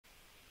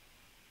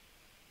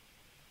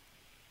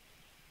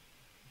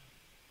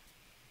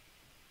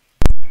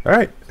All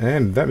right,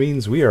 and that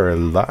means we are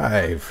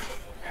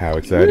live. How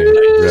exciting,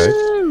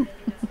 right?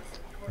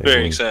 Very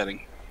Everyone,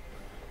 exciting.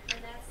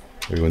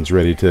 everyone's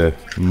ready to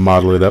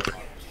model it up.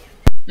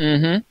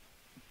 Mm-hmm.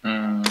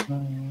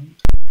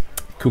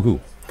 Cool, cool.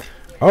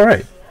 All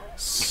right,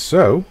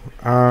 so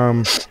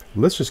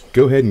let's just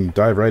go ahead and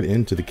dive right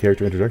into the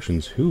character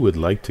introductions. Who would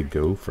like to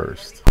go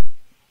first?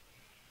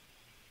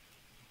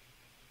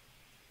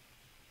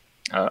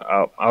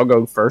 I'll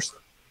go first.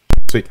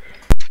 Sweet.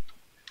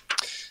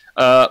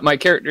 My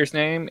character's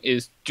name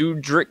is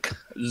Dudrik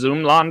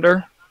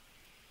Zoomlander.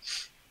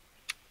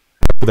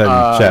 Put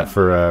that in chat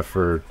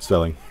for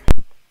spelling.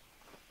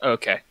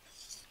 Okay.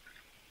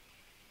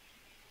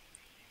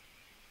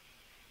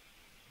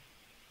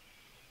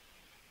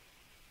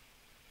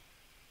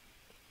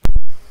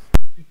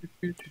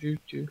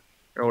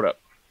 Hold up.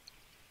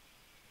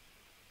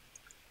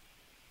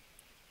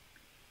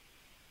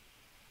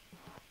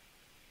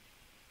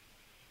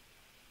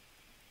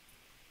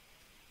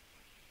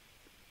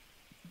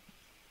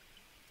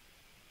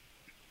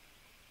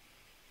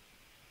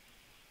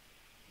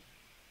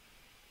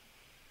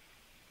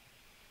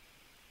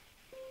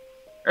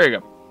 There you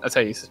go. That's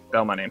how you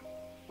spell my name.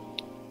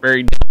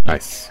 Very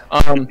Nice.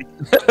 All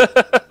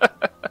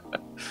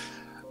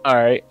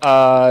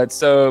right.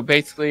 So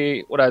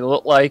basically, what I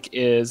look like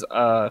is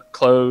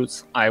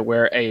clothes. I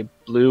wear a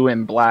blue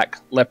and black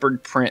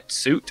leopard print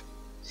suit.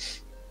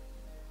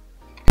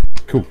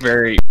 Cool.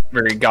 Very,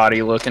 very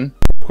gaudy looking.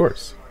 Of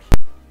course.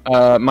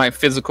 My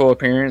physical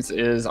appearance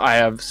is I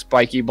have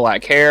spiky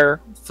black hair,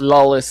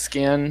 flawless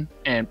skin,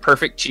 and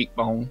perfect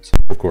cheekbones.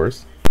 Of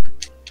course.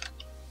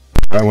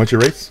 All right, what's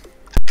your race?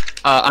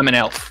 I'm an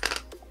elf.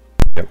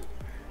 Yep.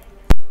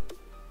 All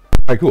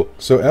right, cool.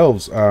 So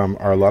elves,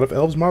 are a lot of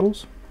elves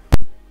models?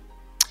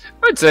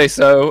 I'd say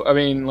so. I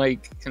mean,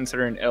 like,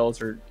 considering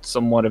elves are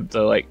somewhat of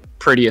the like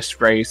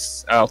prettiest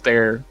race out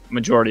there,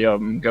 majority of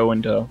them go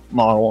into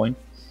modeling.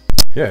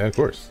 Yeah, of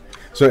course.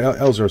 So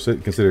elves are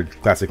considered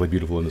classically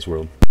beautiful in this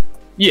world.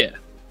 Yeah.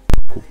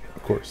 Cool,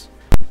 of course.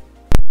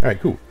 All right,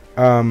 cool.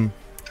 And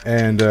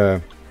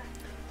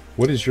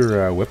what is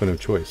your weapon of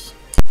choice?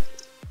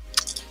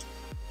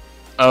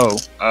 Oh,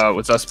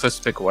 was I supposed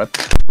to pick a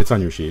weapon? It's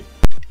on your sheet.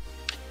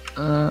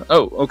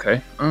 Oh,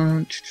 okay.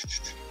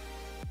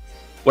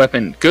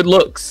 Weapon, good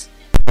looks.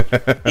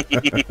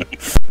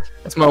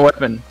 That's my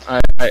weapon.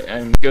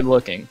 I'm good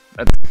looking.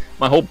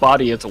 My whole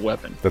body is a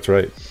weapon. That's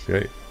right.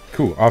 Great.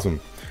 Cool.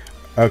 Awesome.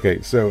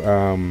 Okay,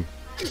 so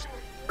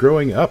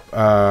growing up,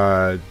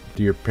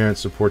 do your parents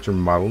support your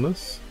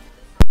modelness?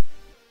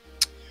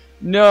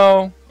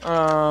 No,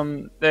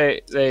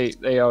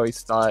 they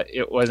always thought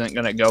it wasn't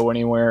gonna go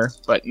anywhere.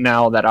 But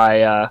now that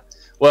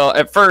well,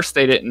 at first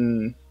they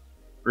didn't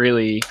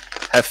really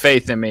have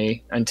faith in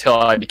me until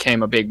I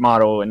became a big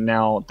model, and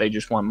now they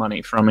just want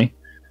money from me.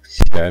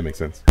 Yeah, that makes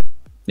sense.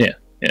 Yeah.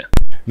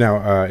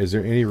 Now, is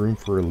there any room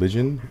for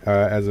religion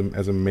as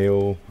a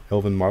male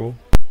elven model?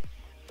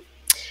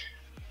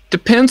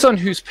 Depends on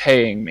who's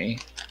paying me.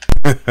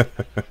 But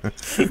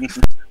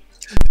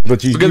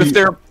you Because if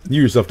they're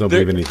you yourself don't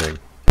believe anything.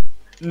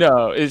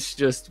 No, it's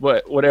just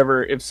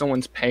whatever. If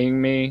someone's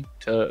paying me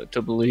to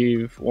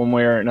believe one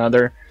way or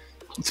another,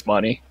 it's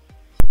money.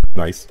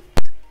 Nice.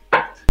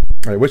 All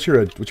right, what's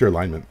your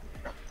alignment?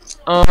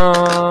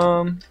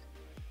 I'd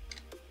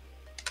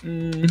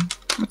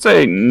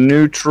say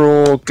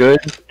neutral, good.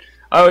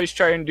 I always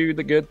try and do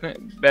the good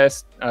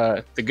best,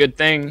 the good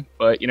thing.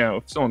 But you know,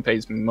 if someone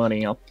pays me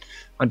money, I'll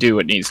do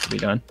what needs to be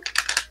done.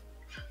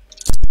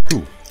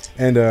 Cool.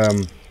 And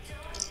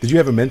did you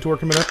have a mentor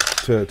coming up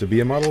to be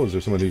a model? Is there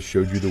someone who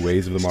showed you the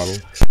ways of the model?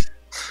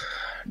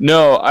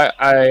 No,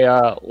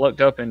 I looked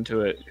up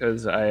into it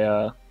because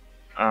Did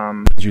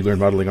you learn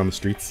modeling on the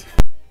streets?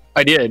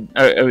 I did.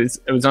 I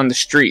was on the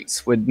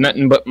streets with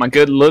nothing but my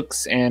good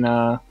looks and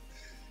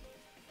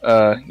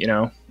you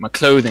know, my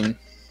clothing.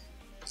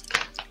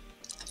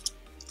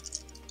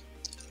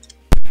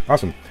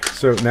 Awesome.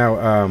 So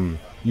now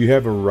you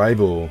have a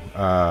rival.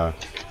 I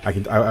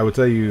would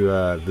tell you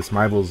this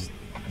rival's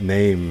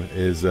name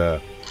is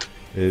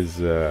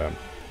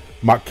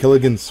Mock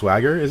Killigan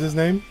Swagger is his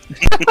name.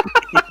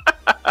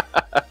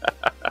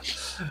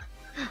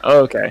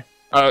 Okay.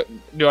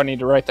 Do I need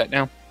to write that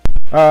down?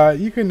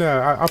 You can.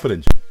 I'll put it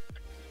in.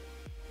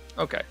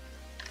 Okay.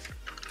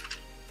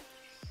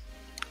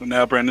 Well,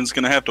 now Brandon's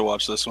gonna have to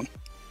watch this one.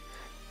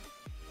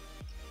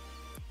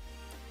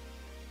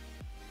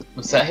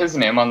 Was that his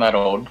name on that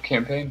old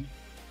campaign?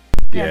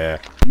 Yeah.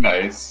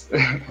 Nice.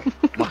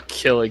 Mock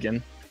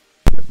Killigan.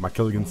 Mock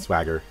Killigan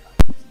Swagger.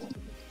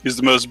 He's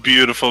the most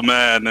beautiful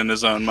man in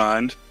his own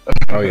mind.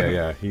 Oh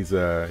yeah. He's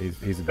a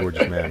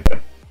gorgeous man.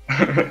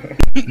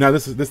 Now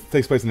this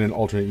takes place in an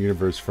alternate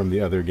universe from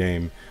the other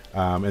game,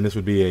 and this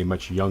would be a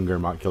much younger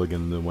Mock Killigan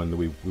than the one that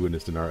we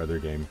witnessed in our other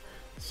game.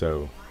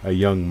 So a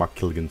young Mock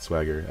Killigan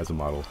Swagger as a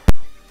model.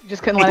 You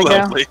just couldn't let it go.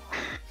 Lovely.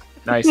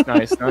 Nice.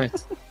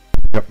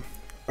 Yep.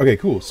 Okay,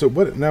 cool. So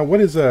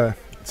what is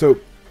so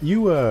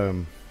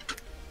you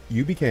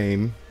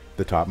became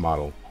the top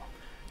model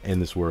in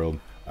this world.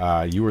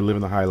 You were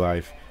living the high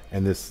life.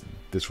 and this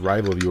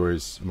rival of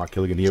yours, Mott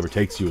Killigan, he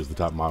overtakes you as the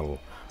top model,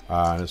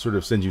 and it sort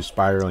of sends you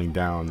spiraling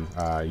down.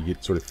 You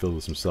get sort of filled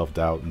with some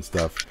self-doubt and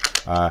stuff,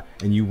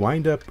 and you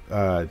wind up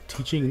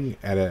teaching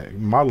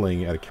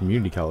modeling at a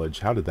community college.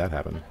 How did that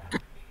happen?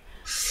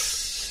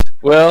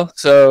 Well,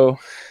 so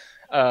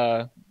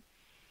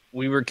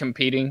we were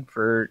competing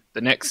for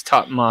the next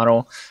top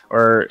model,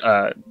 or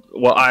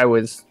I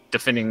was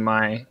defending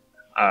my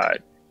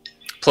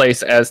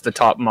place as the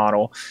top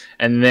model,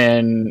 and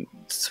then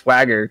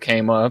Swagger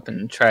came up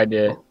and tried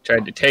to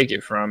take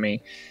it from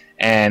me,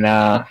 and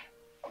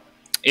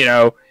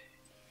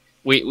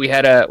we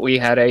had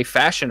a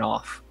fashion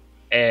off,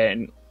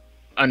 and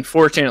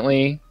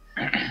unfortunately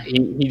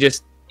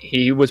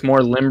he was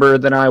more limber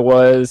than I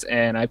was,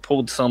 and I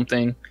pulled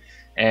something,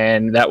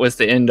 and that was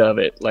the end of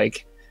it.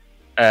 Like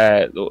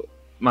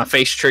my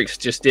face tricks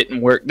just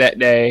didn't work that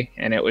day,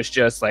 and it was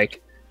just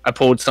like I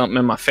pulled something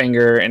in my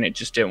finger and it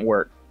just didn't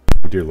work.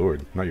 Dear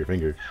Lord, not your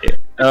finger.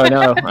 Oh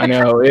no, I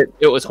know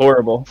it was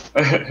horrible.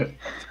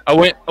 I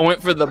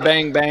went for the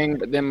bang bang,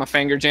 but then my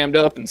finger jammed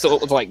up, and so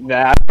it was like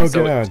that. Oh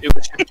so God.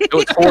 it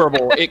was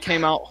horrible. It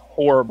came out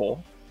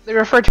horrible. They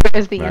refer to it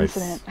as the Nice.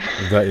 incident.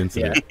 The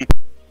incident.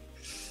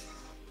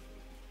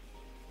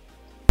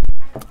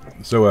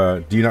 So,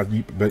 do you not?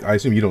 But I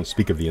assume you don't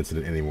speak of the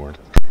incident anymore.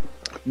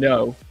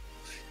 No,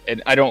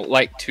 and I don't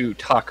like to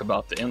talk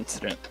about the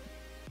incident.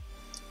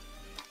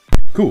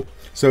 Cool.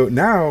 So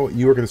now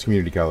you work at this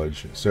community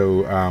college.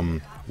 So,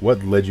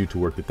 what led you to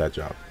work at that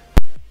job?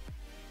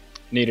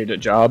 Needed a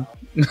job.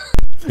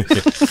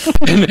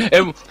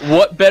 and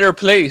what better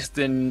place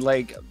than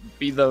like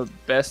be the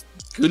best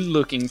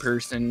good-looking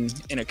person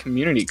in a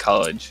community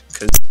college,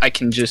 because I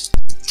can just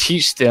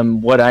teach them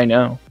what I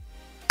know.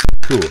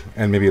 Cool.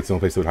 And maybe it's the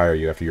only place that would hire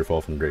you after your fall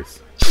from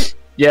grace.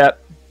 Yeah.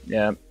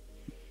 All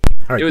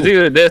right, It was cool.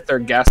 either this or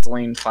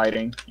gasoline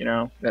fighting.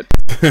 That.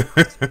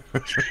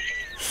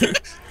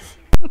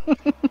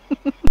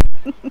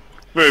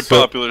 Very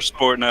So- popular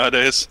sport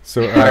nowadays.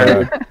 So,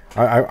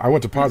 I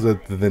want to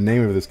posit that the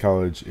name of this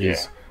college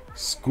is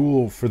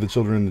School for the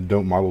Children That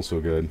Don't Model So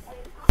Good.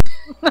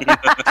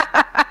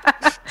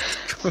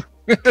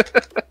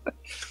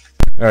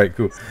 All right,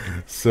 cool.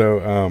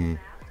 So,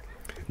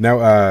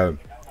 now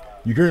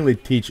you currently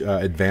teach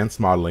advanced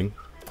modeling,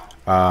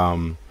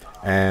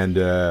 and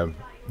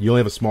you only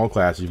have a small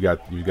class. You've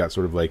got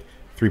sort of like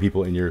 3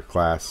 people in your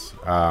class,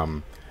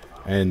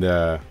 and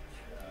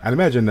I'd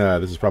imagine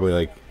this is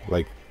probably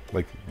like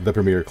the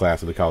premier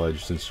class of the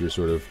college, since you're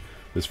sort of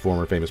this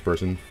former famous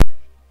person.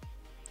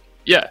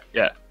 Yeah.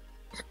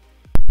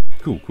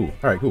 Cool. All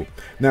right, cool.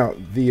 Now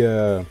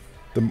the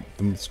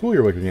school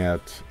you're working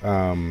at,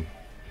 well,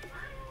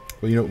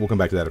 we'll come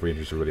back to that if we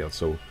introduce everybody else.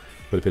 So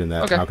put a pin in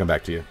that, Okay. and I'll come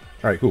back to you.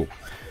 All right, cool.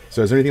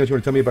 So is there anything else you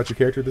want to tell me about your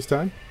character this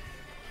time?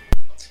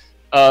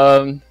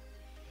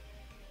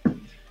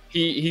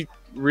 He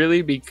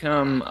really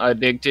become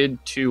addicted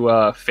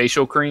to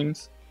facial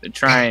creams to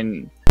try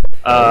and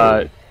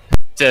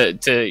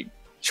to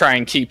try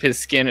and keep his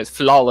skin as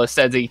flawless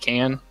as he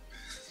can.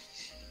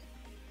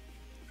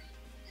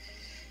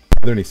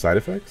 Are there any side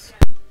effects?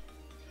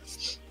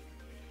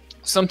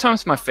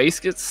 Sometimes my face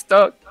gets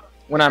stuck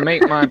when I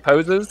make my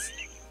poses,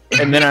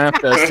 and then I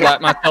have to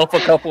slap myself a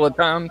couple of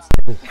times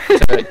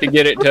to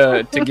get it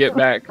to get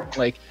back.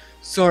 Like,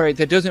 sorry,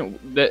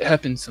 that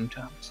happens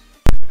sometimes.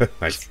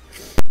 Nice.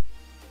 All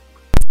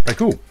right,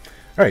 cool.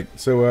 All right,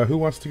 so who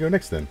wants to go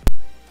next then?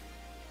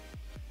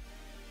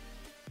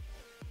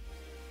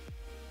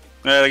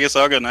 I guess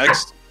I'll go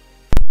next.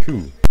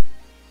 Cool.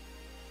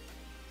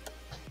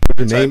 What's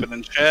your Type name? it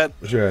in chat.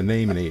 What's your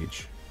name and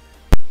age?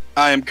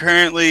 I am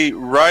currently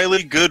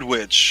Riley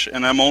Goodwitch,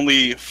 and I'm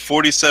only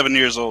 47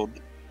 years old.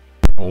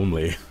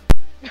 Only.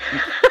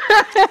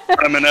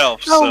 I'm an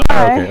elf, Oh, so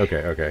my.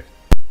 Okay.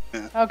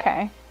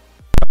 Okay.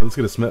 Let's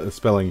get a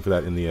spelling for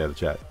that in the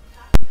chat.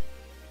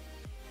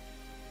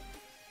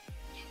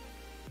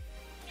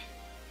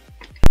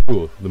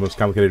 Cool. The most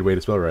complicated way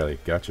to spell Riley.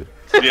 Gotcha.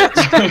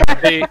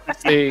 yes.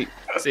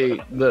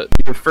 See,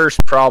 your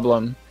first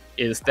problem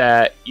is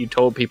that you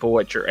told people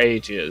what your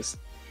age is.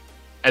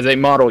 As a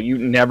model, you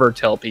never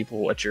tell people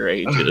what your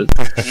age is.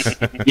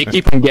 You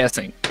keep them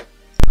guessing.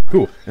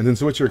 Cool. And then,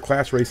 so what's your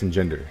class, race, and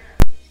gender?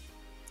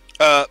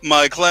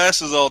 My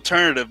class is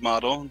alternative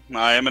model.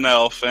 I am an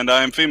elf, and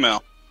I am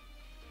female.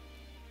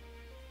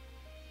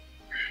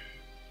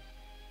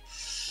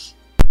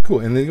 Cool.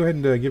 And then go ahead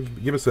and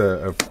give us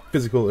a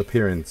physical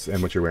appearance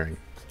and what you're wearing.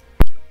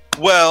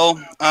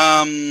 Well,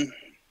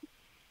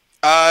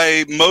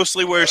 I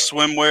mostly wear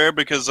swimwear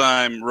because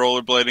I'm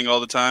rollerblading all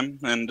the time,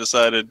 and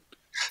decided,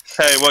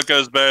 hey, what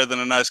goes better than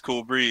a nice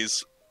cool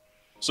breeze?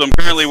 So I'm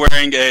currently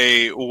wearing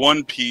a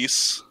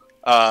one-piece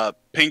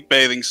pink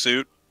bathing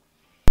suit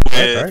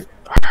with All right.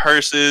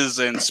 hearses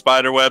and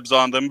spider webs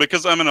on them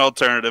because I'm an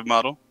alternative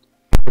model.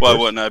 Why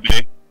wouldn't I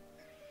be?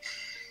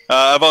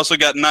 I've also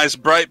got nice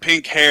bright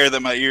pink hair that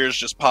my ears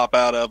just pop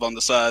out of on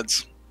the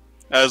sides,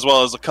 as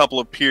well as a couple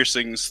of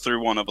piercings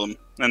through one of them.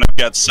 And I've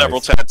got several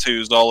Nice.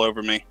 tattoos all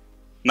over me.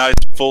 Nice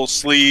full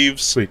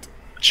sleeves, Sweet.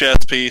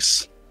 chest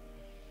piece.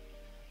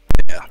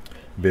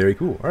 Very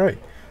cool. All right.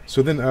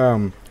 So then,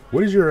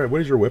 what is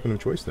your weapon of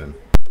choice then?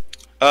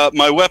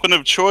 My weapon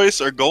of choice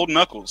are gold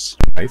knuckles.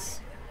 Nice.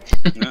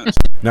 Yes.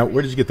 Now,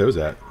 where did you get those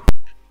at?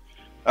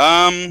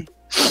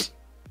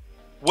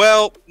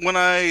 Well, when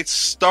I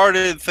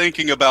started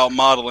thinking about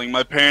modeling,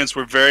 my parents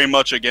were very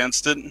much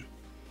against it,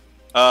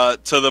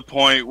 to the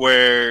point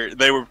where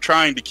they were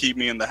trying to keep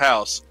me in the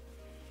house.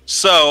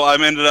 So I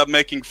ended up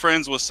making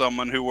friends with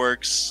someone who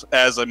works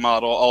as a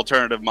model,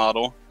 alternative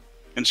model,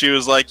 and she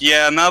was like,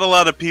 "Yeah, not a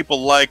lot of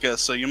people like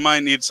us, so you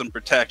might need some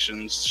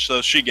protections."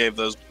 So she gave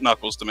those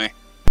knuckles to me.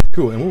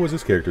 Cool. And what was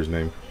this character's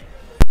name?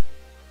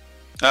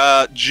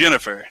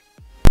 Jennifer.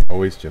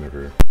 Always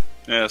Jennifer.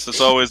 Yes,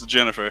 it's always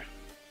Jennifer.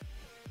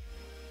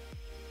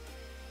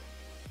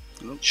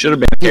 Should have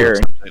been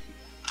Karen.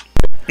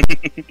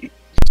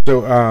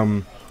 So,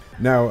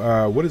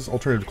 now, what is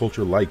alternative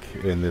culture like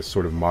in this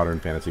sort of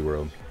modern fantasy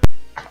world?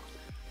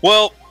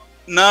 Well,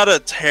 not a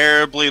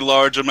terribly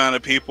large amount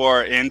of people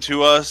are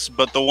into us,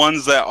 but the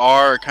ones that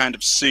are kind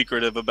of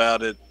secretive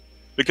about it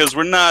because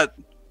we're not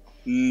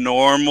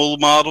normal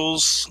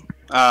models.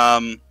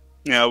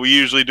 We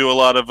usually do a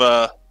lot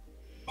of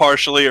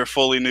partially or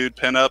fully nude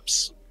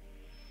pinups,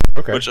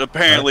 Okay. which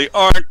apparently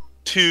aren't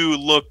too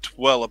looked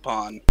well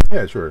upon.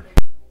 Yeah, sure.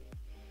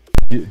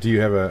 Do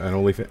you have an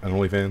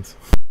OnlyFans?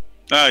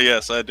 Ah,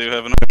 yes, I do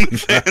have an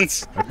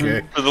OnlyFans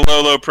Okay. for the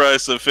low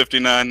price of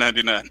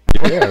 $59.99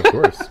 Yeah, of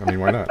course. I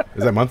mean, why not?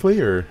 Is that monthly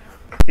or?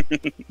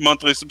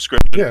 monthly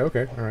subscription. Yeah.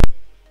 Okay. All right.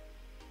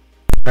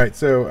 All right.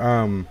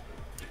 So,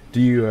 do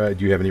you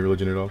have any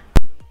religion at all?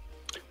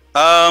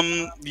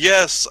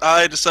 Yes,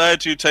 I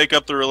decided to take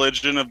up the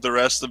religion of the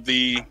rest of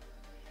the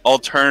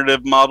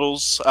alternative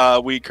models.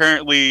 We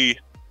currently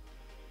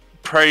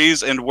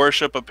praise and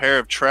worship a pair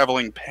of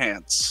traveling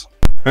pants.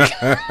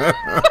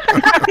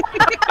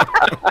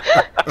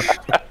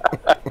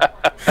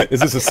 Is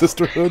this a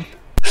sisterhood?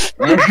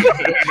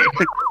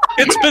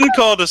 It's been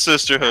called a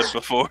sisterhood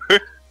before.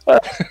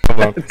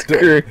 That's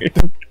great.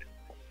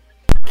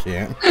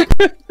 Can't.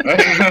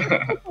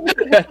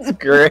 That's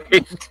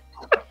great.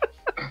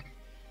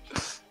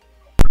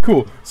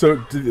 Cool.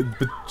 So,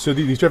 so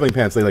these traveling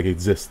pants, they like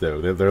exist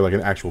though. They're like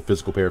an actual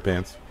physical pair of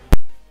pants.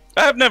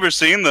 I've never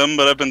seen them,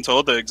 but I've been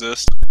told they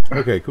exist.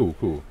 Okay. Cool.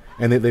 Cool.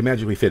 And they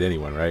magically fit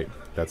anyone, right?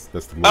 That's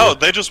the. Oh, lore.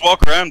 they just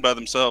walk around by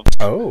themselves.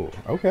 Oh.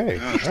 Okay.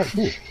 All right.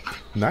 Cool.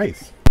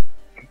 Nice.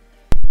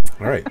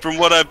 All right. From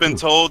what I've been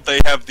told,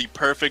 they have the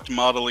perfect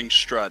modeling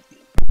strut.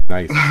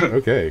 Nice.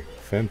 Okay.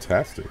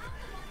 Fantastic.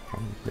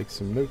 I'll make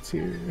some notes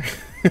here.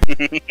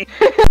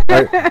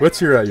 All right.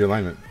 What's your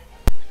alignment?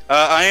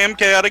 I am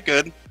chaotic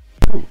good.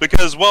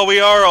 Because while we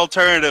are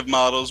alternative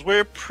models,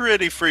 we're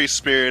pretty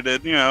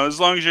free-spirited. You know, as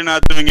long as you're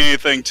not doing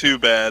anything too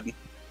bad,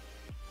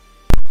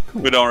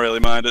 Cool. we don't really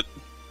mind it.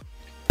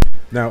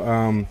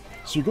 Now,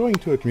 so you're going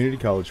to a community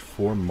college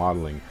for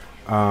modeling.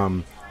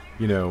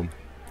 You know,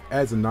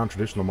 as a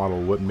non-traditional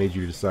model, what made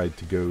you decide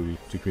to go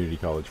to community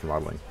college for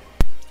modeling?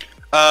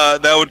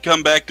 That would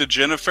come back to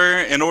Jennifer.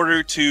 In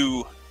order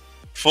to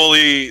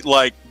fully,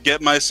 get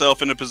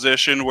myself in a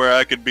position where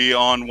I could be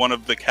on one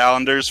of the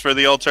calendars for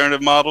the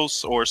alternative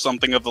models or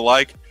something of the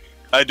like,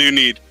 I do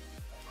need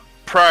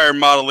prior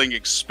modeling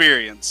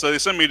experience. So they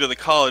sent me to the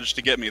college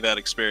to get me that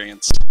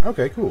experience.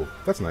 Okay, cool.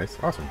 That's nice.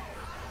 Awesome.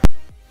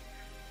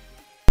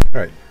 All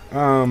right.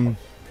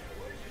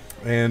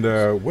 And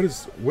what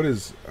is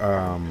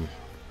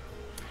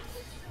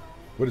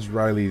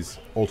Riley's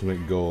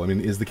ultimate goal? I mean,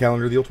 is the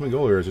calendar the ultimate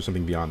goal, or is there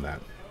something beyond that?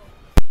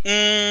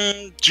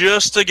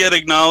 Just to get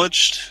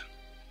acknowledged.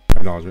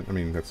 Acknowledgement. I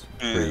mean, that's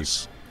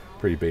Yes.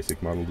 pretty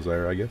basic model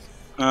desire, I guess.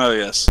 Oh,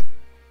 yes.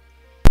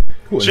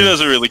 Cool. She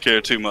doesn't really care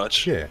too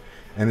much. Yeah.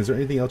 And is there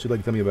anything else you'd like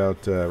to tell me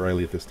about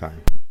Riley at this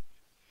time?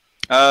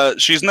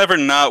 She's never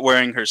not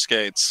wearing her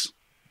skates,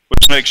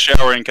 which makes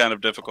showering kind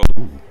of difficult.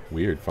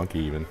 Weird, funky,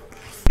 even.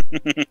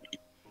 All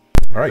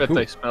right, Bet cool.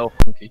 they smell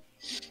funky.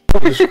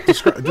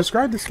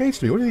 Describe the skates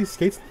to me. What do these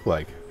skates look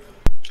like?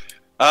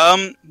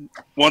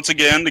 Once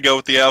again, to go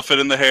with the outfit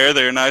and the hair,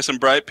 they're nice and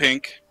bright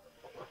pink.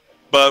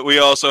 But we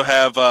also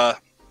have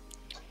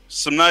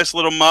some nice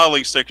little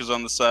modeling stickers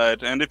on the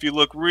side. And if you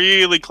look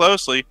really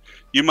closely,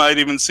 you might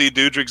even see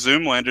Dudrik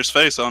Zoomlander's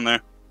face on there.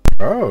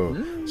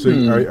 Oh, so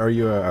are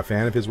you a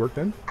fan of his work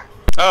then?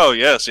 Oh,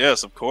 yes,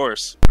 of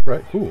course.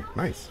 Right, cool,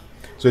 nice.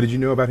 So did you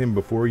know about him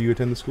before you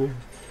attend the school?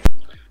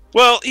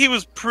 Well, he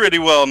was pretty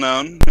well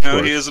known. You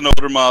know, he is an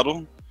older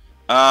model.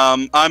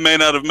 I may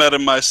not have met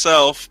him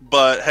myself,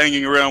 but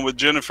hanging around with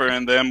Jennifer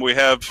and them, we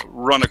have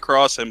run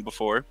across him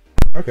before.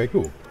 Okay,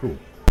 cool.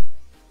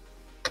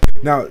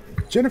 Now,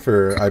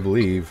 Jennifer, I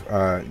believe,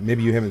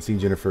 maybe you haven't seen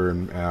Jennifer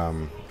in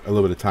a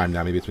little bit of time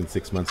now. Maybe it's been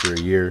 6 months or a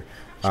year.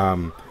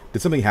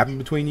 Did something happen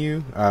between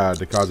you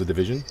to cause a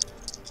division?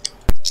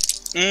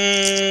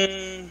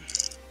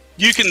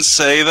 You can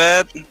say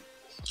that.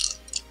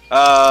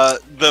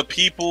 The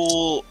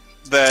people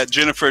that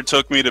Jennifer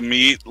took me to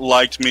meet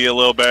liked me a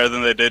little better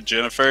than they did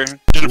Jennifer.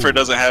 Jennifer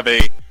doesn't have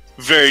a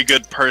very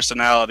good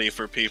personality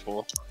for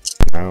people.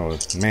 Oh,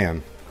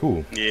 man.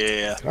 Cool.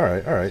 Yeah. All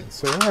right.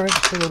 So a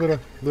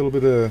little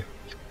bit of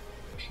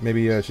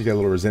Maybe she's got a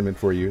little resentment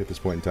for you at this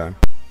point in time.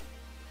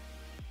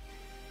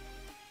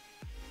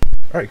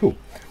 All right, cool.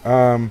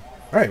 All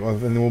right, well,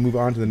 then we'll move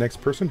on to the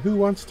next person. Who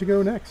wants to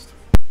go next?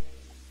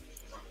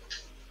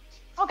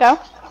 I'll go.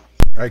 All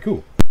right,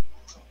 cool.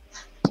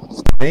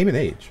 Name and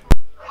age.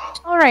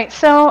 All right,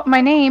 so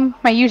my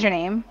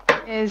username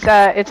is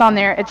it's on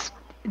there. It's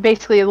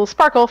basically a little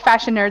sparkle,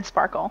 fashion nerd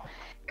sparkle,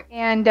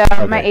 and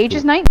my age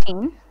is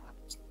 19.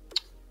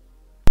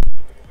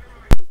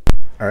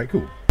 All right,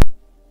 cool.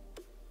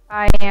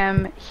 I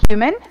am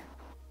human.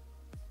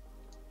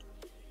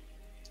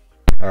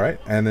 All right,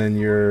 and then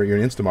you're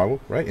an Insta model,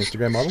 right?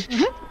 Instagram model.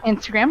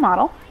 Instagram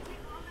model.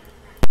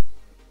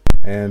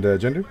 And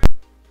gender.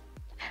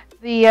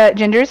 The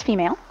gender is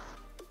female.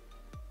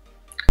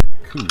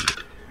 Cool.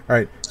 All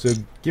right, so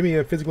give me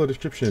a physical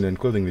description and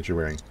clothing that you're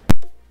wearing.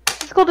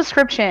 Physical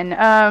description: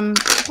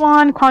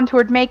 blonde,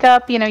 contoured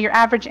makeup. You know, your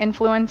average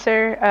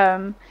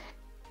influencer.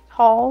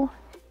 Tall.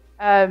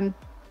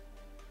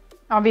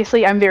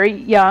 Obviously, I'm very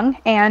young,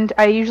 and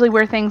I usually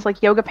wear things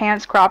like yoga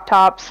pants, crop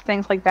tops,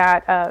 things like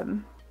that.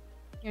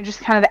 You know, just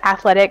kind of the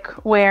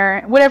athletic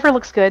wear, whatever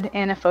looks good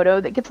in a photo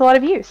that gets a lot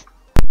of views.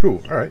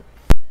 Cool. All right.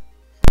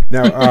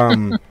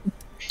 Now,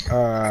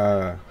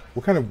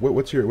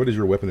 what is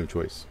your weapon of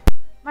choice?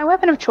 My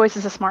weapon of choice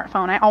is a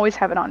smartphone. I always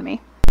have it on me.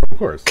 Of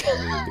course.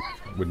 I mean,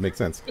 it would make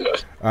sense.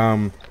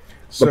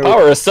 So, the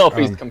power of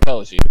selfies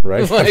compels you.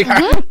 Right? Like,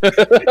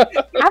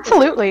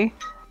 Absolutely.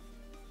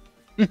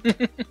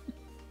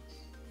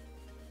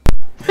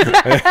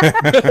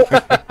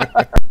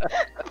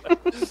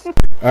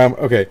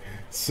 Okay.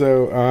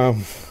 So,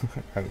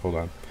 hold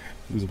on.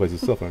 Losing place of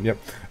cell phone. Yep.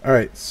 All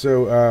right.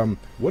 So,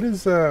 what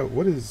is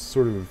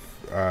sort of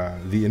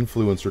the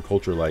influencer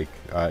culture like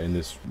in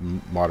this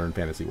modern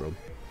fantasy world?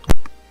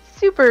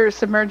 Super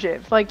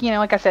submersive. Like, you know,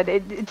 like I said,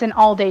 it's an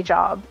all-day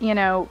job. You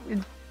know,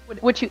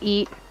 what you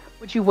eat,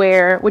 what you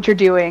wear, what you're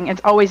doing.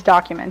 It's always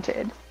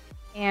documented,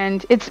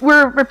 and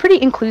we're a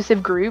pretty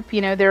inclusive group.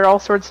 You know, there are all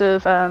sorts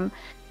of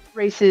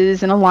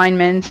races and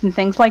alignments and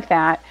things like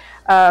that.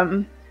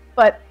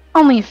 But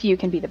only a few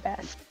can be the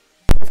best.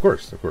 Of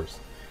course.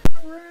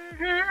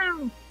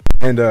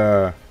 And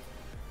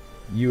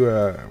you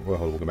well,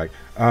 hold on, we'll come back.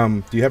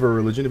 Do you have a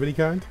religion of any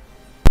kind?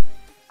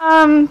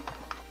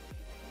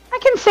 I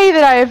can say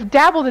that I've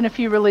dabbled in a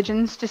few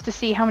religions just to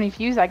see how many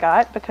views I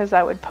got, because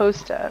I would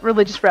post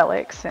religious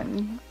relics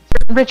and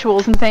certain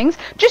rituals and things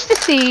just to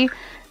see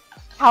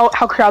how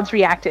crowds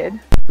reacted.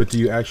 But do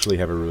you actually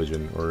have a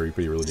religion, or are you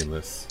pretty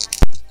religionless?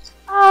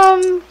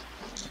 I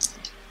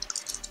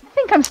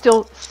think I'm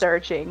still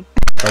searching.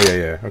 Oh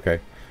yeah,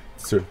 okay.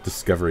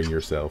 Discovering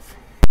yourself.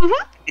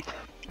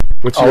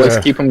 Always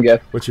keep them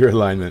guessing. What's your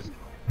alignment?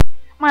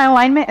 My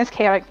alignment is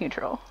chaotic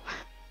neutral.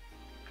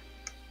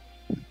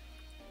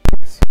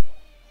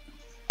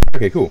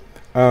 Okay, cool.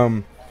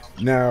 Now,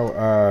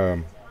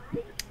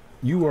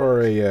 you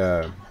are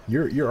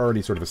you're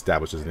already sort of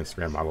established as an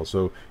Instagram model,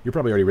 so you're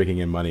probably already raking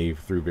in money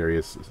through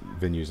various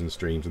venues and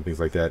streams and things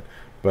like that.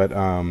 But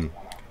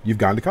you've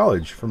gone to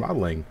college for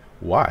modeling.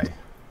 Why?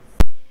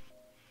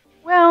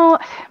 Well,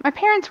 my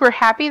parents were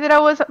happy that I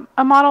was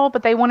a model,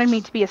 but they wanted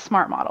me to be a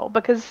smart model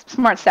because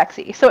smart's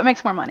sexy, so it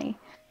makes more money.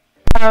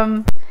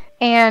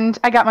 And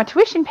I got my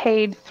tuition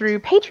paid through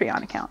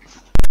Patreon accounts.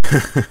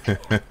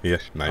 Yeah,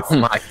 nice. Oh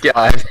my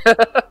god.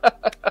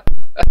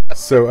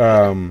 So,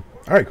 all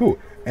right, cool.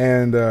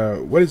 And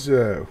what is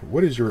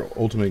your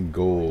ultimate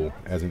goal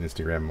as an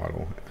Instagram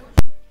model?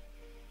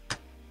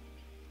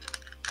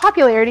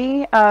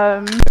 Popularity,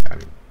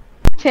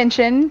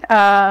 attention,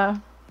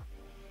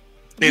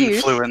 views.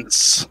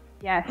 Influence.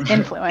 Yes,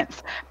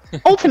 influence.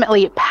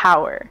 Ultimately,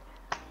 power.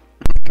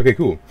 Okay,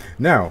 cool.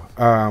 Now,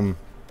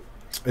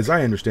 as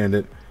I understand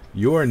it,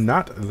 you're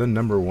not the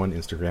 #1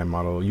 Instagram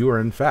model. You are,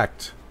 in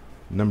fact,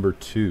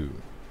 #2.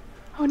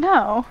 Oh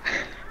no.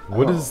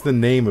 What is the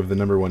name of the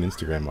 #1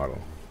 Instagram model?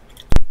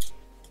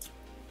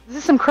 This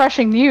is some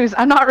crushing news.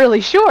 I'm not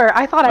really sure.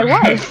 I thought I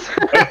was.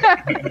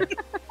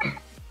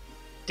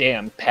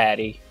 Damn,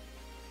 Patty.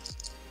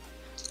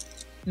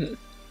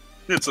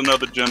 It's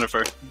another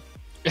Jennifer.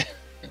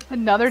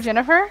 Another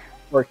Jennifer?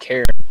 Or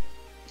Karen.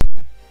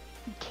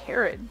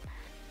 Karen.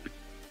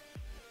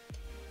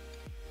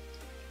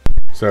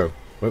 So,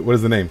 what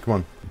is the name? Come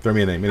on, throw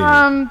me a name. Any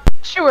name.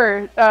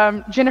 Sure.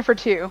 Jennifer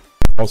 2.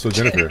 Also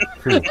Jennifer.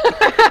 Cool.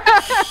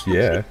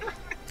 Yeah.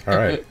 All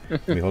right.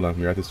 Let me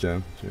write this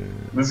down.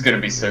 This is gonna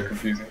be so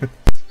confusing.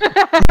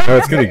 No,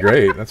 it's gonna be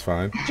great. That's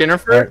fine.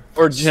 Jennifer Right.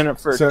 or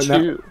Jennifer So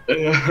 2? Her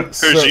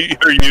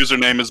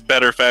username is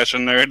Better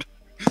Fashion Nerd.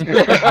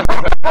 Yeah.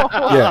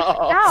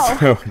 Ow.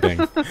 So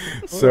dang.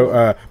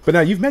 So, but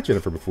now you've met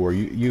Jennifer before.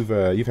 You've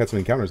had some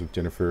encounters with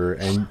Jennifer,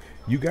 and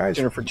you guys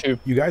Jennifer 2.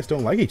 You guys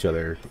don't like each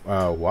other.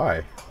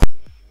 Why?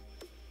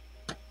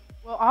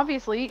 Well,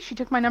 obviously, she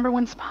took my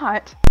 #1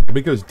 spot.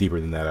 It goes deeper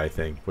than that, I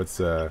think. What's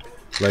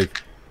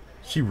like,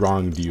 she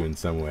wronged you in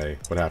some way.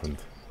 What happened?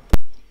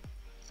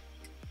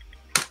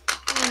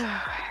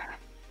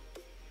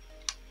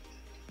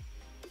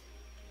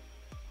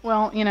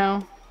 Well, you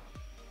know,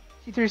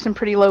 she threw some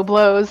pretty low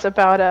blows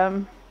about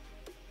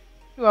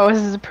who who I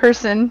was as a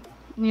person.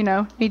 You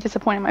know, me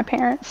disappointing my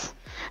parents.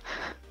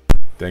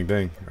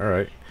 Dang. All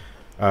right.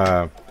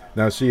 Now,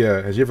 has she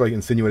ever like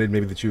insinuated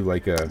maybe that you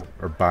like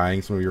are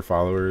buying some of your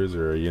followers,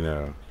 or you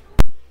know,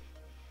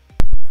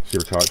 she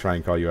ever try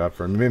and call you out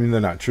for? Maybe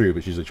they're not true,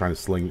 but she's like trying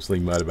to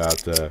sling mud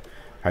about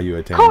how you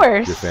attain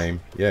your fame.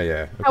 Yeah.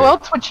 Okay. How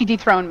else would she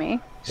dethrone me?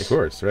 Of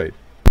course, right.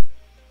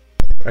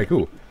 All right,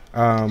 cool.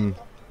 All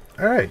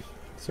right.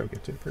 So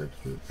get to first.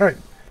 All right,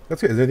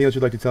 that's good. Is there anything else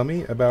you'd like to tell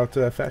me about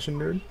Fashion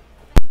Nerd?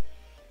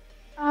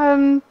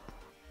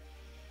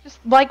 Just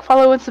like,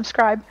 follow, and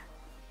subscribe.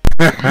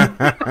 All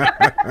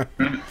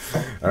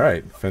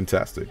right,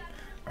 fantastic.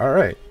 All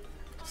right,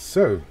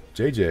 so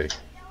JJ,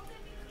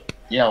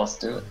 Yeah, let's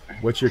do it.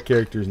 what's your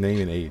character's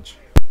name and age?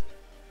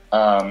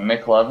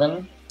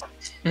 McLovin,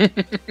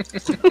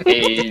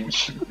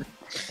 age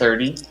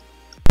 30.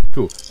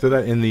 Cool. So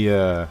that in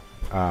the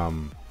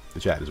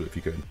chat is if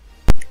you could.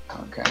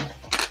 Okay.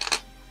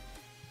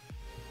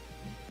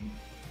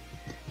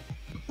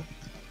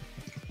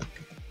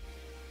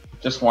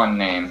 Just one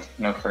name,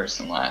 no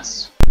first and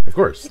last. Of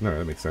course. No,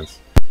 that makes sense.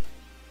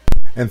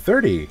 And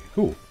 30.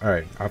 Cool. All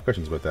right, I have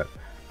questions about that.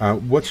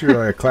 What's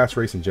your class,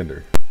 race, and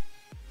gender?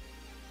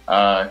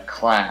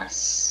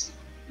 Class.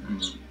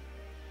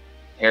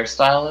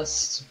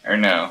 Hairstylist? Or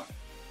no.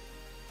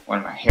 What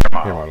am I? Hair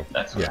model. Hair model.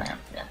 That's what Yeah. I am,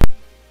 yeah.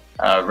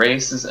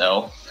 Race is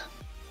elf.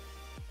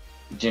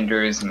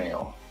 Gender is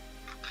male.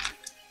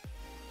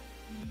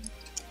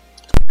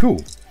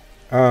 Cool.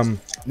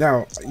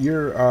 Now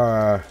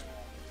your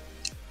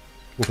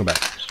we'll come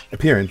back.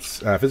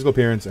 Appearance, physical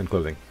appearance, and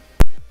clothing.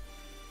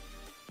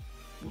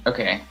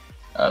 Okay.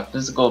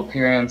 Physical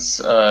appearance,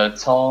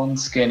 tall and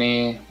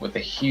skinny with a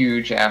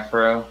huge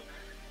afro.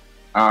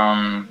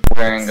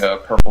 Wearing a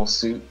purple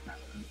suit.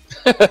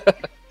 I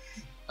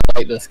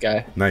like this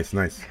guy. Nice.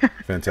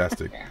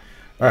 Fantastic.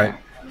 All right.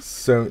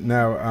 So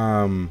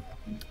now,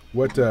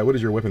 what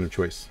is your weapon of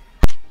choice?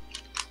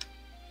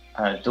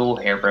 Dual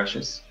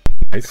hairbrushes.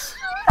 Nice.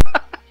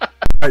 All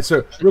right.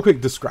 So real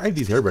quick, describe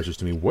these hairbrushes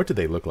to me. What do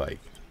they look like?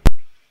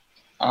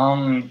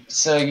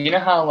 So you know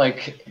how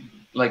like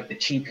the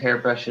cheap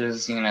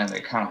hairbrushes, you know,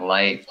 they're kind of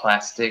light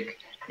plastic.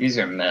 These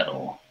are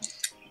metal,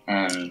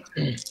 and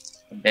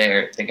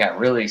they got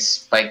really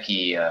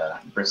spiky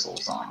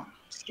bristles on them.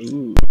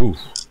 Ooh. Ooh,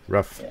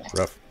 rough.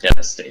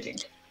 Devastating.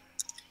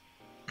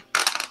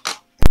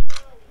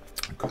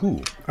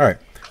 Cool. All right.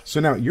 So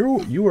now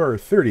you are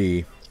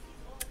 30,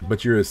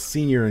 but you're a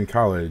senior in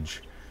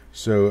college.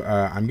 So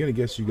I'm gonna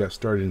guess you got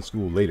started in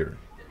school later.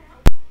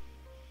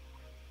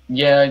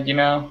 Yeah, you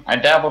know, I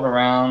dabbled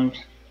around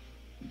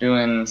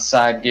doing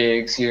side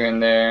gigs here and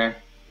there,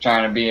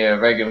 trying to be a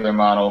regular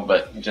model,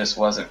 but it just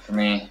wasn't for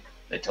me.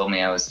 They told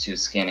me I was too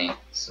skinny,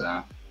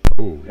 so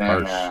Ooh,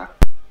 then harsh.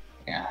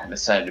 yeah, I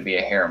decided to be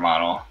a hair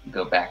model,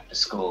 go back to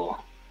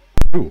school,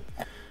 Cool.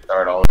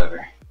 start all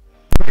over.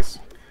 Nice.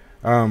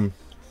 So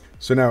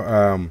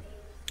now,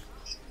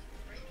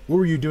 what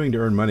were you doing to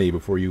earn money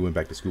before you went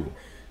back to school?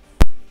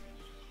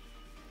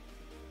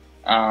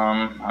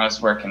 I was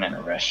working in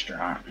a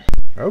restaurant.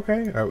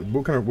 Okay.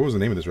 What was the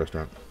name of this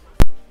restaurant?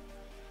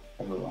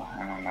 Ooh,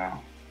 I don't know.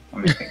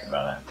 Let me think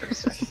about that for a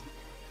second.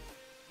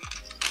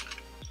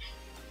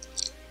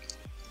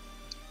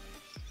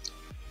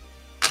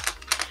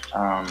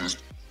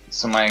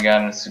 Somebody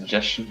got a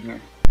suggestion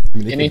here? I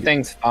mean,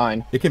 Anything's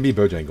fine. It can be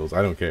Bojangles.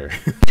 I don't care.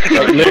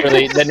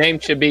 Literally, the name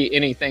should be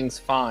Anything's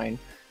Fine.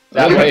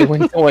 That way,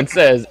 when someone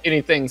says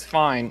Anything's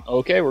Fine,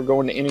 okay, we're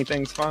going to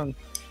Anything's Fine.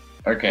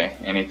 Okay,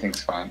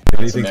 anything's fine.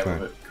 That's Anything's the name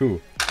fine. of it. Cool.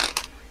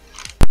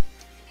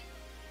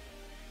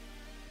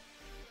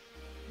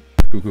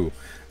 Cool.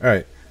 All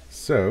right.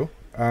 So,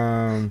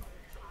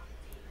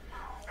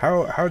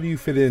 how do you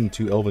fit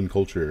into elven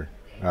culture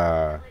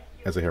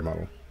as a hair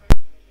model?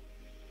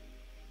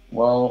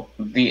 Well,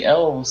 the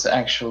elves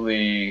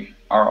actually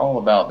are all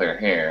about their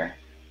hair,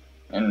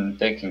 and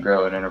they can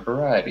grow it in a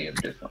variety of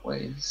different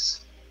ways.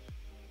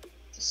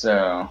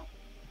 So,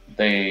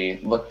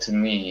 they look to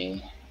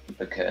me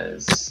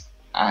because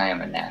I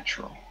am a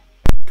natural.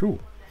 Cool.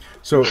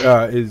 So,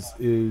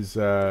 is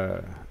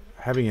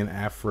having an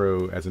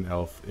afro as an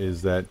elf,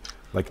 is that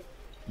like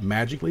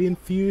magically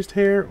infused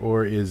hair,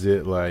 or is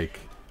it like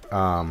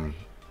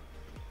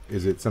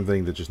is it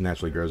something that just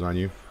naturally grows on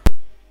you?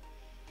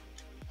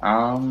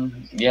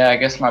 Yeah, I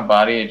guess my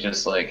body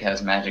just like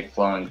has magic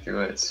flowing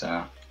through it,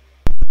 so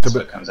that's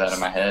what comes out of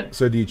my head.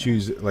 So do you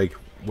choose like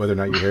whether or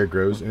not your hair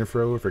grows in a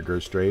fro, if it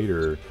grows straight,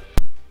 or?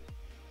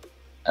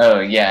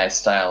 Oh yeah, I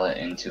style it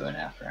into an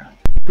afro.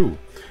 Cool.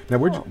 Now,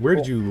 where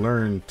did you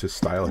learn to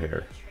style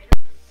hair?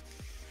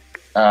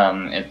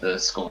 At the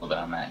school that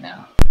I'm at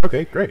now.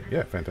 Okay, great.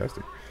 Yeah,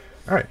 fantastic.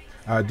 All right.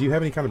 Do you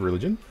have any kind of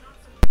religion?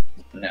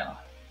 No.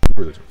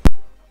 Religion.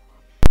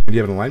 Do you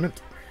have an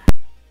alignment?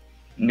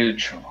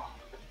 Neutral.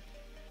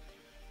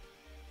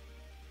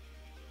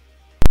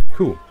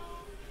 Cool.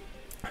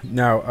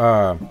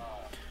 Now,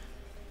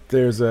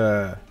 there's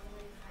a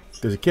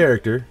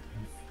character.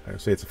 I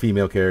would say it's a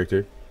female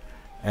character,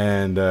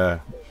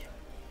 and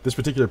this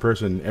particular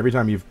person, every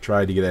time you've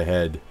tried to get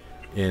ahead,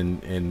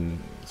 in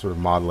sort of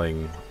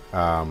modeling.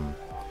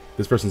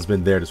 This person's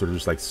been there to sort of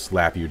just like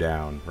slap you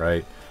down,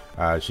 right?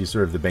 She's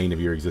sort of the bane of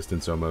your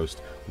existence almost.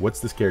 What's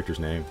this character's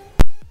name?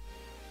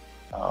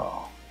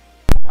 Oh.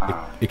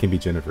 It can be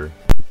Jennifer.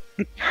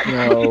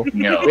 No.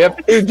 No. We have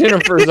 2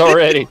 Jennifers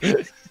already.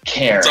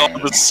 Karen. It's all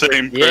the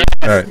same. Yeah.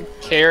 All right,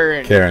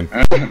 Karen. Karen.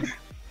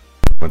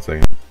 1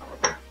 second.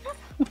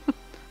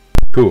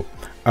 Cool.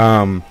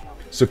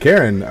 So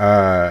Karen,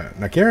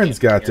 now Karen's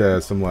got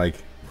some like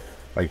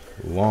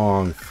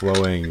long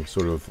flowing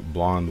sort of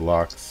blonde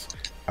locks.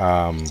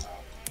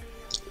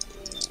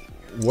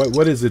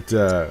 What is it?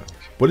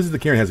 What is it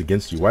that Karen has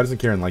against you? Why doesn't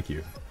Karen like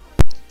you?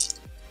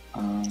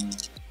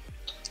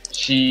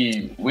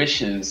 She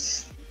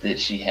wishes that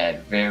she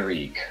had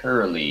very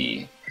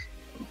curly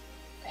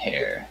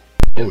hair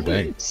that Oh,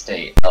 dang. would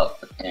stay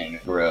up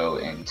and grow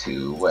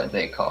into what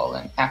they call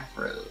an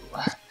afro.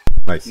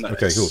 Nice. Nice.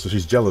 Okay, cool. So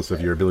she's jealous of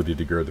your ability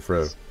to grow the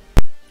fro.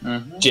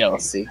 Mhm.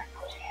 Jealousy.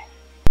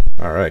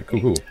 All right,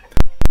 cool.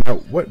 Now,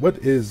 what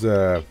is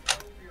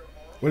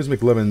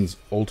McLovin's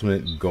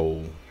ultimate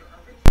goal?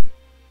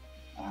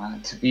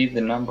 To be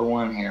the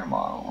 #1 hair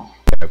model.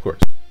 Yeah, of course.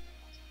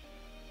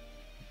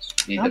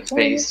 Be the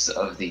face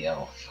of the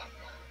elf.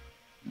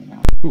 You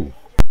know? Cool.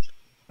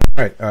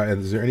 All right.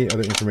 And is there any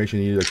other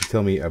information you'd like to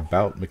tell me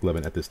about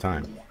McLovin at this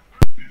time?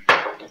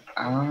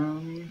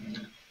 No,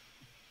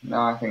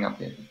 I think I'm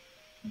good.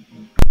 All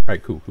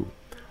right, cool.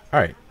 All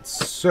right,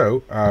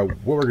 so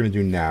what we're going to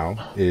do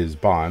now is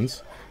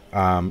bonds.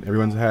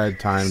 Everyone's had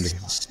time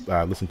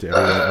to listen to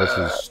everyone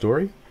else's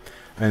story.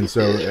 And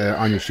so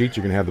on your sheet,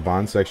 you're going to have the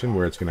bond section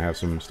where it's going to have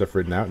some stuff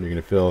written out, and you're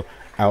going to fill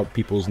out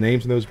people's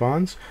names in those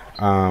bonds.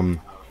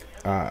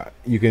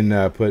 You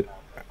can put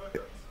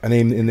a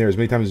name in there as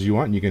many times as you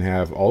want, and you can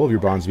have all of your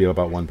bonds be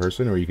about one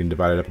person, or you can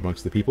divide it up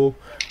amongst the people.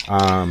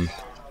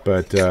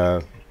 But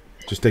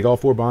just take all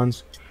 4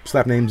 bonds,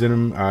 slap names in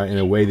them in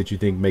a way that you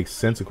think makes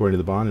sense according to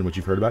the bond and what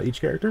you've heard about each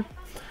character.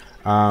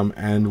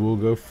 And we'll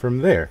go from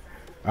there.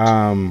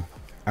 I'm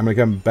going to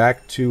come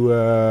back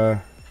to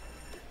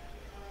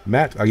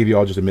Matt. I'll give you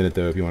all just a minute,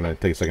 though, if you want to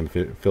take a second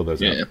to fill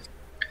those out.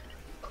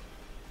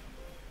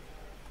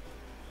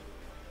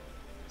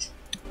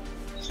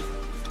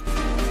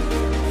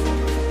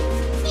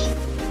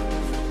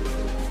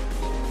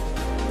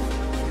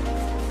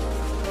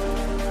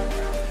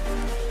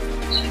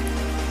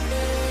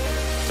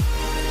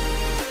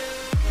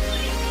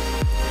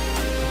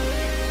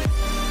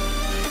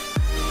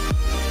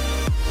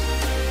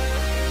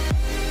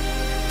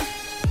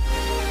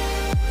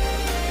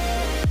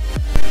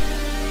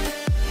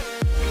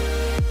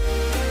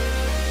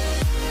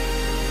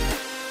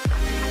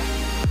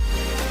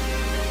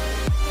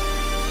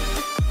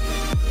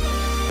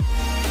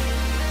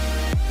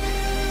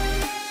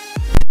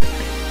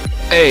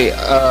 Hey,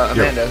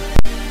 Amanda.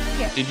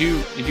 Yeah. Did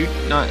you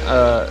not?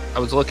 I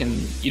was looking.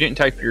 You didn't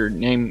type your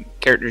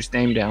character's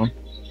name down.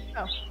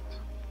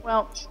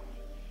 Well,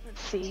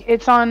 let's see.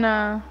 It's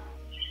on.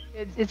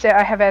 It's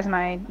I have as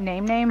my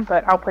name,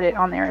 but I'll put it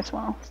on there as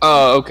well.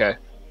 Oh, okay.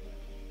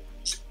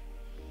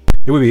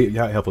 It would be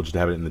helpful just to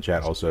have it in the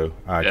chat also,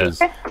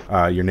 because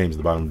your names at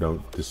the bottom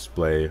don't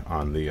display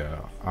on the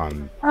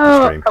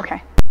stream.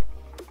 Okay.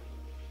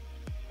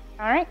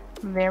 All right,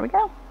 there we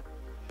go.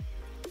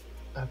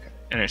 Okay.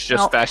 And it's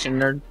just Well- Fashion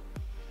Nerd.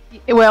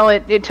 Well,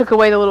 it took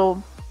away the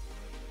little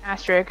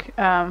asterisk,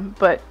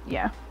 but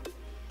yeah.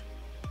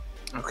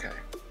 Okay.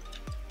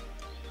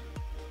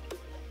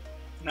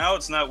 Now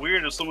it's not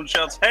weird if someone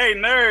shouts, "Hey,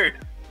 nerd!"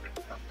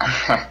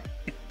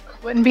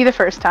 Wouldn't be the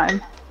first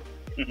time.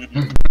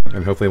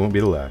 And hopefully it won't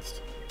be the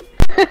last.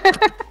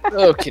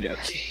 Okie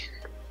dokie.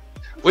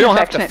 We don't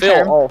have to Affectionate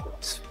fill term.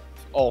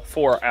 all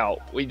 4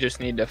 out. We just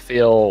need to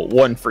fill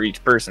 1 for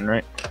each person,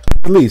 right?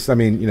 At least, I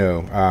mean,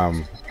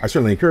 I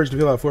certainly encourage you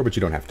to fill out 4, but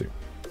you don't have to.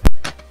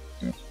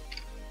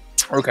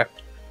 Okay.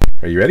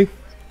 Are you ready?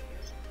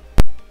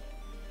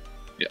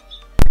 Yeah.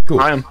 Cool.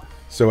 I am.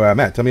 So,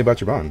 Matt, tell me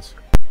about your bonds.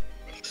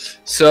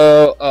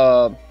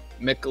 So,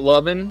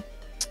 McLovin.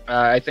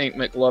 I think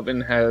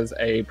McLovin has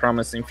a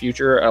promising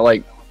future. I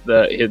like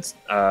his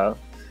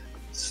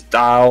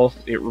style.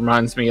 It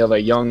reminds me of a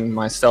young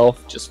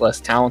myself, just less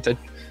talented.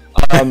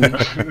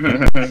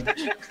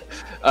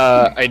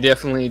 I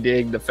definitely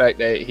dig the fact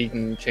that he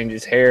can change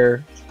his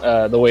hair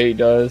the way he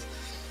does.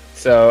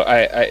 So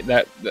I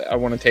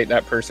want to take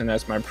that person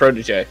as my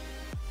protege.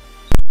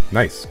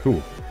 Nice,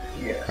 cool.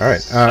 Yes. All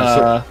right.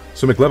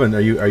 So McLovin,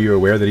 are you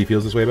aware that he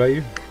feels this way about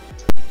you?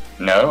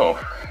 No.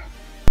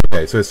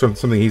 Okay, so it's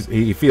something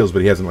he feels,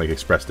 but he hasn't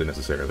expressed it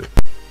necessarily.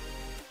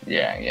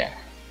 Yeah.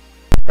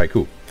 All right,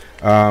 cool.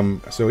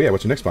 So yeah,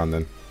 what's your next bond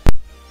then?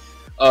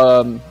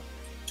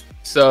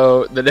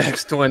 So the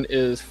next one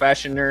is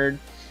Fashion Nerd.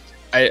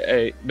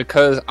 I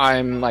because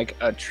I'm like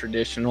a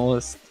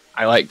traditionalist.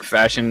 I like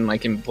fashion,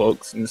 like in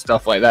books and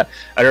stuff like that.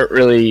 I don't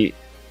really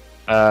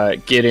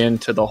get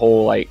into the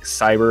whole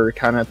cyber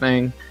kind of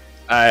thing.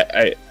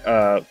 I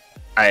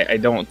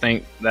don't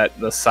think that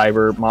the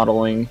cyber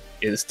modeling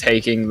is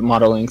taking the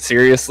modeling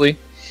seriously.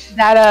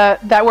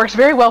 that works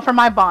very well for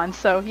my bond.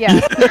 So yeah.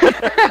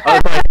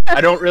 I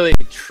don't really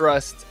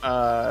trust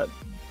the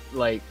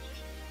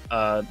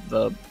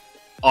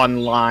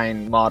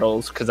online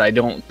models because I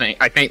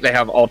think they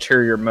have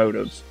ulterior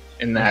motives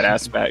in that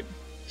aspect.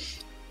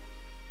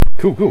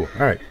 Cool. All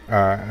right.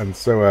 And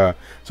so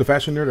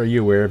Fashion Nerd, are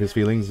you aware of his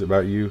feelings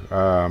about you?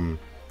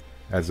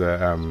 As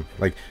a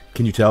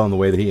can you tell in the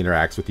way that he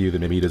interacts with you that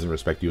maybe he doesn't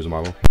respect you as a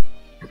model?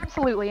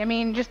 Absolutely. I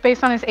mean, just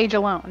based on his age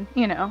alone,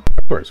 you know.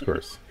 Of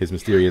course. His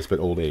mysterious but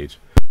old age.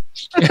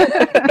 You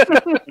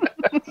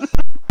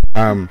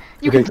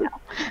can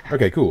tell.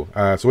 Okay, cool.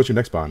 So what's your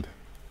next bond?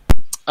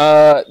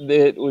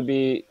 It would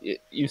be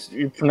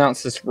you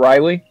pronounce this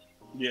Riley.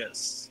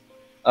 Yes.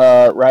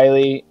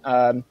 Riley.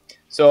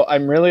 So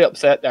I'm really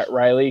upset that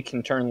Riley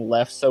can turn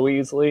left so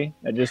easily.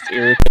 That just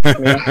irritates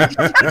me.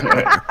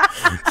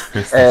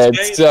 And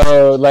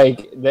so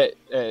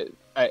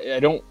I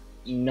don't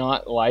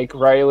not like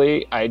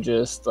Riley. I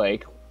just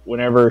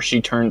whenever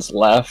she turns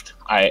left,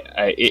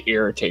 it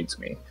irritates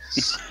me.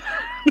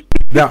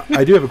 Now,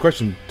 I do have a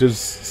question.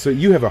 So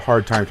you have a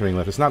hard time turning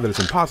left. It's not that it's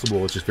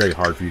impossible, it's just very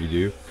hard for you to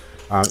do.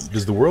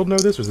 Does the world know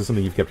this, or is this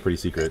something you've kept pretty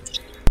secret?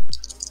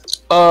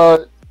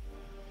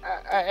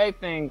 I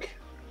think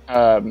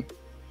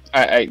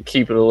I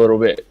keep it a little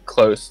bit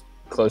close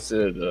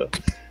to the,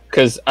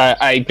 because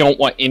I don't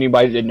want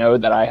anybody to know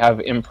that I have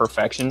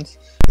imperfections.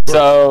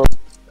 So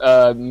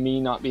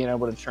me not being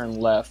able to turn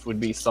left would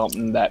be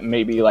something that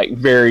maybe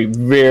very,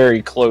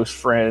 very close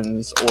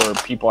friends or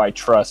people I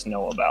trust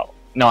know about.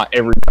 Not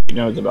everybody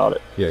knows about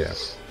it. Yeah.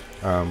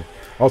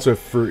 Also,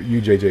 for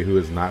you, JJ, who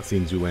has not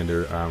seen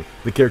Zoolander,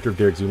 the character of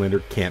Derek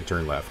Zoolander can't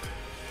turn left.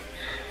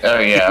 Oh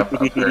yeah,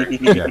 I've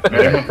heard. Yeah,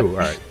 cool.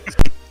 All right.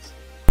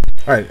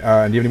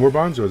 And do you have any more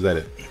bonds, or is that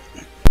it?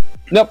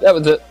 Nope, that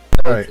was it.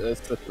 Alright. That's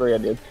the three I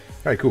did.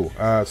 All right, cool.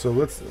 So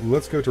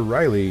let's go to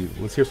Riley.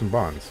 Let's hear some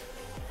bonds.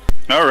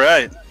 All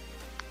right.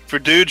 For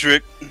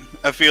Dudrick,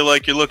 I feel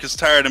like your look is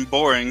tired and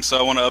boring, so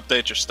I want to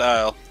update your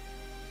style.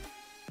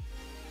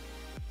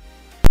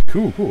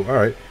 Cool. All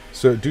right.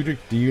 So, Dudrick,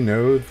 do you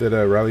know that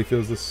Riley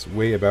feels this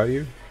way about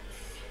you?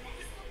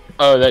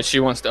 Oh, that she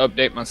wants to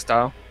update my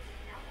style?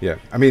 Yeah.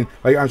 I mean,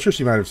 I'm sure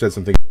she might have said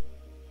something.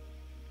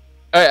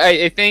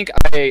 I think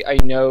I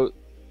know.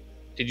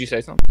 Did you say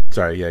something?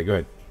 Sorry. Yeah. Go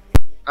ahead.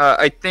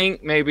 I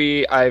think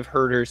maybe I've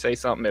heard her say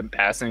something in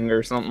passing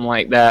or something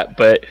like that,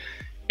 but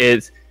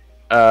it's.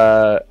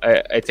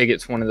 I think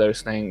it's one of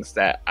those things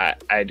that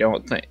I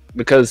don't think,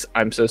 because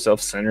I'm so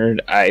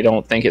self-centered, I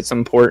don't think it's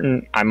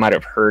important. I might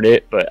have heard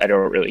it, but I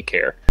don't really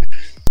care.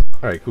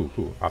 All right,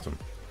 cool, awesome.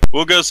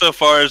 We'll go so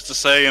far as to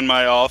say in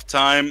my off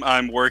time,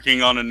 I'm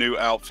working on a new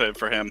outfit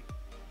for him.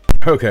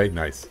 Okay,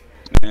 nice.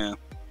 Yeah.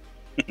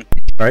 All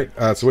right,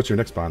 so what's your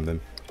next bond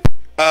then?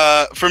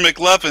 For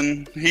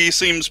McLovin, he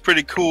seems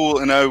pretty cool,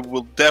 and I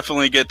will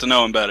definitely get to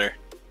know him better.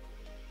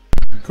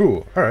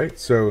 Cool. All right,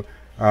 so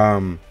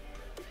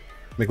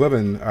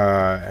McLovin,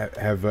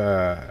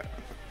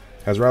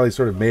 has Riley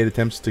sort of made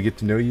attempts to get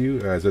to know you?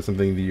 Is that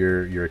something that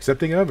you're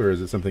accepting of, or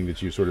is it something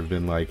that you've sort of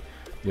been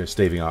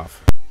staving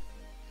off?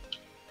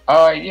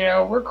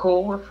 We're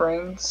cool. We're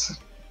friends.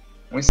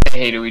 We say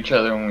hey to each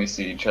other when we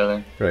see each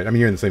other. Right. I mean,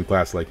 you're in the same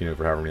class, for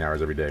however many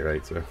hours every day,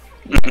 right? So.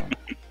 All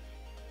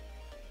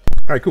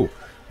right, cool.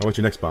 What's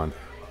your next bond?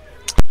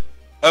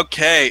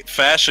 Okay,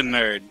 Fashion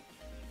Nerd.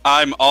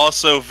 I'm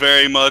also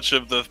very much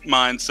of the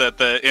mindset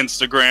that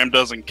Instagram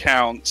doesn't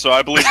count, so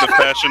I believe the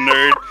Fashion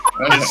Nerd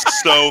is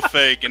so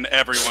fake and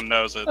everyone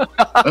knows it.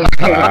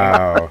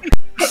 Wow.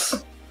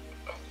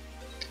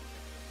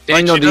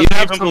 Daniel, she do you doesn't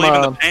have even some believe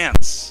in the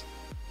pants.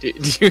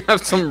 do you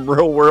have some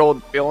real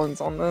world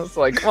feelings on this?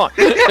 Come on.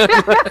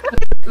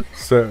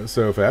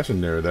 So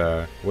Fashion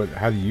Nerd,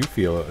 how do you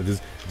feel?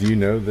 Do you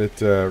know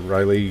that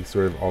Riley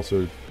sort of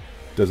also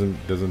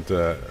doesn't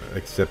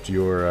accept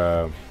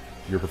your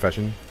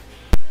profession?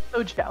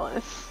 So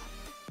jealous.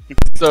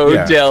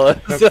 Yeah. Jealous.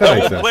 That makes I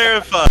will sense.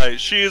 clarify,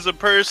 she as a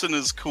person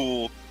is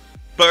cool,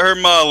 but her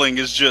modeling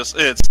is just,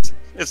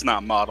 it's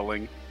not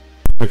modeling.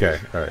 Okay,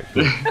 all right.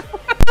 Cool.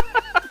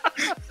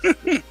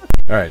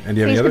 All right, and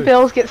do you have any Pays the other?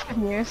 bills, gets the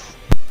news.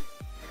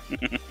 All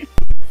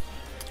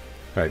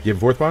right, do you have a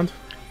fourth bond?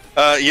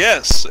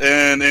 Yes,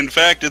 and in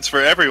fact, it's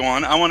for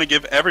everyone. I want to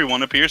give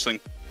everyone a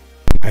piercing.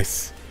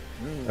 Nice.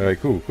 All right,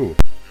 cool.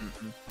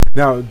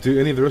 Now, do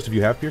any of the rest of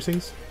you have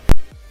piercings?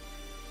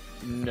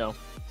 No.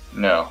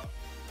 No.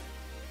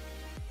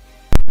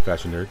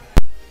 Fashion Nerd.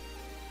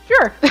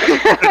 Sure.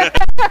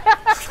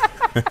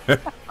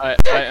 I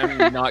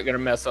am not going to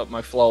mess up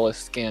my flawless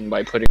skin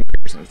by putting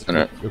piercings in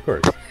it. Of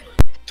course.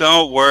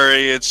 Don't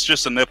worry, it's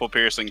just a nipple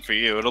piercing for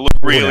you. It'll look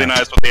really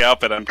nice with the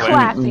outfit I'm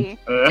playing.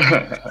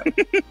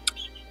 Classy.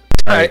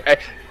 I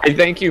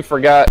think you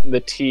forgot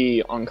the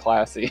T on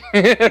classy.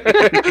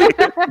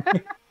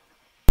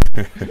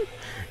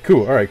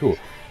 Cool. All right. Cool.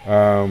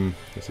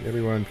 Let's see.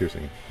 Everyone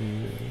piercing.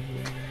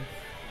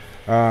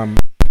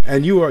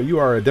 And you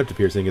are adept at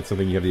piercing. It's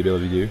something you have the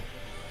ability to do.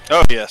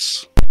 Oh,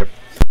 yes.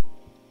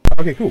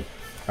 Okay. Cool.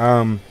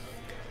 All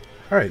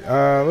right.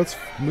 Let's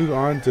move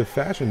on to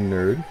Fashion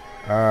Nerd.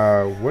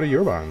 what are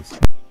your bonds?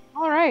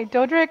 All right,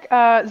 Dodric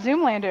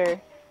Zoomlander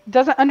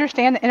doesn't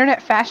understand the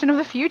internet fashion of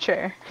the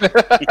future.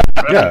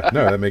 Yeah,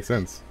 no, that makes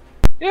sense.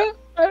 Yeah,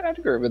 I'd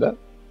agree with that.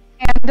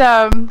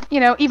 And,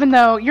 even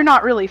though you're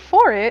not really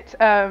for it,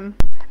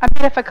 I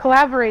bet if I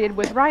collaborated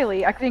with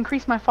Riley, I could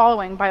increase my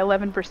following by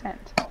 11%.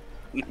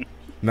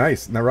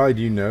 Nice. Now, Riley,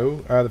 do you know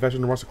the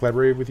fashion nerd wants to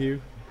collaborate with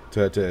you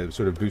to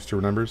sort of boost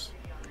her numbers?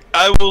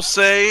 I will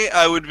say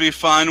I would be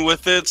fine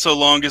with it so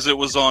long as it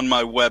was on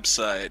my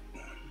website.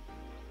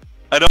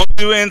 I don't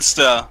do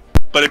Insta,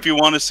 but if you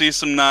want to see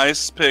some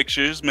nice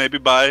pictures, maybe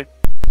buy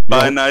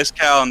a nice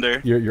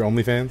calendar. Your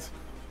OnlyFans?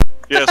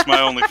 Yes, my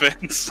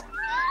OnlyFans.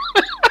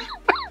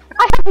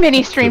 I have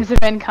many streams of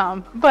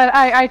income, but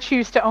I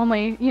choose to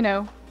only,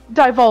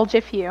 divulge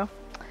a few.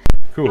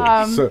 Cool.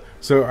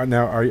 So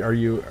now, are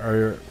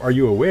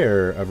you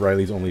aware of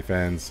Riley's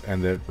OnlyFans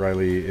and that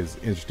Riley is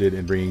interested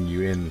in bringing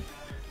you in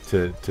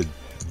to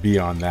be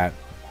on that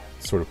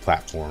sort of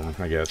platform?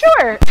 I guess.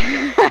 Sure.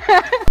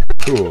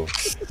 Cool.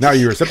 Now, are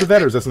you receptive to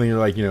that, or is that something you're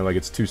like, like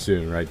it's too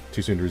soon, right?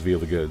 Too soon to reveal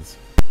the goods.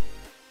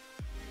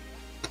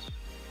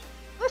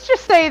 Let's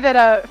just say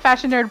that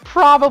Fashion Nerd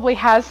probably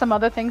has some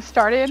other things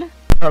started.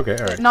 Okay.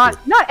 All right. Not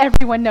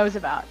everyone knows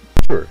about.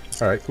 Sure.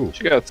 All right. Cool.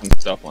 She got some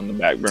stuff on the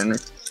back burner.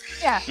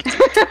 Yeah.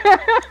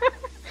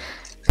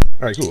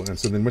 All right. Cool. And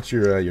so then, what's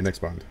your next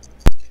bond?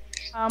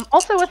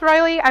 Also with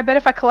Riley, I bet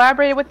if I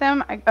collaborated with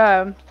them,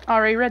 I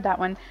already read that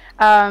one.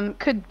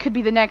 Could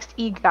be the next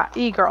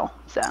e-girl.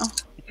 So.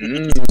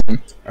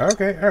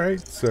 Okay. All right.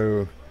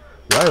 So,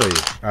 Riley,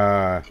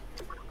 are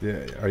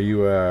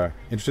you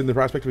interested in the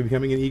prospect of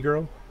becoming an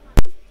e-girl?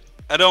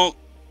 I don't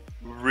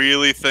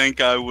really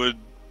think I would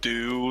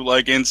do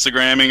like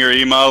Instagramming or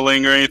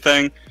emailing or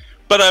anything,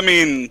 but I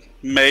mean,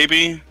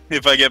 maybe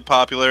if I get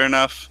popular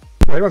enough.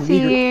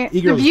 See,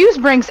 the views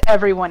brings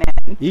everyone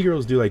in.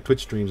 E-girls do like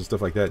Twitch streams and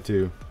stuff like that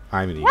too.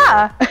 I'm an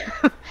e-girl.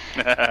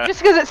 Yeah. Just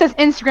because it says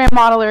Instagram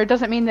modeler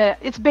doesn't mean that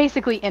it's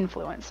basically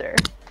influencer.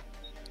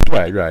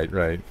 Right.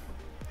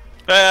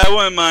 I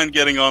wouldn't mind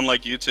getting on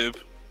like YouTube.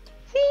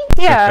 See?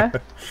 Yeah.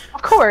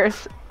 Of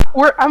course.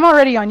 I'm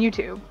already on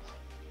YouTube.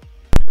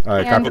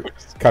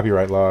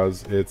 Copyright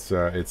laws. It's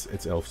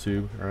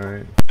ElfTube,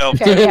 right?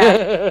 Okay,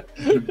 yeah.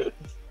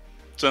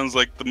 Sounds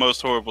like the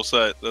most horrible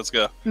site. Let's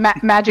go.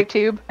 Magic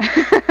Tube.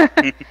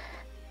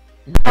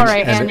 All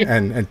right,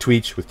 and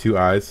Tweech with 2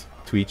 eyes.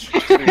 Tweech.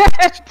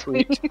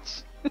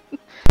 Tweech.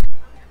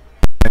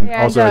 And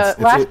also, it's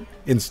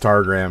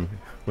Instagram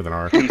with an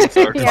R.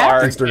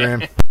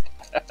 Instagram.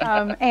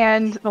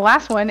 And the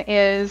last one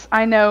is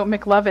I know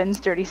McLovin's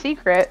dirty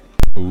secret.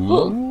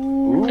 Ooh.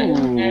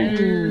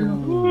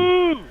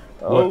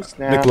 Oh,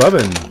 snap.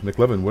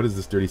 McLovin, what is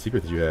this dirty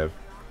secret that you have?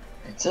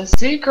 It's a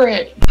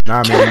secret.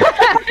 Nah, man.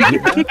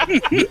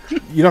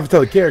 you don't have to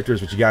tell the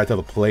characters, but you gotta tell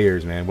the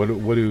players, man. What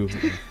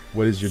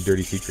is your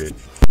dirty secret?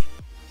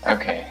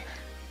 Okay.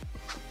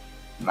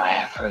 My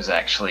afro's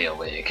actually a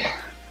wig.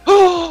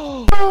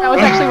 That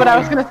was actually what I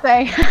was gonna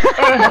say.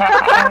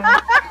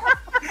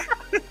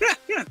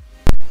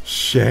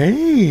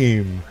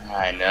 Shame.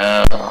 I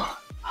know.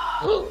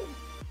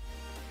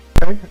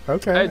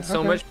 Okay. I had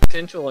so much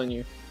potential in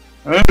you.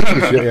 Yeah,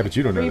 but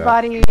you don't know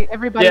that.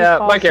 Everybody. Yeah,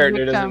 my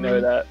character doesn't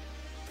know that.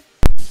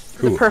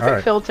 Cool. The perfect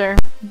right. filter,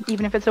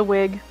 even if it's a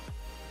wig.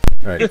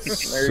 All right.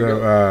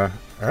 So,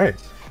 all right.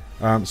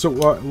 Well,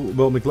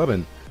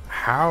 McLovin,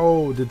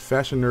 how did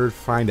Fashion Nerd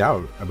find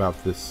out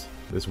about this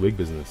wig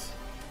business?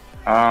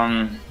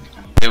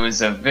 It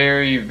was a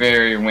very,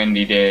 very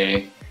windy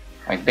day,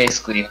 like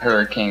basically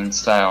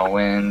hurricane-style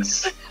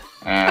winds,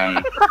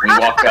 and we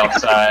walked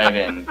outside,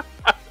 and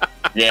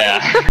yeah,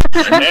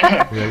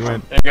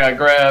 they got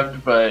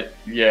grabbed, but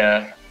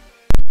yeah.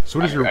 So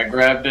what is I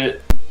grabbed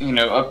it,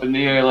 up in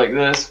the air like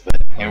this,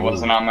 but it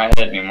wasn't on my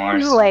head anymore.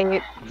 Too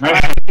late.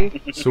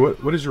 So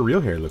what does your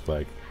real hair look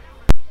like?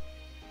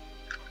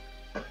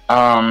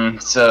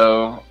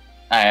 So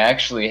I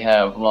actually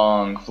have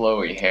long,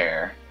 flowy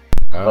hair.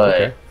 Oh,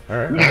 but okay. All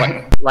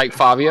right. Like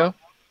Fabio?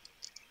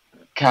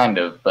 Kind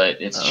of,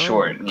 but it's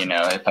short.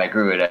 If I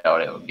grew it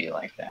out, it would be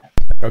like that.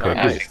 Okay.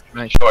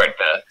 Nice. Short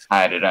to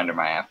hide it under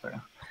my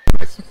afro.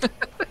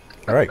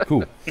 All right.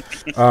 Cool.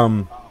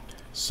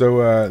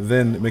 So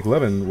then,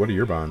 McLovin, what are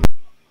your bonds?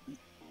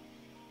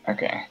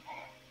 Okay.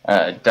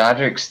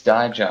 Dodric's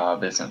dye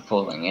job isn't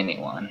fooling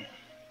anyone.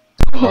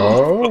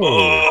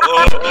 Oh.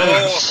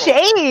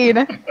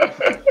 Shade.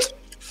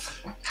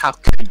 How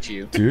could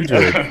you?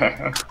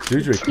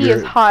 Dudrick, He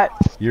is hot.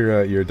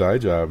 your dye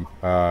job.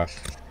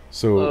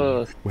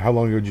 So how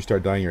long ago did you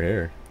start dyeing your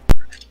hair?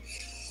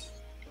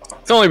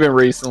 It's only been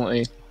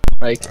recently.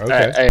 Like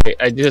Okay.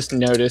 I just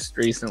noticed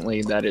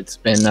recently that it's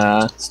been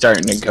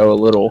starting to go a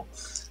little,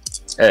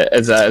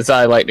 as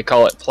I like to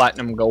call it,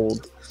 platinum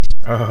gold.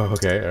 Oh,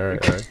 okay. All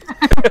right.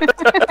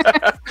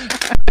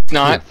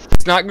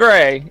 It's not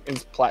gray.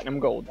 It's platinum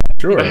gold.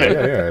 Sure.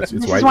 Yeah. It's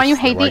This white. is why you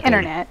It's hate the right color.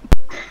 internet.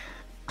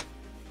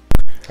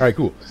 All right.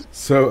 Cool.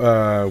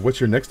 So what's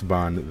your next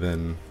bond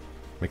then,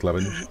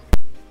 McLovin?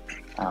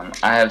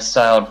 I have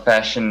styled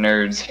Fashion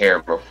Nerd's hair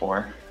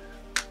before.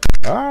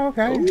 Oh,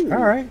 okay. Ooh.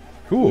 All right.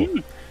 Cool.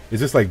 Is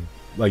this like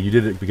you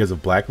did it because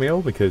of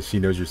blackmail because she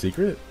knows your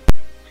secret?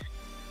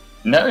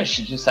 No,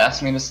 she just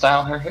asked me to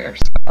style her hair.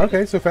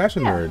 Okay, so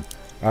fashion nerd.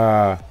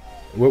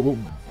 What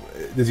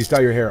does he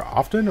style your hair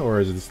often, or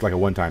is this like a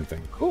one-time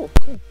thing? Cool.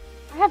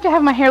 I have to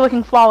have my hair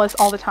looking flawless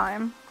all the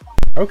time.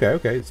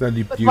 Okay. So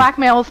But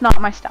blackmail is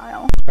not my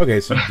style. okay,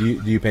 so do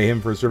you pay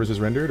him for services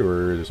rendered,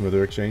 or is there some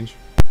other exchange?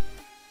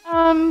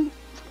 I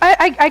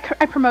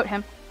promote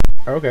him.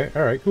 Okay,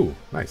 all right, cool,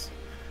 nice.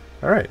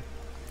 All right.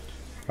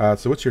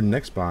 So what's your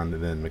next bond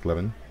then,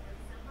 McLevin?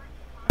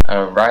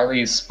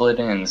 Riley's split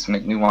ends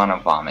make me want to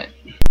vomit.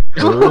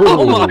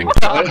 Oh my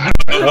god.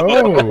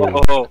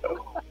 Oh,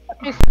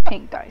 It's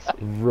pink dice.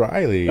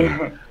 Riley.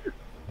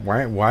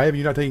 Why have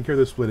you not taken care of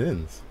those split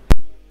ends?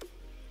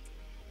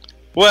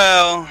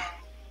 Well,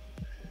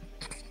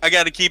 I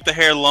got to keep the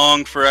hair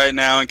long for right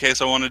now in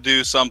case I want to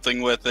do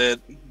something with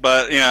it.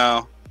 But,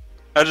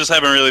 I just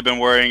haven't really been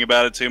worrying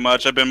about it too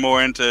much. I've been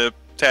more into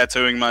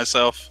tattooing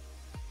myself.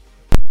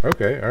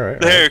 Okay, all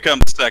right. The hair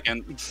comes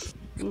second.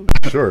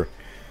 Sure.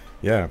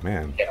 Yeah,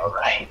 man. Yeah,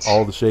 right.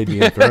 All the shade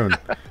being thrown.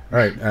 All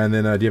right, and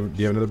then do you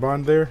have another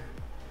bond there?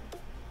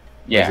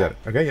 Yeah. Is that it?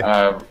 Okay,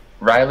 yeah.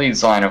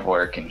 Riley's line of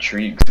work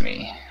intrigues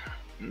me.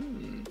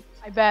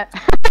 I bet.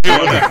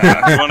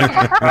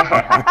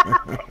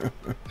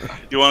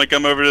 You want to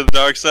come over to the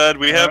dark side?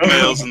 We have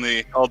males in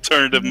the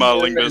alternative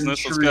modeling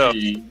business. Let's go.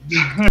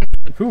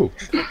 Cool.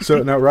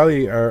 So now,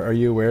 Riley, are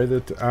you aware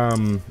that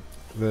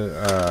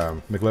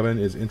McLevin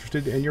is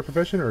interested in your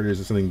profession, or is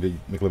it something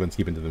that McLevin's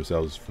keeping to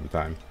themselves for the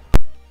time?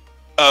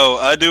 Oh,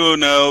 I do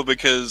know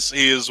because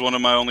he is one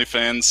of my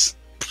OnlyFans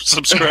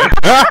subscribers.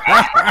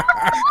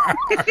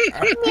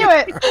 Knew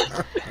it.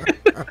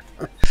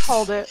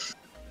 Hold it.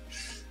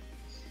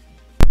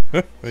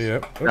 Yep.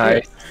 Okay.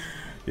 Nice.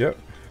 Yep.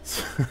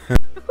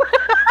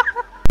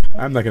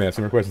 I'm not going to ask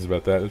any more questions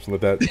about that. Just let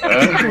that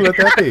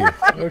be.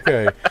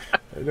 Okay.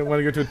 I don't want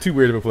to go to too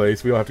weird of a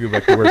place. We all have to go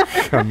back to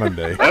work on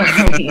Monday.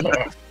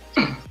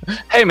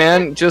 Hey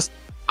man, just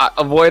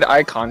avoid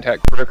eye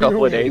contact for a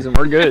couple of days and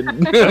we're good.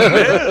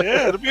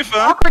 yeah, it'll be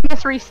fun.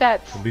 Awkwardness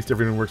resets. At least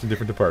everyone works in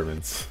different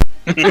departments.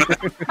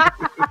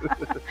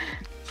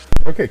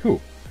 Okay,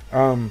 cool.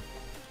 All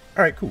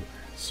right, cool.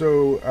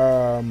 So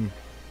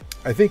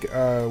I think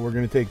we're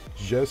going to take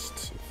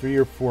just 3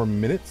 or 4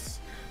 minutes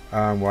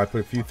while I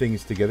put a few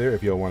things together.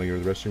 If y'all want to go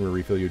to the restroom or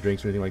refill your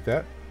drinks or anything like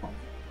that.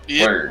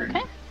 Yeah. Word.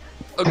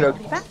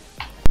 Okay.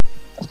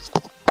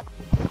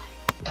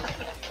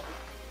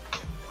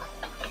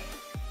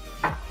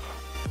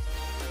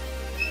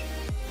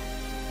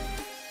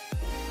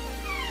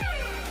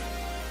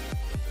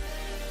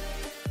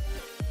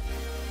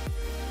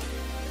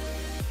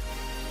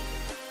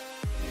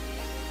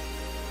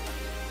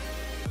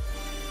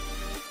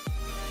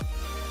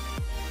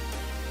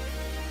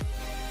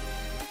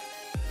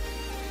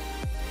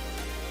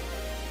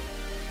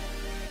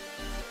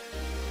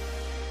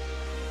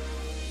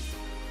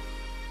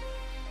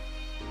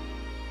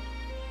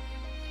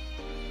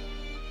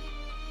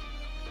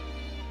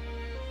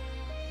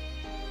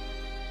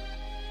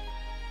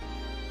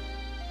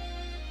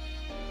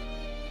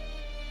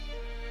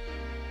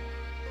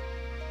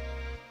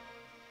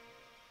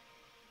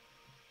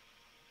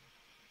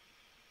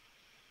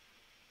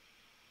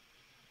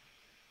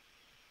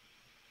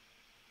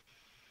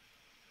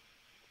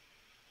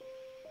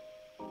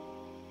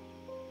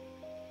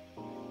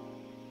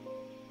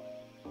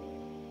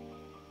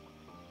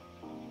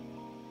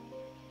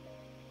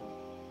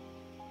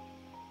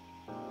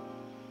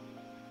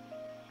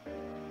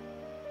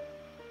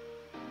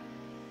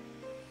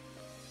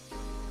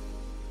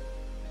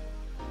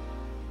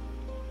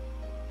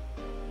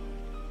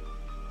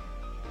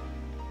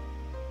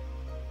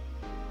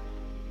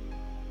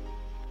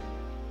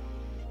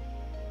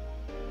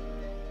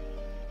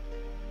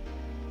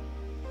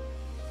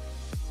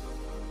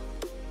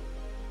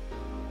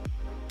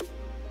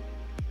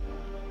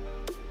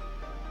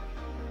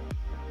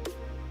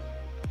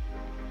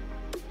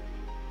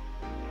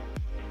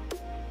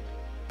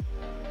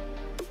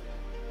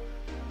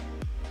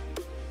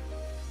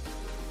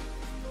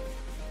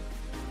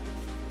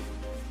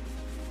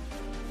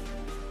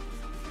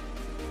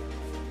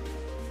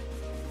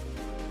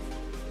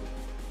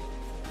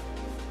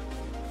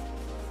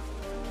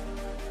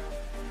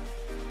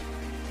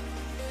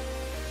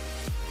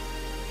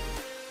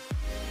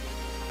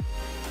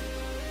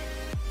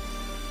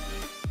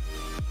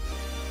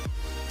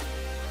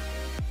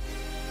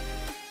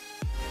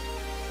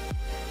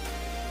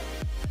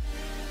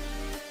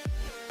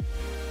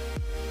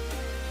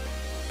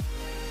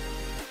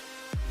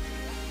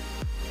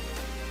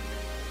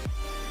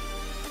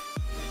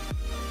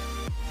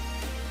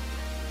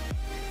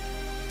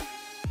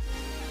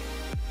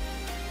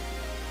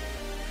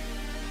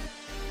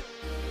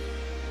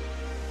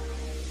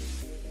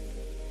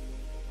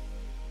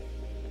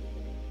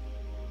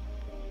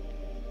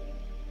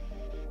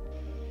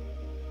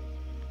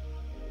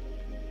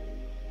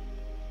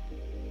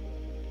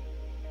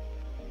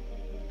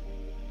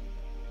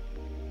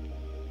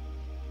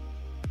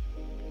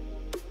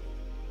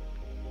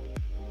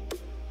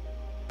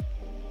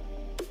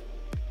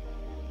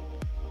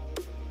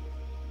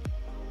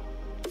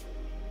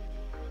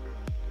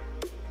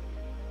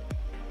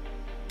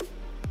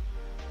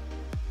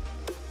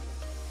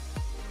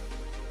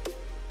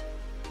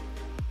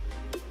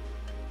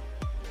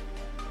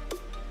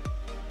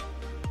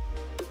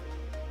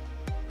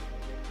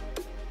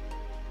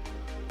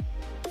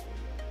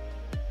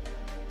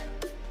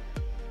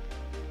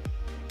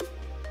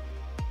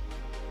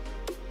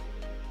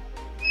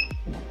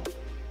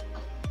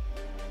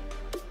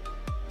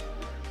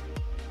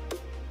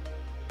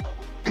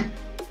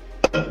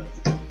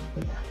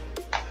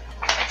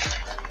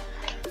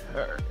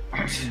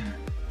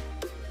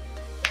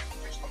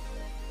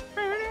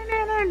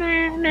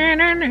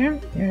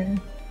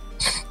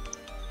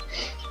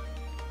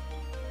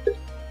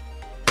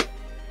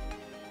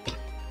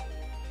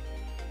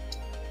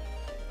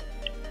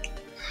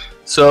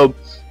 So,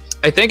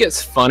 I think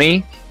it's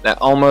funny that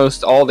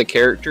almost all the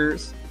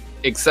characters,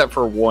 except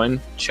for one,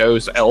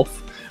 chose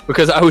elf,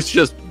 because I was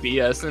just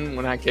BSing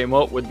when I came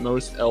up with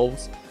most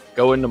elves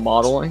go into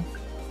modeling.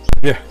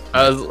 Yeah.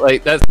 I was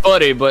like, that's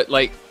funny, but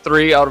like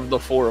 3 out of the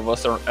 4 of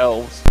us are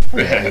elves.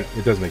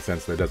 It does make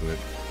sense, though, doesn't it?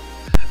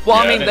 Well,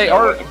 Yeah, I mean, I they didn't know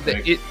are. what to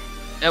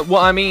think.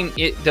 Well, I mean,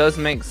 it does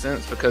make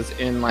sense because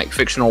in like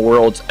fictional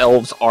worlds,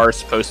 elves are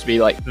supposed to be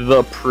like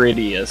the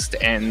prettiest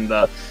and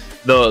the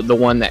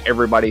one that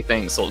everybody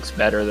thinks looks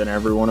better than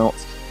everyone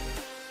else.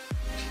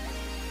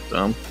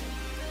 So.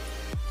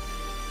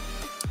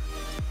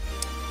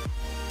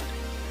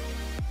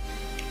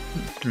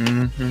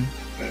 Mm-hmm.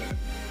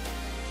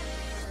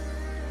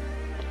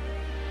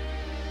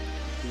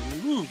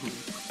 Ooh.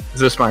 Is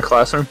this my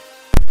classroom?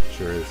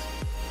 Sure is.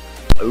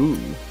 Ooh.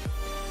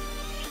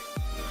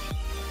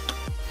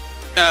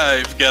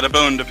 I've got a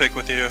bone to pick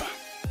with you.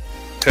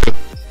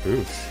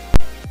 Ooh.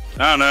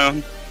 I don't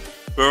know.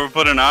 Whoever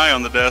put an eye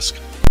on the desk.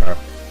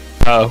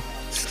 Oh.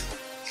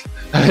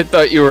 I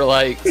thought you were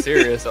like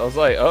serious. I was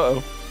like,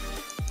 uh-oh.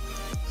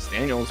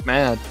 Daniel's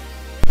mad.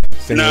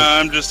 Samuel, No,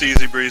 I'm just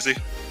easy breezy.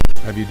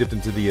 have you dipped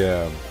into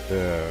the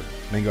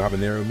mango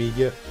habanero mead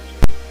yet?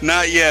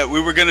 Not yet.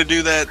 We were gonna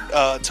do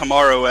that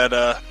tomorrow at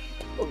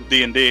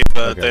D&D,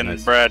 but Okay, then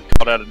nice. Brad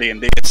called out of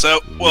D&D, so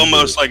we'll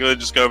most likely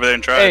just go over there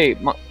and try it.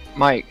 Hey,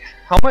 Mike,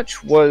 how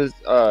much was,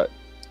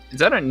 is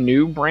that a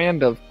new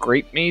brand of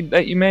grape mead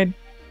that you made?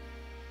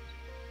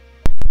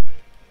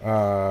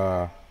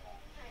 Oh,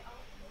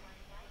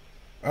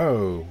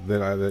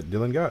 that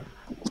Dylan got.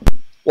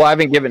 Well, I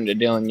haven't given it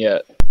to Dylan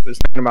yet. I was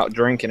thinking about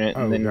drinking it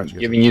and Oh, then gotcha.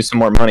 giving you some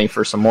more money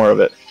for some more of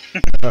it.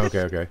 Oh,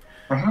 okay.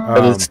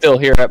 Because it's still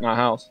here at my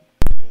house.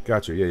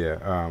 Gotcha.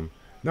 Yeah.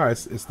 No,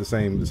 it's the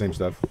same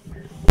stuff.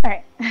 All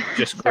right.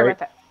 Just Sorry great.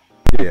 about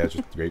that. Yeah, it's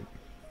just great.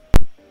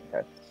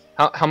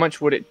 How much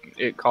would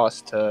it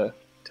cost to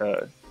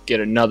get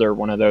another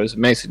one of those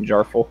mason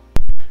jar full?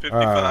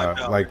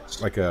 $55.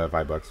 Like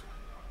 $5.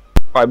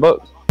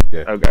 $5? Yeah.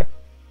 Okay.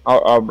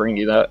 I'll bring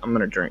you that. I'm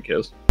gonna drink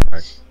his.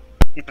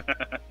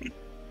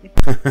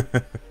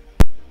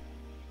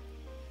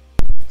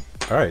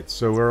 All right,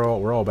 so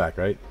we're all back,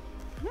 right?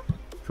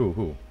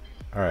 Cool.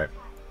 All right.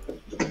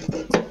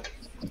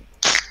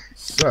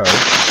 So,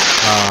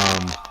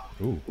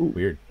 ooh,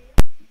 weird.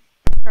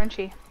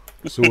 Crunchy.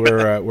 Mm-hmm. So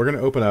we're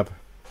gonna open up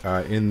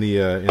in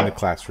the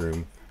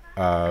classroom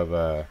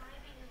of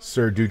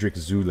Sir Dudrick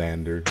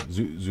Zoolander. Is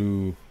it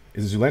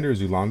Zoolander or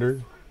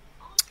Zoolander?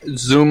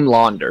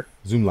 Zoomlander.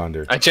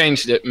 Zoomlander. I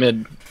changed it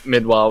mid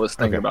while I was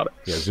thinking Okay. about it.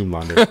 Yeah,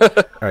 Zoomlander.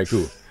 All right,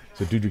 cool.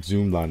 So Dudrick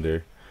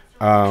Zoomlander,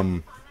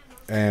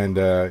 and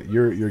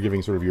you're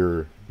giving sort of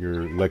your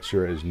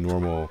lecture as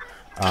normal.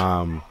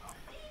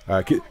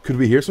 Could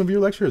we hear some of your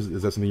lecture? Is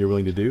that something you're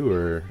willing to do,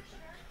 or?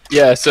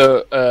 Yeah.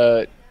 So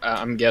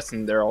I'm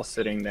guessing they're all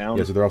sitting down.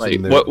 Yeah, so they're all Like,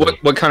 sitting there.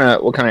 What kind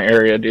of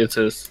area is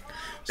this?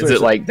 So Is it's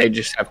it like they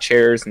just have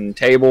chairs and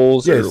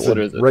tables, Yeah, or it's what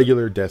a is it?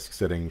 regular desk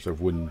setting, sort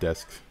of wooden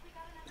desks.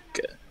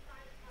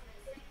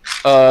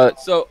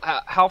 So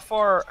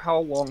how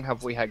long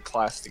have we had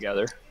class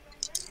together?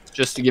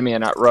 Just to give me a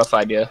rough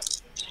idea.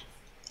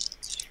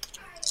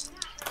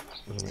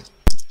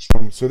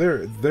 So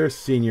they're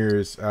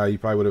seniors. You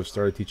probably would have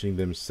started teaching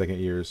them second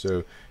year.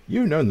 So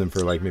you've known them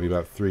for like maybe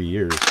about 3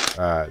 years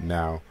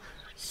now.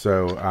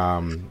 So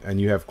and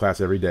you have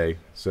class every day.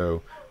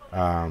 So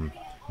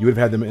you would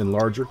have had them in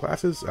larger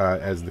classes.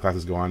 As the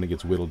classes go on, it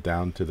gets whittled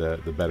down to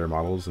the better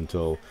models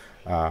until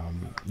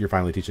you're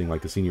finally teaching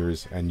like the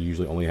seniors, and you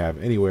usually only have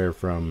anywhere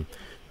from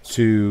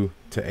 2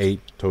 to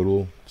 8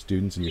 total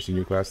students in your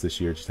senior class.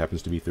 This year it just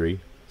happens to be 3.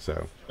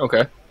 So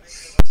Okay.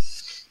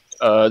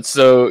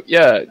 So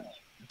yeah,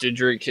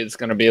 Didrik is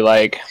gonna be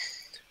like,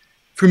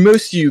 for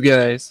most of you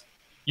guys,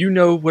 you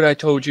know what I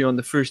told you on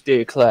the first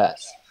day of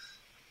class.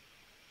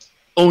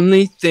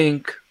 Only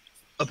think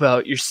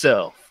about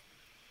yourself.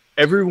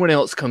 Everyone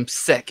else comes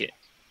second.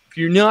 If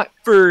you're not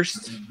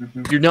first,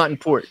 you're not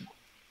important.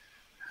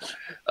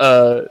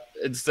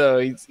 And so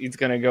he's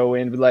gonna go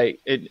in and be like,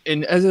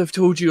 and as I've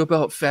told you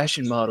about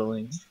fashion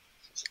modeling,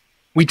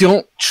 we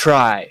don't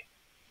try.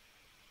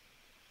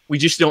 We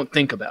just don't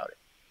think about it.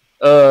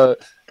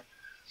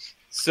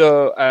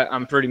 So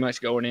I'm pretty much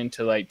going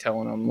into like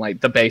telling them like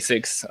the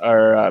basics,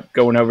 or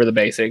going over the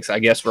basics. I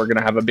guess we're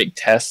gonna have a big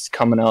test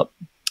coming up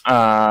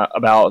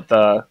about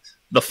the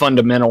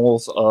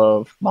fundamentals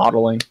of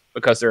modeling,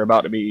 because they're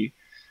about to be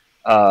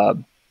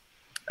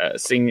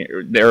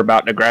senior. They're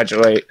about to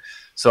graduate.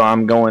 So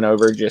I'm going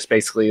over just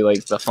basically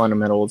like the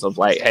fundamentals of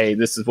like, hey,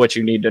 this is what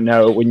you need to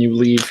know when you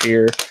leave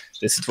here.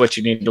 This is what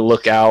you need to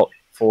look out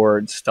for,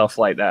 and stuff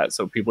like that,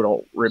 so people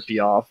don't rip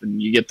you off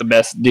and you get the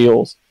best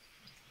deals.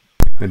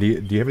 now, do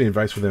you have any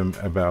advice for them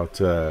about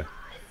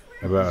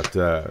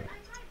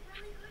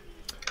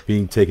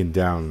being taken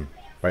down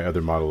by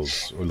other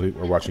models,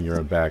 or watching your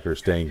own back, or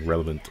staying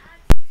relevant?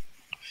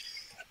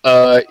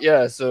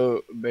 Yeah.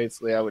 So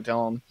basically, I would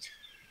tell him,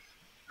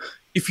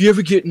 if you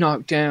ever get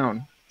knocked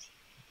down,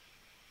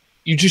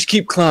 you just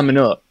keep climbing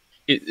up.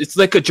 It's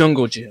like a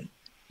jungle gym.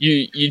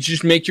 You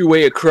just make your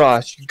way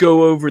across. You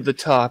go over the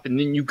top, and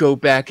then you go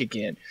back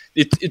again.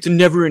 It's a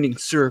never-ending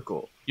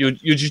circle. You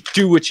just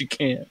do what you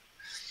can.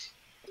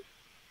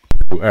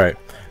 All right.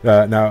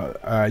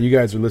 Now, you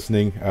guys are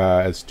listening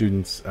as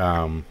students.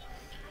 Does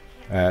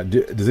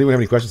anyone have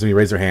any questions? Somebody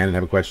raise their hand and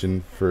have a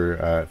question for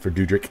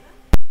Dudrick?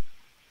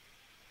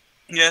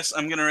 Yes,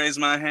 I'm gonna raise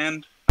my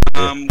hand.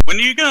 When are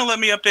you gonna let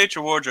me update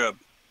your wardrobe?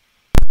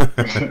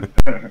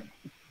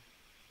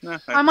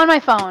 I'm on my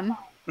phone.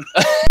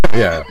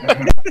 Yeah.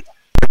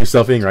 You're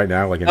selfieing right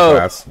now, like in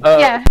class.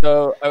 Yeah.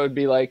 So I would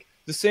be like,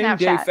 the same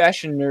day Snapchat.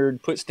 fashion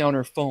nerd puts down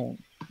her phone.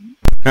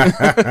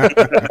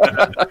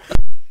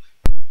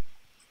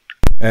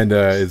 And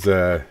is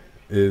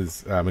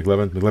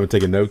McLevin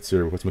taking notes,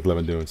 or what's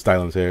McLevin doing?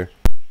 Styling his hair?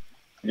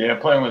 Yeah,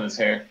 playing with his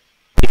hair.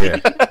 Yeah.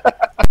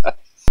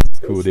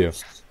 Cool deal.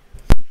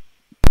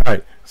 All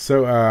right.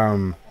 So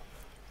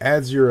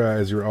as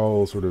you're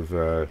all sort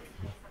of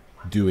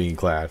doing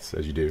class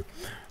as you do,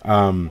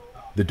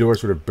 the door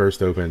sort of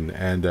burst open,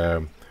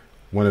 and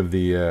one of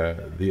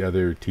the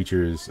other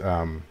teachers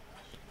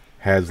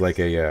has like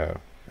a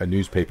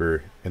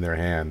newspaper in their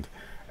hand,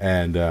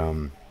 and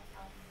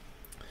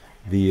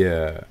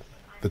the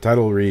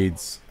title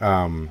reads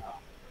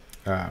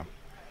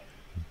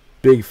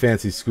 "Big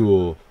Fancy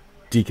School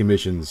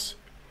Decommissions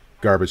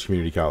Garbage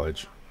Community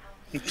College."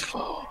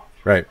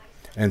 Right.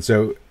 And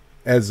so,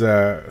 as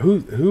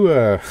who's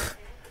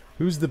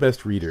the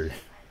best reader?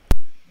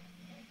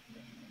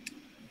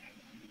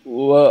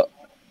 Well,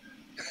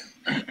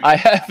 I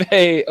have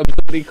a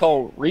ability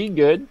called Read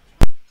Good.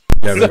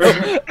 Yeah, So,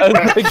 I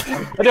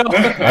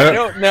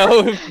don't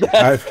know if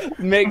that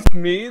makes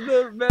me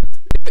the best.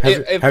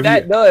 If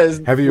that does,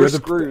 have you we're read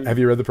screwed. Have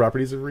you read the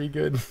properties of Read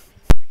Good?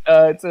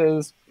 It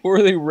says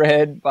poorly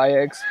read by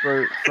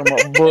expert from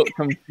a book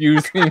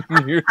confusing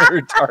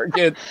your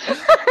target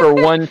for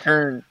one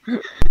turn.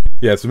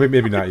 Yeah, so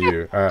maybe not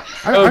you.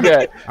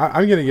 Okay.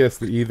 I'm gonna guess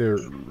that either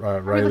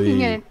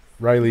Riley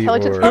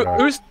intelligence or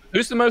level?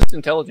 Who's the most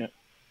intelligent?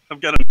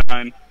 I've got a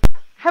 9.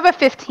 Have a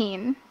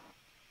 15.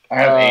 I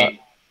have 8.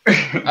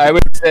 I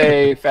would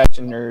say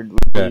fashion nerd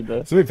would be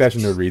the somebody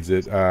fashion nerd reads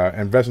it,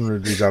 and fashion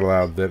nerd reads out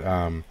aloud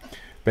that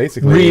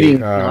basically reading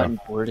not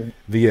important.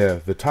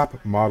 the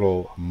top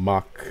model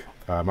Mock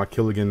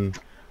Killigan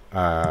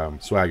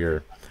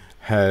Swagger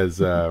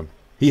has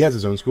he has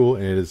his own school,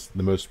 and it is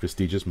the most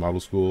prestigious model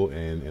school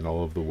in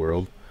all of the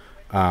world,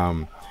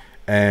 and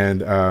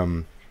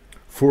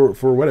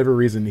for whatever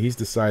reason he's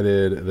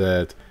decided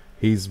that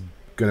he's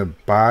gonna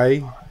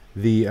buy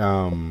the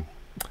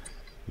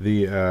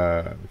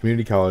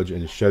community college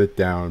and shut it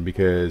down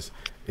because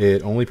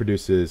it only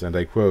produces, and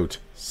I quote,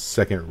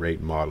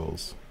 second-rate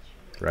models,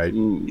 right?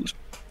 Ooh.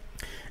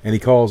 And he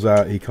calls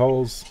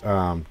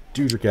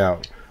Dudrick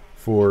out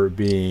for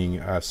being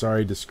a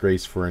sorry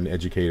disgrace for an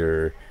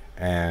educator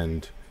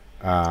and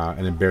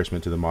an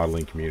embarrassment to the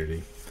modeling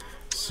community.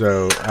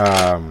 So,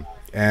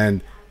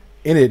 and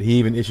in it, he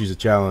even issues a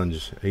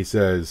challenge. He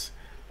says,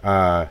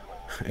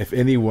 if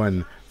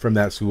anyone from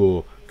that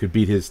school could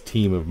beat his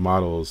team of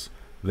models,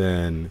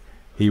 then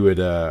he would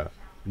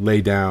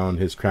lay down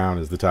his crown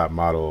as the top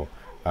model.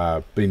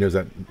 But he knows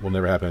that will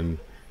never happen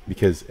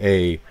because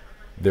A,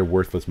 they're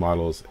worthless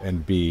models,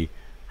 and B,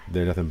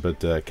 they're nothing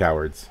but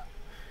cowards.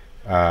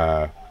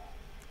 So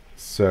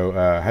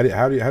how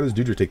does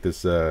Dudrick take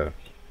this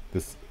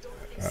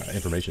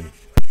information?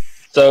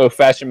 So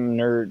fashion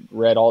nerd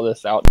read all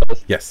this out.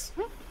 Yes.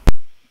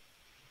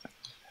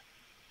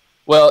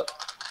 Well,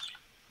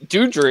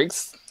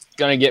 Dudrick's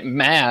gonna get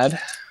mad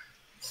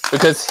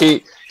because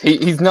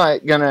he's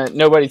not gonna.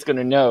 Nobody's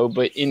gonna know,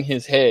 but in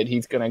his head,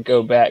 he's gonna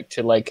go back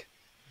to like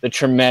the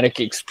traumatic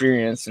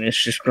experience, and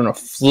it's just gonna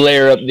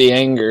flare up the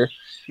anger,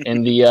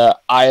 and the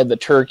eye of the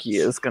turkey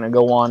is gonna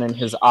go on in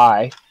his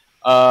eye,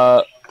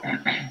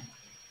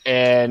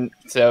 and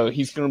so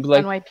he's gonna be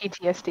like, Runway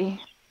PTSD.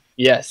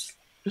 yes,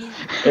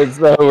 and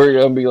so we're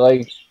gonna be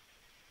like,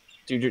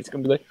 Dudrick's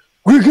gonna be like,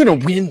 we're gonna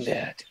win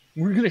that.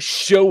 We're gonna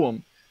show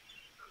them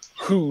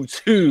who's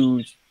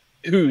who.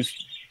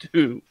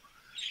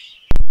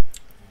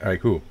 All right,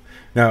 cool.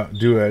 Now,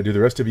 do the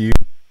rest of you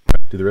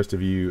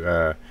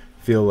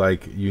feel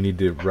like you need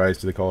to rise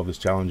to the call of this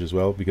challenge as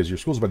well? Because your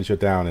school's about to shut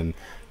down, and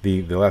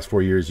the last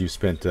 4 years you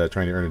spent trying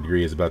to earn a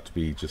degree is about to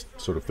be just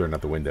sort of thrown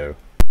out the window.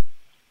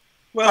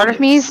 Well, Part of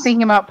me is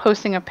thinking about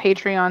posting a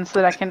Patreon so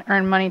that I can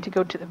earn money to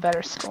go to the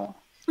better school.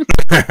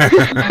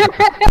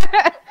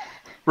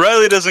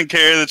 Riley doesn't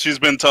care that she's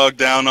been talked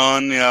down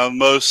on. You know,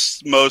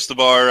 most of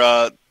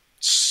our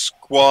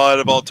squad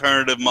of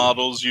alternative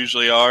models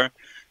usually are,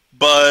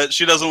 but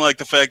she doesn't like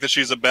the fact that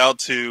she's about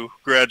to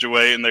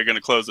graduate and they're going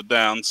to close it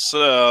down.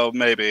 So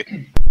maybe.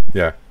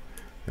 Yeah.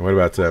 And what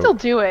about Still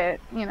do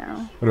it, you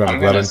know. what about I'm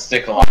gonna McLevin?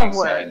 stick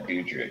alongside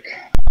Dudrick,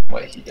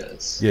 what he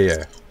does.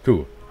 Yeah.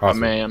 Cool. Oh Awesome.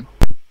 man.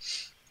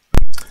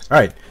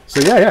 right.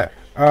 So yeah.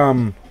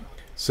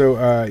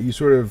 So you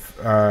sort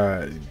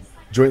of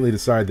jointly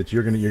decide that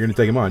you're gonna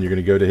take him on. You're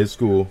gonna go to his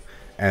school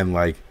and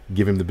like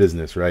give him the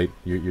business, right?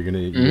 You're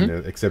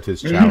gonna accept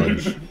his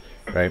challenge,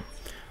 right?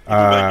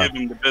 By give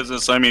him the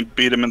business, I mean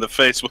beat him in the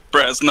face with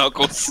brass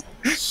knuckles.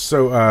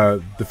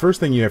 So the first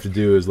thing you have to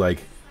do is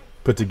like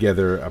put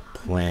together a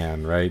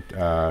plan, right?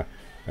 I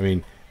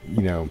mean,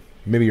 you know,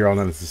 maybe you're all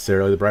not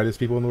necessarily the brightest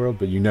people in the world,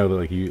 but you know that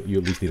like you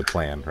at least need a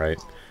plan, right?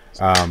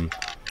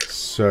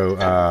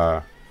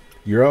 So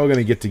you're all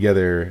gonna get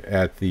together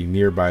at the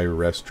nearby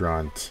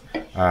restaurant.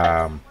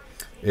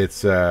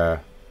 It's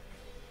what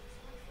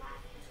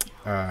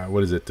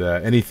is it?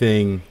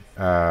 Anything?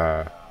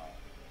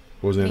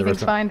 What was the name of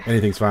the Anything's restaurant? Fine.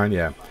 Anything's Fine.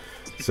 Yeah.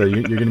 So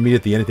you're going to meet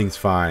at the Anything's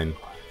Fine,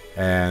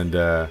 and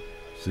so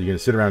you're going to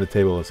sit around a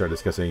table and start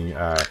discussing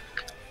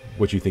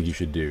what you think you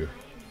should do.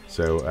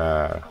 So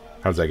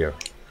how does that go?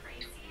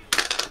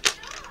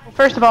 Well,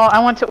 first of all, I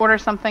want to order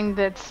something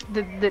that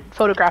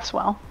photographs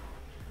well.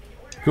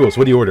 Cool. So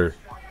what do you order?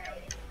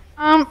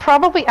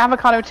 Probably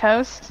avocado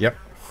toast. Yep.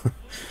 All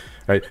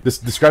right.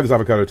 Describe this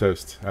avocado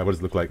toast. What does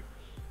it look like?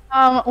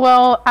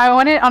 Well, I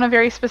want it on a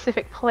very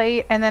specific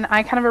plate, and then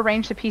I kind of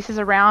arrange the pieces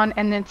around,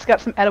 and it's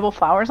got some edible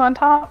flowers on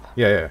top.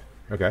 Yeah.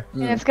 Okay.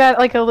 And it's got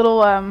like a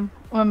little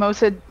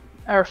mimosa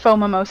or faux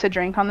mimosa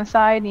drink on the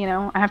side. You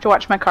know, I have to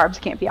watch my carbs;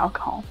 it can't be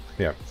alcohol.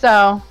 Yeah. So.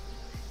 All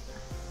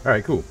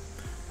right. Cool.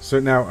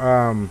 So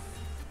now,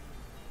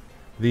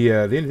 the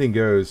Anything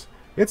Goes.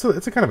 It's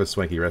a kind of a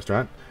swanky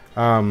restaurant.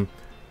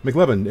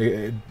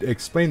 McLovin,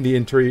 explain the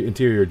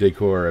interior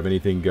decor of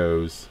Anything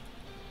Goes.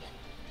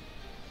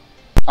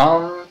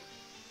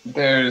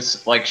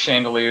 There's like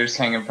chandeliers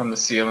hanging from the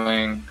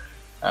ceiling.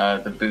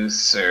 The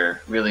booths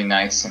are really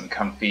nice and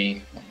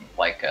comfy.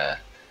 Like a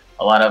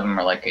lot of them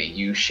are like a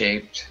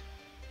U-shaped.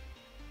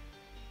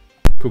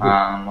 Cool.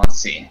 Let's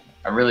see.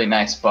 A really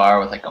nice bar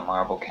with like a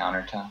marble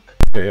countertop.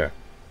 Yeah.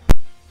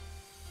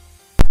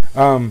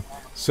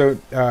 So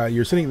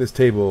you're sitting at this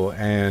table,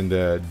 and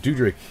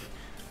Dudrick,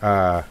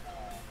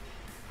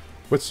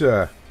 what's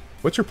your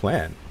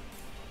plan?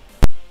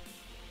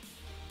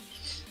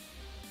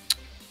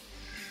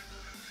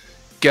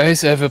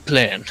 Guys, I have a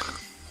plan.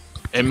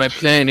 And my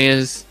plan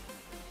is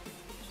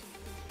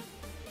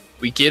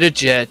we get a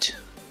jet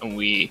and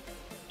we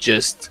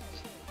just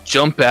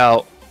jump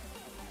out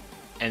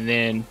and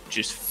then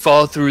just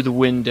fall through the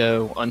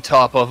window on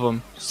top of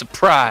them.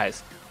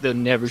 Surprise! They'll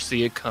never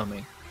see it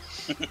coming.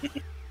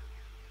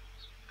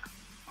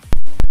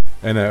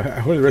 And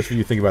what do the rest of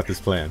you think about this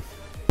plan?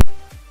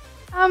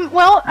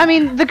 Well, I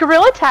mean, the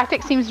guerrilla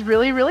tactic seems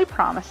really, really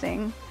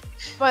promising.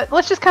 But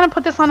let's just kind of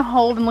put this on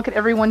hold and look at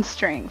everyone's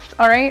strengths,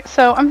 alright?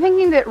 So I'm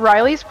thinking that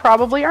Riley's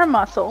probably our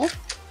muscle.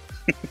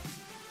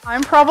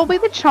 I'm probably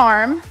the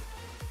charm.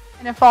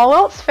 And if all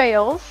else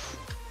fails,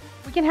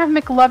 we can have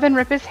McLovin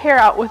rip his hair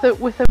out with a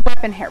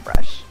weapon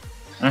hairbrush.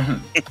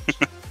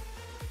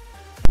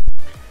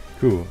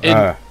 Cool.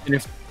 And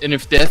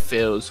if that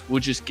fails, we'll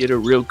just get a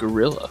real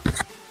gorilla.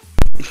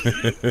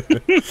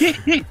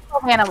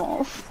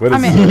 Animals. What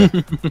I'm is,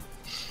 in.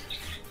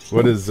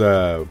 what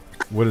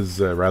does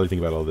Riley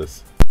think about all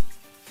this?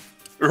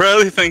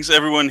 Riley thinks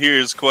everyone here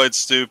is quite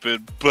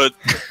stupid, but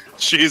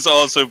she's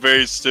also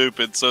very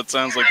stupid, so it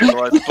sounds like the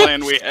right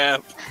plan we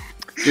have.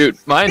 Dude,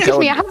 my Excuse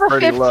me, I intelligence is have a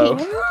pretty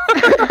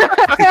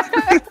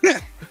 15. low.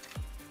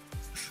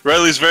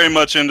 Riley's very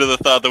much into the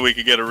thought that we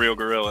could get a real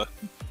gorilla.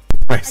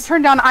 I Nice.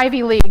 turned down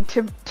Ivy League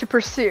to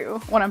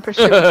pursue what I'm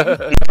pursuing.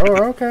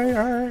 Oh, okay.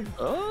 All right.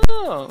 Oh.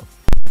 All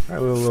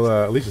right.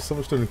 Well, Alicia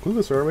Silverstone and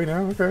Clueless are we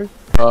now? Okay.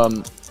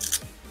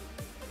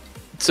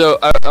 So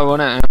I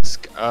want to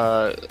ask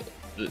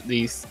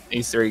these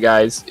three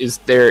guys: is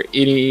there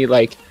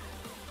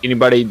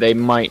anybody they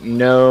might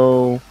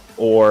know,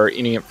 or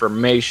any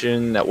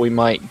information that we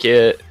might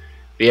be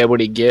able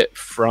to get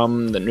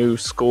from the new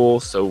school,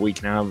 so we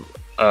can have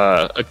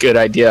a good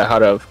idea how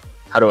to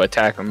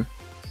attack them?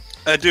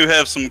 I do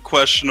have some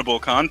questionable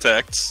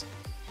contacts.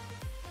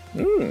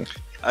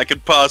 I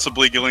could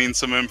possibly glean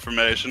some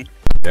information.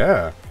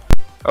 Yeah.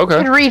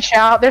 Okay. Could reach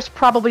out. There's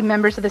probably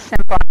members of the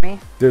Simp Army.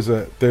 There's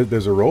a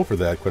role for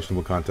that,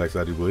 questionable contacts,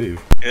 I do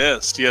believe.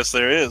 Yes,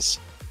 there is.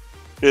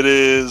 It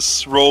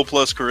is roll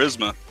plus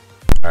charisma,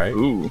 All right.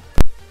 Ooh.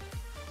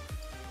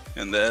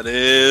 and that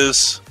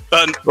is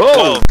Whoa!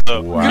 12.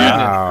 So,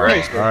 Wow. All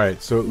Goodness gracious.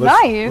 right. So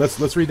Nice.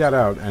 let's read that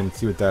out and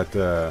see what that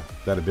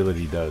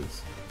ability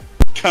does.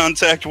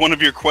 contact one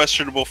of your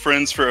questionable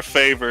friends for a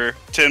favor.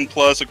 10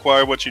 plus,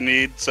 acquire what you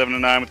need. 7 to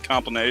 9 with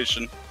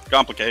complication.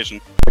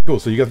 Cool.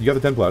 So you got the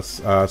 10 plus.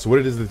 So what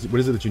is it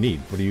that you need?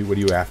 What are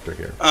you after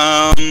here?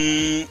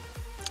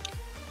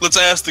 Let's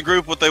ask the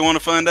group what they want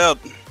to find out,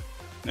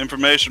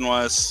 information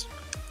wise.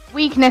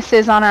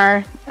 Weaknesses on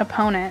our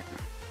opponent.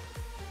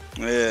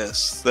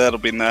 Yes, that'll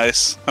be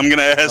nice. I'm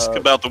gonna ask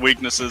about the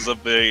weaknesses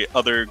of the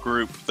other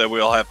group that we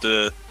all have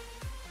to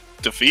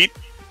defeat.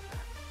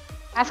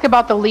 Ask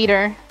about the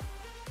leader.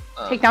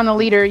 Take down the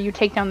leader, you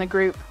take down the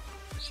group.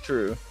 It's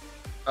true.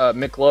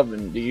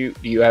 McLovin, do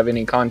you have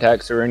any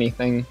contacts or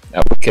anything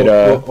that we could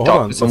hold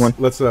talk on. to someone?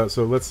 Let's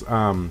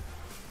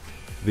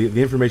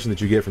the information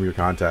that you get from your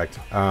contact.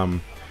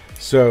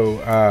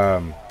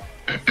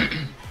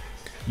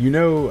 You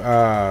know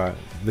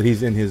that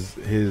he's in his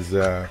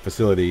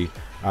facility,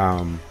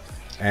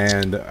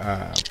 and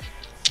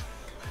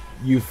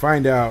you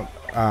find out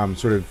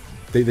sort of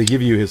they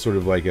give you his sort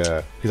of like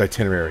his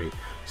itinerary,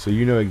 so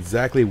you know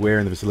exactly where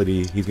in the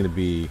facility he's going to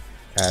be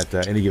at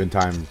any given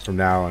time from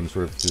now and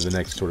sort of to the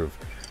next sort of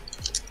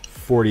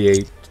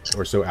 48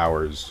 or so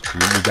hours.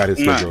 You got his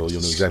schedule. Nice.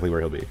 You'll know exactly where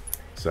he'll be.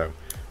 So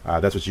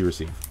that's what you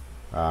receive.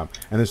 And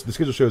the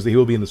schedule shows that he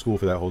will be in the school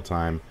for that whole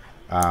time.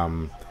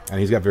 And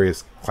he's got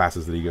various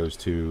classes that he goes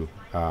to.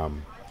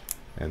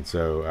 And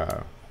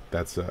so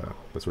that's sort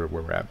of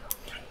where we're at.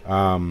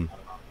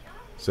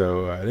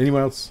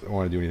 Anyone else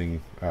want to do anything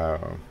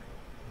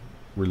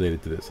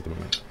related to this at the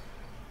moment?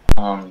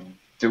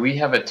 Do we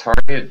have a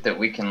target that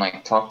we can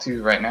like talk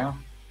to right now?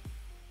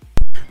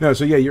 No,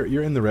 so yeah,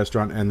 you're in the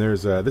restaurant, and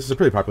there's this is a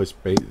pretty popular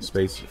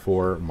space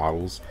for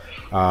models.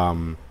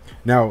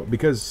 Now,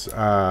 because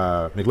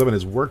McLovin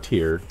has worked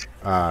here,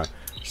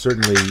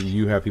 certainly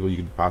you have people you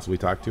could possibly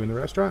talk to in the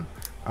restaurant,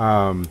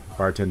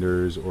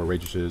 bartenders or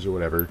waitresses or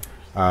whatever,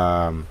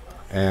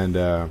 and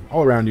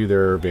all around you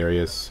there are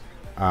various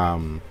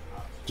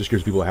just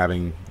groups of people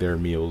having their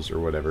meals or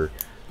whatever.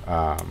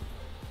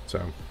 So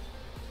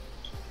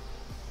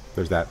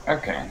there's that.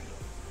 Okay.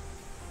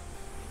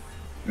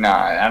 Nah,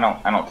 I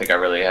don't think I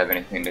really have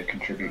anything to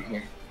contribute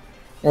here.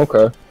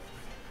 Okay.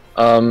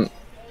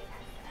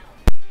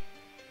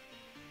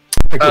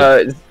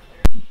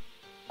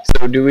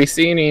 So do we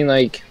see any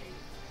like?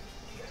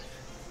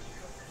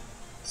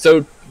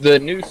 So the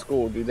new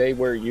school, do they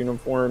wear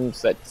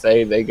uniforms that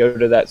say they go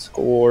to that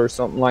school or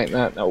something like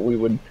that? That we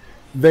would.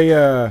 They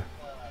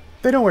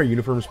don't wear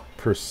uniforms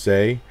per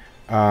se,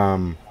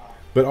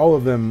 but all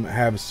of them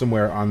have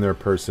somewhere on their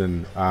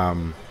person,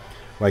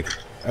 like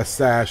a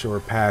sash or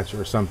a patch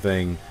or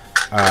something,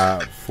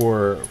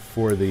 for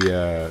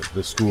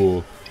the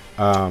school,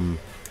 and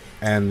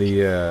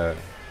the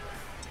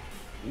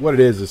what it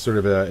is sort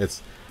of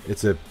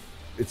it's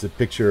a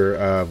picture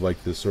of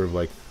like this sort of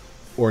like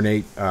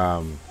ornate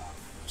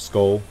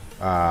skull,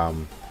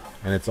 and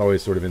it's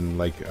always sort of in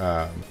like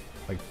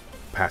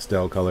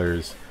pastel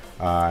colors.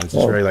 It's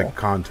just very like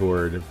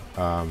contoured.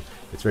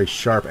 It's very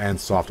sharp and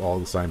soft all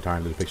at the same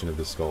time. The depiction of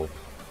this skull.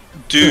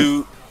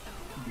 Do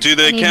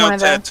they Need one count of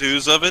those.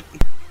 tattoos of it?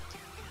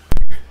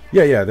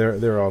 Yeah.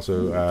 There are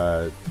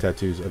also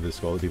tattoos of this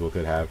skull that people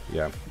could have.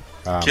 Yeah.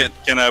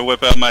 Can I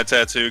whip out my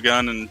tattoo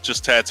gun and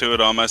just tattoo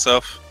it on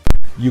myself?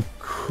 You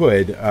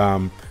could,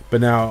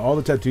 but now all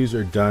the tattoos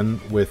are done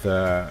with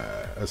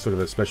a sort of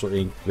a special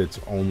ink that's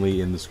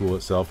only in the school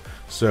itself.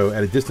 So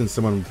at a distance,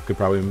 someone could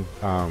probably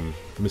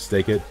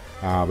mistake it,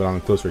 but on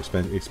a closer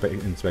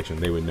inspection,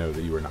 they would know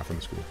that you were not from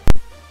the school.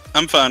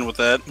 I'm fine with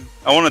that.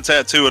 I want to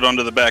tattoo it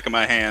onto the back of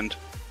my hand.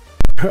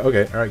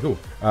 Okay, all right, cool.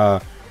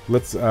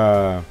 Let's do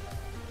a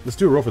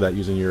roll for that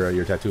using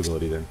your tattoo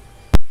ability then.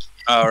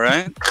 All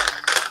right.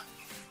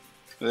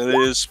 That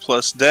is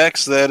plus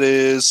Dex. That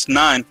is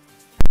 9.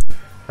 All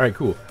right,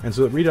 cool. And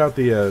so read out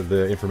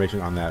the information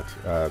on that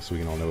so we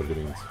can all know what it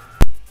means.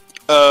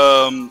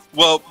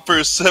 Well,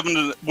 for 7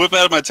 to whip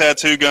out my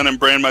tattoo gun and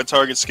brand my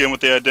target skin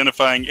with the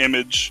identifying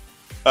image,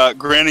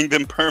 granting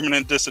them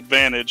permanent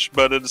disadvantage.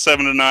 But at a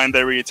 7 to 9,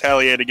 they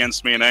retaliate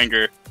against me in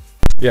anger.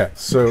 Yeah.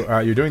 So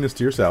you're doing this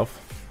to yourself.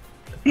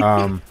 You're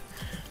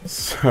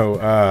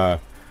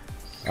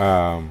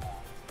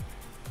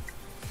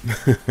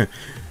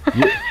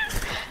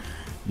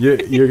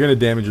going to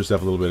damage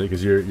yourself a little bit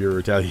because you're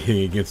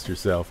retaliating against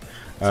yourself.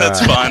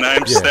 That's fine.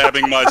 I'm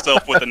stabbing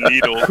myself with a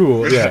needle.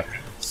 Cool. Yeah.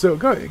 So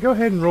go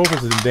ahead and roll for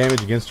some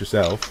damage against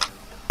yourself.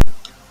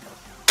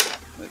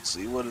 Let's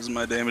see. What is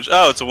my damage?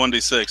 Oh, it's a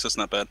 1d6. That's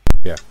not bad.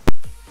 Yeah.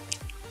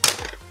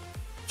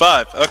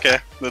 5. Okay,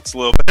 that's a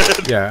little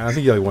bit. Yeah. I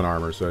think you have like 1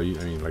 armor, so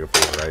like a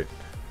 4, right?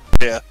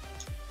 Yeah.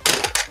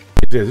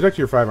 Yeah. It's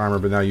actually your 5 armor,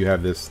 but now you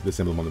have this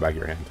emblem on the back of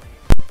your hand.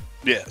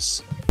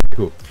 Yes.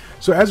 Cool.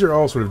 So as you're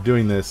all sort of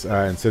doing this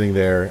and sitting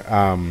there,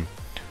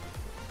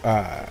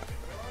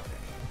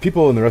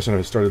 people in the restaurant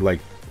have started like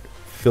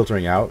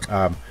filtering out,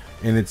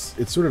 and it's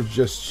sort of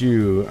just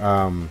you.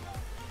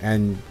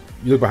 And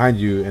you look behind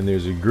you, and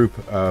there's a group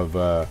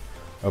of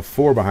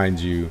 4 behind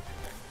you.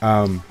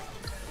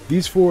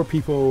 These 4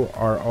 people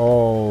are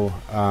all.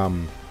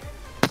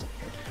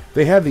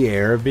 They have the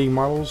air of being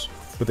models,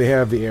 but they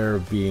have the air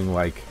of being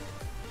like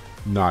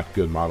not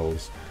good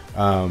models.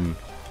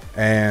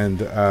 And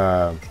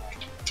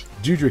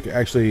Dudrick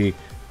actually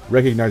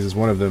recognizes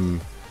one of them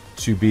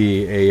to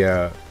be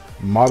a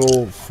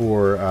model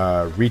for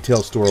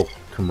retail store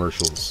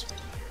commercials.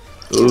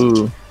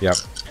 Ooh. Yep.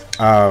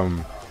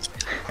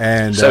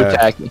 And So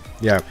tacky.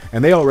 yeah,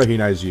 and they all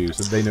recognize you,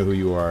 so they know who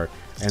you are,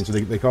 and so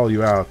they call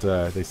you out.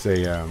 They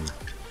say,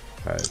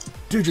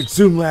 Dudrick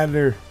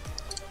Zoomlander,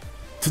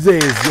 today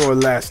is your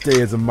last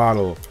day as a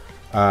model.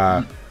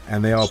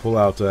 And they all pull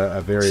out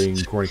a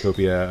varying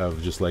cornucopia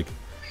of just like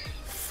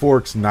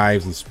forks,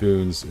 knives, and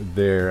spoons.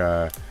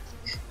 They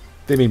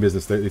mean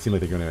business. They seem like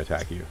they're going to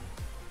attack you.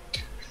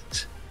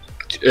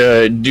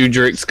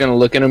 Dudrick's gonna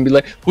look at him and be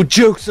like, "Well,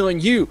 joke's on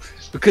you,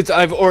 because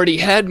I've already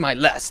had my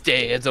last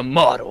day as a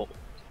model."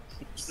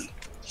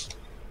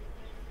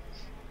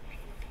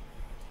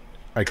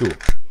 Alright, cool.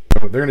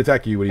 So they're going to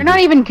attack you. What do you You're do? not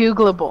even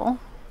Googleable.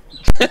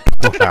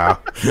 Wow.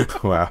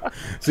 Wow.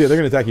 So yeah, they're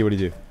going to attack you. What do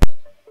you do?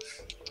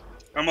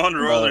 I'm on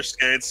roller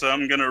skates, so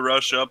I'm gonna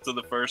rush up to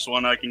the first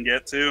one I can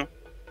get to,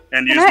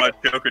 and Can use I- my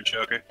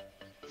choker.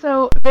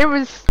 So there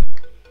was.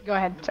 Go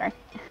ahead. Sorry.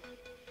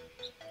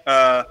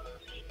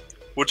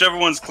 Whichever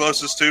one's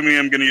closest to me,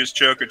 I'm gonna use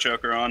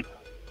choker on.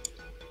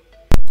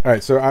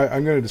 Alright, so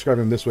I'm going to describe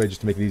them this way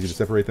just to make it easy to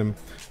separate them.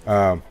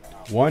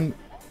 One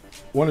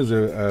is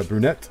a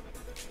brunette,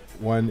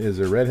 one is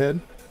a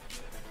redhead,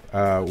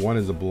 one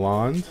is a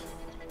blonde,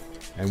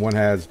 and one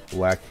has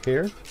black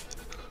hair.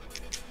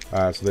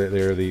 So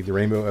they're the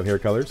rainbow of hair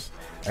colors.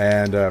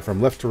 And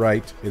from left to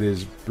right, it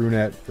is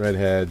brunette,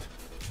 redhead,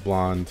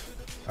 blonde,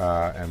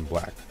 and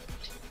black.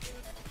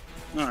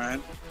 All right.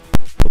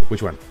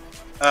 Which one?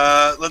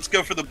 Let's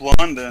go for the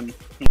blonde then.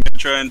 I'm gonna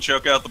try and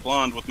choke out the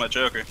blonde with my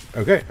choker.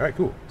 Okay, alright,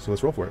 cool. So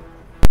let's roll for it.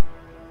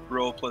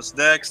 Roll plus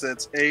dex,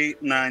 that's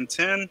 8, 9,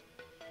 10.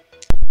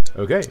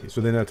 Okay,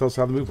 so then tell us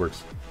how the move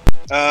works.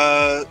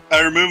 I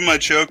remove my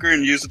choker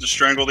and use it to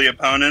strangle the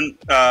opponent.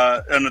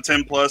 And the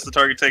 10 plus, the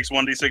target takes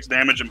 1d6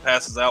 damage and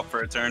passes out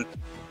for a turn.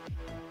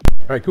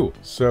 Alright, cool.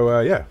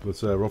 So yeah,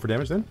 let's roll for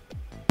damage then.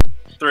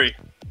 3.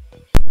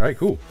 Alright,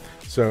 cool.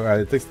 So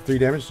it takes 3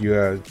 damage.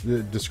 You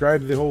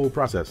describe the whole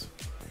process.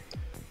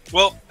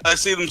 Well, I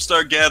see them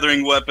start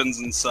gathering weapons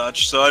and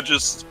such, so I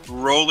just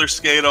roller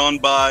skate on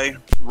by,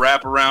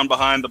 wrap around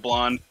behind the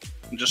blonde,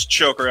 and just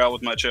choke her out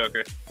with my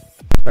choker.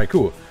 Alright,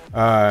 cool.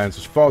 And so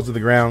she falls to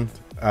the ground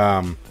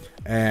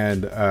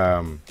and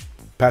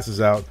passes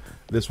out.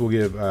 This will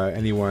give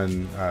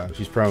anyone,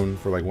 she's prone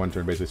for like 1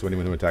 turn basically, so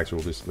anyone who attacks her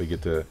will just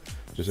get to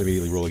just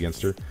immediately roll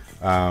against her.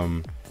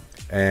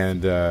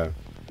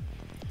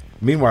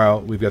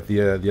 Meanwhile, we've got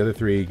the other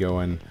 3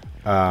 going.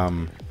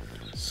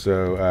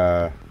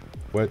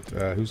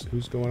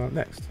 Who's going on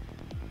next?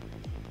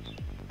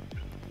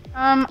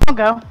 I'll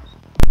go. All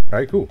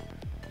right, cool.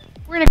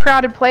 We're in a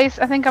crowded place.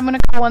 I think I'm gonna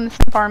call in the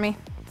Simp Army.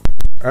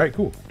 All right,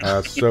 cool.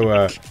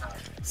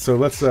 So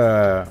let's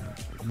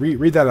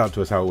read that out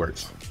to us how it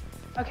works.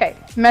 Okay.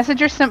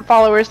 Message your Simp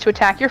followers to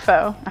attack your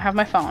foe. I have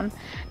my phone.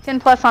 10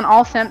 plus on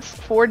all Simps,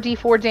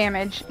 4d4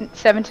 damage.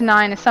 7 to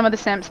 9 is some of the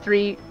Simps.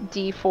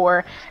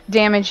 3d4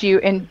 damage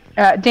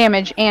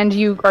and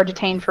you are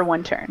detained for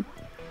 1 turn.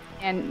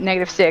 And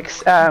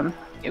 -6,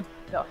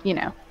 you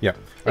know. Yeah.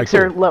 6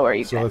 cool. or lower.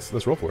 You So can.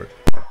 let's roll for it.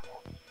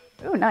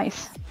 Oh,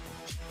 nice.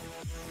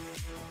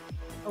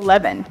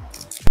 11.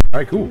 All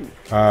right, cool.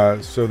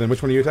 So then,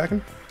 which one are you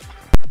attacking?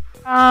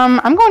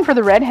 I'm going for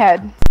the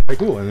redhead. All right,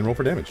 cool. And then roll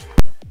for damage.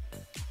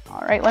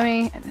 All right,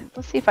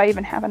 let's see if I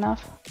even have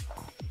enough.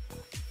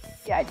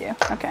 Yeah, I do.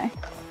 Okay.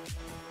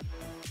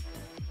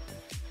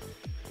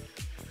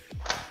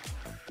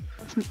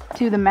 Let's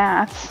do the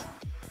maths.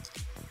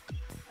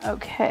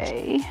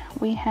 Okay,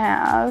 we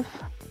have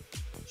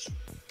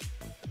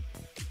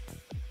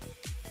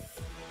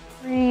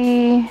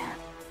 3.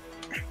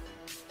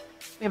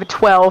 We have a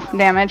 12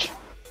 damage.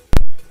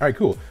 All right,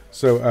 cool.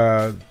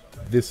 So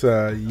this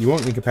you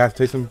won't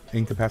incapacitate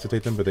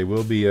them, but they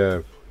will be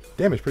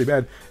damaged pretty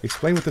bad.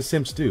 Explain what the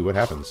Simps do. What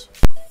happens?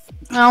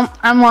 Well,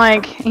 I'm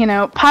like,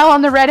 pile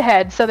on the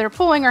redhead. So they're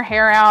pulling her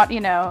hair out,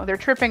 they're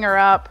tripping her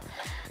up.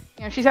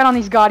 She's got on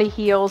these gaudy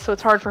heels, so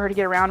it's hard for her to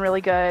get around really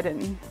good.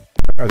 And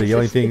Are they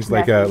yelling things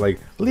like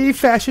 "Leave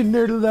fashion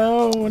nerd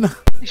alone"?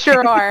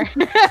 sure are.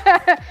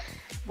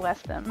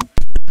 Bless them.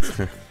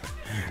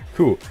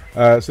 Cool.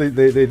 So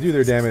they do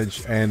their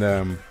damage,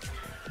 and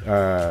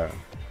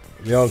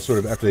they all sort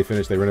of, after they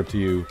finish, they run up to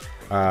you,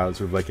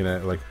 sort of like in a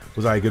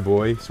 "Was I a good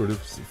boy?" sort of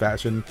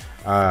fashion.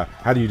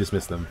 How do you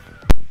dismiss them?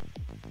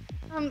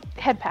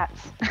 Head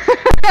pats.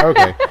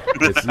 Okay.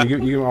 Yes, you give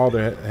them all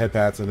their head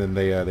pats, and then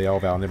they all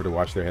vow never to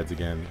wash their heads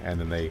again, and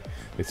then they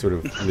sort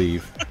of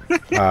leave.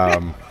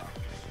 Now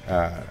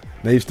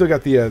you've still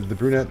got the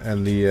brunette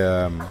and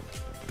the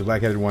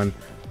black-headed one,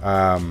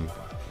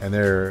 and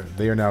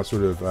they are now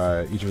sort of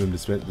each of them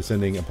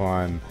descending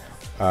upon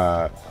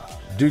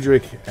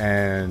Dudrick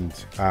and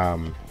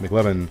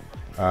McLevin.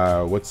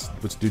 What's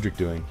Dudrick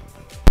doing?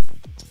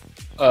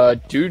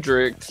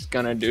 Dudrick's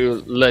gonna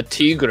do Le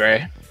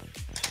Tigre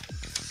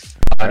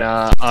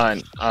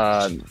on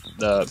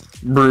the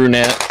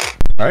brunette.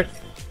 All right.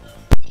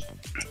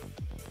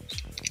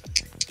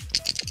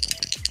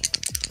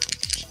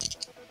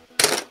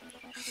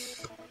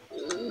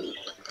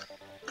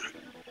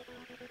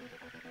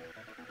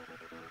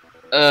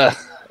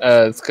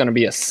 It's gonna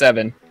be a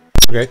 7.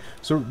 Okay.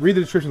 So read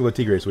the description of Le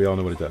Tigre so we all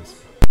know what it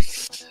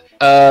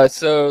does.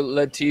 So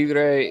Le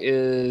Tigre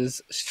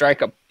is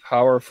strike a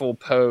powerful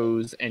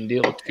pose and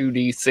deal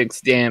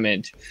 2d6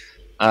 damage.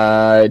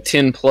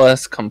 10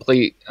 plus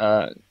complete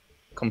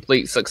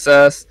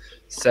success.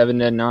 7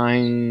 to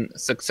 9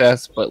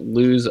 success, but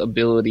lose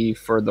ability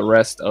for the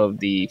rest of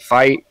the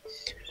fight.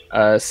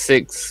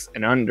 6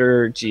 and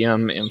under,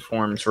 GM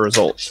informs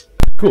results.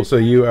 Cool. So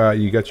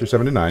you got your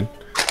 7 to 9.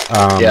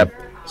 Yep.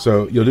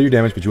 So you'll do your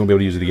damage, but you won't be able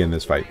to use it again in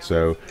this fight.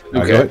 So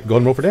Okay. go ahead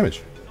and roll for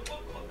damage.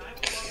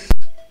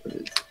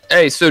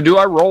 Hey, so do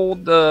I roll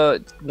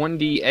the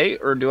 1d8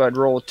 or do I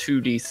roll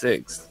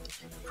 2d6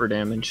 for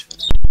damage?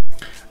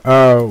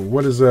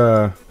 What is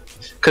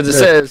Because it Yeah.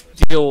 says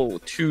deal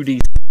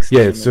 2d6. Yeah,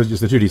 damage. it's so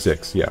just the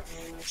 2d6. Yeah.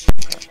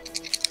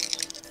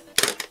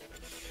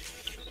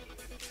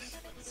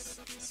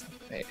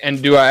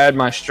 And do I add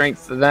my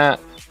strength to that,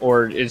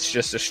 or it's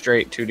just a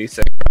straight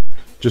 2d6?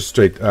 Just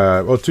straight.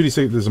 Well,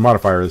 2d6. There's a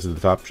modifier. This is at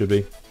the top. Should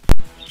be.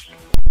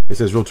 It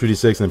says roll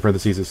 2d6, and in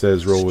parentheses it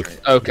says roll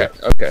with. Okay,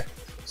 okay.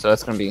 So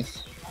that's gonna be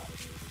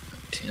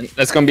 10.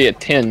 That's gonna be a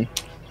 10.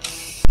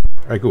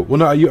 All right, cool. Well,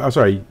 no, I'm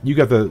sorry. You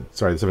got the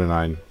 7 to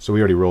 9. So we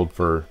already rolled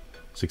for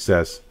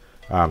success.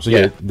 So yeah,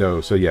 Yeah.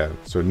 no. So yeah.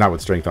 So not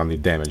with strength on the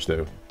damage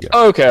though. Yeah.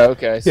 Okay,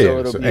 okay. So yeah.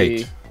 it'll So be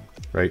 8.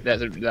 Right.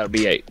 that'll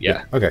be 8.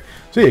 Yeah. Okay.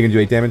 So yeah, you can do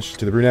 8 damage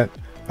to the brunette.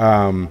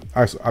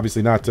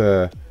 Obviously not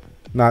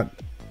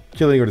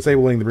killing or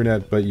disabling the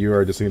brunette, but you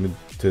are just going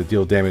to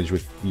deal damage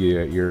with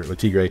your Le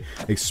Tigre.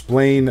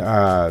 Explain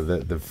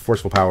the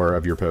forceful power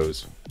of your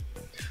pose.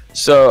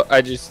 So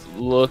I just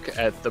look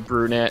at the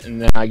brunette and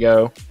then I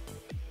go.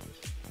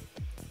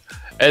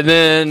 And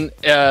then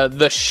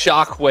the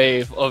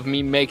shockwave of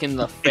me making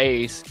the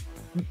face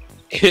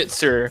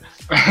hits her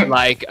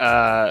like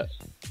her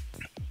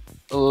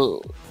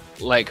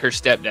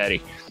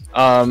stepdaddy.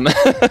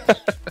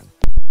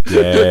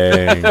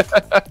 Dang.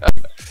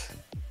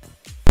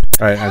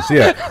 All right, so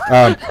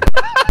yeah,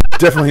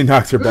 definitely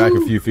knocks her back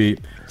a few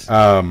feet.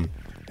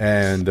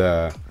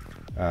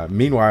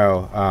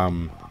 Meanwhile,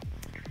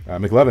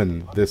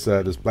 McLovin,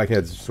 this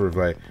blackhead's sort of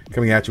like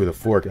coming at you with a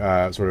fork,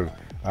 sort of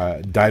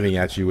diving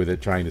at you with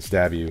it, trying to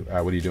stab you.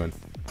 What are you doing?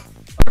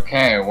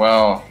 Okay,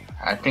 well,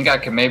 I think I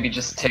could maybe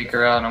just take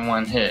her out in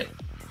one hit.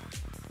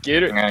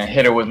 Get I'm it? gonna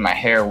hit her with my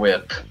hair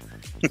whip.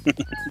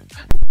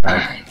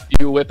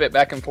 You whip it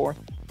back and forth?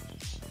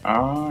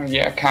 Oh,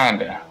 yeah,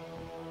 kinda.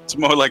 It's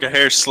more like a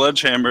hair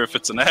sledgehammer if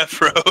it's an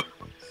afro.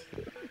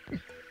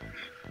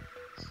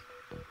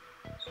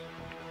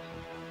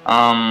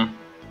 I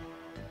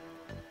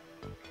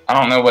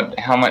don't know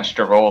how much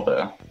to roll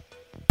though.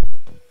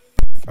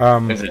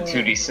 Is it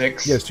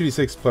 2d6? Yeah, it's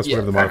 2d6 plus Yeah,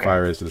 whatever the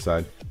modifier is to the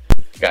side.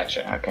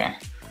 Gotcha, okay.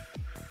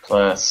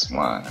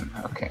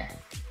 +1, okay.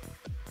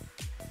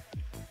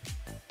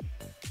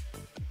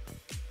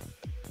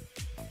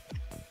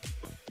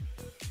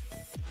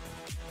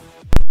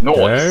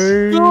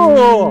 Nice!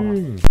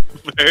 Dang.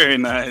 Very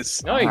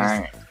nice. Nice.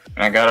 Alright.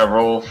 And I gotta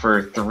roll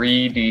for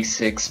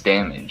 3d6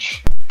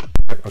 damage.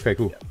 Okay,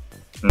 cool.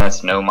 And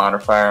that's no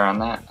modifier on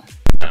that?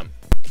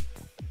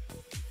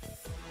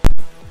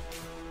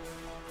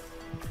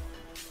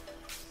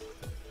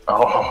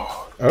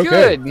 Oh.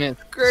 Okay. Goodness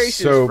gracious,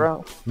 So,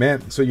 bro.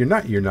 man, so you're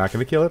not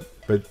gonna kill it,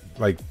 but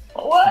like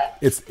What?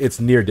 it's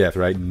near death,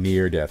 right?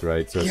 Near death,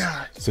 right? So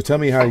Yeah. so tell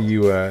me how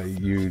you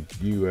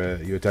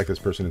attack this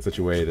person in such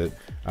a way that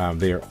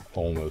they are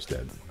almost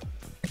dead.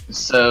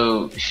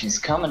 So she's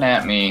coming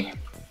at me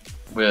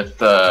with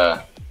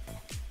her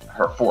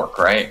fork,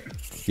 right?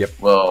 Yep.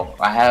 Well,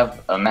 I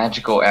have a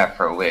magical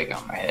afro wig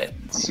on my head.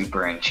 It's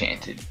super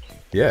enchanted.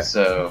 Yeah.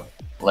 So,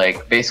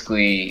 like,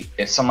 basically,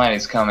 if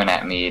somebody's coming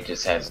at me, it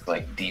just has,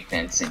 like,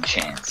 defense and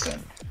chance,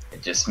 and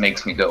it just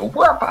makes me go,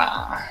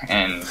 whapa,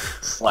 and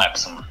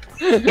slaps them.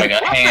 Like,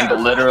 a hand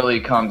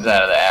literally comes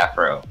out of the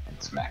afro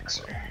and smacks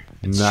her.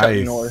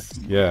 Nice. north.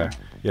 Yeah.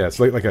 Yeah. It's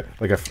like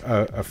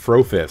a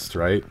fro fist,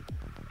 right?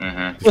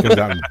 Mm-hmm. Just comes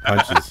out and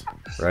punches,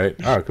 right?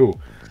 Oh,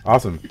 cool.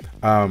 Awesome.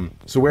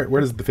 So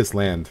where does the fist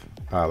land?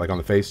 Like on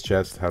the face,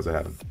 chest? How's it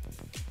happen?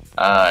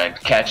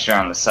 Catch her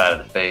on the side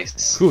of the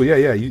face. Cool. Yeah.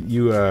 Yeah.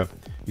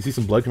 You see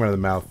some blood come out of the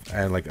mouth,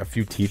 and like a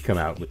few teeth come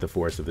out with the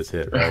force of this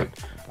hit, right?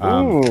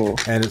 Ooh.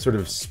 And it sort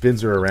of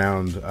spins her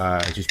around,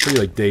 and she's pretty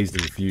like dazed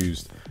and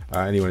confused.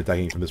 Anyone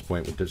attacking from this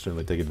point would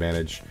certainly take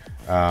advantage.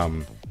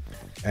 And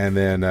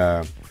then,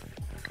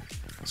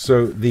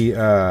 so the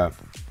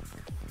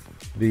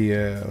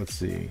let's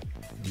see,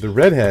 the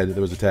redhead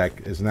that was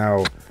attacked is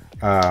now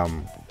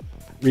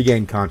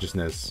regained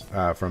consciousness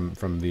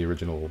from the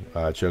original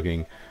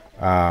choking,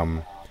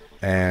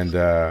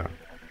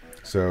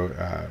 so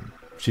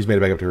she's made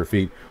it back up to her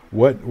feet.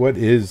 What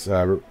is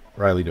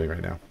Riley doing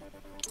right now?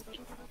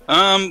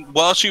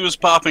 While she was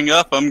popping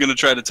up, I'm gonna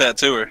try to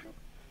tattoo her.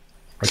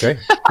 Okay,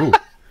 cool.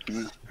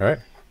 All right.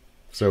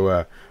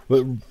 So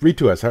read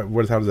to us. How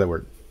does that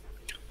work?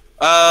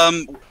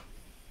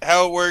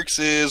 How it works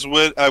is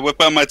I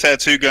whip out my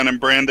tattoo gun and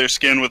brand their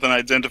skin with an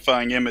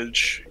identifying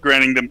image,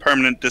 granting them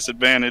permanent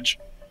disadvantage.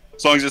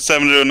 As long as it's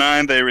 7 to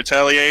 9, they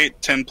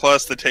retaliate. 10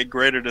 plus, they take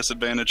greater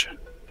disadvantage.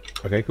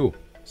 Okay, cool.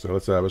 So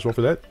let's roll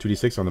for that.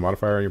 2d6 on the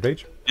modifier on your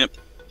page. Yep. Do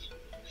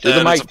the That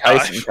is Mike a 5.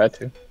 Tyson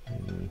tattoo.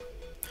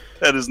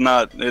 That is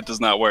not. It does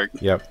not work.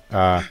 Yep.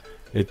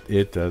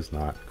 It does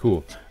not.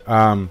 Cool.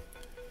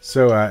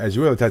 So as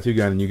you wear the tattoo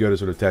gun and you go to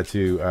sort of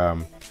tattoo,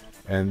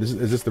 and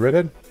is this the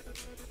redhead?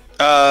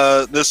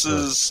 This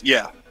is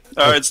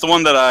it's the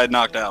one that I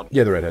knocked out.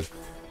 Yeah, the redhead.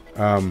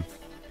 Or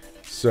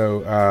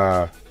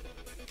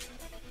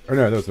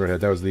no, that was the redhead.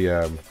 That was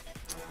the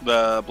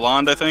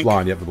blonde, I think.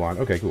 Blonde. Yep, the blonde.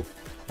 Okay, cool.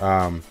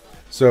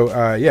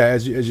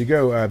 As you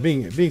go,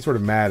 being sort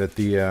of mad at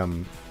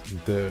the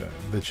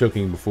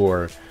choking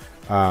before,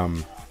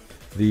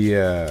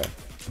 the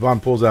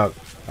blonde pulls out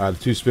the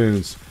two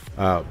spoons,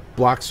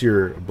 blocks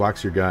your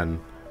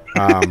gun,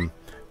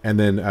 and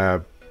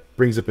then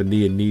brings up a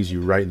knee and knees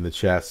you right in the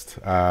chest,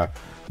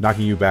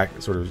 knocking you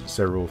back sort of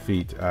several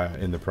feet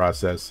in the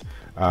process.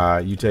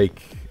 You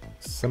take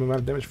some amount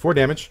of damage, 4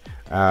 damage,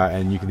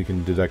 and you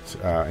can deduct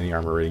any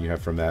armor rating you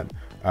have from that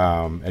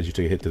as you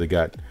take a hit to the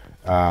gut.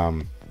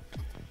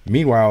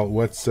 Meanwhile,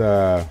 what's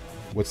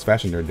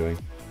Fashion Nerd doing?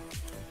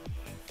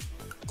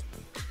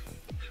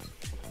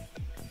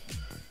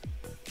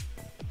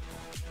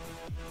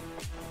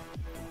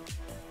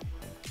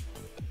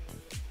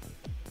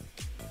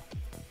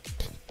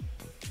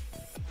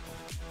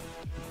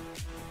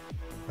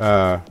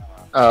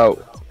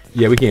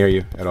 Yeah, we can't hear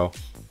you at all.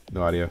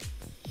 No audio.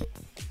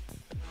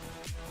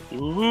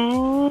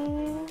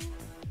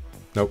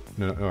 Nope,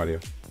 no audio.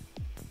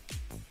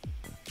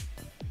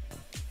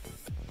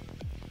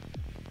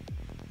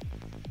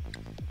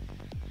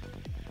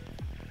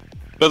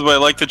 By the way, I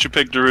like that you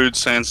picked Darude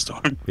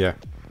Sandstorm. Yeah.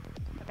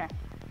 Okay.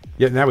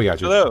 Yeah, now we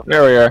got you. Hello.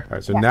 There we are. All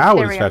right, so Yeah, now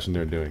what there is we go. Fashion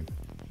Nerd doing?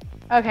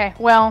 Okay.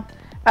 Well,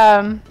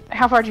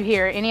 how far did you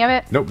hear? Any of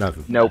it? Nope,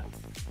 nothing. Nope.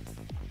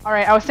 All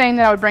right. I was saying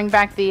that I would bring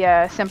back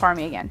the Simp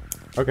Army again.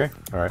 Okay,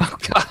 all right. Oh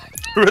God.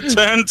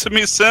 Return to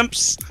me,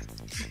 simps.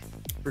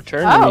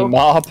 Return to Oh. me,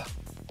 mob.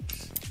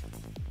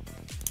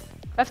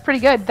 That's pretty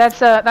good.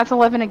 That's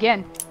 11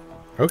 again.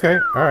 Okay,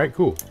 all right,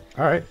 cool.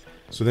 All right,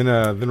 so then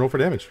roll for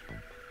damage.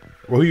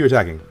 Well, who are you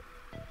attacking?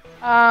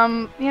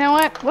 You know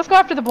what? Let's go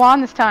after the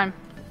blonde this time.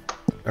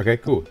 Okay,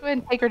 cool. Go ahead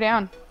and take her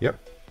down.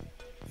 Yep.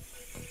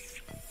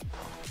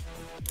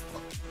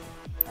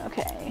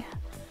 Okay.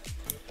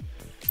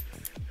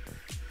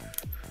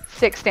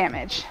 6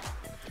 damage.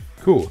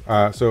 Cool.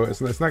 So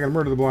it's not going to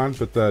murder the blonde,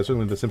 but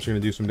certainly the simps are going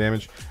to do some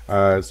damage.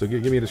 So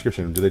give me a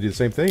description. Do they do the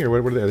same thing,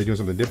 or what are they doing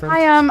something different?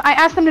 I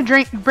asked them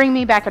to bring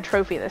me back a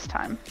trophy this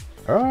time.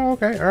 Oh,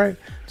 okay, all right.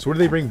 So what do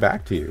they bring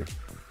back to you?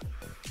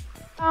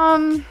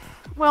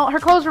 Well, her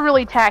clothes were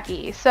really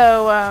tacky,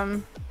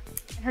 so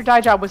her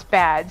dye job was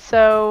bad.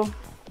 So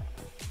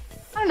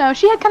I don't know.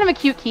 She had kind of a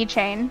cute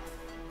keychain,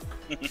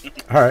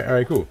 All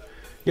right, cool.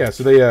 Yeah,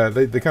 so they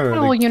kind a of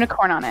little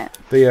unicorn on it.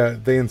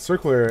 they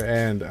encircle her,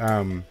 and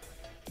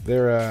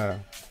they're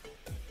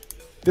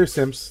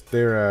simps.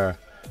 They're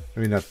I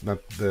mean not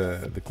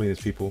the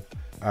cleanest people.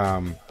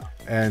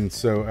 And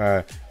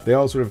so they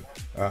all sort of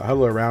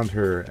huddle around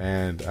her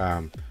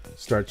and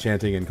start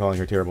chanting and calling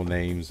her terrible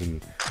names,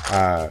 and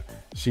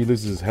she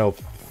loses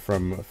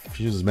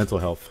mental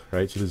health,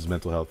 right? She loses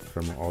mental health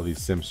from all these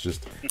simps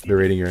just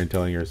berating her and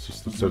telling her it's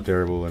just so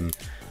terrible, and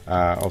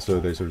also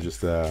they're sort of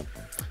just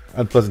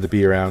unpleasant to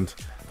be around.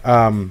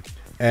 So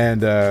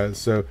as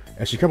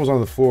she crumbles on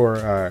the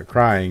floor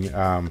crying,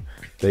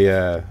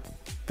 they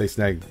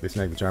snag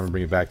the charm and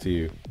bring it back to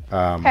you.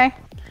 Okay.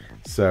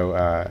 So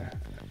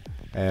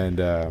it's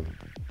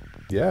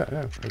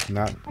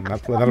not a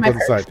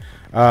pleasant sight.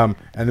 And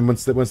then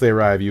once they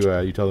arrive,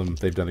 you tell them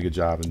they've done a good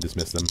job and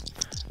dismiss them.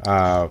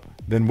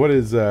 Then what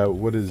is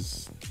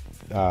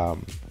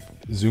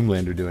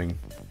Zoomlander doing?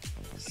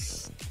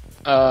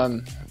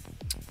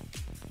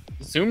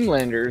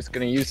 Zoomlander is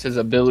going to use his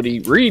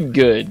ability Read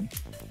Good.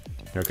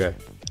 Okay.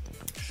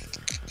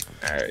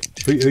 Alright.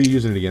 Who are you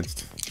using it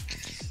against?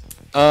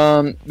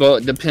 Well,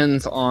 it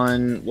depends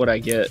on what I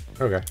get.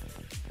 Okay.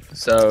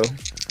 So,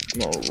 I'm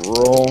going to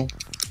roll.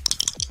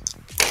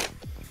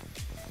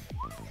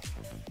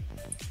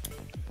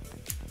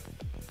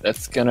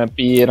 That's going to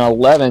be an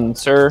 11,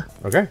 sir.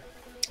 Okay.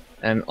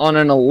 And on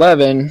an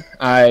 11,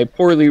 I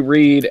poorly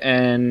read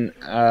and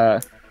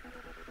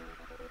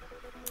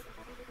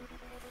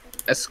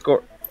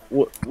escort.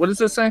 What does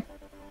this say?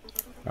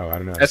 Oh, I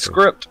don't know. A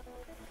script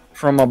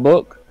from a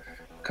book,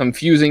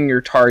 confusing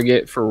your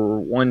target for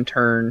 1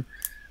 turn.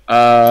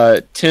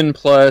 10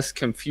 plus,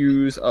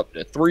 confuse up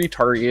to 3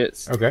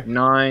 targets. Okay.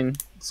 9.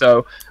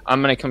 So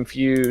I'm gonna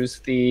confuse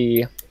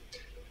the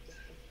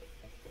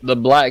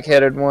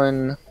black-headed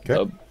one, Okay.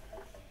 the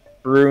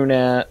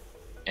brunette,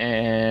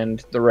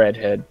 and the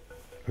redhead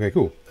Okay,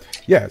 cool.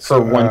 Yeah. for So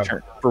one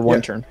turn. For one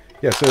yeah. turn.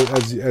 Yeah. So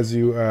as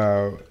you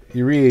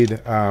read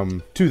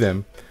to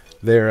them,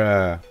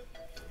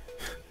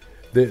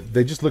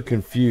 they just look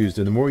confused,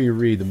 and the more you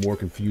read, the more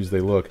confused they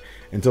look,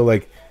 until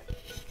like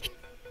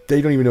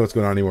they don't even know what's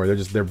going on anymore. They're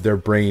just their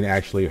brain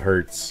actually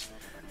hurts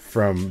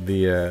from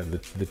the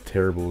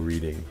terrible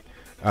reading.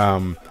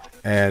 So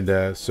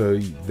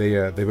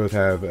they both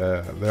have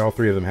they all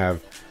 3 of them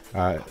have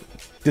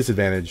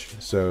disadvantage.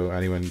 So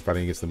anyone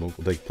fighting against them will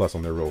take plus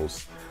on their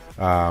rolls.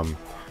 What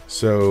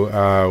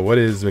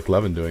is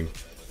McLovin doing?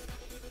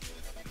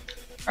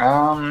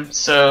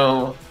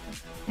 So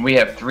we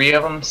have 3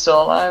 of them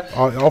still alive?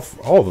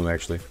 All of them,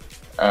 actually.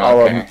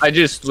 Oh, okay. I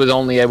just was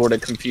only able to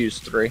confuse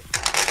 3.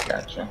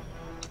 Gotcha.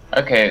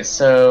 Okay,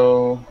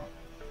 so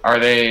are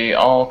they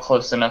all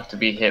close enough to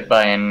be hit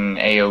by an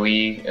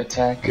AoE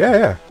attack?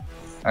 Yeah.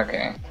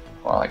 Okay.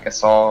 Well, I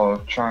guess I'll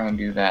try and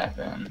do that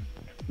then.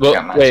 Well,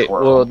 Got my wait,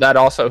 squirrel. will that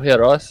also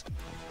hit us?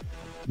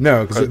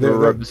 No, because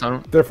They're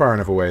they're far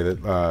enough away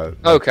that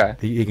Okay.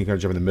 he can kind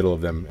of jump in the middle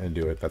of them and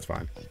do it. That's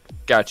fine.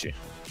 Got you.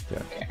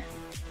 Okay.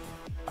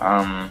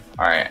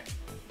 Alright.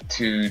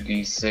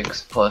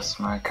 2d6 plus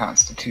my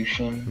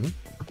constitution.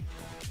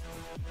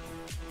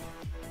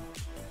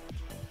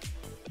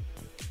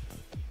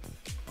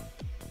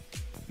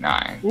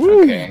 9.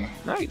 Woo. Okay.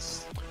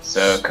 Nice.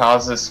 So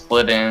causes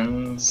split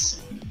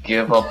ends.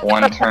 Give up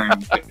 1 turn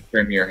to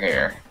trim your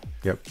hair.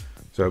 Yep.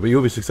 So, but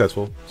you'll be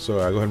successful. So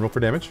go ahead and roll for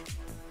damage.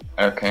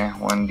 Okay,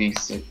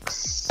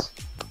 1d6.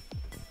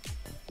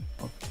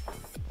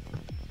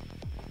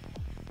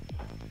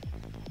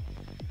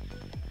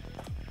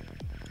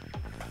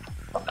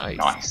 Nice.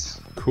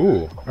 Nice.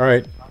 Cool. All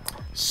right.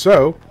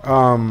 So,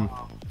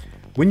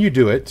 when you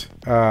do it,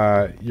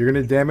 you're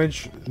gonna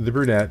damage the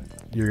brunette.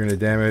 You're gonna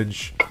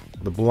damage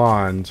the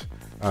blonde.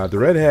 The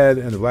redhead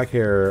and the black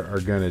hair are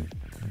gonna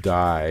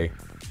die.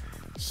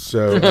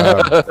 So,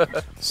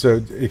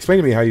 so explain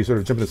to me how you sort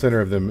of jump in the center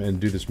of them and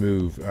do this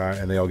move,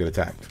 and they all get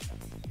attacked.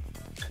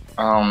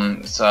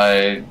 So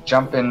I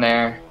jump in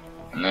there,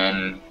 and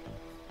then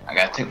I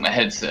gotta take my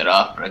headset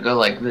off, but I go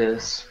like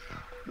this.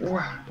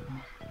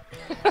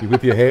 You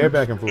whip your hair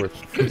back and forth.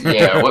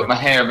 Yeah, whip my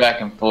hair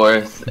back and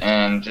forth,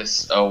 and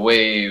just a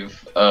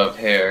wave of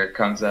hair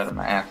comes out of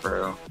my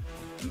afro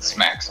and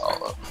smacks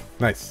all of them.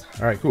 Nice.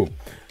 All right. Cool.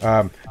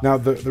 Now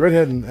the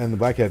redhead and the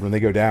blackhead, when they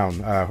go down,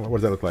 what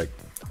does that look like?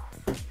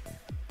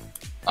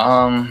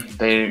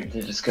 They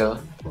just go,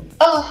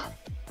 oh.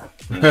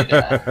 And they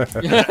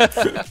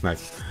die.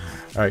 Nice.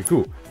 All right.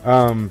 Cool.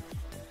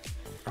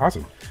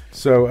 Awesome.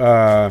 So,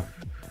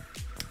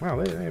 wow,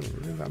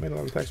 they've not made a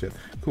lot of attacks yet.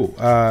 Cool.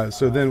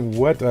 So then,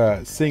 what?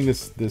 Seeing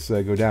this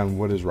go down,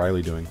 what is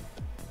Riley doing?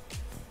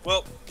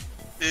 Well,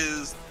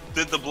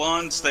 did the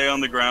blonde stay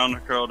on the ground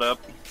curled up?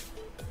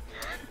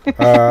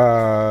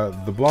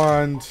 The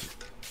blonde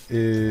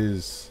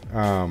is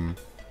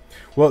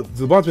well,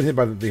 the blonde's been hit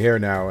by the hair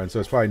now, and so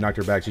it's probably knocked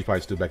her back. She's probably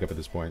stood back up at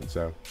this point.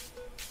 So,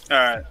 All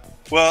right.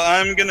 Well,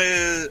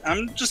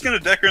 I'm just gonna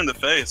deck her in the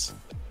face.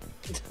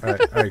 all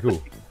right,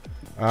 cool.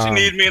 She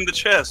need me in the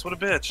chest. What a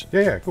bitch.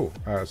 Yeah, cool.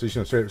 So she's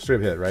gonna straight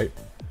up hit, right?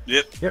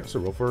 Yep. Yep. So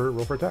roll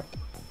for attack.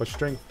 What's your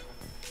strength?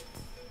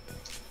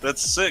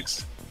 That's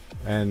 6.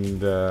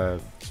 And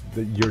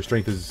your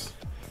strength is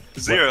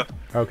 0.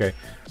 okay.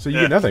 So you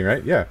Yeah. get nothing,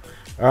 right? Yeah.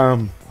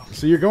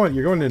 So you're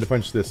going in to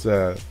punch this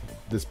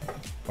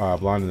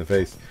blonde in the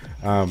face.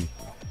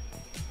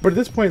 But at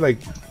this point, like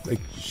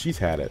she's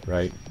had it,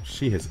 right?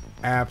 She has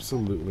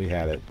absolutely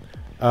had it.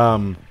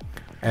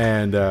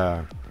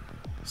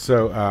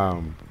 So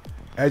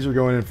as you're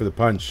going in for the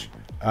punch,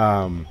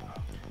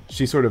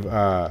 she sort of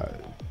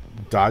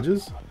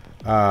dodges,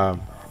 and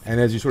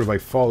as you sort of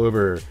like fall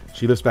over,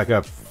 she lifts back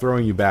up,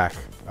 throwing you back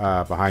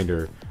behind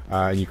her,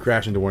 and you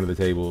crash into one of the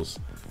tables,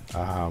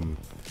 and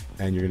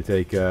you're going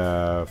to take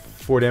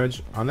 4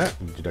 damage on that.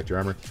 Deduct your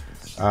armor,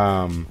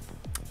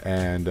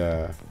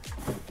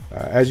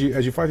 as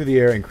you fly through the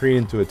air and careen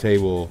into a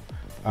table,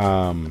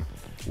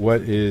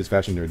 what is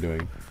Fashion Nerd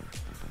doing?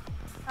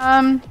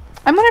 I'm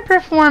gonna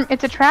perform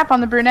It's a Trap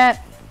on the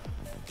brunette.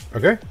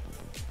 Okay.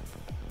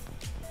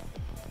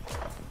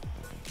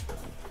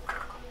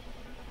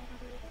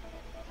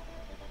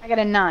 I got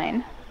a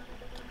 9.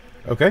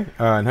 Okay.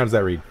 And how does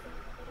that read?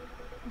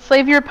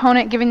 Enslave your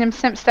opponent, giving them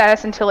simp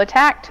status until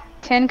attacked.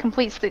 10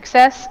 complete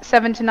success.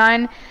 7 to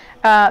 9.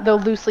 They'll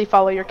loosely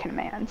follow your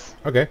commands.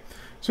 Okay.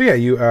 So yeah,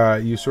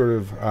 you sort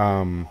of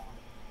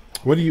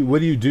what do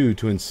you do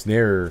to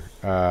ensnare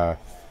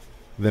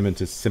them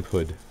into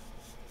simphood?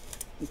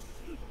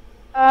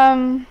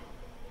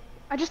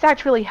 I just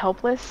act really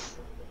helpless,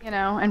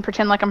 and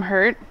pretend like I'm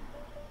hurt.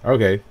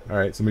 Okay. All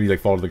right. So maybe like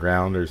fall to the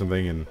ground or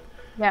something, and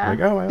Yeah. like,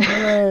 oh, my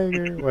leg,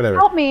 or whatever.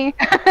 Help me.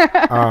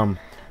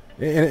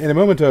 In a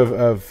moment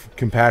of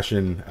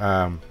compassion,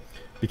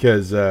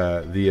 because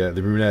the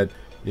brunette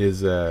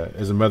is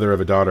a mother of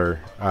a daughter,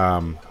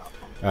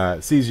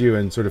 sees you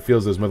and sort of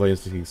feels those motherly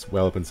instincts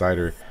well up inside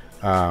her,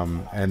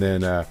 and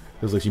then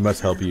feels like she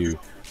must help you.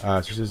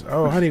 She says,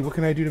 "Oh, honey, what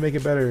can I do to make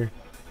it better?"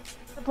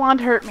 The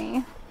blonde hurt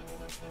me.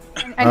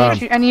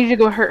 I need you to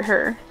go hurt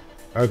her.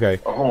 Okay.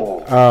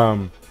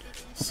 Oh.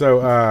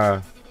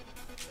 So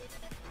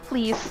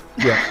Please.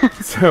 yeah.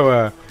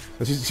 So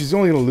she's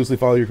only going to loosely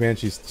follow your command.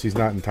 She's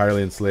not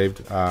entirely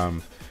enslaved.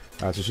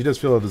 So she does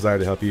feel a desire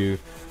to help you.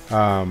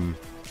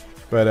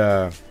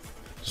 But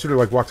she sort of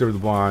like walks over to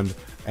the blonde,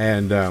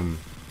 and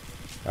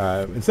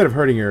instead of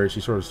hurting her,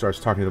 she sort of starts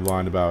talking to the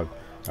blonde about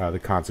the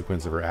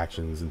consequence of her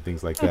actions and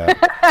things like that.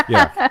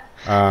 Yeah.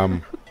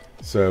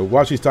 So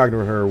while she's talking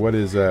to her, what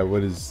is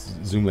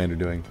Zoomlander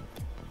doing?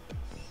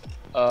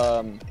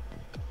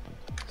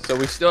 So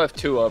we still have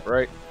 2 up,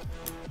 right?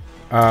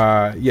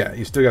 Yeah,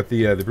 you still got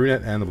the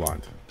brunette and the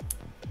blonde.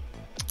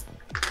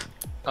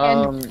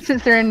 And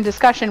since they're in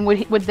discussion,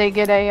 would they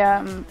get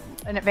an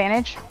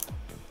advantage?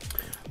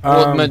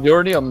 Well, the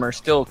majority of them are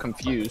still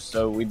confused,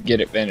 so we'd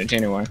get advantage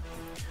anyway.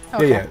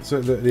 Okay. Yeah.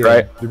 So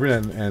the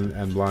brunette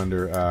and blonde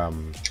are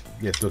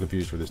still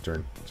confused for this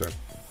turn. So.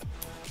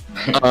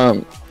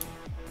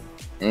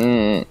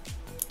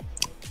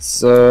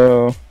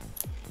 So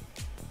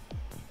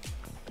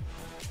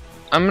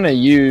I'm gonna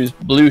use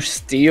blue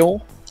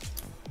steel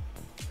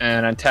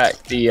and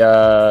attack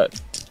the.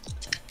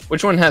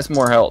 Which one has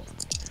more health?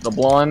 The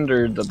blonde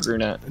or the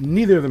brunette?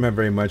 Neither of them have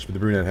very much, but the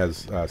brunette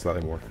has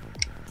slightly more.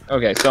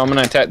 Okay, so I'm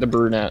gonna attack the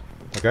brunette.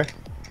 Okay.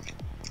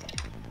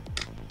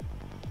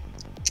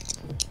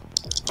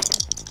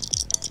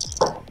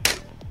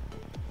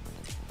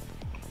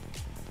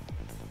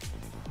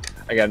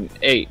 I got an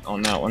 8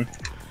 on that one.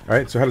 All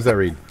right. So how does that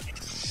read?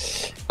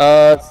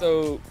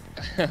 So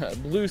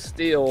blue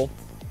steel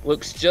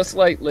looks just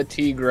like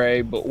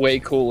Latigre, but way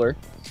cooler.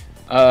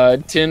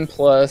 10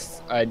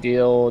 plus, I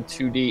deal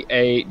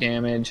 2d8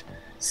 damage.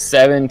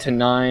 7 to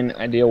 9,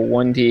 I deal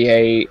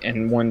 1d8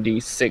 and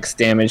 1d6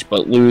 damage,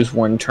 but lose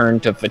 1 turn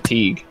to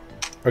fatigue.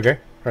 Okay.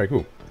 All right.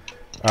 Cool.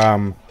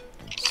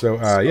 So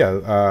go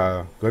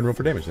ahead and roll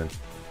for damage then.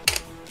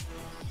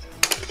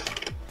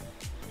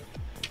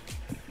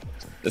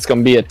 It's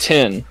gonna be a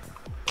 10.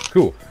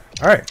 Cool.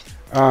 All right.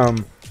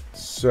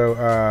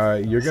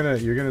 So you're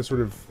gonna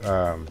sort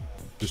of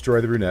destroy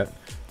the brunette,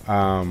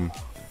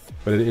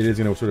 but it is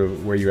gonna sort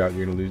of wear you out.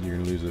 You're gonna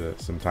lose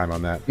some time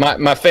on that.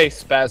 My face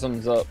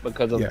spasms up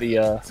because of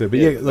the. So, but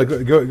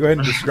go ahead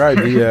and describe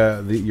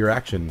your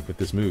action with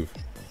this move.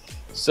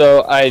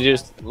 So I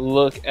just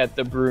look at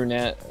the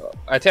brunette.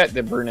 I attack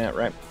the brunette,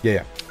 right?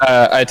 Yeah.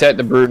 I attack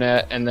the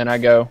brunette, and then I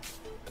go.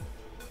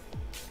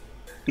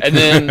 And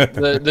then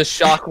the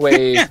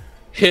shockwave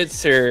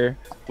hits her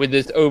with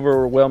this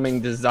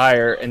overwhelming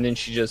desire, and then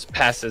she just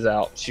passes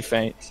out. She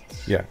faints.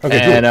 Yeah. Okay.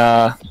 And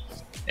cool.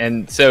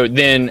 And so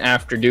then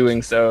after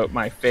doing so,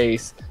 my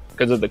face,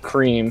 because of the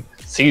cream,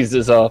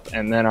 seizes up,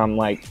 and then I'm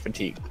like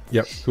fatigued.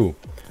 Yep. Cool.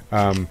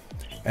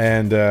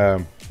 And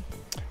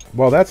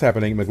while that's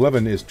happening,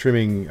 McLovin is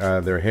trimming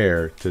their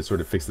hair to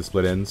sort of fix the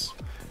split ends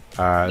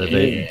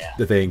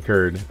that they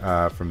incurred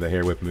from the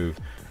hair whip move.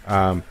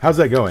 How's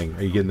that going?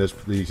 Are you getting this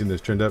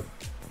trimmed up?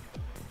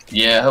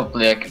 Yeah,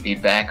 hopefully I could be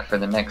back for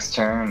the next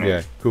turn.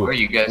 Yeah, cool. Or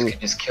you guys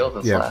could just kill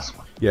this last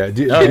one. Yeah.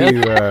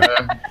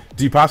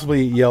 Do you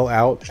possibly yell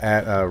out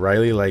at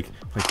Riley like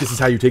this is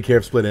how you take care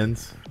of split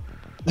ends?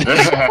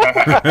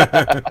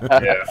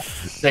 Yeah.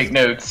 Take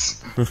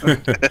notes.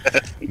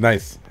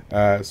 Nice.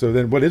 So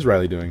then, what is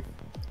Riley doing?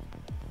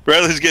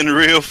 Riley's getting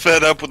real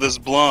fed up with this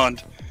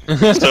blonde,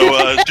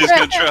 so she's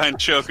gonna try and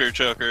choke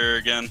her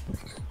again.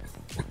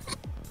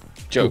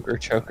 Choker.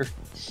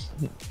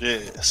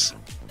 Yes.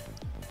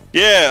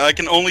 Yeah, I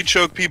can only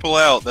choke people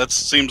out. That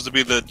seems to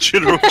be the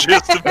general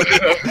gist of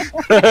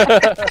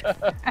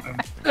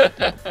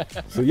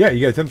it. So yeah,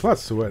 you got a 10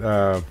 plus. So what?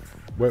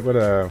 Read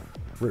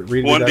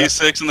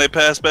 1d6 and they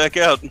pass back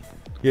out.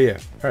 Yeah.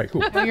 All right,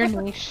 cool. Know your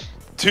niche.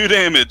 2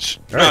 damage.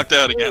 All right. Knocked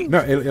out again.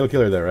 No, it'll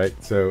kill her though, right?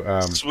 So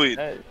Sweet.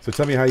 So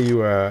tell me how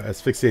you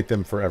asphyxiate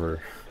them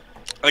forever.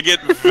 I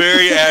get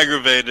very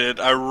aggravated.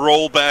 I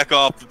roll back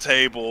off the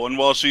table, and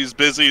while she's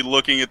busy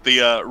looking at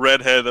the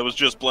redhead that was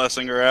just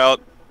blessing her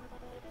out,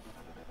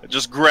 I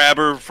just grab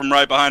her from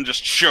right behind,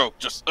 just choke,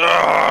 just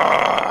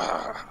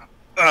drop.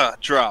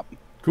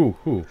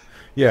 Cool.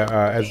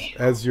 Yeah,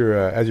 as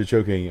you're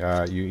choking,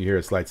 you hear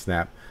a slight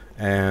snap,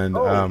 and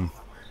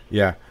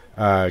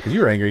because you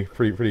were angry,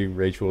 pretty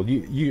rageful.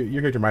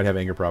 Your character might have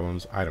anger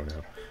problems. I don't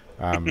know.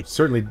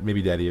 Certainly,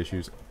 maybe daddy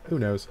issues. Who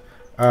knows?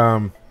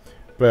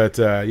 But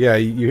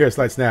you hear a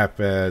slight snap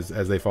as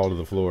they fall to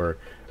the floor,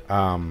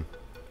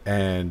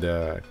 and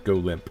go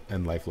limp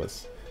and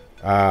lifeless.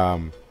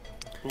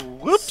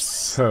 Whoops.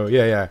 So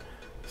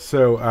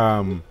So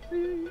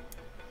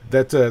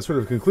that sort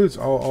of concludes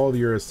all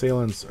your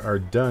assailants are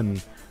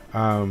done.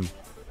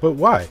 But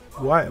why?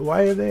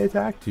 Why have they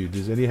attacked you?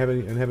 Does any have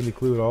any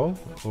clue at all,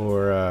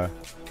 or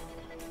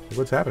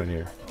what's happening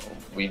here?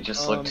 We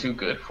just look too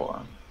good for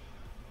them.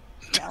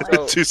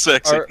 So Too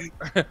sexy.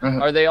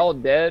 are they all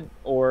dead,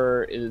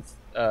 or is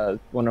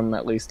one of them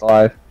at least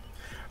alive?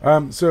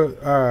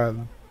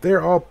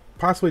 They're all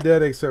possibly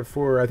dead, except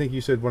for I think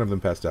you said one of them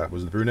passed out.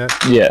 Was it the brunette?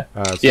 Yeah.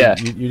 Yeah.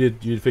 You did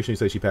fictionally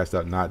say she passed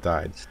out, not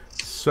died.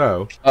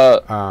 So.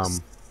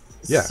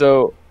 Yeah.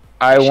 So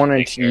I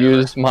wanted to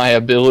use my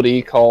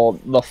ability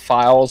called "The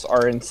Files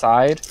Are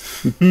Inside."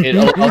 It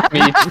allows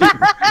me to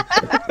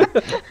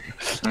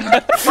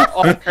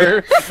on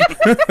her.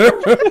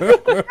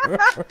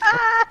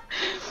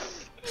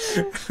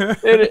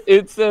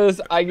 It says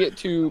I get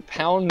to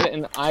pound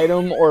an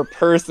item or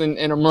person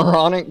in a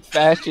moronic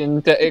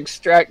fashion to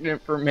extract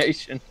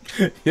information.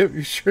 Yep,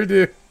 you sure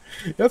do.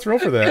 Let's roll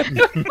for that.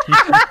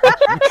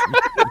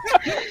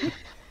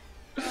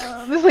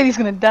 This lady's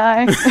gonna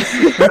die.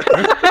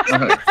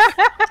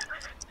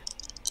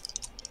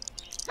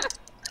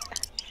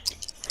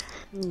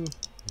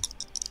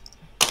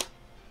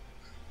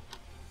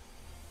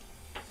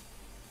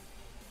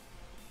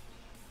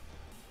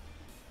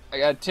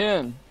 got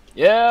 10.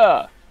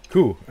 Yeah.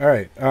 Cool. All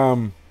right.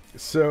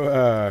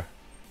 So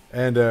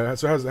how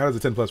does the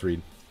 10 plus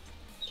read?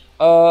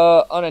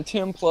 On a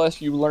 10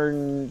 plus, you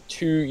learn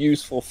 2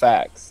 useful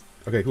facts.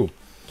 Okay, cool.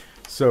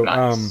 So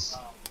Nice.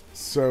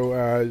 so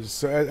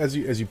as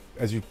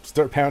you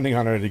start pounding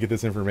on her to get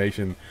this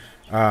information,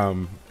 she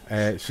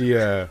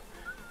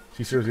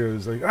sort of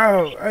goes like,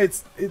 "Oh,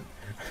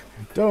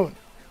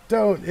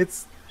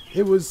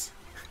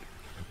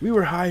 we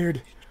were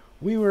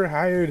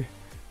hired.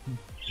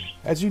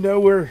 As you know,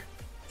 we're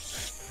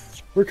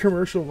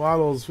commercial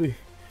models.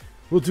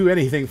 We'll do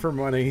anything for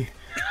money.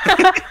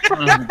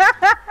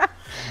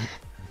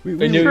 we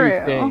I knew True.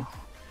 you thing.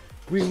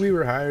 we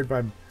were hired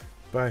by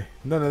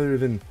none other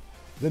than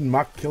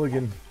Mock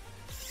Killigan.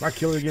 Mock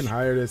Killigan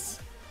hired us.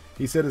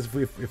 He said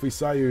if we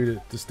saw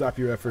you to stop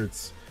your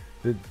efforts,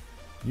 that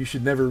you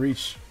should never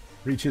reach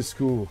his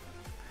school.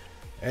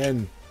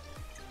 And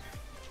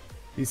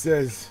he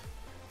said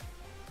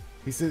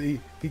he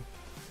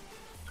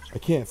I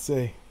can't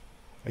say.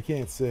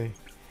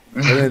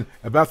 And then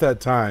about that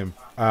time,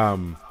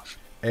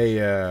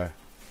 a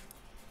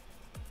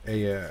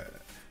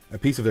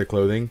piece of their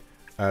clothing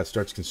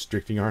starts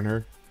constricting on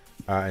her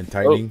and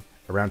tightening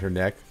around her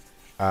neck,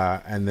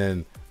 and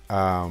then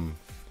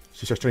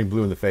she starts turning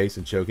blue in the face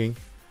and choking,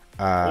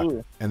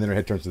 and then her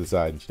head turns to the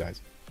side and she dies.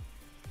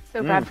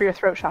 So bad for your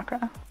throat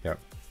chakra. Yep.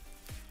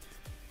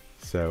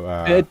 So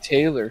Ed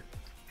Taylor.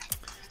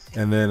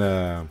 and then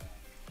at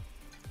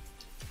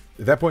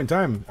that point in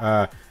time,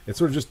 it's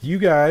sort of just you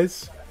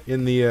guys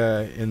in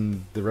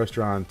the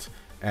restaurant,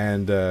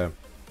 and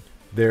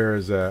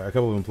there's a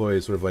couple of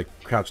employees sort of like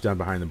crouched down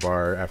behind the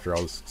bar after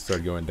all this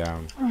started going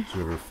down,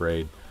 sort of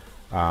afraid.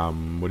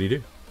 What do you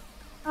do?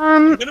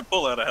 I'm gonna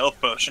pull out a health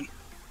potion.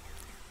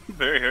 I'm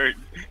very hurt.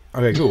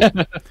 Okay, cool.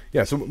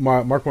 Yeah, so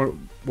mark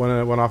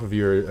one off of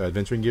your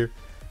adventuring gear,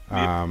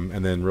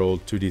 and then roll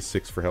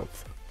 2d6 for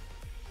health.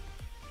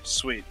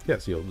 Sweet. Yeah,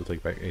 so you'll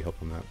take back a health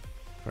from that.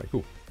 All right,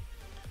 cool.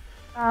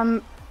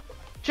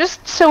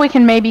 Just so we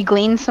can maybe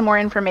glean some more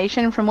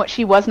information from what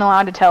she wasn't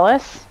allowed to tell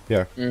us.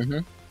 Yeah. Mm-hmm.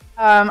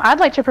 I'd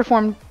like to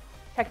perform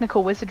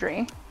technical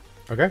wizardry.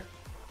 Okay.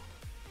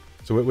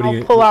 So what do I'll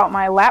you pull out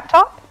my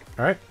laptop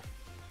All right.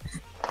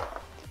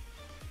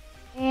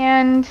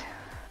 and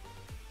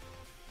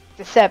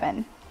it's a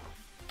 7.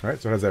 All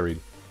right. So how does that read?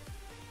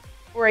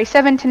 For a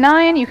 7 to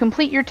 9, you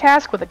complete your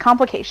task with a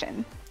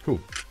complication. Cool.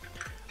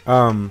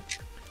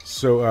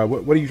 So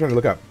what are you trying to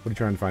look up? What are you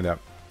trying to find out?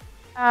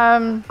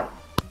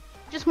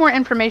 Just more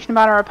information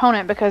about our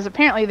opponent, because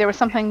apparently there was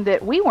something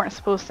that we weren't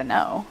supposed to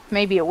know.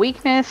 Maybe a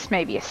weakness,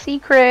 maybe a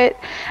secret.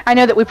 I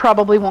know that we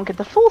probably won't get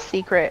the full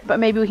secret, but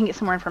maybe we can get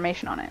some more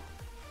information on it.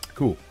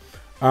 Cool.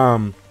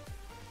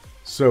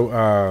 So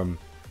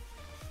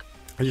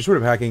as you're sort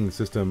of hacking the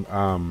system,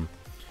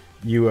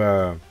 you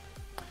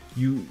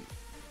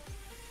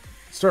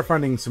start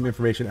finding some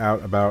information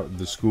out about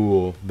the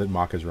school that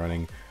Mock is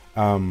running,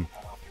 and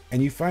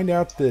you find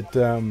out that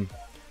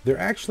they're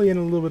actually in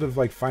a little bit of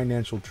like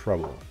financial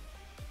trouble,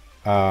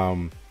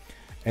 and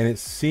it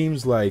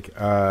seems like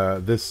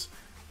this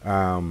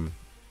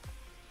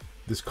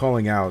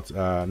calling out.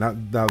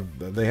 Now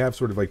they have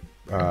sort of like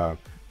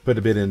put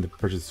a bid in to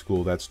purchase the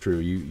school. That's true.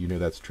 You know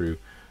that's true.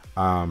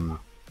 But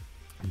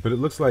it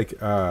looks like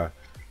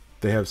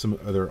they have some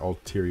other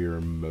ulterior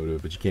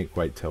motive, but you can't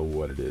quite tell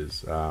what it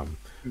is.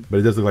 But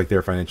it does look like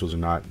their financials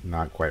are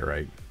not quite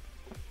right.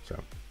 So,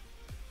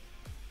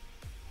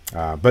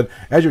 but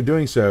as you're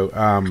doing so,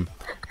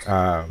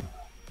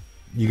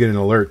 you get an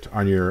alert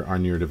on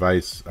your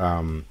device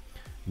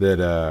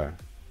that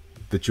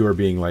you are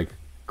being like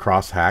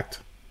cross-hacked.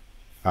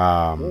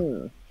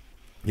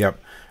 Yep.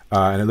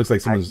 And it looks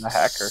like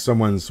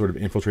someone's sort of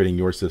infiltrating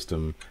your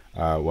system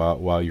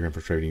while you're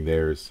infiltrating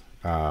theirs.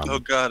 Oh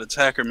god, it's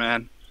Hacker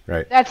Man.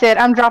 Right. That's it.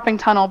 I'm dropping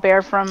Tunnel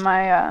Bear from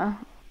my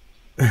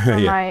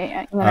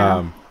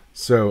Yeah.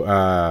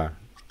 So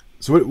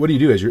what do you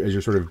do as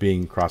you're sort of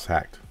being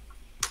cross-hacked?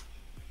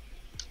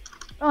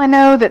 Well, I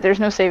know that there's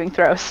no saving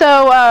throw,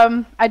 so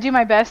I do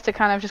my best to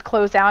kind of just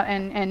close out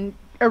and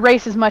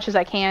erase as much as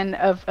I can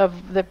of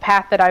the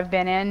path that I've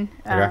been in.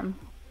 Okay.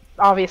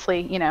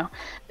 Obviously,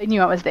 they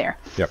knew I was there.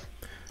 Yep.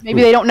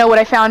 Maybe they don't know what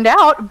I found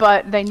out,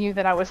 but they knew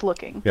that I was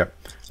looking. Yep.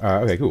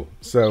 Okay, cool.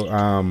 So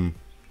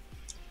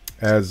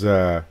as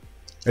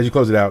you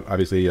close it out,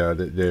 obviously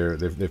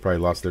they've probably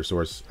lost their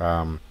source.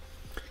 But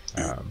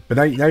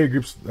now your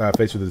group's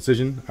faced with a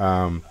decision.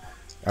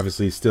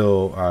 Obviously,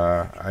 still,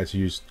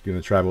 ICU's going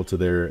to travel to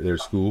their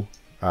school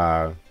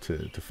to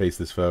face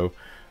this foe.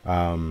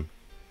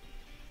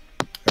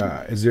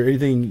 Is there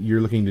anything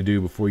you're looking to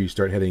do before you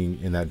start heading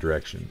in that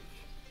direction?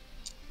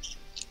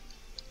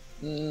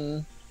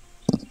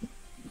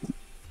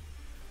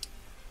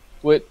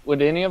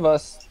 Would any of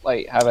us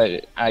like have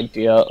an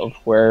idea of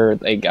where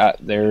they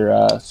got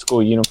their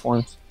school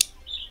uniforms?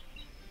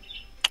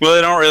 Well,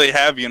 they don't really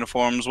have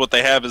uniforms. What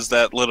they have is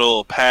that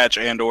little patch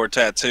and/or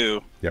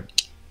tattoo. Yep.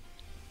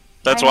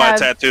 That's why I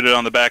tattooed it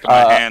on the back of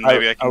my hand.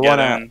 Maybe I can get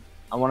in.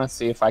 I want to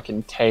see if I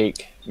can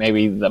take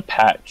maybe the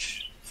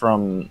patch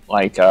from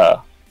like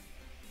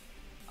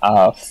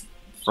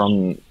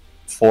from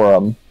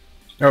Forum.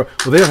 Oh,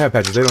 well, they don't have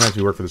patches. They don't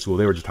actually work for the school.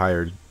 They were just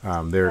hired.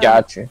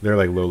 Gotcha. They're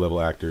like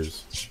low-level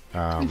actors.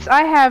 Since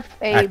I have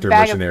a Actor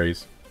bag of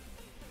mercenaries.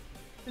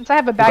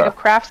 of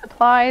craft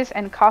supplies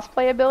and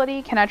cosplay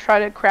ability, can I try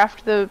to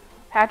craft the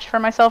patch for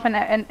myself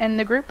and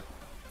the group?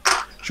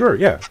 Sure,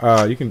 yeah.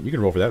 You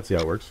can roll for that, see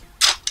how it works.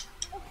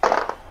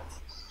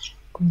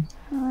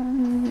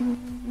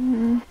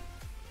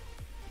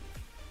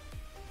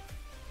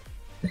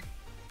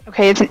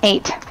 Okay, it's an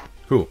 8.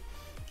 Cool.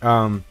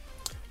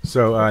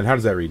 So, and how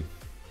does that read?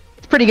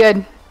 It's pretty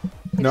good.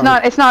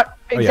 It's not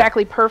yeah.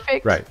 exactly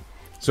perfect. Right.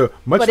 So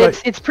much But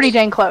like it's pretty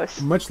dang close.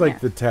 much like Yeah.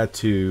 the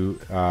tattoo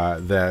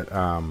that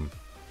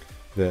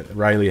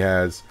Riley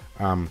has,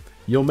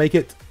 you'll make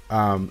it.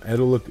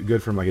 It'll look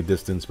good from like a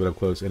distance, but up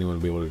close, anyone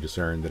will be able to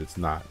discern that it's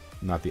not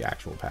the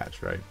actual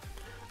patch, right?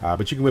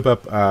 But you can whip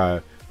up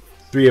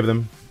 3 of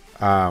them,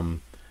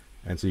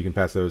 and so you can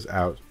pass those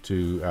out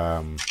to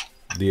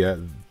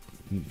the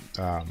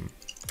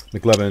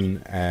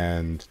McLovin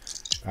and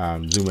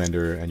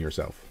Zoolander and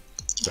yourself.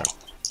 So,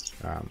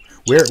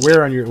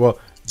 where on your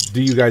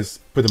do you guys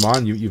put them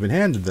on? You've been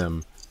handed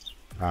them.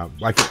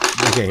 I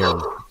can't hear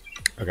them.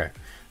 Okay.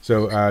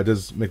 So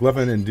does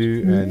McLovin and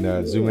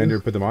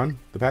Zoolander put them on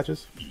the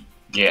patches?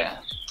 Yeah.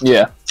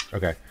 Yeah.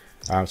 Okay.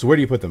 So where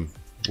do you put them?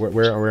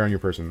 Where on your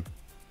person?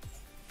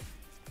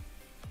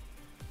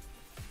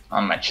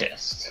 On my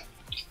chest.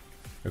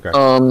 Okay.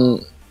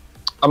 I'm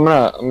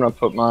gonna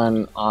put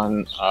mine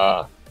on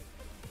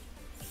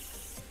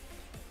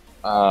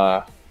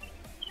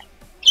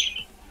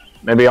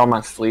maybe on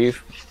my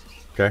sleeve.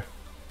 Okay.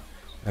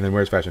 And then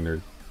where's Fashion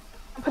Nerd?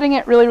 I'm putting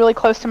it really, really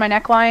close to my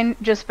neckline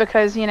just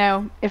because,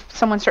 if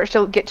someone starts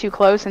to get too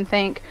close and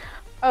think,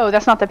 oh,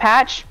 that's not the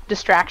patch,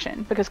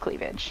 distraction because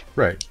cleavage.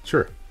 Right.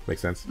 Sure.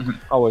 Makes sense.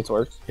 Always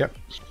works. Yep.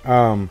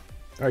 All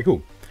right.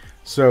 Cool.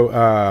 So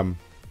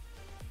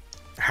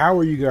how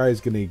are you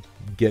guys gonna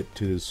get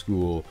to the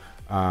school?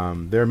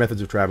 There are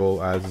methods of travel.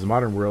 This is a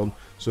modern world,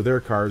 so there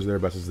are cars, there are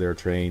buses, there are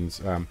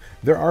trains.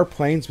 There are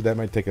planes, but that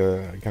might take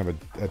a kind of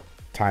a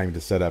time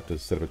to set up a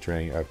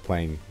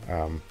plane.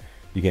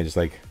 You can't just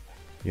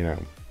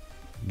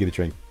get a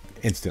train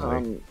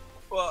instantly.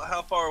 Well,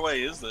 how far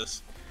away is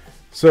this?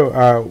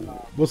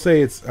 So we'll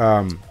say it's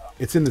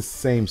in the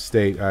same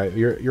state.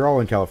 You're all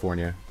in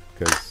California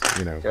because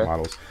Okay.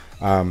 models.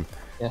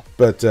 Yeah.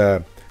 But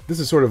this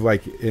is sort of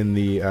like in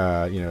the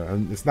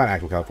it's not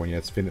actual California.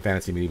 It's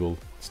fantasy medieval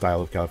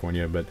style of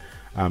California, but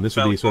this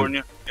would be sort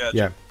of, California? Gotcha.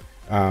 yeah.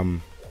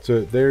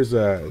 So there's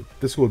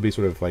this would be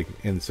sort of like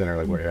in the center,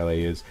 like where LA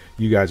is.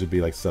 You guys would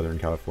be like Southern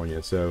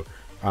California. So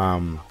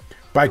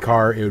by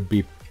car, it would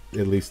be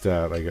at least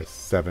like a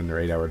 7 or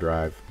 8 hour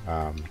drive.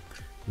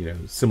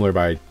 Similar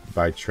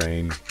by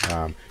train.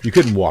 You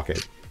couldn't walk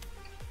it.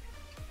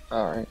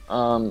 All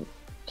right.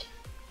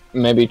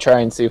 Maybe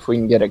try and see if we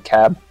can get a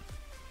cab.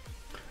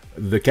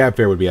 The cab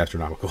fare would be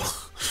astronomical.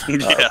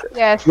 Yeah.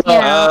 Yes,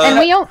 Well, and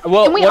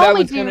we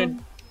only do.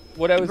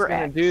 What I was Uber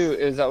gonna X. do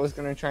is I was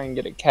gonna try and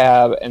get a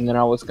cab, and then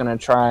I was gonna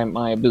try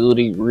my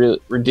ability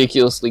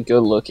ridiculously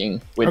good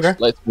looking, which Okay.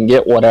 lets me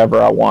get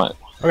whatever I want.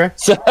 Okay.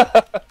 So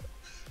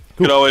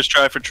Could always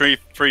try for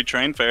free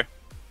train fare.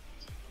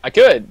 I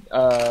could.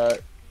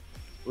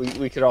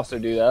 We could also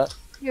do that.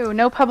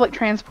 No public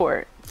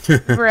transport.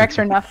 Uber X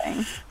or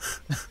nothing.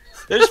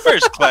 There's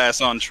first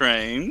class on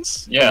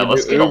trains. Yeah, could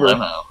let's do get a Uber.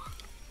 limo.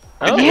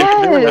 Oh, Yes. we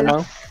could do a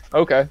limo.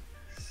 Okay.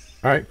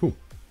 All right. Cool.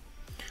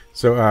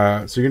 So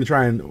you're gonna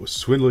try and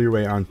swindle your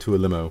way onto a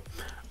limo.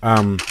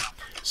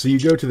 So you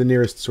go to the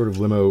nearest sort of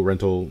limo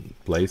rental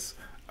place,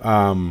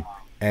 and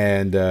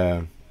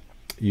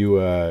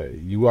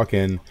you walk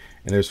in,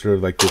 and there's sort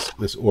of like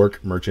this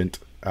orc merchant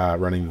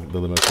running the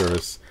limo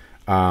service.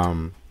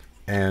 And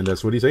so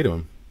what do you say to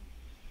him?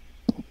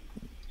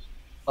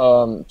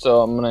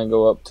 So I'm gonna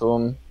go up to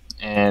him,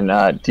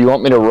 and do you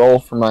want me to roll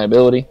for my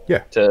ability? Yeah.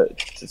 To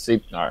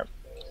see. All right.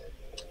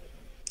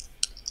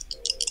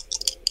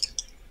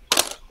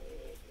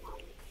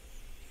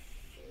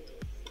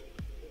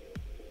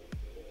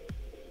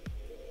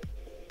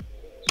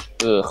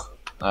 Ugh.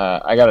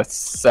 I got a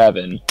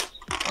 7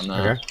 on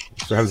that. Okay.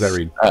 So how does that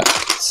read?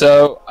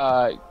 So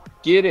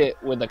get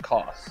it with a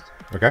cost.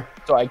 Okay.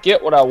 So I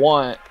get what I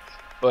want,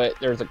 but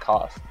there's a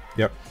cost.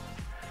 Yep.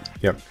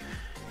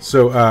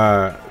 So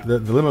the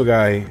limo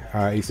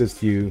guy, he says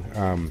to you,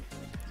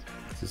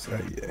 says,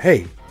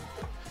 "Hey,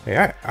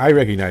 I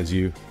recognize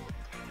you.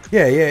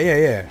 Yeah.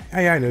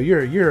 Hey, I know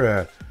you're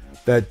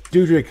that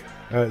Dudrick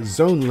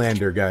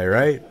Zonelander guy,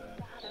 right?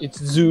 It's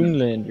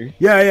Zoomlander.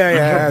 Yeah.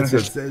 That's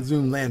it.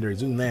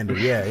 Zoomlander.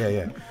 Yeah.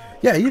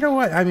 Yeah. You know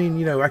what? I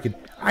mean, I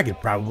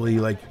could probably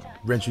like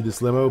rent you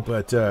this limo,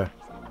 but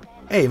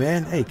hey,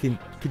 man,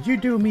 could you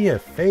do me a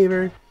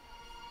favor?"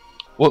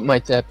 What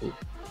might that be?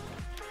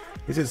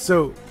 He says,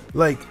 so,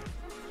 like,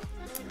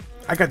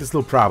 I got this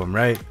little problem,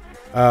 right?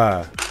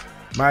 My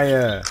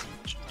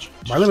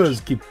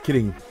limos keep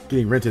getting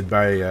rented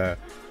by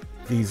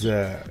these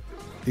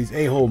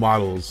a-hole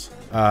models.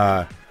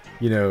 They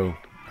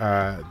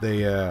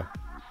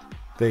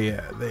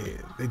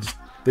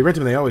they rent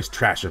them and they always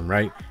trash them,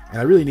 right? And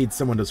I really need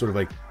someone to sort of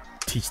like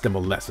teach them a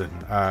lesson.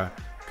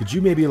 Could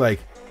you maybe like,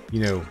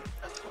 you know,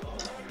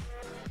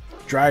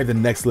 drive the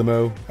next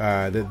limo?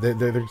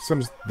 There's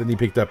some that need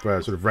picked up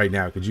sort of right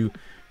now. Could you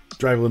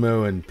drive a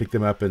limo and pick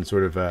them up and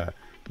sort of,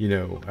 you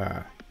know,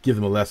 give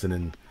them a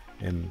lesson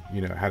and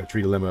you know how to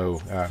treat a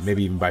limo,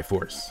 maybe even by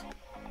force?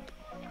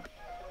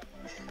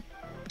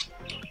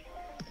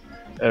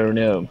 I don't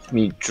know.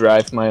 Me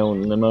drive my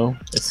own limo?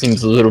 It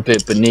seems a little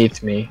bit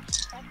beneath me.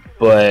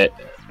 But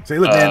say,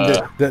 look,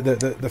 man,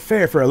 the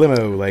fare for a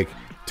limo, like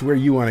to where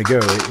you want to go,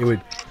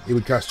 it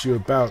would cost you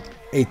about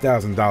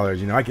 $8,000.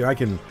 You know, I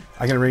can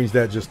arrange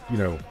that just, you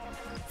know,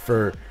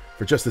 for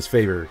just this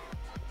favor.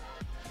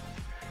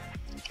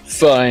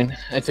 Fine,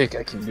 I think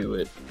I can do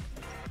it.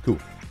 Cool.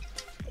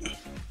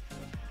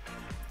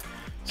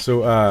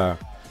 So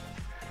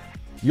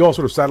you all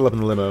sort of saddle up in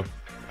the limo,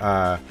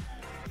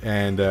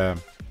 and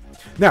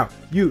now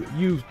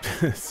you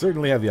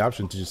certainly have the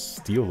option to just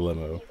steal the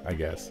limo, I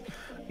guess,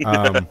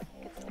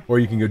 or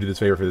you can go do this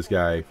favor for this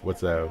guy.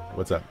 What's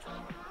up?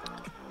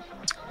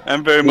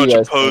 I'm very much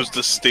opposed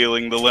to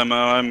stealing the limo.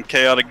 I'm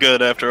chaotic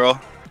good after all.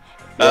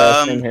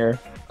 Yeah, same here.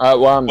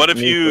 Well, what if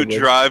you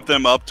drive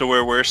them up to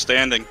where we're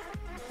standing?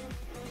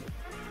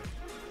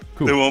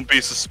 Cool. They won't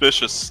be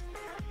suspicious.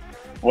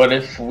 What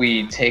if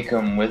we take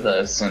them with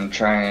us and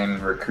try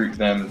and recruit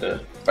them to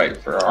fight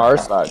for our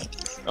side?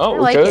 Oh, I we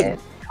like could. it.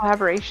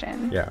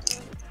 Collaboration. Yeah,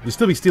 you'll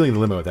still be stealing the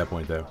limo at that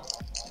point, though.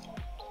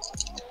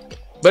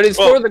 But it's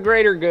for the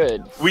greater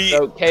good. We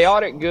So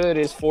chaotic good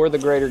is for the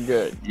greater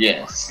good.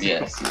 Yes.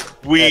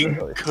 we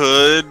Technically.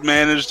 could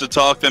manage to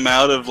talk them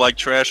out of like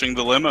trashing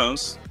the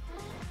limos.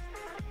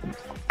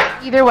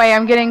 Either way,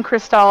 I'm getting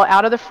Cristal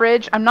out of the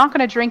fridge. I'm not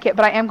going to drink it,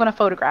 but I am going to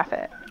photograph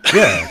it.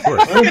 Yeah, of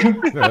course. Yeah,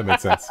 that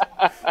makes sense.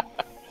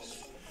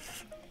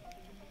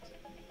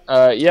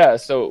 Yeah,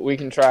 so we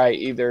can try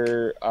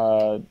either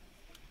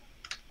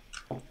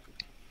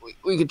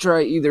we could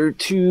try either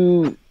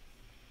to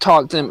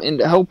talk them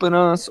into helping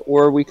us,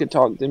 or we could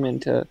talk them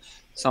into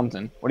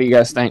something. What do you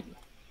guys think?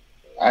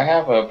 I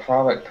have a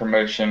product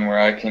promotion where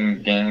I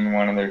can gain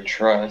one of their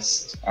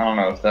trust. I don't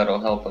know if that'll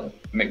help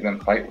make them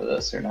fight with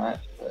us or not.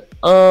 But...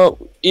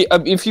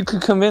 If you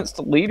could convince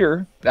the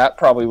leader, that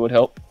probably would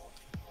help.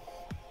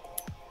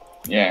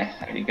 Yeah,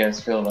 how do you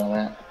guys feel about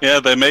that? Yeah,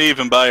 they may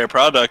even buy your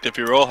product if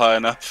you roll high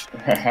enough.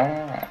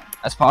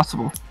 That's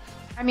possible.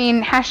 I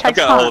mean, hashtag I've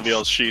got all of sponsor.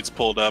 y'all's sheets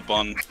pulled up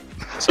on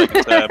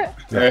second tab.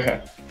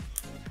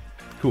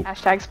 Cool.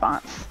 Hashtag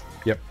spons.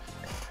 Yep.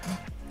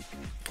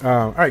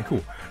 All right,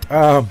 cool.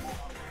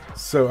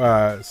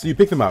 So you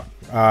pick them up,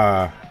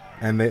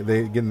 and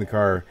they get in the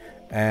car,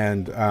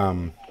 and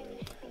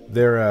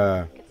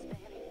they're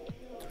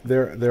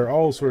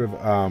all sort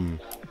of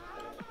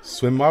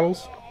swim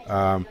models.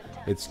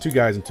 It's 2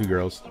 guys and 2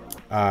 girls.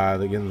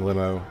 They get in the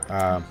limo,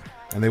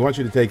 and they want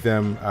you to take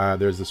them.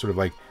 There's this sort of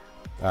like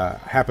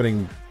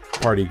happening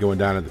party going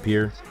down at the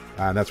pier,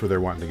 and that's where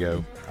they're wanting to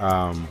go.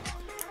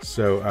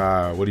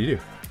 So what do you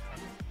do?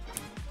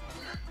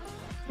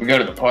 We go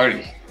to the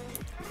party.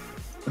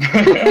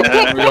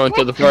 We're going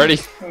to the party.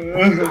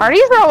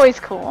 Parties are always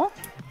cool.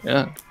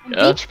 Yeah. And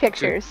Yeah. beach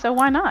pictures, so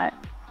why not?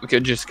 We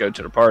could just go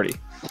to the party.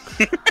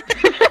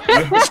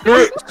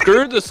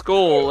 screw the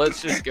school.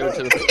 Let's just go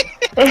to the party.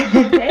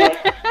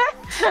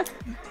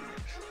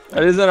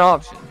 That is an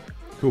option.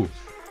 Cool.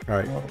 All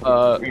right.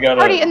 We gotta...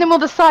 Party, and then we'll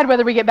decide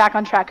whether we get back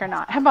on track or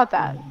not. How about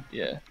that?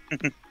 Yeah.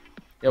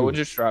 Yeah, we'll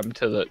just drive them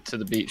to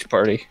the beach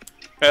party.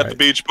 At the Right.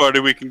 beach party,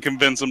 we can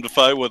convince them to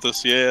fight with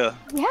us. Yeah.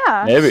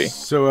 Yeah. Maybe.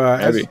 So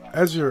Maybe.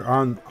 as you're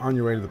on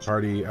your way to the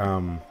party,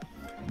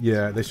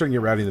 yeah, they start to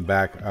get rowdy in the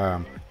back.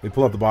 They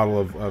pull up the bottle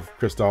of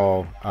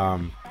Cristal,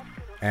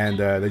 and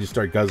they just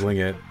start guzzling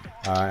it.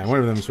 And one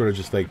of them sort of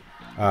just like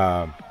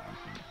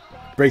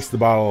breaks the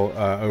bottle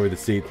over the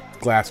seat.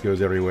 Glass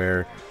goes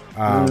everywhere.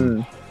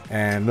 And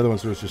another one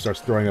sort of just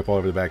starts throwing up all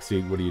over the back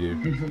seat. What do you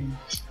do?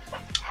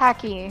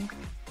 Hacky.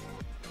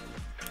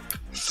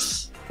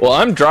 Well,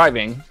 I'm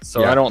driving,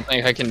 so Yeah. I don't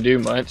think I can do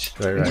much.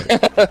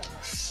 Right.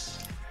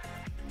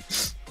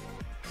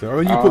 So or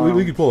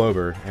we could pull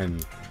over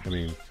and, I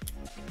mean,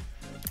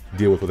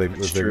 deal with what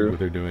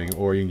they're doing,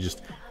 or you can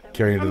just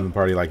carry it into the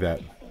party like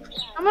that.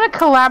 I'm gonna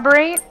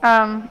collaborate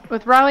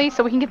with Riley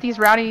so we can get these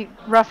rowdy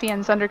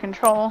ruffians under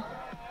control.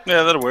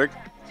 Yeah, that'll work.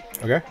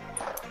 Okay.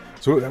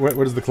 So what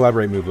does the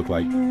collaborate move look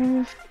like?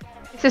 It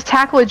says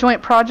tackle a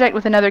joint project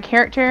with another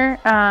character.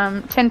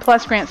 10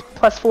 plus grants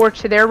 +4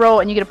 to their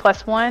roll, and you get a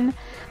 +1.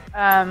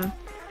 And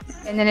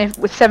then if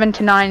with 7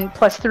 to 9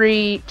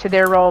 +3 to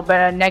their roll, but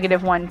a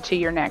 -1 to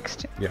your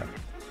next. Yeah.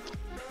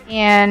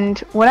 And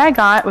what I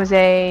got was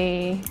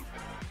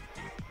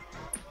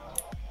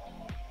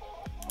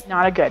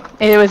not a good.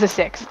 It was a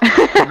 6.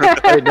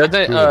 Wait,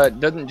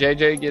 doesn't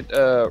JJ get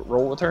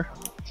roll with her?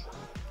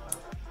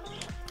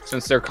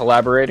 Since they're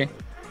collaborating?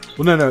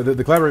 Well, no.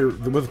 The collaborate.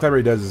 What the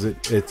collaborate does is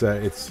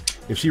it's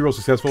if she rolls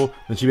successful,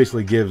 then she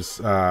basically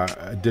gives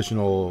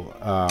additional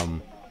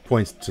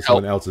points to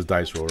someone else's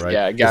dice roll, right?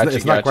 Yeah, gotcha.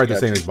 It's not quite the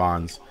same as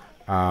bonds.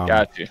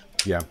 Got you.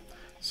 Yeah.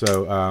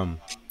 So,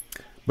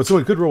 But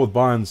someone could roll with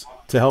bonds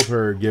to help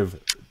her give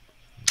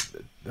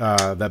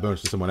that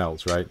bonus to someone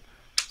else, right?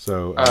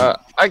 So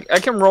I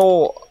can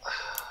roll.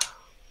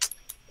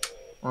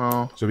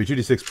 Well, so it'd be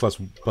 2d6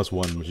 plus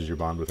 1, which is your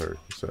bond with her.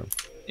 So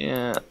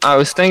yeah, I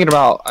was thinking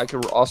about I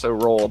could also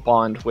roll a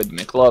bond with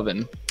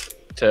McLovin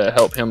to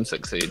help him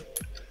succeed.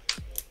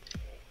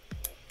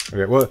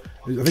 okay, well,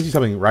 I think she's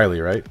helping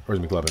Riley, right? Or is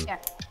it McLovin? Yeah.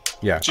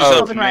 Yeah. She's Oh,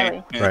 helping me.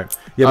 Riley. Yeah. Right.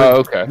 Yeah. But,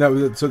 Okay.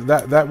 No, so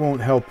that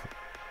won't help.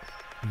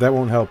 That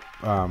won't help.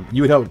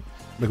 You would help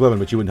McLovin,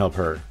 but you wouldn't help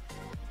her.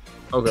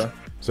 Okay.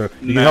 So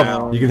you can No.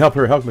 help. You can help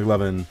her help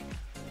McLovin,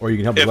 or you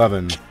can help If-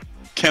 McLovin.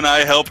 Can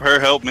I help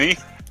her help me?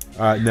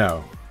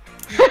 No.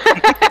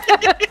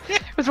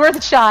 It was worth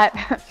a shot.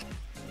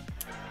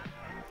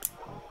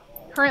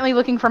 Currently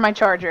looking for my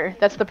charger.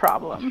 That's the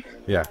problem.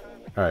 Yeah.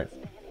 All right.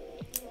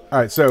 All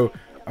right. So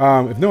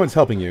if no one's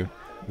helping you,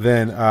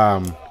 then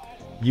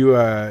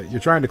you're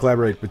trying to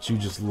collaborate, but you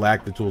just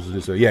lack the tools to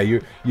do so. Yeah.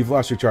 You've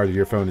lost your charger.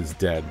 Your phone is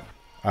dead.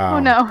 Oh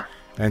no.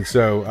 And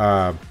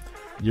so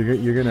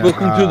you're gonna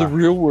Welcome to the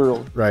real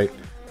world. right.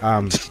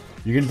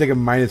 You're gonna take a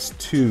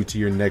 -2 to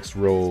your next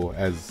roll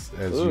as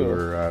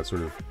you're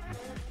sort of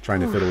trying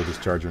to fiddle with this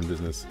charger in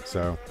business.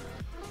 So,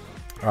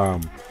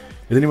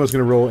 is anyone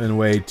gonna roll in a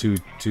way to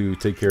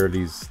take care of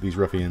these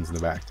ruffians in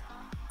the back?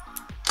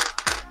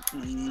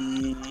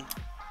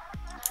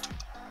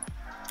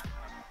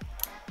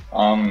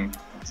 Mm,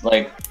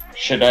 Like,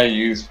 should I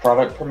use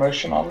product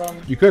promotion on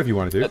them? You could if you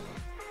wanted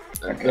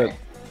to. Okay.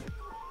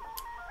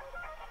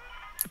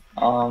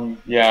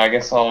 Yeah, I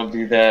guess I'll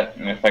do that,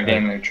 and if I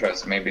gain their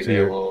trust, maybe So they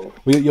you're- will.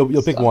 Well, you'll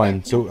pick Stop one.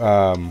 it. So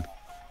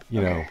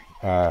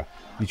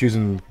you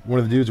choosing one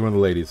of the dudes or one of the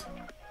ladies?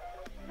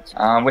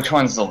 Which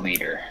one's the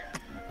leader?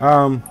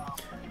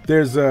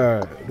 There's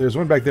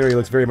one back there. He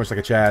looks very much like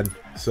a Chad.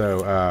 So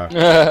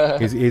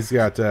he's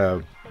got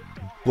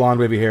blonde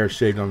wavy hair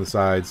shaved on the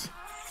sides.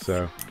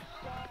 So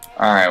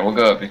Alright, we'll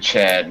go up to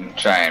Chad and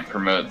try and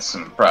promote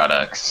some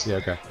products. yeah,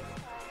 okay.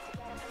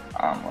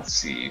 Let's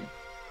see.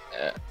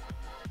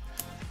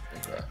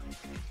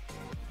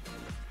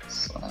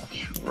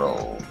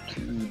 Roll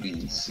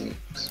 2d6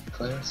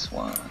 plus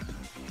 1.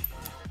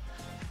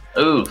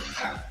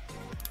 Oof.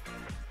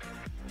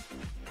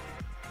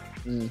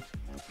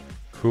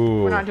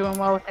 Cool. We're not doing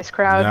well with this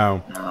crowd.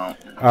 No.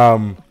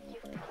 No.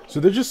 So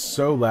they're just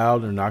so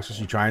loud and obnoxious.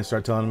 You try and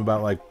start telling them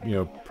about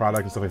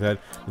product and stuff like that.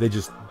 They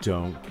just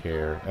don't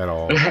care at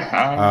all.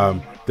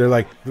 They're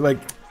like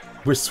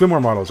we're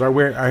swimwear models. Our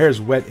hair's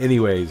wet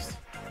anyways.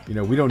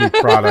 We don't need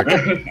product.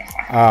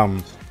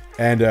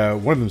 And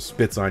one of them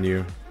spits on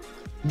you.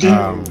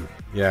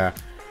 Yeah,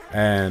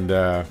 and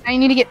I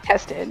need to get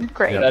tested.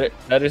 Great. Yeah.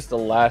 That is the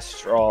last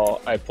straw.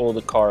 I pull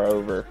the car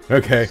over.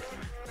 okay.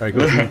 All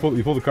right, cool.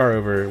 You pull the car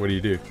over. What do you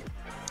do?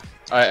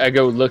 I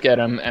go look at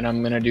him, and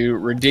I'm gonna do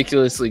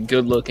ridiculously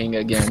good looking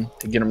again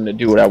to get him to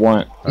do what I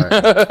want. All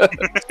right.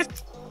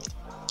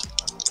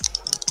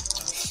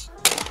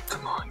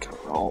 Come on,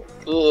 go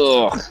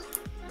roll. Ugh.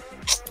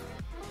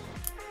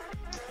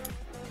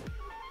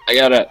 I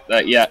got it.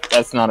 Yeah,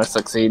 that's not a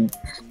succeed.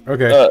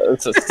 Okay.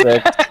 It's a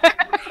 6.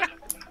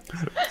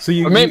 So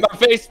you I made my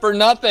face for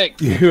nothing.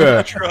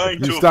 you trying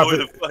you to stop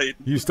avoid it. a fight.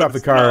 You stop the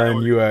It's car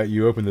not and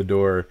you open the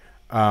door.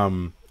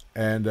 And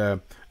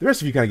the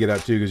rest of you kind of get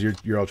out too because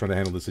you're all trying to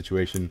handle the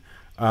situation.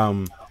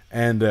 And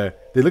they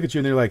look at you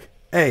and they're like,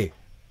 "Hey,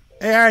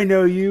 I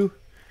know you.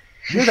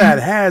 You're that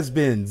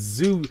has-been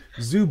Zoo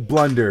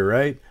Blunder,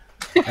 right?"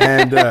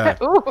 And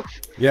Ooh,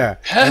 yeah,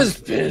 Has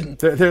been.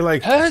 they're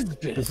like, Has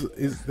been.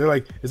 they're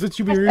like, "Is what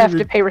you've been have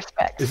to pay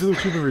respect. Is this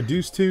what you've been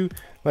reduced to?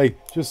 Like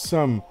just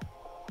some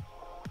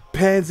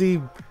pansy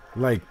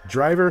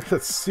driver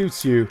that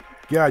suits you?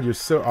 God, you're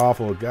so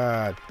awful.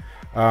 God."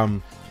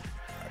 Can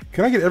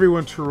I get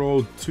everyone to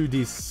roll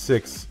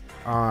 2d6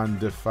 on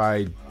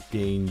Defy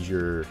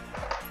Danger?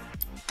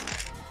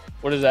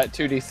 What is that?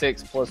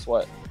 2d6 plus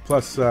what?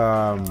 Plus,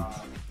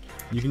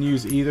 you can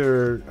use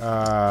either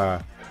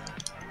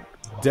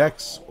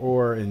Dex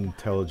or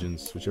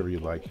Intelligence, whichever you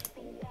like.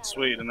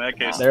 Sweet. In that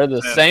case, They're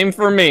the same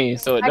for me,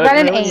 so it I got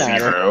doesn't an really 8.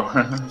 matter. 0.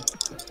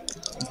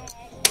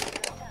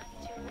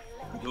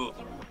 Ooh,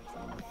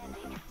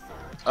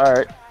 All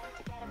right,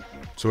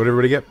 So what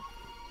everybody get?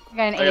 I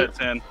got an I 8. got a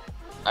 10.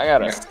 I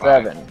got a Yeah,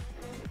 7.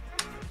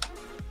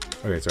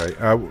 Okay, sorry.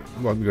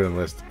 Let me go to the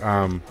list.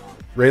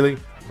 Riley,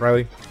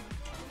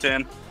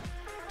 10.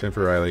 10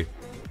 for Riley.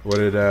 What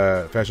did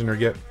Fashion Nerd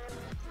get?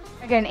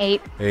 I got an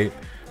 8. 8.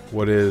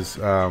 What is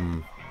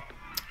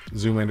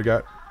Zoomlander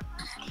got?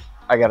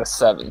 I got a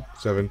 7.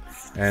 7.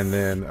 And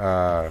then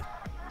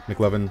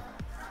McLovin,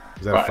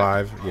 is that a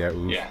 5? Yeah.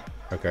 Ooh. Yeah.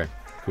 Okay.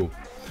 Cool.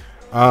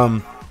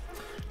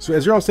 So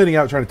as you're all sitting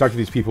out trying to talk to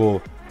these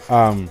people,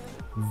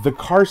 the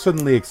car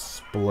suddenly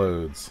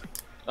explodes.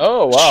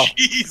 Oh wow!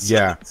 Jesus.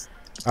 Yeah.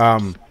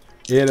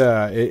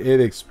 It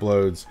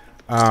explodes.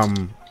 A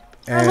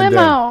And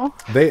limo.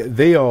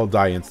 they all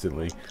die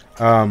instantly.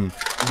 Now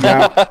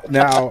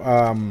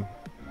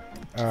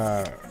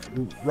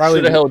Riley,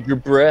 Should have held your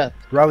breath.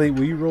 Riley,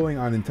 were you rolling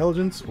on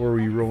intelligence or were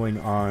you rolling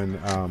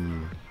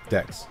on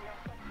Dex?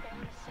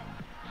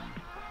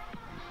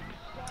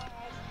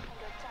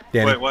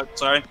 Danny. Wait, what?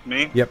 Sorry,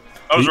 me? Yep.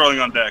 I was You- rolling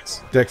on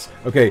Dex. Dex.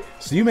 Okay,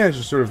 so you manage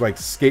to sort of like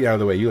skate out of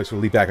the way. You like sort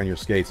of leap back on your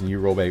skates and you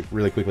roll back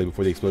really quickly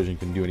before the explosion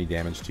can do any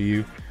damage to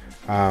you.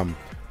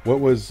 What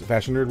was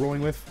Fashion Nerd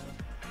rolling with?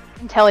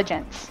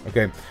 Intelligence.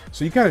 Okay,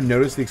 so you kind of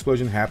noticed the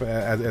explosion happen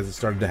as it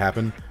started to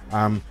happen.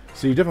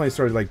 So you definitely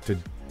started like to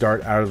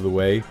dart out of the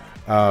way.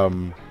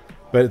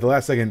 But at the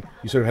last second,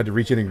 you sort of had to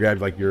reach in and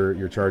grab like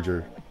your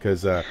charger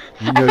because I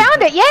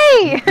found it!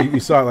 Yay! you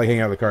saw it like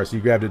hanging out of the car, so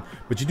you grabbed it.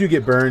 But you do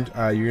get burned.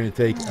 You're going to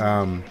take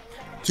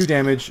 2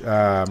 damage,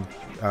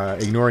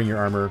 ignoring your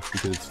armor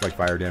because it's like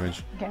fire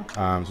damage. Okay.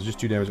 So just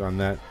 2 damage on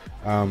that.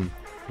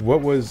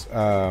 What was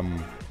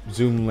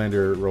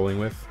Zoomlander rolling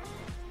with?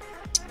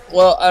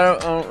 Well, I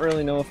don't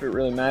really know if it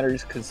really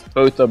matters because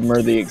both of them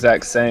are the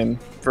exact same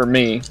for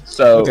me.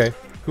 So Okay,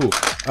 cool.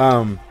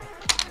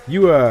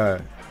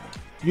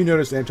 You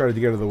noticed and tried to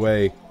get out of the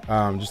way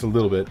just a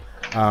little bit,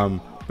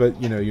 but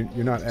you know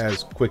you're not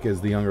as quick as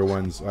the younger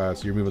ones, so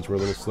your movements were a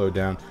little slowed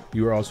down.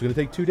 You were also going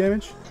to take 2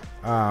 damage.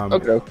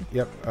 Okay.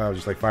 Yep,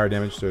 just like fire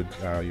damage, so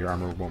your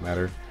armor won't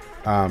matter.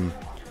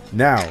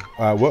 Now,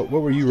 what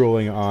were you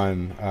rolling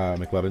on,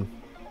 McLevin?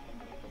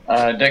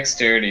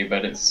 Dexterity,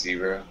 but it's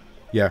 0.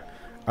 Yeah.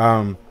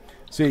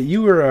 So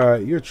you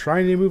were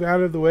trying to move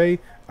out of the way,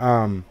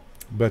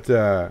 but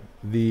the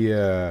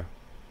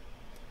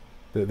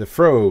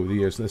fro,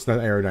 it's not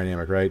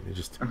aerodynamic, right? It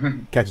just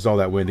catches all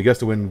that wind. The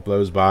gust of wind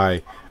blows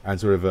by and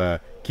sort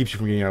of keeps you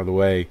from getting out of the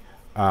way.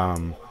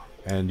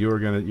 And you're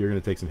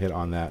gonna take some hit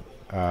on that.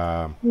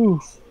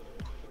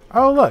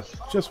 Oh look,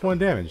 just 1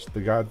 damage.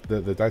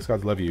 The dice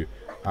gods love you.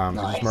 So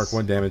just mark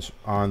 1 damage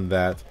on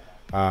that.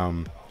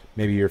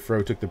 Maybe your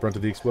fro took the brunt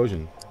of the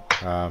explosion,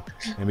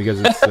 and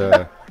because it's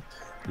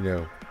you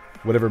know,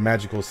 whatever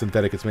magical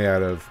synthetic it's made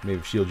out of,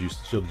 maybe shielded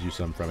you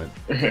some from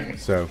it.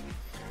 So,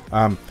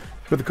 but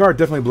the car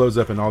definitely blows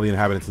up and all the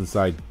inhabitants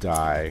inside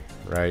die,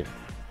 right?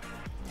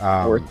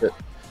 Worth it.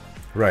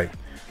 Right.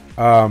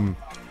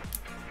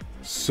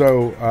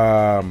 So,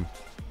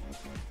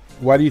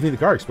 why do you think the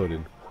car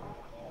exploded?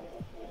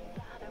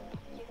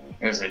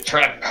 It was a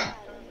trap.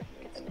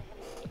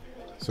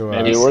 So,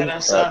 Maybe it Set was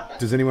us a up.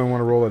 does anyone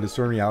want to roll a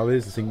discern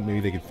realities to think maybe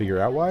they can figure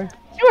out why?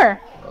 Sure.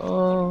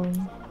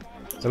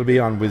 That'll be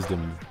on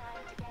wisdom.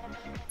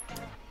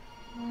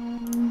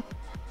 I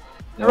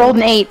rolled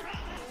an 8.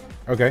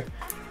 Okay.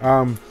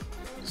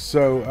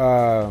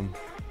 So,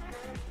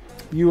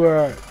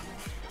 you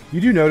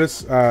do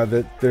notice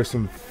that there's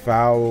some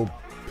foul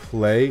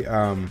play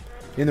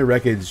in the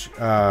wreckage.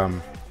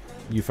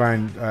 You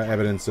find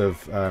evidence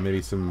of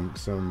maybe some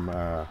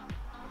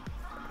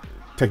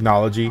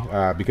technology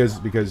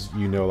because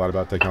you know a lot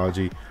about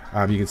technology.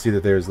 You can see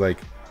that there's like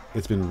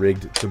it's been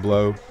rigged to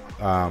blow,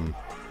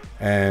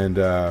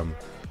 and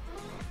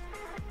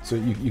so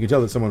you can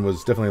tell that someone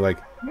was definitely like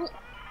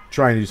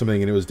trying to do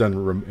something, and it was done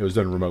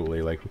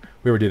remotely. Like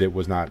whoever did it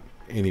was not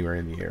anywhere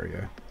in the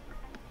area.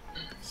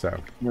 So,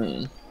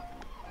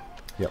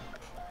 yep.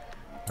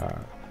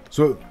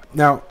 So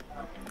now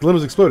the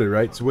limo's exploded,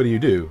 right? So what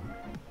do?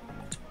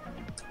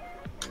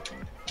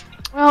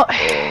 Well,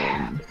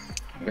 I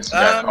guess we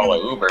gotta call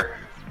an Uber.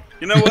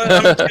 You know what?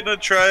 I'm gonna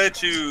try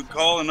to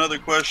call another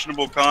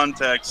questionable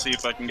contact, see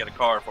if I can get a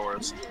car for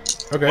us.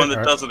 Okay. One that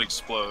alright. doesn't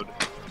explode.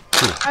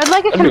 I'd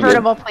like a That'd be good.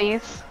 convertible,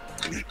 please.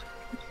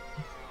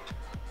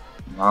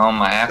 Oh,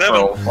 my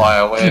afro will fly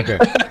away. Okay.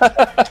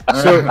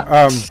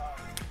 So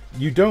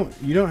you don't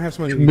have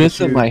someone who can, get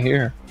you,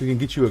 hair. who can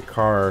get you a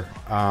car,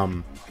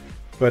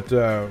 but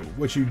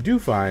what you do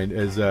find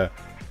is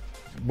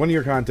one of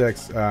your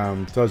contacts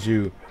tells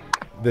you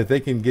that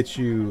they can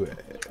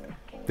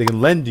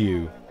lend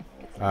you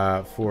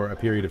for a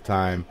period of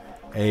time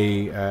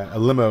a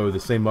limo the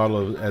same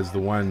model as the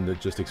one that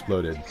just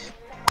exploded.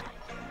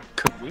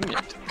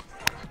 Convenient.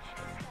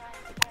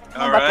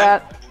 How All about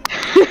right.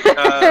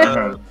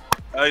 that?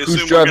 I Who's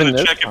assume we're driving gonna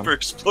this check it one? for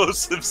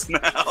explosives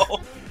now.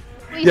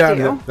 Please Yeah,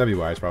 do. that'd be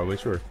wise, probably.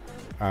 Sure.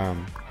 So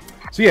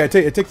yeah,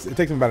 it takes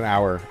him about an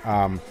hour,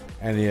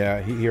 and he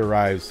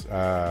arrives,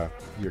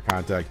 your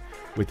contact,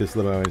 with this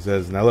limo, and he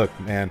says, "Now look,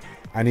 man,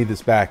 I need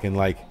this back in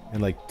like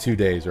 2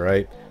 days, all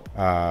right?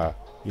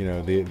 You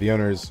know, the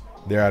owners,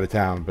 they're out of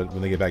town, but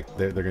when they get back,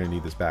 they're gonna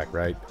need this back,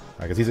 right?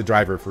 Because he's a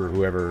driver for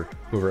whoever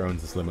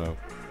owns this limo,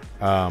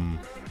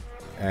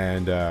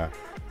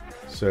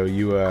 so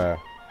you hop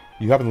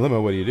in the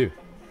limo. What do you do?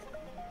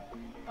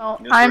 Well,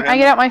 Yes, we're I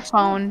get out my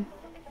phone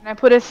and I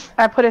put a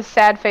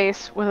sad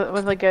face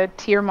with like a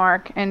tear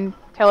mark and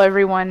tell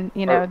everyone,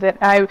 you know, that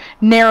I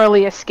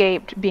narrowly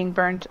escaped being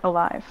burnt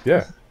alive.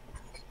 Yeah.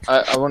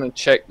 I want to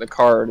check the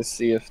car to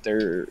see if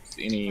there's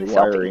any Selfie.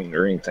 wiring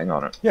or anything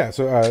on it. Yeah.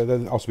 So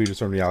then also be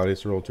discern reality.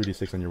 So roll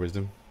 2d6 on your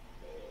wisdom.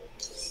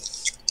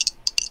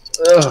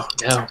 Oh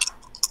no.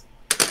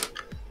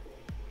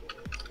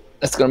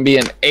 That's gonna be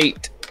an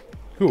 8.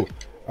 Cool.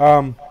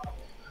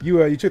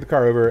 You took the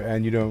car over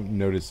and you don't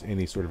notice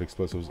any sort of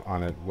explosives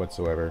on it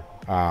whatsoever.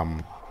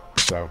 Alright.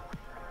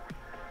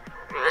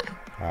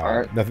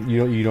 Nothing.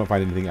 You don't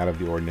find anything out of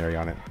the ordinary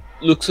on it.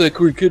 Looks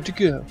like we're good to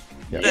go.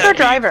 You're a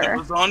driver. It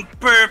was on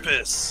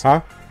purpose.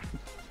 Huh?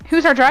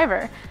 Who's our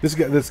driver? This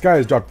guy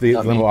has dropped the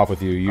Not limo me. off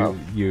with you. Oh.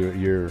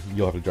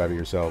 You'll have to drive it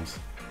yourselves.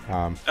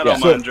 I don't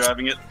so- mind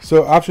driving it.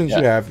 So options you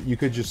Yeah. have, you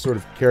could just sort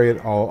of carry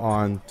it all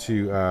on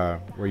to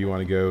where you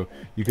want to go.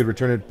 You could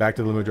return it back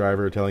to the limo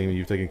driver, telling him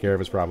you've taken care of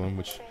his problem,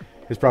 which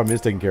his problem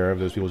is taken care of.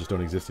 Those people just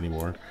don't exist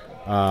anymore.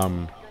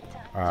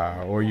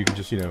 Or you could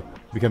just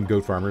become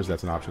goat farmers.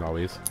 That's an option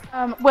always.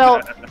 Well,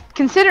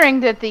 considering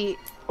that the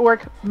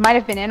orc might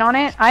have been in on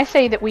it, I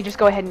say that we just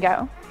go ahead and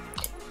go.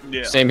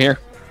 Yeah. Same here.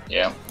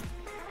 Yeah.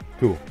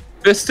 Cool.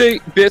 Best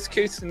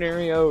case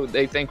scenario,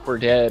 they think we're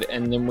dead,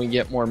 and then we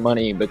get more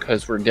money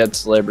because we're dead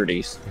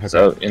celebrities. Okay.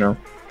 So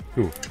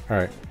Cool. All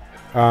right.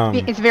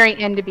 It's very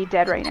end to be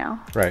dead right now.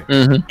 Right.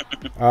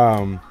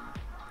 Mhm.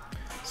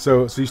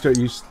 So you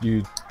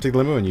take the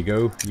limo and you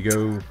go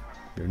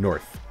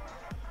north.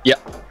 Yeah.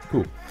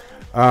 Cool.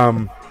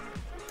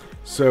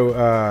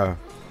 So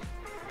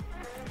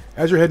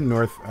as you're heading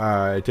north,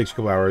 it takes a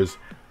couple hours,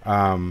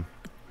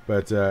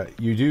 but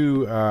you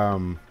do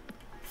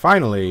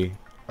finally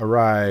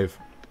arrive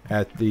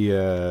at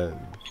the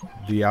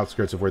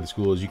outskirts of where the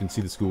school is. You can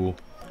see the school.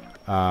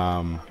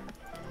 I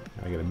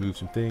gotta move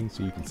some things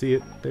so you can see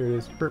it. There it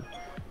is. Burp.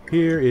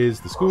 Here is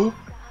the school.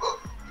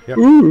 Yep.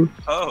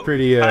 Oh,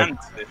 Pretty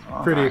fancy.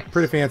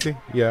 pretty fancy.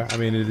 Yeah, I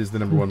mean it is the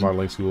 #1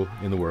 modeling school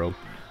in the world.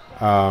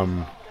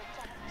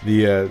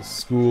 The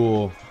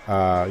school,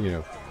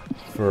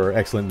 for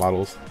excellent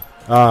models.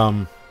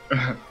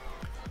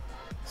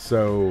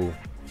 So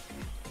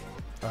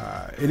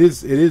it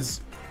is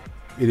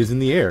in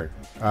the air.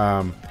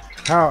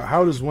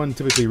 How does one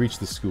typically reach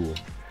the school?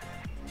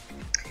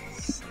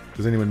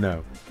 Does anyone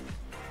know?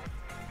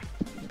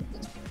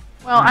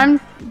 Well,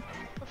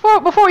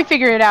 before we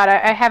figure it out,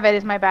 I have it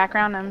as my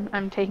background.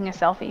 I'm taking a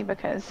selfie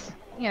because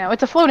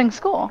it's a floating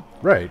school.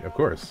 Right, of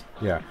course.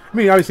 Yeah. I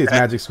mean, obviously it's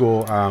magic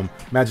school.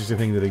 Magic's a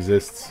thing that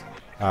exists.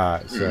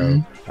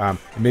 So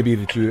maybe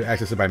that you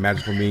access it by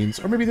magical means,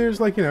 or maybe there's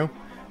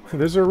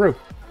there's a rope.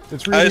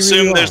 It's really, I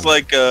assume really there's long.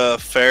 like a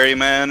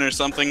ferryman or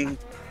something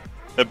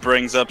that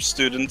brings up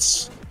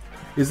students.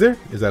 Is there?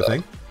 Is that a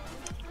thing?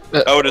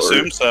 I would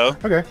assume so.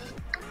 Okay.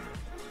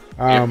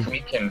 If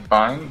we can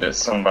find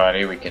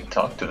somebody, we can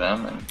talk to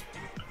them. And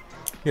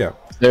Yeah.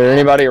 Is there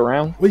anybody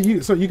around? Well, you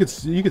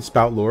could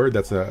spout lore.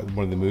 That's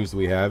one of the moves that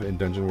we have in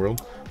Dungeon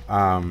World.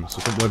 So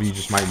some of you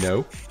just might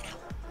know.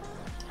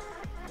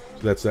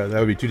 So that's that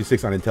would be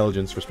 2d6 on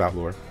intelligence for spout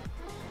lore.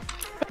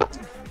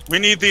 We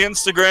need the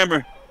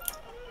Instagrammer.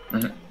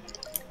 you're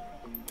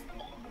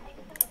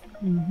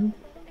muted.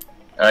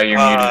 I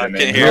Amanda.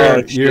 can't hear her.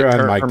 You're on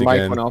her mic mic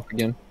again. went off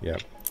again. Yeah.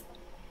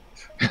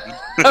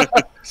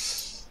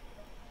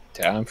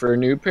 Time for a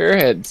new pair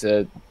of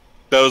headset.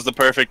 That was the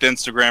perfect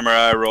Instagrammer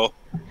eye roll.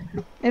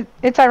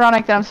 It's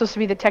ironic that I'm supposed to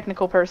be the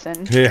technical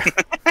person. Yeah.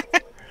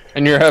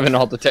 And you're having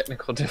all the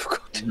technical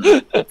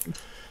difficulty.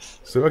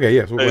 So okay,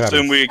 yeah. So I what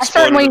assume happens? we I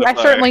exploded with certainly a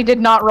fire. certainly did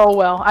not roll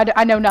well.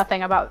 I know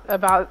nothing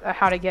about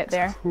how to get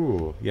there.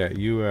 Cool. Yeah.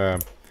 You. Well,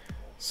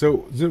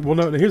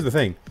 no. Here's the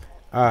thing.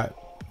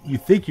 You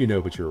think you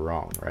know, but you're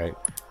wrong, right?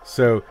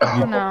 So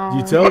no.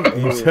 you tell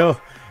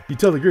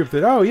the group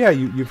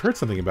that you've heard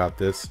something about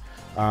this,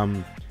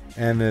 and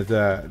that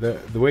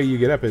the way you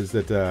get up is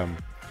that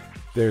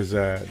there's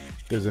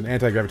an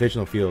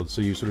anti-gravitational field.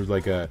 So you sort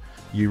of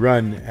you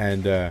run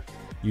and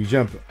you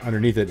jump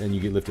underneath it and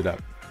you get lifted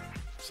up.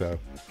 So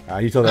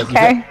you tell that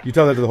Okay. you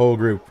tell that to the whole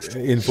group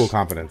in full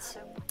confidence.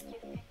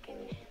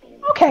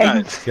 Okay.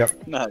 Nice.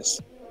 Yep. Nice.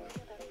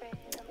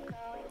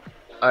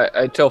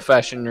 I tell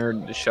Fashion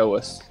Nerd to show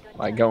us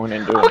by going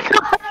and doing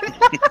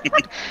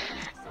it.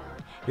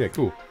 Yeah.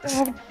 Cool.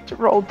 To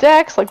roll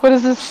dex. Like, what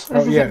is this?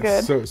 This isn't yeah.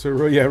 good. So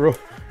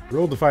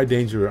roll defy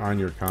danger on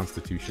your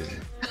Constitution.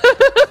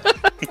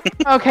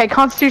 Okay,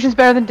 Constitution's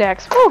better than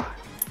dex. Whew.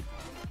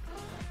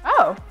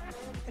 Oh,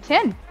 a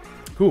 10.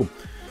 Cool.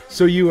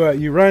 So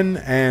you run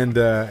and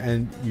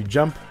you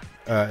jump,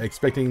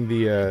 expecting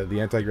the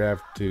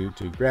anti-grav to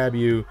grab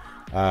you.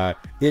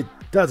 It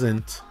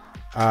doesn't,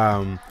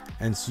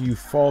 and so you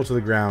fall to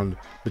the ground,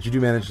 but you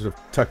do manage to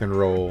tuck and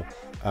roll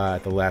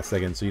at the last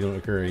second, so you don't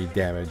incur any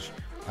damage.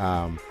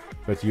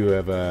 But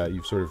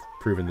you've sort of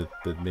proven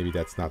that maybe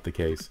that's not the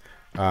case.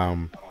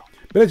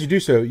 But as you do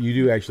so, you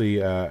do actually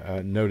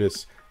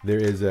notice there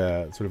is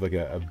a sort of like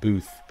a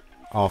booth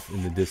off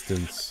in the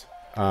distance,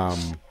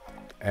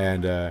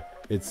 and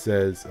it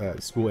says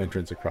school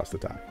entrance across the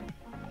top.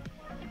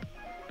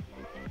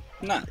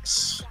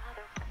 Nice.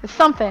 It's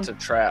something. It's a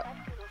trap.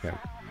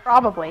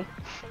 Probably.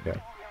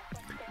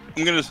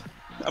 I'm gonna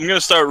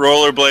start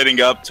rollerblading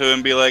up to him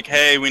and be like,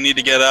 "Hey, we need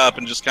to get up,"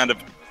 and just kind of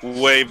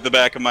wave the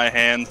back of my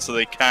hand so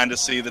they kind of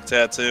see the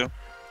tattoo.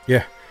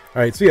 Yeah.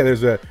 All right. So yeah,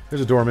 there's a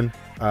doorman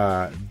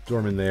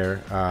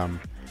there,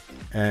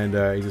 and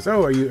he says,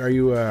 "Oh, are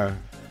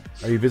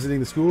you visiting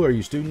the school? Are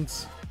you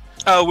students?"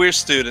 Oh, we're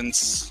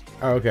students.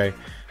 Oh, okay.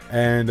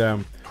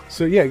 And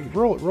so yeah,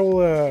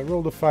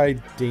 roll defy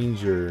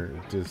danger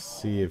to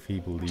see if he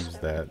believes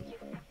that.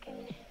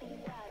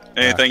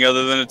 Anything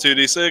other than a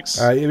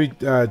 2d6? It'd be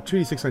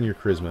 2d6 on your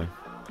charisma.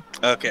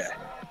 Okay.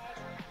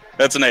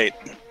 That's an 8.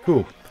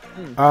 Cool.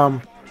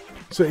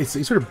 So he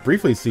sort of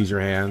briefly sees your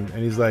hand,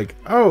 and he's like,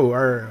 "Oh,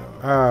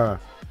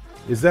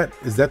 is that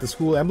the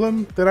school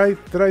emblem that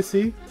I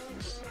see?"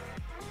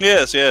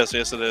 Yes,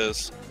 it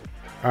is.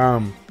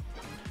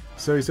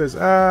 So he says,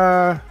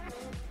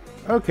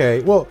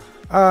 "Okay, well,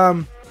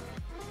 I'm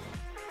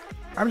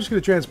just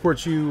going to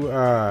transport you.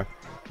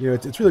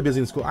 It's really busy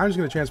in school. I'm just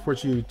going to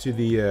transport you to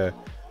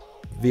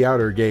the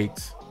outer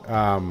gate,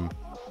 in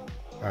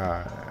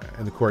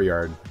the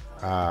courtyard.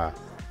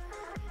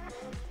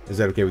 Is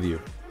that okay with you?"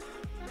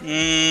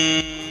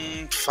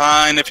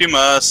 Fine, if you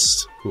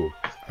must. Cool.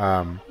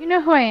 You know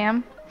who I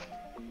am.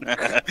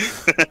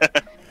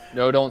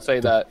 No, don't say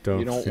that.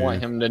 You don't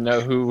want him to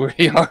know who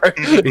we are.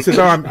 He says,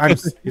 "Oh,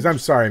 I'm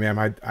sorry, ma'am.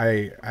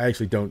 I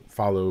actually don't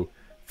follow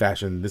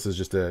fashion. This is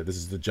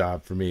the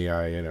job for me.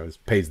 It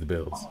pays the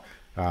bills."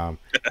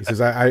 He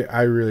says,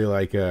 "I really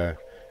like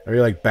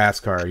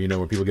Baskar.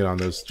 Where people get on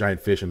those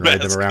giant fish and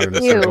ride them around in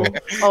a circle."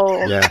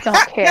 Oh, yeah.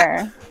 Don't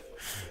care.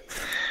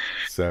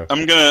 So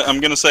I'm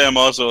gonna say I'm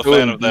also a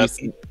fan of that.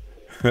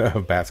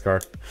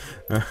 Baskar.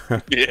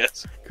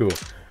 Yes. Cool.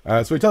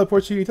 So he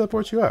teleports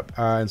you up,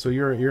 and so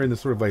you're in this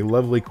sort of like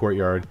lovely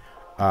courtyard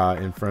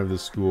in front of the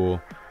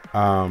school,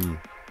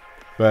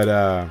 but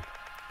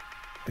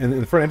in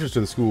the front entrance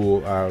to the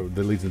school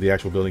that leads into the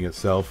actual building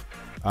itself,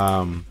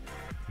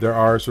 there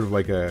are sort of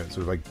like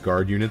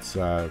guard units.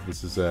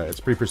 It's a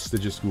pretty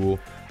prestigious school.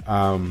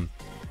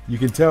 You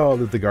can tell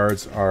that the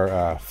guards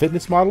are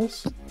fitness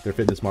models. They're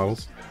fitness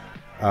models,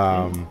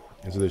 and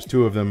so there's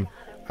two of them.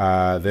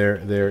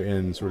 They're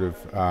in sort of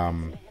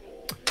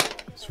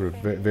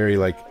very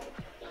like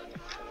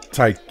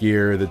tight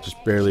gear that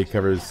just barely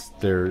covers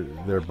their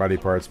body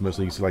parts.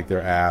 Mostly you see like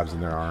their abs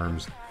and their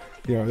arms.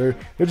 They're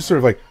just sort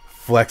of like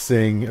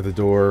flexing at the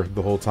door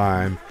the whole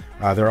time.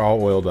 They're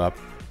all oiled up,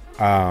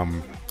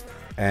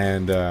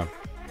 and the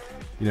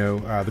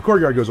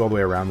courtyard goes all the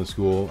way around the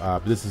school.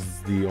 But this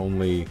is the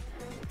only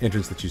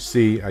entrance that you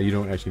see. You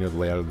don't actually know the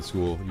layout of the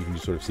school. You can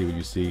just sort of see what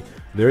you see.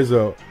 There is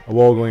a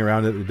wall going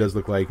around it. It does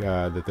look like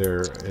that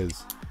there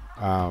is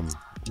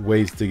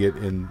ways to get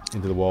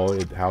into the wall.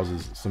 It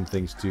houses some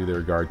things too. There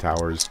are guard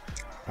towers.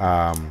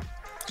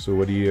 So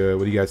what do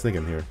you guys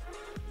thinking here?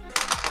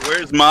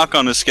 Where's Mock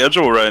on his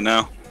schedule right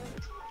now?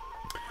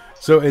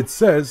 So it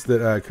says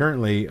that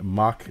currently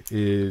Mock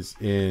is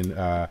in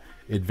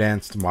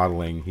advanced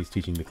modeling. He's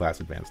teaching the class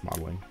advanced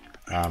modeling.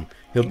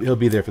 He'll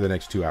be there for the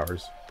next 2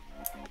 hours.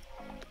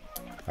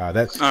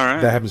 That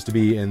happens to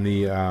be in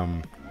the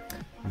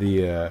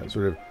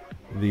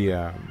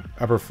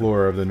upper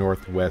floor of the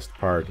northwest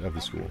part of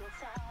the school.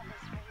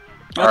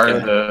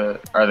 Okay.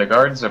 Are the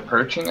guards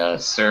approaching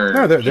us, or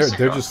no? They're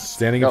just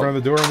standing in front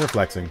of the door and they're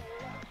flexing.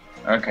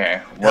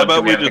 Okay. Well,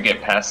 do we have to get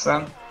past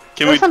them?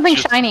 Something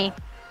shiny.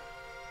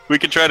 We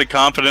could try to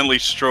confidently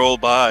stroll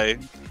by.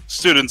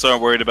 Students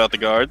aren't worried about the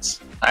guards.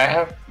 I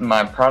have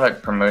my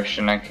product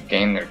promotion. I could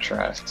gain their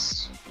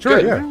trust. Sure,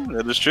 yeah.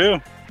 That is true.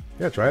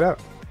 Yeah, try it out.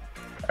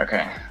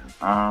 Okay.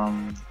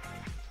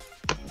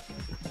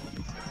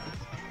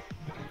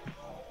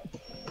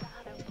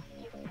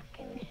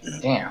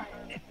 Damn.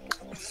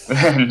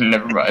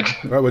 Never mind.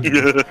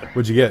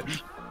 What'd you get?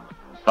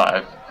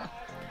 5.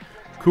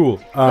 Cool.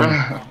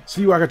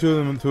 So you walk up to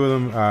them,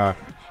 and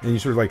you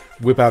sort of like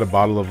whip out a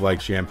bottle of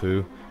like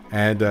shampoo,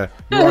 and you're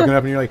walking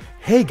up and you're like,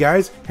 "Hey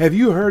guys, have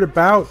you heard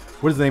about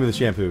what is the name of the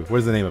shampoo? What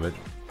is the name of it?"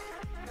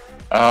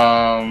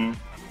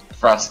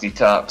 Frosty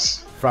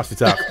Tops. Frosty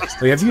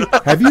Tops. Like,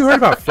 have you heard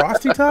about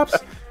Frosty Tops?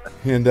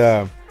 And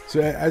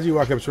so as you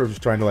walk up, sort of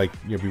just trying to like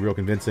be real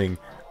convincing,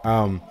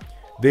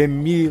 they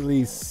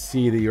immediately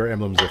see that your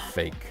emblems are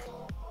fake.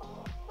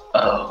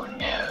 Oh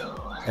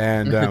no!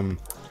 And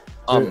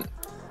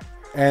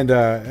and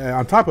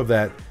on top of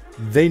that,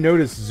 they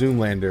notice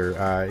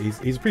Zoomlander.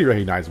 He's pretty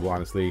recognizable,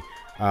 honestly,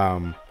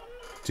 to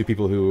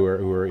people who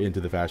are into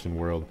the fashion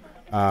world.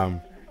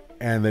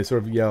 And they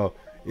sort of yell,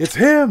 "It's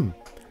him!"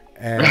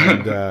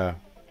 And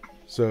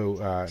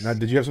so now,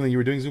 did you have something you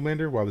were doing,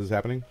 Zoomlander, while this is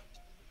happening?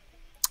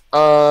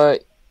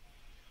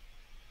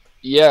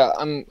 Yeah,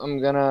 I'm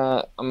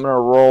gonna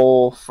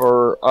roll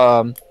for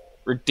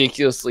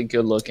ridiculously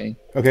good looking.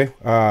 Okay.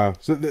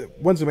 So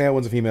one's a male,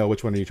 one's a female.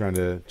 Which one are you trying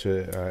to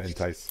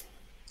entice?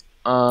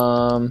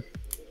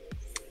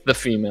 The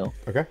female.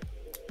 Okay.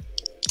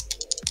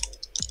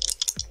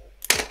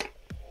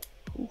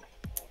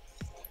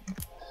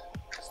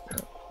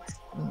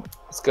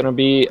 It's gonna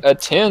be a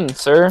 10,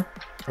 sir.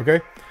 Okay.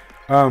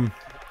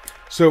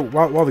 So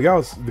while the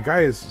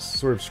guy is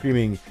sort of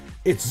screaming,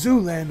 "It's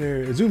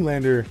Zoomlander! It's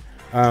Zoomlander!"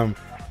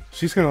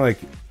 She's kind of like,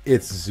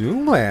 "It's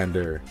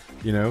Zoomlander!"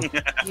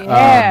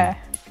 Yeah.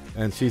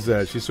 And she's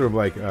sort of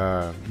like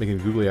making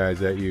googly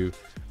eyes at you.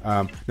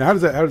 Now, how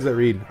does that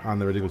read on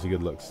the ridiculously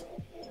good looks?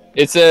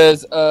 It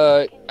says,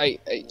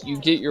 you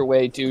get your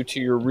way due to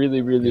your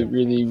really, really,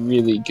 really,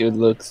 really good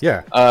looks.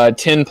 Yeah.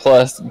 10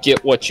 plus,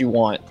 get what you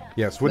want.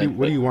 Yes. What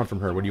do you want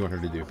from her? What do you want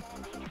her to do?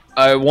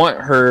 I want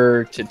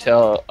her to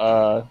tell.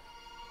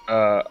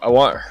 I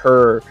want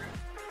her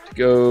to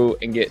go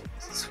and get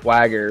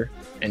Swagger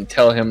and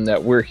tell him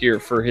that we're here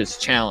for his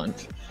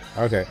challenge.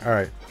 Okay. All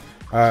right.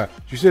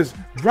 She says,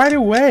 "Right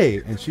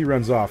away!" and she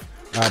runs off.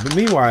 But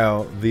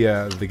meanwhile,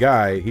 the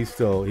guy, he's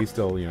still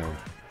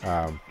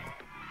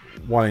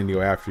wanting to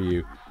go after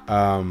you.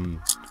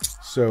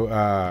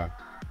 So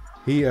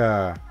he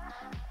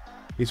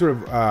sort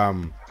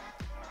of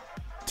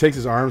takes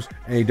his arms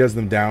and he does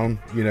them down,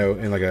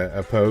 in like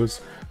a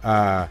pose,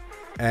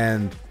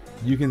 and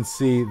you can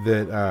see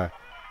that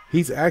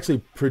he's actually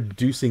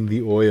producing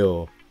the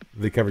oil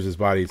that covers his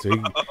body, so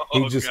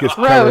he just gets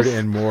covered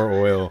in more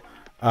oil,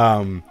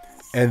 and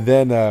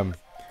then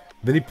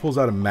he pulls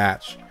out a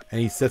match and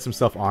he sets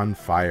himself on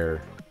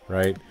fire,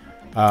 right?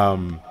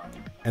 And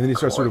then he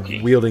starts sort of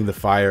wielding the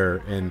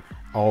fire in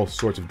all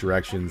sorts of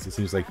directions. It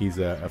seems like he's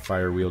a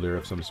fire wielder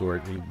of some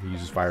sort. He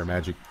uses fire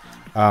magic.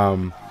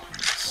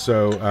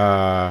 So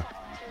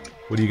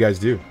what do you guys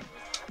do?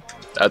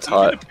 That's I'm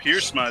hot. gonna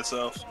pierce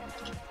myself.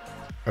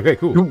 Okay,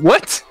 cool.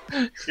 What?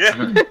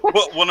 Yeah.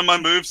 Well, one of my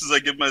moves is I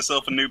give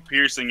myself a new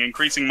piercing,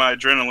 increasing my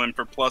adrenaline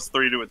for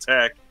 +3 to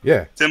attack.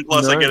 Yeah. 10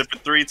 plus, I Nice. get it for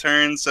 3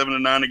 turns. 7 to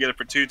 9, I get it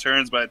for 2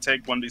 turns, but I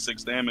take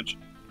 1d6 damage.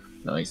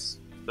 Nice.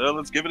 So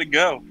let's give it a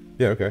go.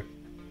 Yeah, okay.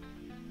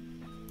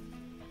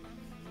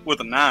 With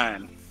a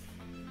 9.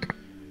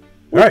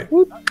 All right.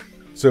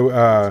 So,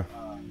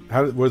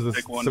 what does the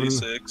Take 7,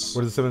 1d6.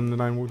 what does the 7 to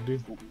 9 would do?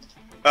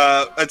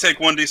 I take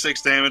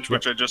 1d6 damage,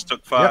 which I just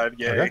took 5.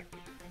 Yep, Yay. okay.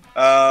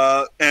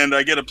 And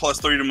I get a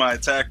 +3 to my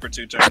attack for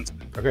 2 turns.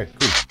 Okay,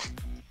 cool.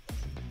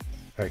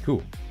 All right,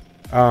 cool.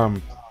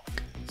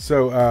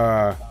 So,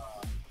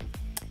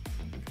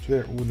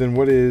 then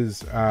what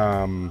is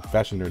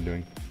Fashion Nerd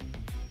doing?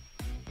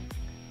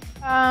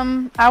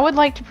 I would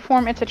like to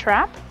perform It's a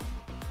Trap.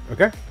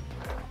 Okay.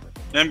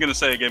 And I'm gonna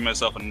say I gave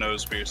myself a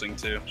nose piercing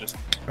too. Just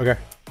Okay.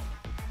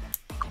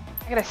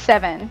 I got a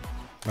 7.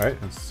 All right.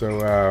 And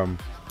so,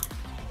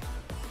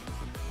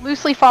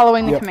 Loosely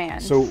following the yep.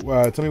 commands. So,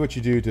 tell me what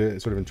you do to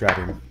sort of entrap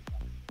him.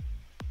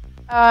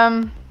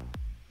 I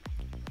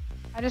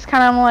just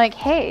kind of am like,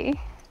 hey,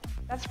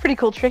 that's a pretty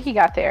cool trick you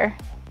got there.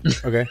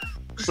 Okay.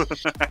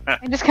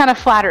 And just kind of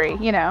flattery,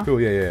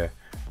 Cool. Yeah.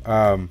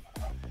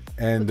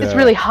 And It's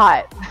really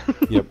hot.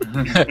 Yep.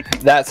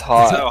 That's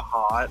hot. so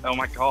hot. Oh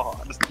my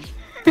god.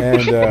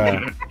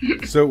 And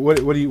so, what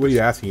are you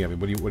asking of him?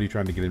 What are you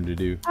trying to get him to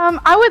do?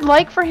 I would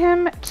like for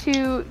him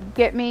to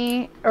get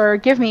me or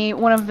give me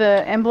one of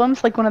the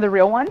emblems, like one of the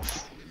real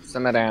ones.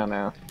 Simmer down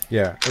now.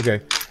 Yeah.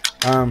 Okay.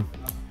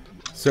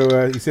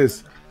 So he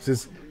says,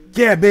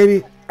 "Yeah,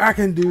 baby, I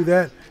can do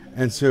that."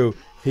 And so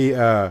he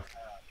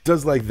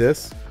does like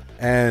this,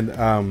 and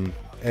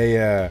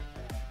a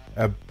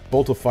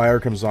bolt of fire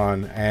comes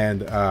on and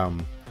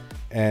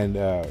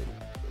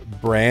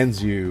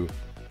brands you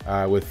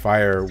with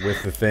fire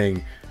with the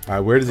thing.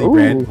 Where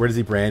does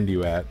he brand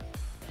you at?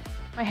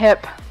 My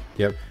hip.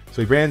 Yep.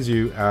 So he brands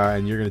you,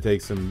 and you're gonna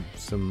take some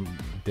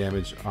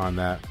damage on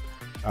that.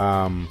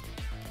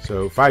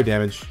 So 5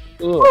 damage.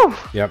 Whew.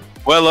 Yep.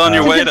 Well, on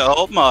your Uh, way to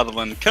Hulk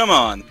modeling. Come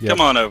on. Yep.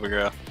 Come on over,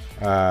 girl.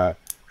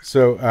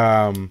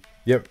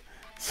 Yep.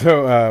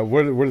 So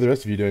what are the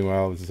rest of you doing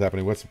while this is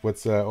happening? What's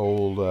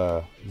old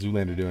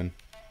Zoolander doing?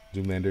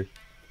 Zoolander.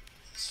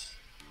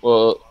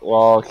 Well,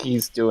 while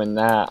he's doing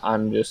that,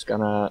 I'm just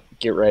gonna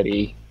get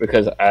ready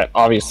because I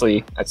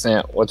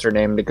sent what's her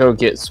name to go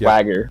get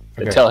Swagger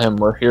to Okay. tell him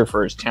we're here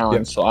for his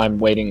challenge. Yep. So I'm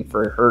waiting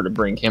for her to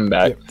bring him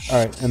back. Yep. All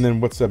right. And then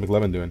what's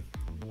McLevin doing?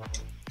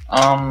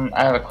 I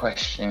have a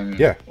question.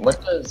 Yeah.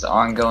 What does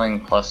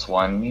ongoing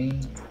 +1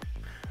 mean?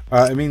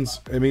 It means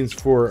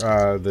for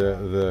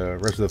the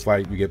rest of the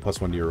flight you get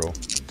 +1 to your roll.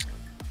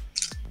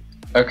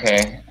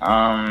 Okay.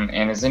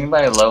 And is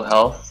anybody low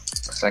health?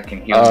 Because I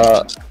can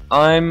heal.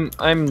 I'm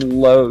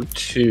low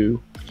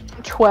 2.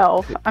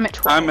 12. I'm at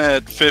 12. I'm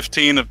at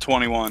 15 of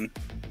 21.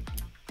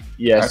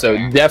 Yeah, so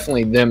Okay.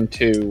 definitely them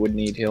 2 would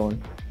need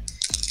healing.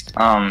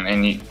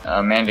 And you,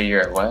 Amanda,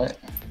 you're at what?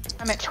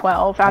 I'm at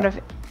 12 out of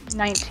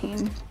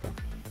 19.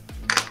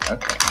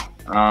 Okay.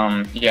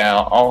 Yeah,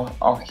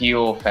 I'll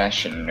heal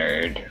Fashion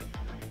Nerd.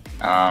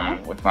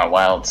 With my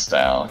wild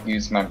style.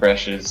 Use my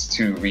brushes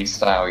to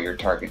restyle your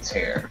target's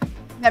hair.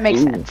 That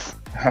makes Ooh. sense.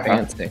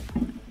 Fancy.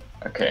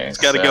 Okay. It's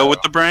got to go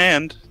with the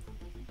brand.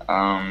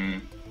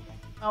 Well,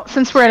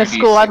 since we're in a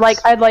school, I'd like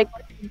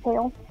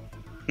detail.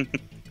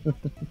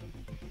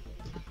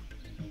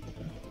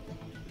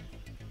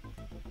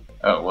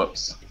 Oh,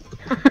 whoops.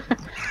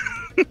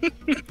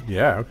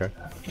 Yeah. Okay.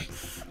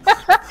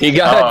 He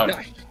got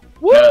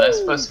Oh, no, that's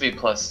supposed to be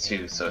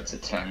 +2, so it's a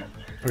 10.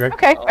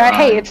 Okay. Okay.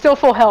 Hey, it's still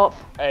full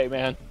health. Hey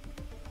man.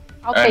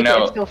 I'll take it.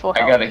 No, It's still full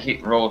I health. gotta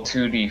roll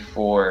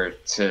 2d4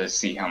 to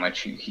see how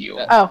much you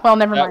heal. Oh, well,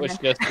 never That mind. was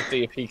then. just to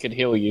see if he could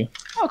heal you.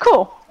 Oh,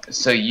 cool.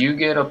 So you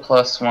get a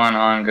 +1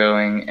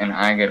 ongoing, and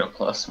I get a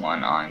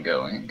 +1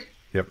 ongoing.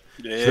 Yep.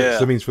 Yeah. So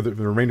that means for the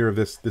remainder of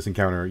this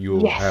encounter, you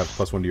will Yes. have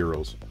 +1 to your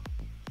rolls.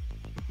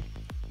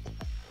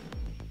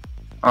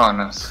 Oh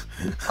no.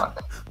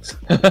 Fuck.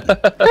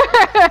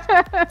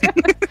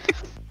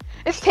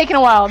 It's taken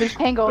a while. These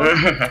tangles.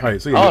 All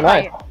right. So yeah, Oh, you-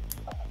 nice.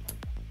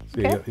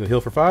 so yeah, you'll heal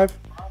for 5,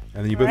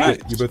 and then you both Alright.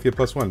 get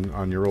 +1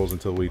 on your rolls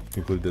until we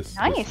conclude this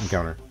Nice.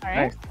 encounter. All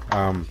right.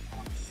 Um,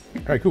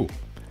 All right, cool.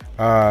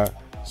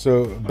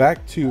 So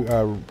back to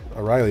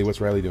Riley.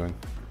 What's Riley doing?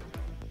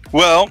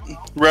 Well,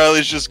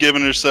 Riley's just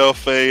giving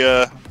herself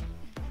a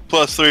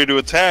 +3 to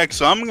attack,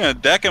 so I'm gonna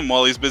deck him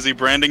while he's busy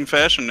branding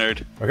Fashion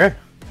Nerd Okay.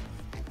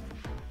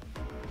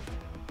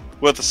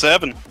 with a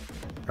 7.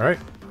 All right.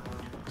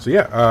 So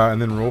yeah,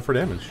 and then roll for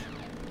damage.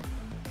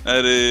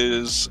 That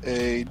is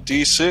a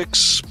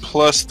D6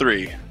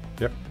 +3.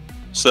 Yep.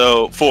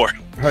 So 4.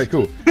 All right,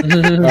 cool.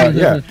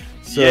 Yeah.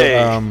 So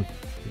Yay.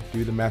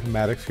 do the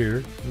mathematics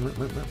here.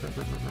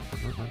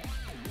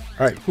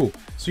 All right, cool.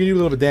 So you do a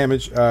little bit of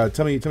damage.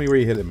 Tell me where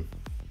you hit him.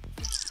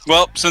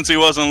 Well, since he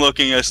wasn't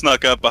looking, I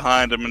snuck up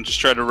behind him and just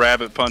tried to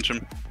rabbit punch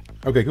him.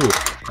 Okay, cool.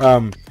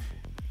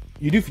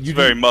 You He's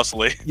very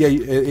muscly. Yeah,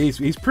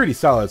 he's pretty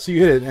solid. So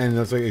you hit it, and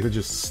it's like it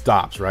just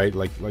stops, right?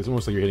 Like it's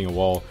almost like you're hitting a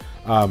wall.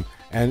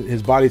 And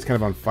his body's kind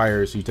of on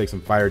fire, so you take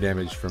some fire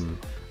damage from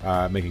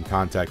making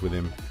contact with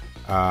him.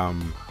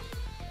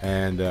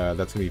 And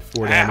that's gonna be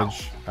 4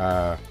 damage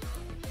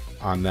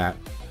on that.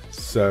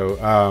 So,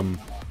 all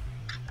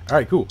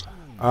right, cool.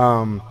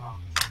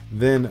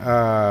 Then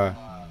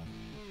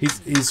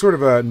he's sort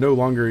of no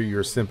longer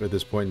your simp at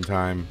this point in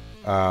time.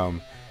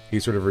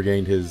 He's sort of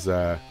regained his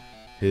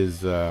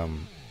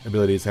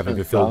abilities,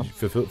 having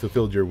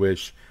fulfilled your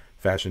wish.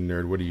 Fashion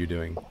Nerd, what are you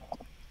doing?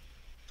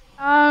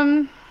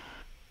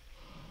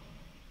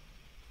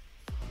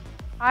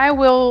 I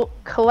will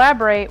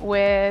collaborate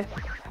with.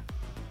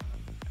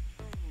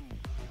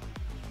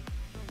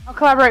 I'll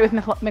collaborate with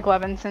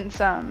McLevin since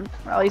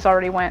Riley's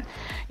already went.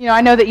 You know, I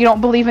know that you don't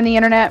believe in the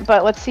internet,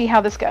 but let's see how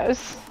this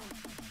goes.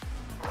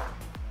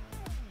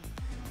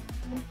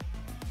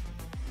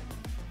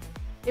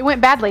 It went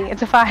badly.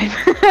 It's a 5.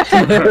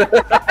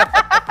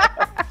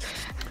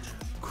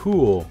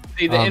 Cool.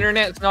 See, the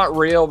internet's not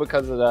real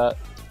because of that.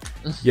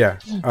 Yeah.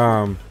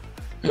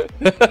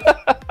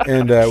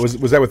 And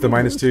was that with the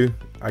 -2?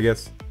 I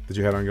guess that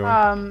you had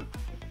ongoing.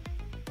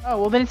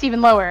 Oh well, then it's even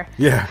lower.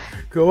 Yeah.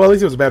 Cool. Well, at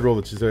least it was a bad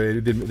roll. So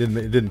it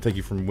didn't take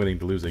you from winning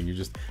to losing. You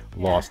just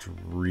lost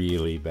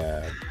really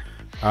bad.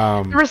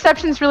 The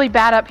reception's really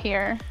bad up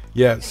here.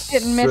 Yes.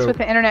 Hit and miss with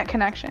the internet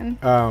connection.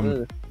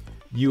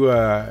 You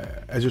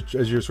as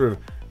you're sort of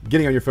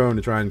getting on your phone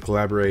to try and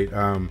collaborate,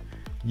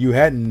 you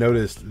hadn't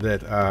noticed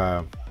that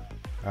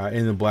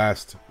in the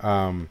blast,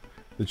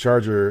 the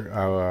charger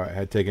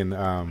had taken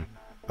a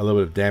little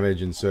bit of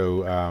damage, and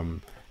so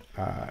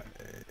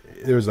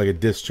there was like a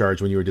discharge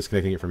when you were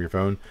disconnecting it from your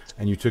phone,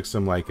 and you took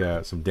some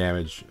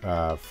damage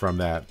from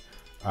that.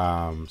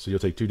 So you'll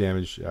take 2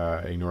 damage,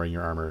 ignoring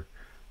your armor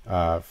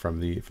from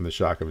the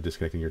shock of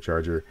disconnecting your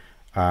charger.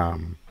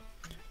 And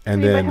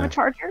then have a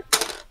charger.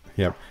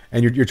 Yep,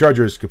 and your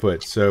charger is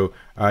kaput. So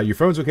your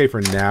phone's okay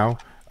for now,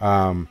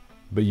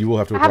 but you will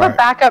have to. I have a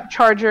backup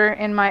charger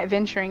in my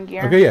adventuring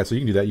gear. Okay, yeah, so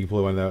you can do that. You can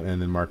pull one out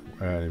and then mark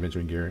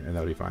adventuring gear, and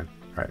that'll be fine.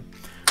 All right.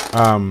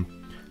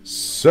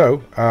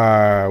 So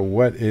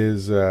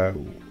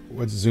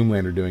what's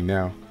Zoomlander doing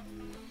now?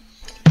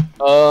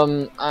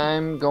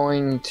 I'm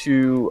going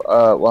to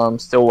while I'm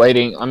still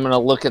waiting, I'm gonna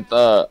look at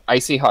the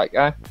icy hot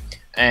guy,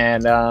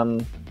 and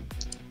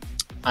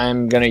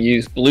I'm gonna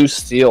use blue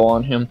steel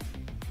on him.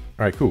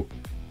 All right, cool.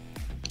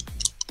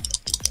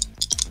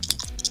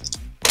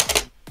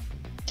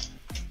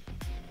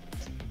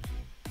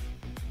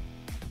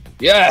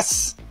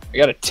 Yes, I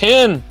got a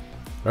 10.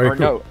 All right, or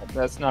cool. no,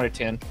 that's not a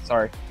 10.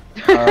 Sorry.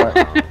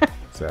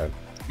 Sad.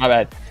 My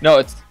bad.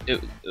 No,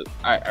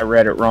 I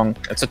read it wrong.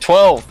 It's a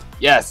 12.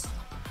 Yes.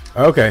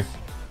 Okay.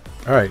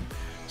 All right.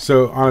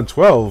 So on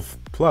 12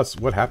 plus,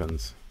 what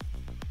happens?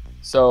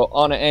 So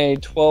on a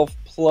 12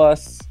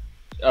 plus,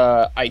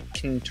 I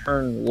can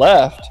turn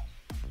left,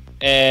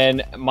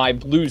 and my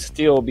blue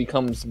steel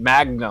becomes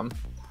Magnum,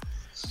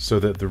 So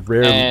that the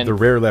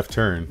rare left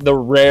turn. the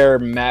rare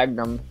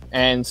Magnum,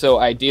 and so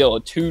I deal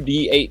a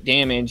 2d8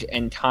 damage,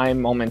 and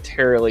time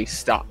momentarily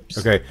stops.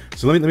 Okay,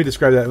 so let me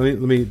describe that. Let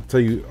me tell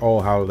you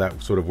all how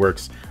that sort of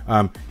works.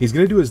 He's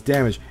going to do his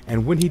damage,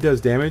 and when he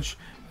does damage,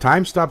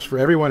 time stops for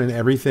everyone and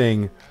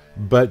everything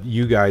but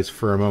you guys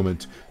for a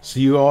moment. So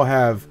you all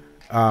have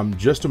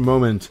just a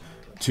moment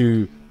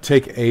to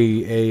take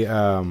a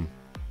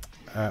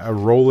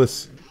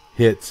rollless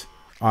hit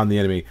on the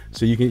enemy.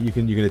 So you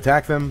can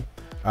attack them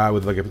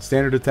with like a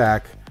standard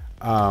attack,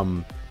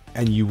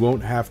 and you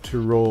won't have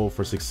to roll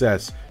for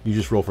success. You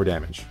just roll for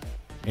damage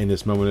in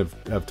this moment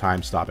of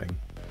time stopping.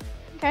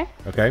 Okay.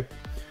 Okay,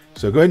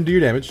 so go ahead and do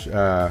your damage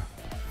for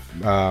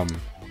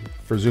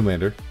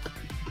Zoomlander.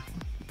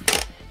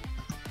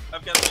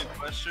 I've got a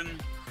question.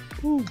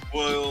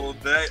 Will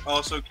that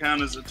also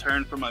count as a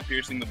turn for my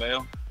piercing the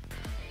veil?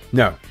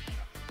 No.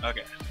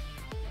 Okay.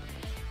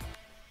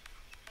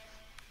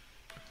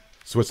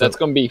 So what's That's that?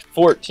 going to be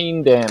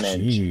 14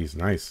 damage. Jeez,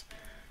 nice.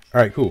 All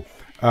right, cool.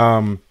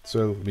 So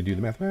let me do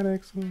the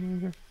mathematics.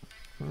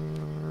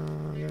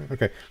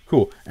 Okay,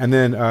 cool. And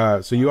then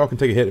so you all can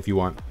take a hit if you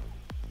want.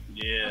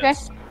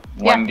 Yes. Okay.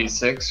 Yeah.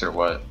 1d6 or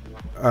what?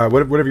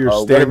 Whatever your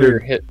Whatever standard your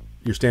hit.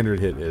 your standard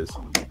hit is.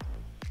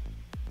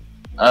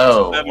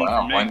 Oh, 7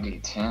 wow, for me.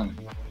 1d10.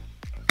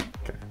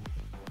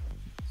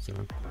 So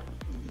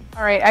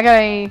All right, I got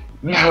a.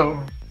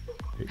 No.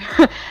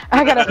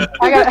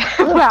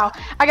 Wow,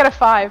 I got a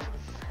 5.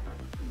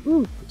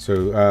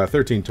 So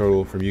 13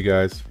 total from you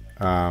guys.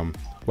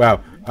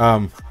 Wow.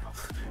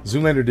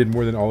 Zoolander did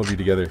more than all of you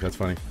together. That's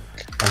funny.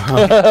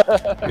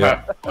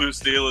 Yeah. Blue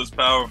steel is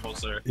powerful,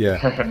 sir.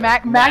 Yeah.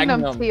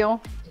 Magnum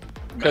steel.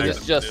 Because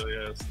it's just, Steel,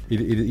 yes. He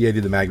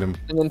did the Magnum.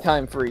 and then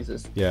time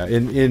freezes. Yeah.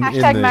 In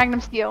Hashtag the Magnum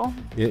steel.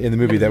 in the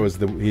movie, that was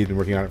he'd been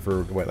working on it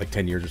for what, like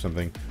 10 years or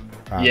something.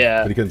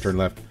 Yeah. But he couldn't turn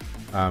left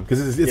because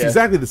it's Yeah.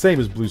 exactly the same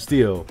as Blue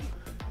Steel,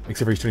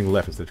 except for he's turning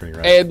left instead of turning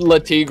right. And La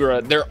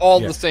Tigra, they're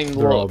all Yeah, the same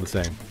They're all look. the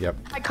same. Yep.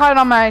 I caught it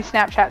on my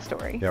Snapchat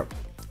story. Yep.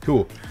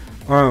 Cool.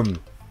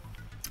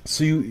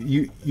 So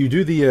you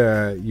do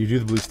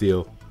the Blue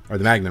Steel or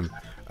the Magnum.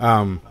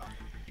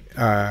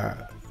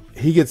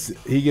 He gets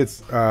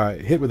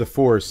hit with a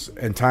force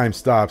and time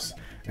stops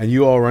and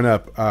you all run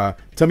up.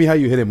 Tell me how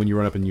you hit him when you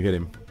run up and you hit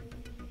him.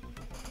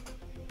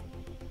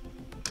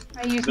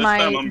 I use This my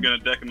time I'm gonna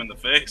deck him in the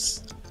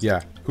face.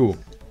 Yeah. Cool.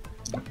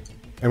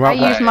 And I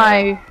use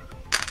my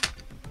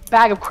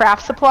bag of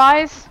craft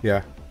supplies.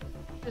 yeah.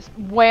 Just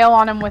wail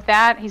on him with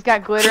that. He's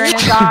got glitter in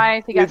his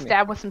eyes. He got Excuse me.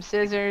 stabbed with some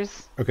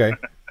scissors. Okay.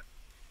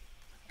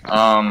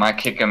 I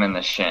kick him in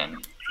the shin.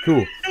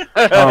 Cool.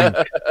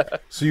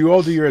 So you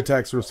all do your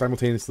attacks sort of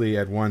simultaneously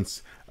at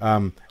once,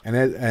 and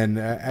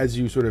as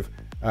you sort of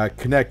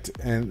connect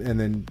and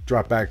then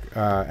drop back,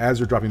 as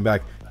you're dropping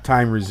back,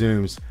 time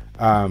resumes.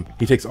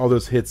 He takes all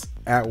those hits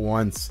at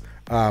once,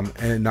 and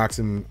it knocks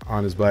him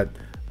on his butt,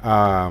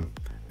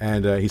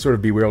 and he's sort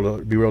of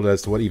bewildered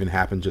as to what even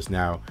happened just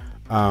now.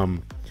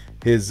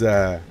 His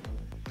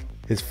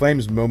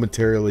flames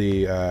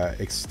momentarily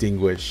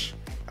extinguish,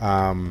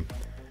 and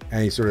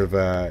he sort of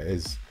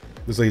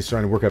looks like he's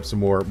trying to work up some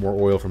more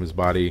oil from his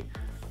body.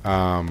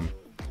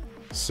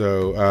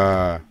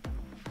 So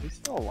He's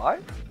still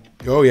alive?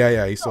 oh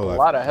yeah, he's still A alive.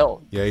 lot of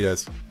health. Yeah, he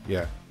does.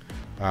 Yeah.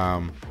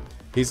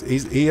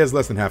 He has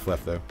less than half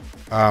left though.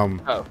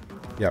 Oh.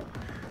 Yep.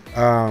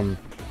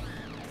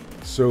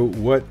 So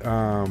what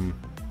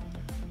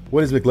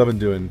is McLovin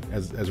doing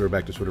as we're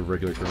back to sort of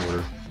regular turn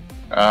order?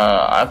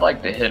 I'd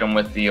like to hit him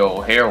with the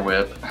old hair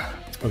whip.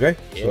 Okay.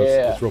 So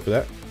Yeah. let's roll for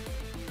that.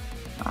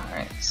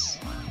 Alright, so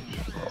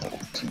roll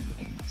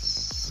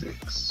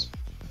 2d6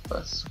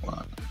 plus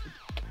 1.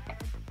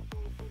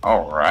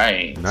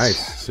 Alright.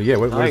 Nice. So yeah,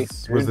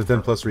 Nice, what's the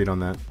 10 plus read on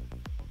that?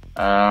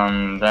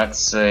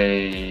 That's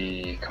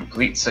a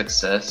complete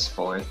success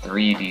for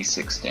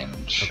 3d6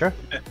 damage. Okay.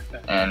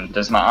 And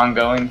does my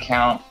ongoing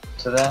count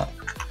to that?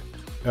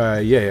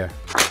 Yeah.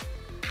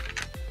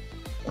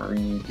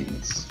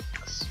 3d6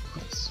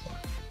 plus 1.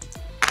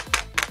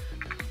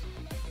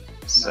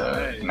 So,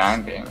 Nice.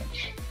 9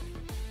 damage.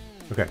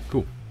 Okay,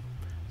 cool.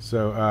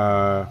 So,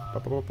 all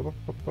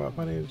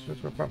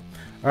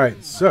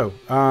right. So,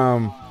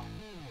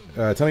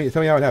 tell me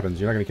how it happens.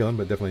 You're not gonna kill him,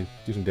 but definitely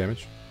do some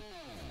damage.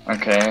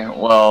 Okay,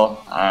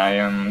 well, I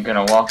am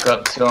gonna walk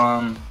up to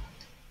him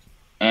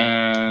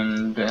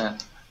and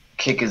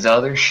kick his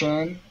other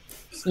shin.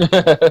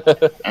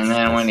 And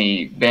then when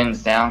he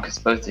bends down, because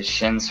both his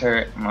shins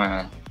hurt, I'm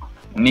gonna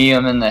knee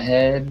him in the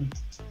head.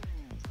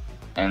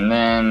 And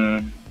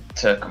then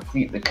to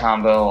complete the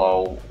combo,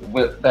 I'll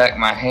whip back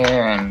my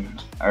hair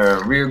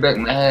or rear back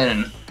my head,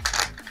 and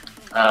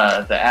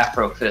the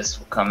Afro Fist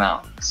will come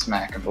out and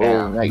smack him Oh,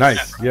 down. nice.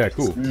 Nice. Yeah.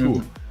 Cool.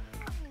 Cool.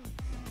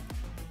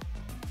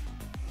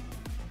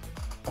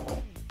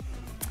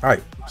 All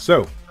right.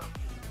 So,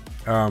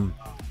 upon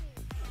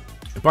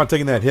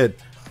taking that hit,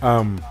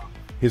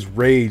 his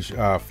rage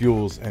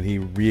fuels and he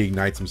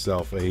reignites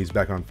himself. He's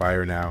back on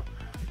fire now.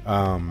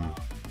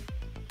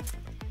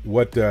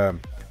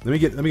 Let me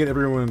get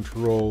everyone to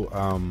roll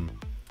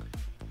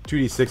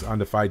 2d6 on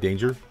Defy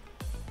Danger.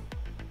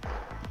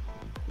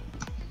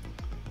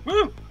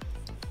 Woo!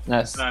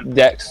 That's Done.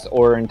 Dex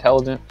or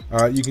Intelligent.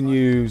 You can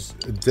use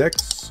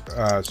Dex,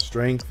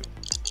 Strength,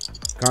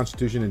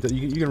 Constitution, and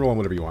you can roll on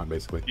whatever you want,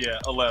 basically. Yeah,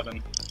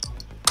 11.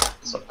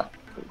 So,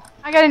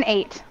 I got an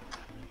 8.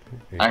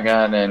 I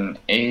got an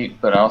 8,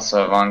 but I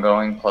also have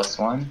ongoing plus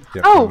 1.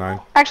 Yep, Oh, 9.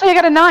 actually, I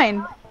got a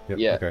 9. Yep,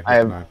 Yeah, okay, I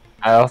have- 9.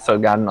 I also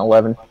got an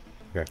 11.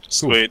 Okay, cool.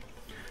 Sweet.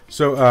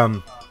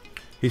 So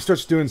he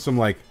starts doing some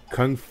like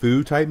kung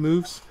fu type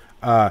moves,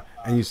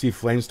 and you see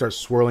flames start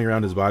swirling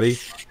around his body,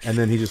 and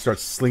then he just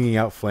starts slinging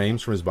out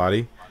flames from his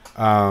body.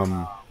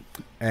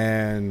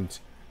 And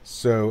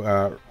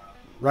so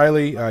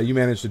Riley, you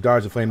manage to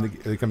dodge the flame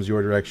that comes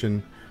your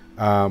direction,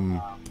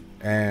 and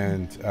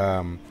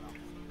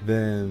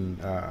then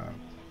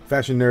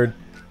Fashion Nerd,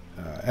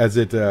 as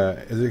it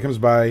comes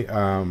by,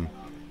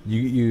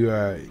 you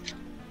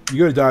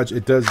go to dodge.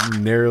 It does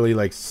narrowly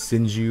like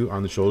singe you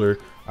on the shoulder.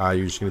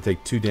 You're just going to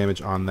take 2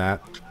 damage on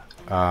that,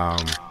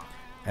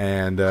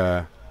 and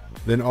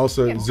then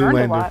also Getting burned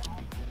a Zoolander. lot.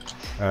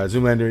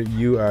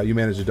 Zoolander, you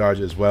manage to dodge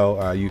as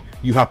well.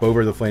 You hop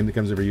over the flame that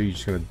comes over you. You're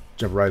just going to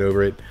jump right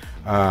over it.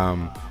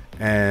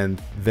 And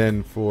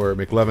then for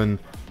McLovin,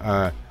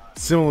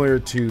 similar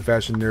to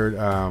Fashion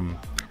Nerd,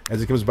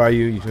 as it comes by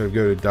you, you kind of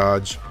go to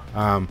dodge,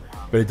 but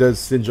it does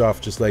singe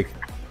off just like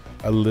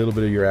a little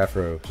bit of your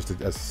afro, just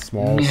a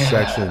small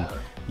section.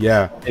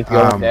 Yeah. It's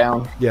going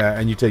down. Yeah,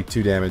 and you take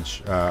 2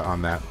 damage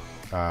on that,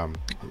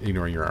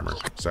 ignoring your armor.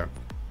 So, all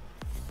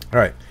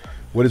right,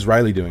 what is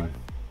Riley doing?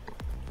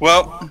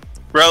 Well,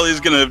 Riley's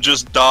gonna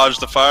just dodge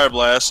the fire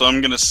blast, so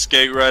I'm gonna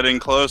skate right in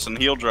close and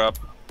heal drop.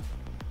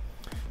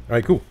 All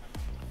right, cool.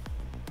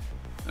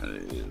 That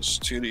is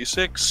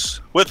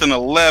 2d6 with an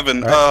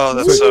 11. All right. Oh,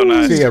 that's so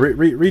nice. So yeah,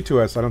 read to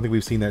us. I don't think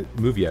we've seen that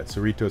move yet,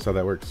 so read to us how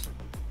that works.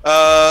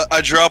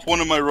 I drop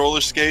one of my roller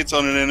skates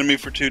on an enemy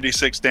for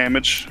 2d6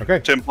 damage. Okay.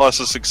 10 plus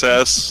a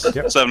success.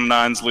 Yep. 7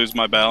 9s lose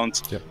my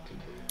balance. Yep.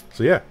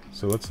 So yeah,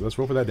 so let's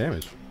roll for that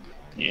damage.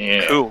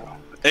 Yeah. Cool.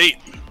 8.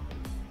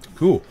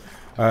 Cool.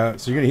 So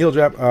you're gonna heal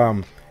drop.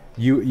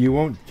 You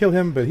won't kill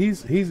him, but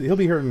he'll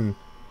be hurting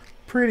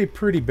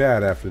pretty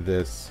bad after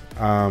this.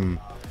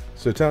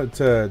 So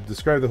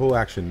describe the whole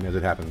action as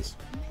it happens.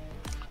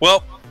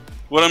 Well,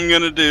 what I'm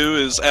gonna do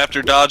is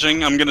after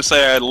dodging, I'm gonna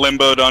say I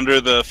limboed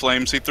under the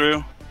flames he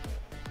threw.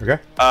 Okay.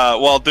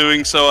 While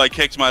doing so, I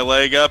kicked my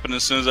leg up, and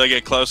as soon as I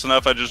get close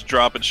enough, I just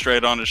drop it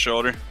straight on his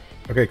shoulder.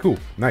 Okay. Cool.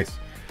 Nice.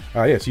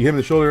 Yeah. So you hit him in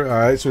the shoulder.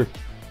 It sort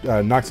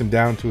of knocks him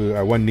down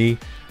to one knee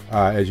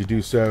as you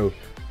do so,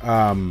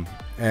 and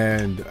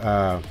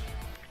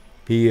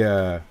he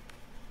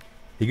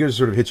goes to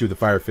sort of hit you with the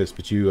fire fist,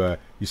 but you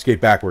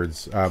skate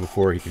backwards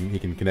before he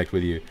can connect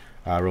with you,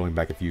 rolling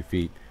back a few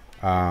feet.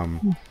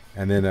 And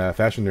then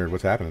Fashion Nerd,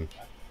 what's happening?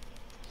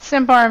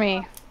 Simp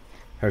Army.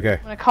 Okay.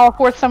 I'm gonna call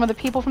forth some of the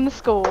people from the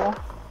school.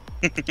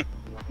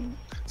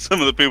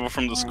 Some of the people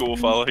from the school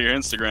follow your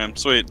Instagram.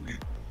 Sweet.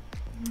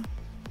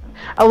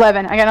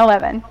 11. I got an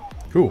 11.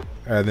 Cool.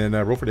 And then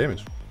roll for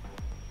damage.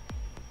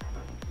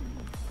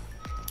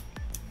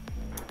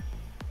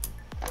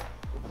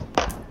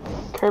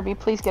 Kirby,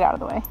 please get out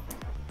of the way.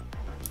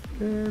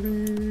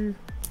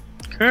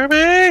 I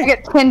Kirby!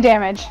 get 10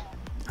 damage.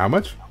 How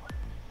much?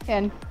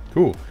 10.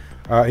 Cool.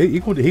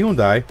 He won't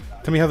die.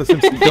 Tell me how the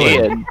Sims kill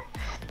him.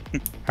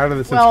 How did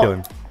the Sims kill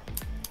him?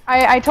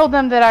 I told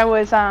them that I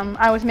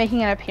was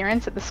making an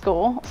appearance at the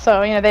school,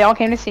 so they all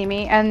came to see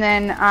me, and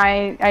then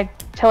I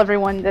tell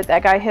everyone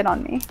that guy hit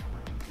on me.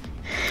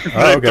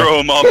 Oh, okay. Throw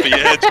him off the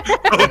edge.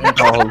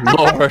 Oh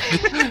Lord.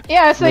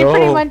 Yeah, so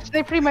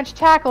they pretty much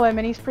tackle him,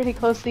 and he's pretty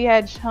close to the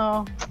edge.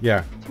 Oh,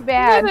 Yeah. too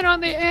bad. Living on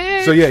the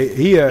edge. So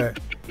yeah,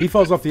 he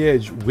falls off the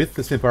edge with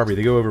the Simp Army.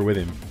 They go over with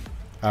him.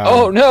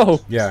 Oh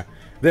no. Yeah.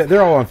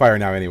 They're all on fire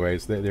now,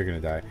 anyways. They're gonna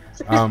die.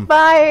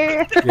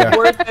 Bye. Yeah.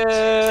 Worth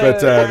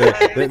But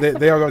it.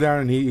 they all go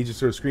down, and he just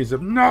sort of screams up,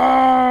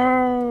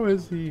 "No!"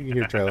 as you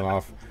hear trailing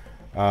off.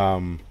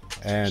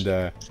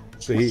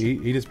 So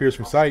he disappears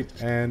from sight,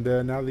 and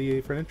now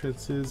the front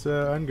entrance is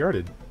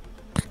unguarded.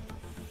 Do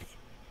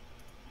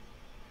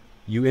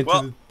you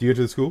enter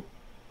the school?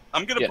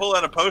 I'm gonna pull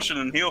out a potion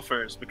and heal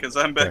first because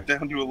I'm back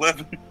down to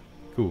 11.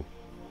 Cool.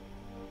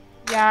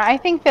 Yeah, I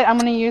think that I'm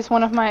gonna use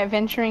one of my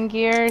adventuring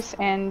gears,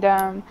 and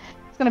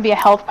it's gonna be a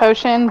health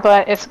potion,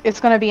 but it's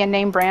gonna be a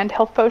name brand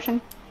health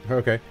potion.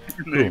 Okay.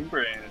 Name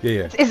brand.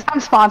 Yeah. I'm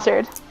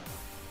sponsored.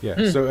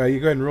 Yeah. So you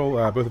go ahead and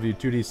roll both of you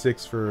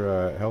 2d6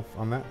 for health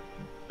on that.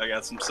 I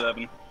got some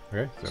 7.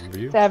 Okay, 7 for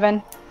you. 7.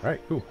 All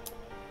right, cool.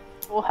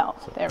 Full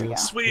health. There we go.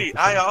 Sweet.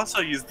 I also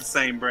use the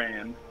same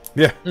brand.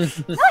 Yeah.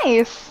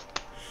 Nice.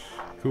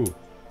 Cool.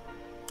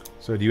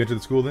 So do you enter the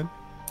school then,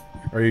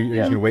 or are you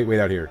just gonna wait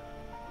out here?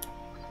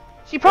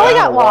 She probably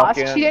got walk lost.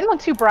 in. She didn't look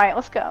too bright.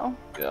 Let's go.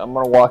 I'm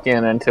gonna walk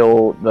in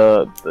until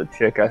the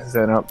chick I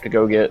sent up to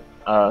go get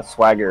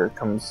Swagger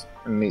comes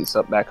and meets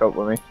up back up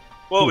with me.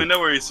 Well, we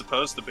know where he's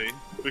supposed to be.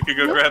 We could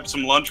go grab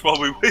some lunch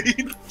while we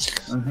wait.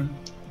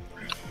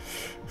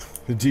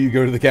 Do you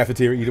go to the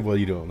cafeteria? Well,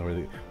 you don't know where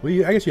the. Well,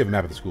 I guess you have a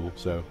map of the school,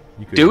 so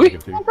you could. Do we?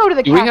 Don't go to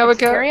the Do we have a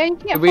cafeteria. You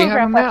do can't we have a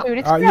photograph map? that food.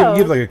 It's You have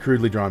gross. like a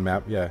crudely drawn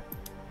map, yeah.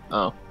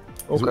 Oh.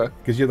 Okay.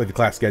 Because you have like the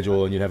class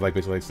schedule, and you'd have like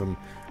basically like some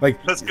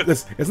like That's good.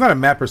 it's not a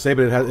map per se,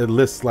 but it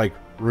lists like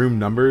room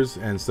numbers,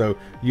 and so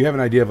you have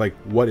an idea of like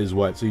what is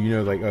what. So you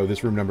know like, oh,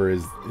 this room number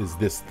is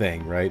this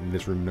thing, right? And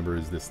this room number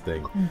is this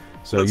thing.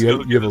 So Let's you go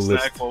have a get a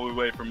list. snack while we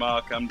wait for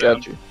Mock. I'm down.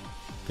 Got you.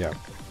 Yeah.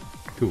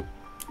 Cool.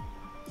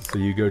 So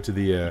you go to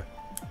the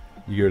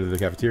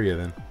cafeteria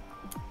then.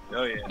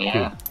 Oh yeah.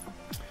 Yeah.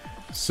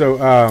 So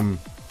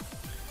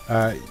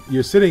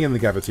you're sitting in the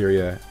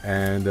cafeteria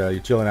and you're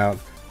chilling out.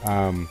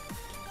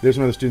 There's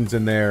some other students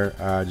in there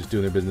just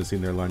doing their business,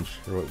 eating their lunch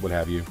or what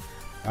have you.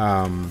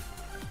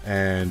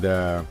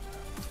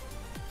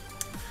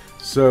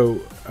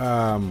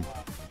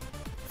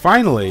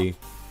 Finally,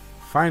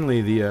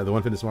 the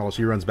One Fitness model,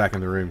 she runs back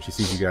in the room. She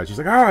sees you guys. She's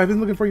like, "Oh, I've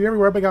been looking for you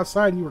everywhere. Back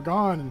outside, and you were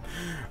gone. And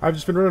I've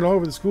just been running all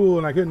over the school,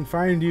 and I couldn't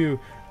find you."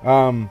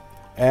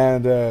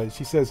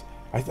 She says,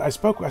 "I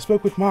spoke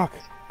with Mock.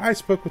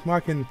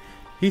 And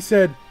he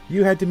said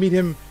you had to meet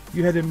him.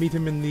 You had to meet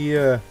him in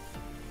the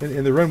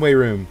in the runway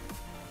room."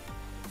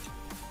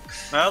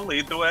 I'll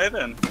lead the way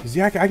then. He says,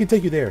 "Yeah, I can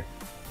take you there."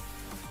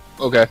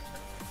 Okay.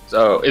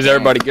 So is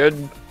everybody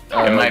good?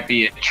 It might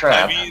be a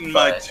trap. I've eaten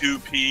my but 2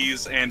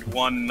 peas and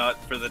 1 nut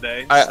for the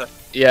day. I- so-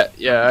 Yeah.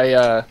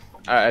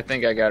 I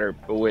think I got her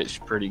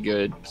bewitched pretty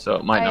good, so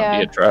it might not I,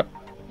 be a trap.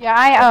 Yeah,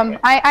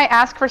 I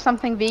ask for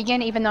something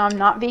vegan even though I'm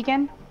not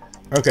vegan.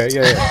 Okay,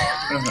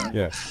 yeah.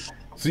 Yeah.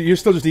 So you're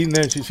still just eating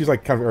there. And she's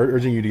like kind of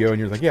urging you to go, and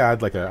you're like, yeah,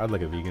 I'd like a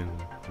vegan.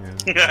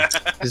 Yeah.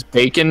 Is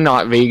bacon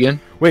not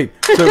vegan? Wait,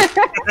 so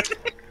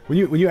when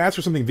you ask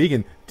for something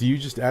vegan, do you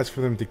just ask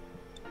for them to,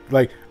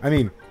 like, I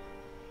mean,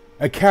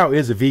 a cow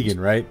is a vegan,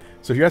 right?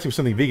 So if you're asking for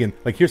something vegan,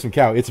 like, here's some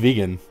cow, it's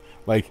vegan.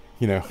 Like,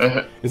 you know,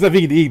 it's not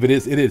vegan to eat, but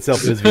it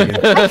itself is vegan.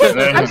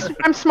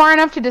 I'm smart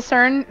enough to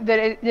discern that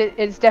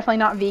it's definitely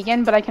not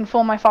vegan, but I can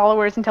fool my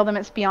followers and tell them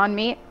it's Beyond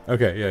Meat.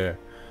 Okay, yeah.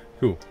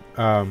 Cool.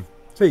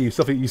 So you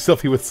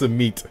selfie with some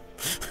meat.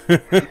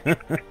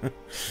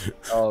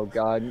 Oh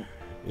God.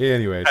 Yeah,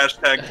 anyways.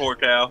 Hashtag poor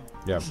cow.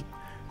 Yeah.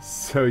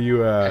 So you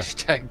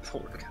Hashtag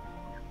pork.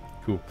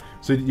 cool.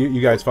 So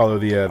you guys follow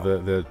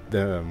the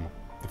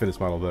fitness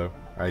model though.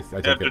 I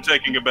take After it.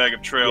 taking a bag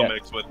of trail Yeah.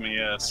 mix with me,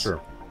 yes. Sure.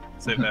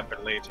 Save that for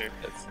later.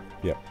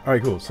 Yeah. All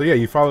right. Cool. So yeah,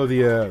 you follow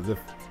the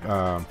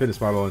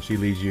fitness model, and she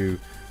leads you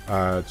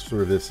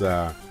sort of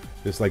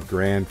this like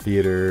grand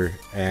theater,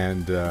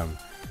 and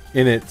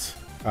in it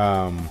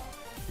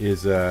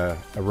is a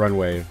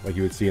runway like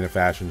you would see in a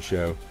fashion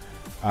show,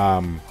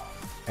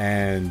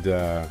 and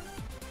the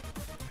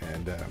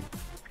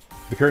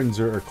curtains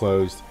are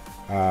closed,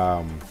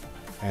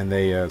 and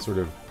they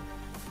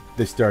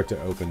they start to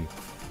open,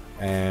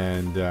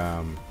 and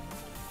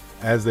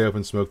as they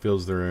open, smoke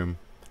fills the room,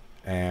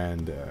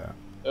 and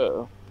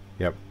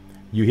yep,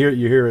 you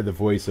hear the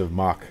voice of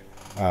Mock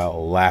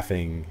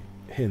laughing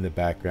in the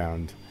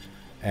background,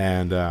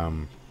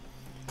 and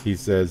he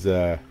says,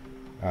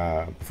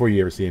 before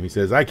you ever see him, he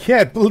says, "I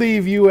can't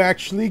believe you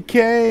actually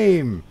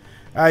came.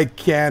 I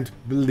can't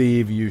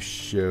believe you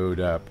showed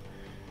up.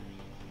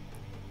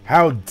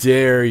 How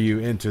dare you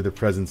enter the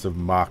presence of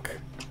Mock?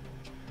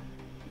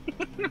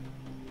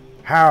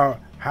 How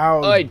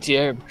I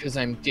dare because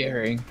I'm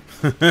daring."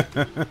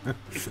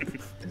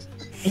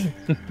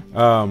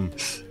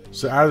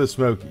 So out of the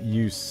smoke,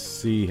 you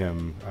see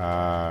him,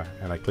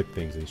 and I click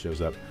things, and he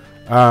shows up.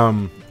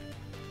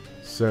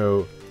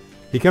 So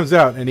he comes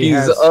out, and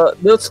He's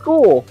the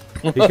school.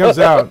 he comes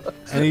out,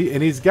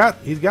 and he's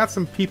got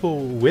some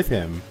people with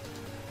him.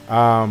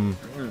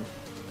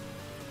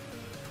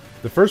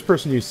 The first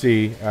person you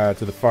see to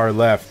the far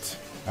left,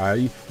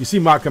 you see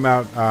Mock come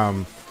out.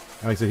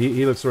 Like I said,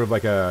 he looks sort of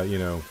like a, you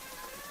know,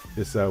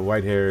 this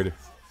white-haired,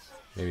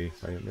 maybe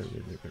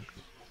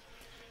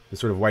this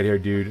sort of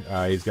white-haired dude.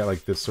 He's got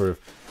like this sort of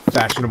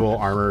fashionable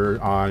armor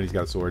on. He's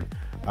got a sword,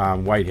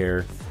 white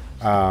hair.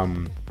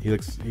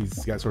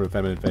 He's got sort of a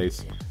feminine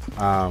face.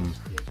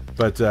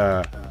 But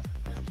to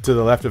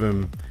the left of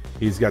him,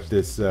 he's got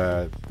this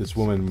this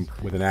woman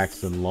with an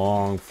axe and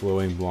long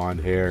flowing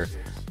blonde hair.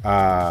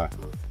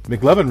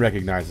 McLovin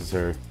recognizes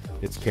her.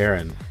 It's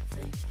Karen.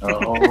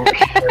 Oh,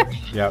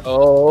 Yep.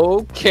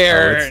 Oh,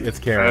 Karen. It's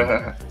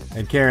Karen.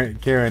 And Karen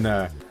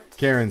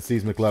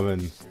sees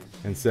McLovin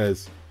and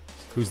says,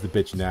 "Who's the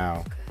bitch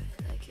now?"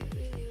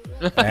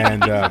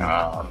 And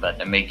I'm about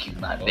to make you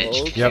my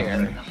bitch, yep.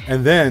 Karen.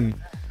 And then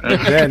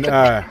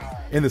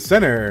in the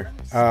center,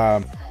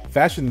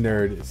 Fashion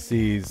Nerd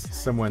sees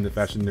someone that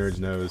Fashion Nerd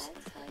knows.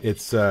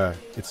 It's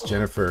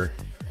Jennifer,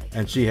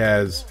 and she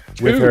has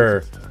with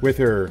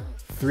her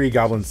 3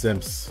 goblin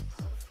simps.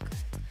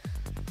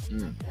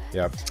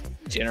 Yep.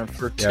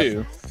 Jennifer Yep.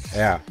 too.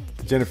 Yeah.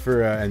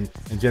 Jennifer and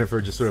Jennifer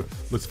just sort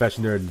of looks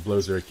Fashion Nerd and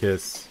blows her a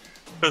kiss.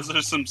 Those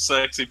are some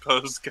sexy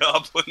post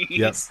goblins.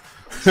 Yep.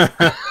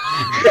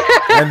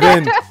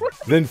 And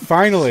then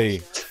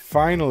finally,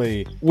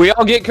 We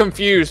all get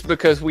confused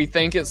because we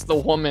think it's the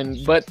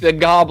woman, but the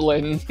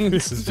goblin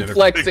is Jennifer.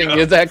 flexing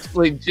is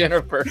actually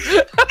Jennifer.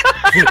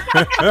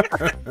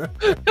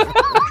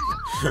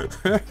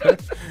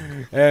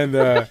 And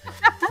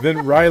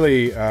then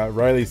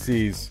Riley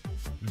sees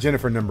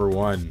Jennifer number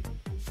 1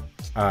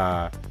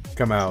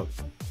 come out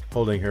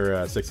holding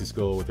her sexy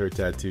skull with her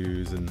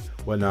tattoos and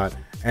whatnot.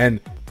 And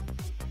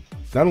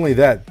not only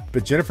that,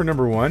 but Jennifer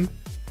number 1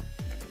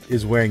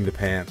 is wearing the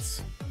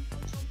pants.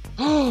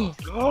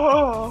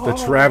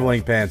 The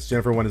traveling pants.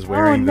 Jennifer 1 is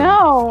wearing them.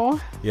 Oh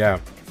no! Yeah.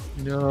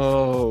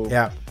 No.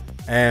 Yeah.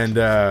 And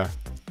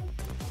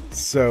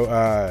so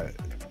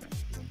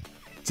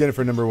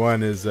Jennifer number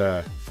 1 is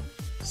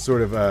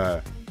sort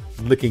of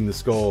licking the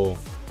skull,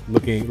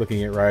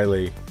 looking at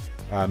Riley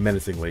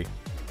menacingly.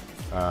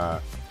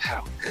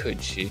 How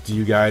could she? Do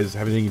you guys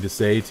have anything to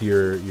say to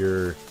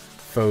your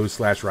foes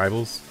 /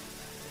 rivals?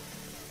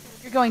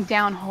 You're going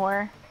down,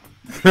 whore.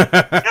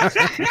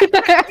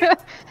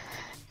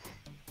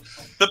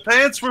 The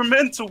pants were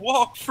meant to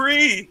walk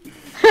free.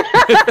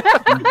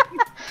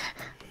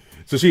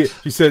 So she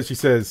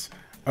says,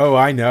 "Oh,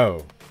 I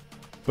know,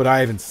 but I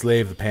have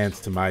enslaved the pants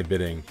to my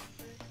bidding."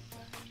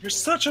 You're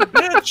such a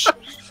bitch.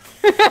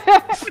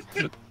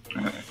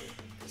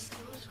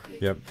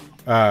 Yep.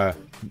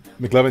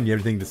 McLovin, you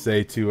have anything to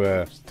say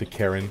to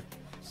Karen?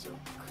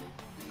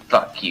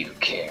 Fuck you,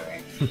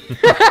 Karen.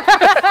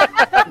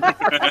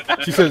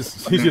 She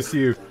says to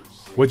you,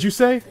 "What'd you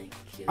say?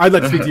 I'd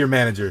like to speak to your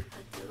manager."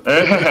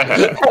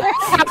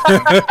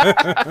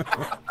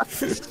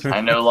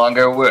 I no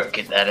longer work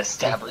at that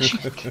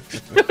establishment.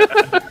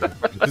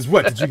 Just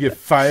what? Did you get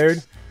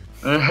fired?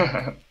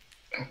 No.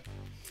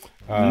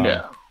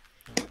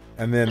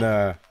 And then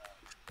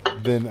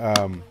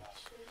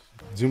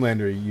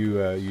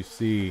Zoomlander, you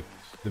see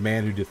the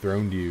man who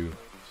dethroned you,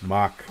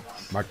 Mock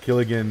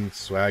Killigan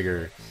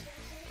Swagger,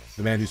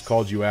 the man who's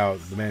called you out,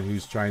 the man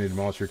who's trying to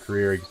demolish your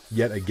career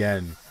yet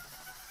again.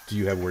 Do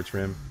you have words for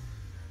him?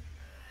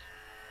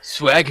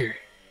 Swagger,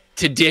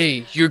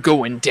 today you're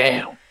going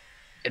down.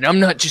 And I'm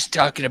not just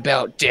talking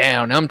about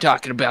down, I'm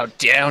talking about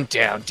down,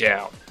 down,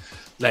 down.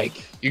 Like,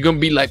 you're gonna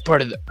be like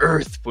part of the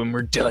earth when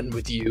we're done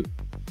with you.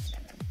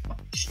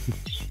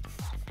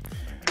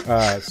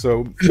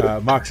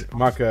 Mock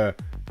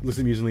looks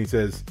amusingly and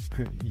says,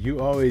 "You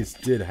always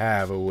did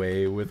have a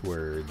way with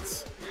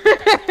words.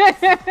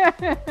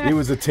 It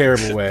was a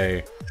terrible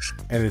way,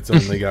 and it's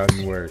only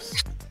gotten worse.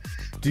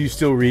 Do you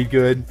still read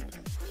good?"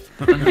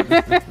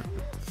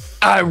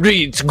 I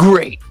read's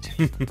great.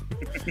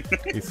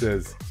 He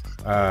says,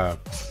 "Well,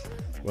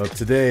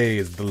 today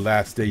is the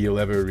last day you'll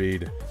ever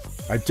read.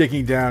 I'm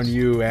taking down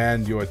you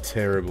and your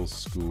terrible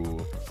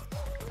school."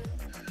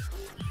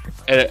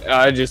 And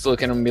I just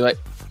look at him and be like,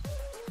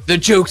 The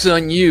joke's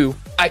on you.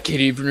 I can't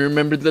even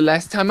remember the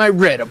last time I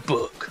read a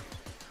book.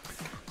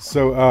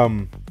 So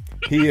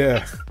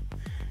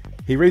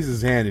he raises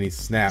his hand and he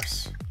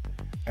snaps,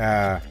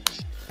 and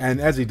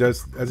as he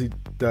does,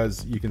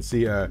 you can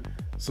see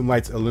some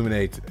lights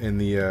illuminate in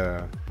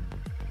the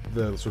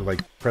sort of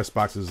like press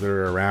boxes that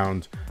are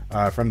around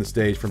from the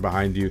stage from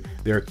behind you.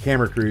 There are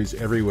camera crews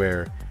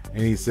everywhere,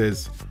 and he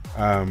says,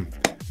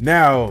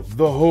 "Now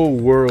the whole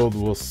world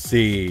will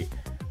see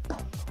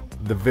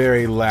the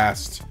very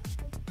last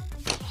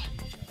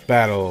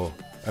battle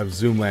of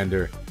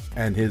Zoomlander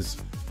and his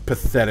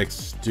pathetic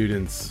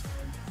students.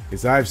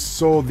 Is I've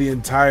sold the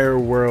entire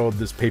world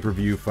this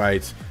pay-per-view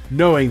fight,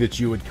 knowing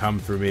that you would come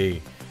for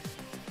me.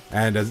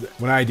 And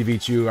when I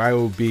defeat you, I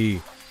will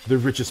be the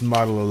richest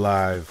model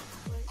alive."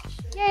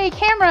 Yay,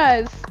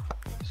 cameras!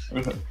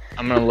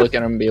 I'm gonna look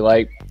at him and be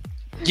like,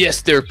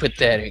 Yes, they're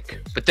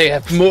pathetic, but they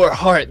have more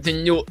heart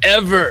than you'll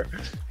ever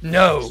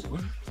know.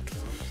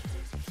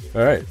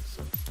 All right.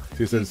 So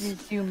he says,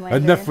 Zoomlander.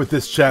 "Enough with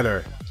this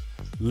chatter.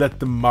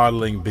 Let the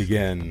modeling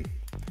begin."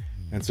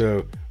 And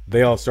so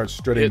they all start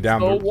strutting "It's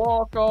down a the.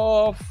 walk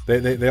off."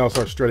 They all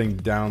start strutting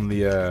down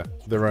the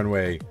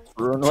runway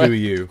to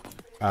you,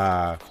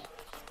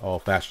 all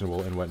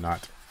fashionable and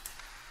whatnot.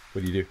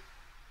 What do you do?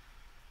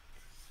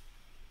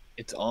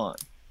 It's on.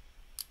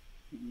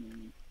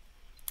 I'm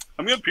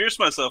gonna pierce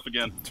myself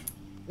again.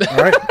 All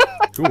right,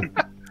 cool.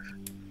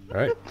 All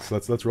right, so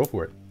let's roll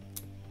for it.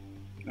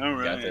 All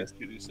right, Got this.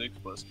 2d6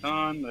 plus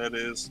con. That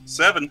is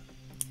 7. All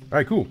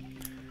right, cool.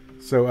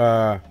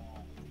 So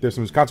there's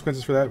some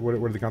consequences for that. What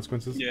are the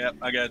consequences? Yeah,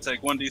 I gotta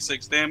take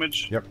 1d6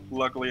 damage. Yep.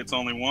 Luckily, it's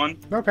only 1.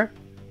 Okay.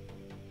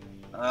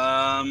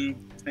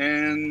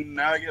 And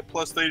now I get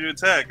plus 3 to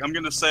attack. I'm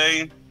gonna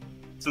say,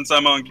 since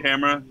I'm on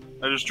camera,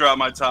 I just drop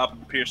my top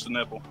and pierce the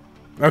nipple.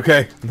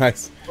 Okay.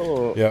 Nice.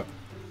 Oh. Yep.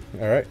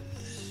 All right.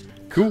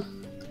 Cool.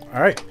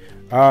 All right.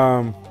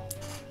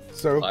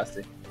 So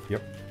Classy.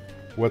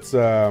 what's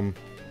Fashion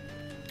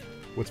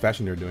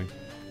Nerd doing?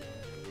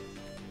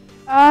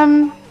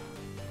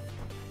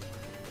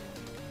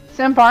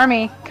 Simp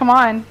Army, come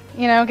on,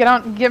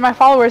 get my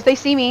followers. They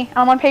see me.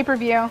 I'm on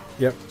pay-per-view.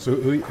 Yep. So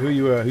who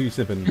you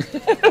simping?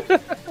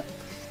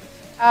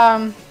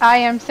 I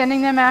am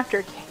sending them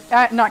after,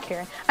 not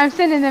Karen. I'm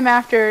sending them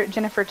after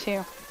Jennifer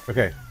too.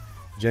 Okay.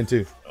 Gen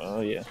 2. Oh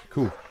yeah.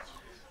 Cool.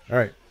 All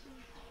right.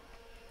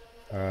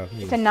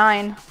 It's a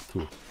 9,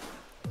 Cool.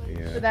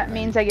 Yeah. so that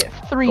means I get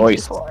 3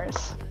 Nice.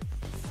 D4s.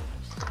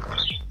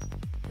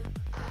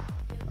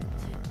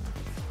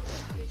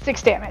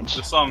 6 damage.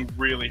 The song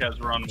really has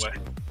runway.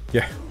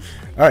 Yeah.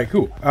 All right.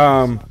 Cool.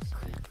 Let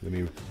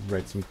me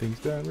write some things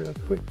down real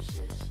quick.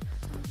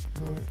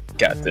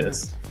 Got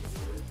this.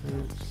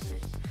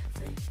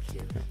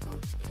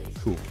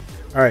 Cool.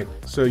 All right.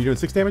 So you're doing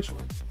 6 damage.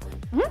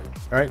 Mhm. All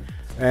right.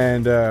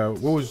 And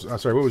what was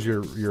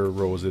your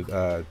roll? Was it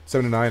 7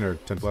 to 9 or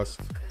 10 plus?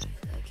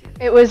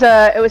 It was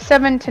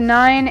 7 to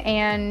 9,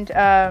 and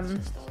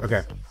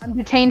Okay. I'm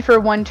detained for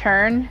 1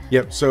 turn.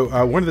 Yep.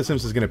 So one of the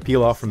Sims is going to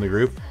peel off from the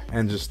group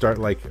and just start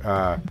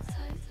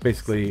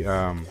basically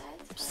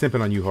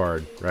simping on you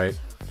hard, right?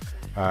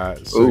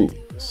 Ooh.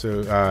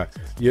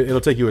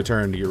 It'll take you a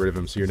turn to get rid of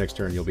him. So your next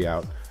turn you'll be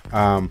out.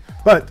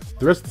 But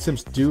the rest of the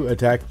Sims do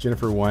attack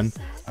Jennifer 1.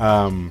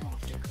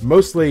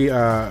 Mostly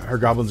her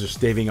goblins are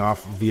staving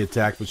off the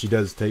attack, but she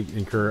does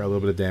incur a little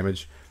bit of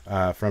damage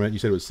from it. You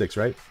said it was 6,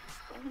 right?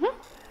 Mm-hmm.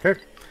 Okay.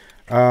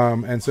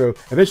 And so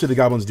eventually the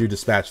goblins do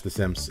dispatch the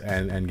Sims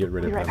and get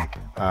rid of Be right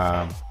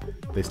them.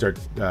 They start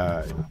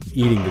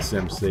eating the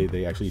Sims.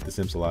 They actually eat the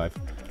Sims alive.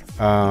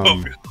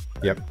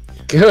 Yep.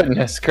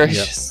 Goodness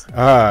gracious.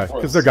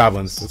 Because they're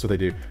goblins. That's what they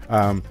do.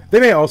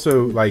 They may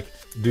also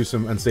do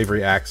some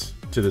unsavory acts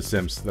to the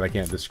Sims that I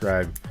can't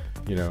describe,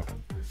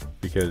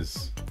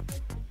 because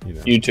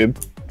YouTube.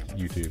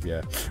 YouTube.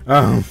 Yeah.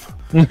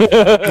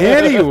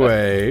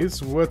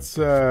 Anyways, what's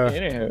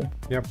Anywho,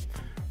 yep,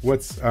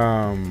 what's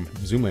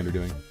Zoomlander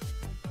doing?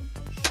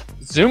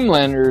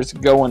 Zoomlander's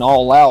going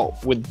all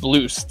out with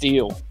blue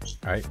steel.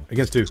 All right,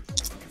 against two.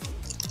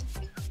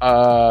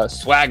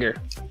 Swagger.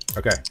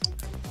 Okay.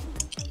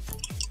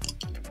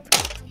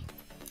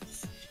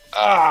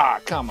 Ah,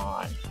 come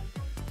on.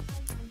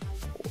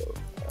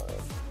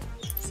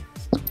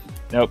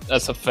 Nope,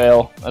 that's a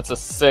fail. That's a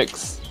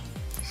 6.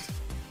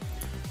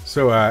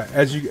 So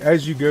as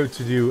you go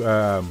to do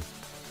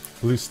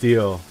blue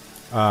steel,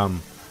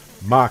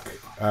 Mock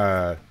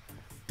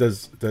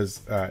does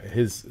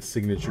his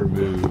signature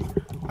move.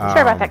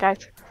 Sorry about that,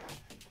 guys.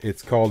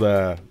 It's called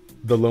the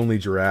Lonely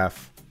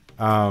Giraffe.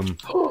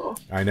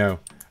 I know.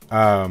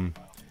 And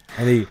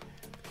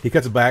he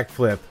cuts a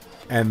backflip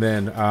and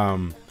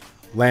then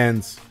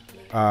lands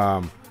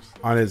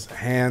on his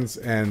hands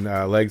and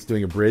legs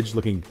doing a bridge,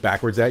 looking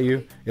backwards at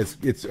you.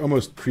 It's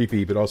almost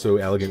creepy, but also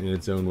elegant in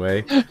its own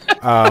way.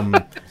 And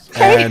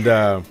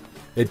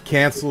it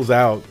cancels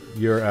out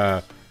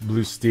your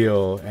blue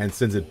steel and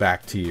sends it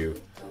back to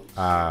you.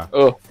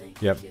 Oh,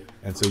 Yep.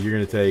 And so you're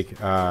gonna take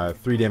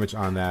 3 damage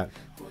on that.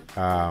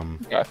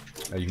 okay.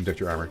 You can deduct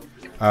your armor.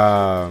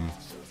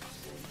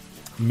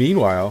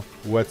 Meanwhile,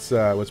 what's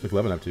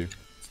McLevin up to?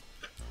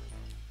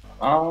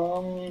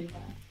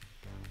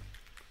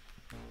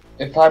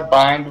 If I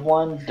bind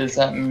one, does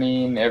that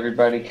mean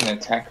everybody can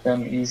attack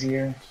them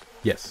easier?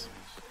 Yes.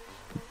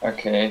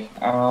 Okay,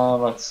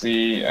 let's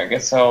see. I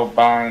guess I'll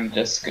bind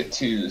Jessica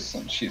 2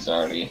 since she's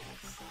already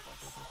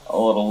a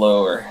little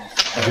lower.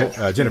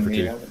 Jennifer than the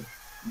 2. other.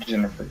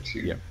 Jennifer 2.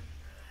 Yep.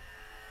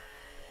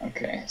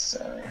 Okay,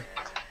 so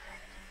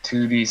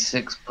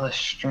 2d6 plus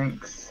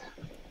strength.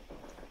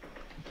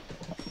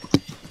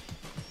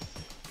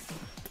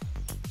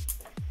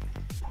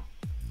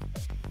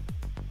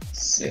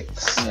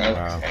 Six. Okay.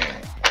 Wow.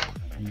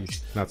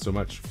 Not so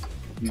much.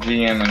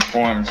 GM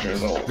informs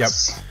results. Yep.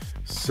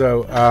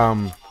 So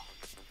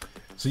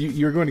so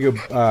you're going to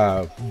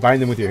go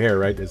bind them with your hair,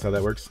 right? Is how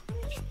that works?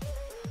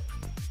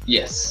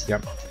 Yes.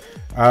 Yep.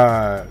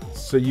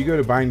 So you go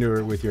to bind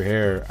her with your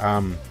hair,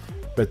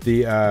 but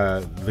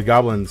the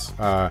goblins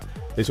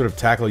they sort of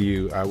tackle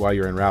you while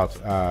you're en route,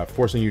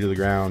 forcing you to the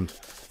ground,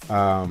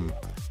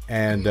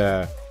 and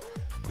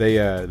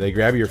they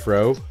grab your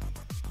fro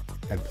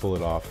and pull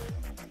it off.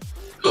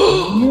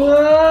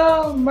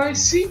 No, my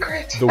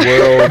secret.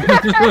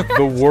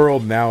 The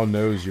world now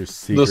knows your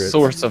secret. The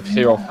source of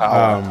hero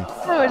power.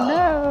 Oh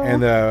no!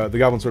 And the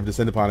goblins sort of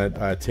descend upon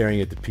it, tearing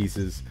it to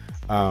pieces.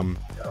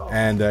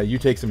 And you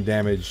take some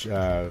damage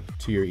to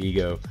your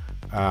ego.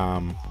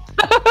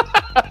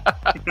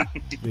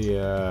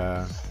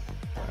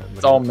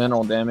 It's all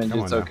mental damage. Come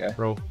It's on now. okay.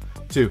 Roll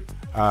 2.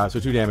 So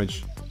 2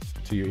 damage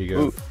to your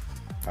ego. Ooh,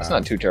 that's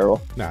not too terrible.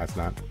 No, it's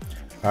not.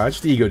 It's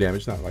just ego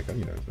damage. Not like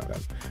it's not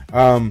bad.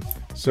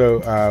 So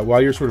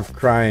while you're sort of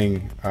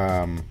crying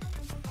and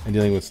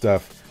dealing with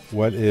stuff,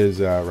 what is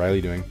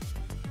Riley doing?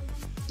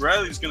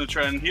 Riley's gonna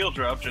try and heal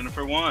drop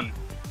Jennifer 1. All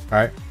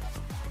right.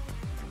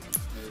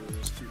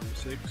 There's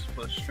 2d6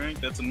 plus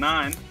strength. That's a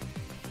 9.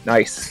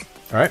 Nice.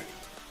 All right.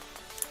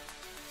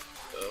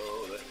 So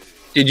that,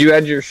 Did you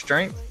add your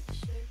strength?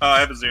 I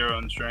have a 0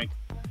 in strength.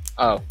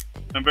 Oh,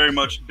 I'm very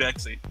much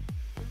Dexy.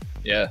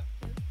 yeah.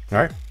 All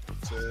right.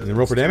 So And then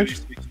roll for damage?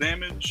 2d6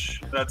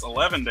 damage. That's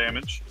 11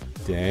 damage.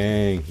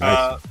 Dang.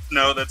 Nice.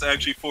 No, that's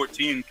actually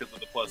 14 because of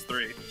the plus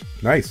 3.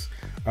 Nice.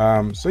 So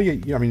I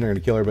mean, you're not gonna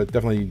kill her, but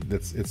definitely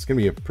it's gonna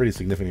be a pretty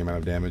significant amount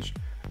of damage.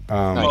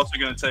 I'm also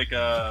gonna take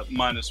a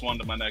 -1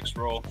 to my next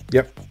roll.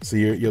 Yep. So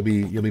you'll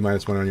be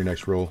 -1 on your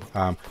next roll.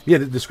 Yeah.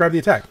 Describe the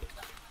attack.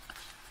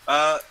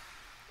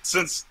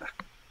 Since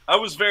I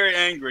was very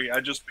angry, I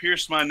just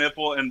pierced my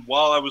nipple, and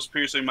while I was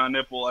piercing my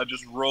nipple, I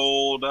just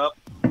rolled up,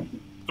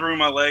 threw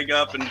my leg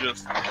up, and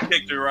just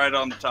kicked her right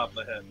on the top of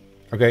the head.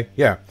 Okay.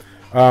 Yeah.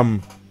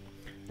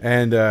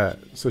 And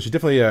so she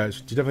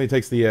definitely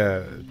takes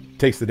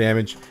the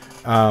damage.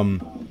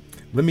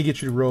 Let me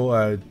get you to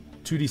roll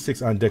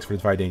 2d6 on Dex for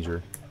Defy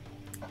Danger.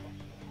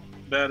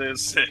 That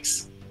is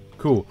 6.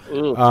 Cool.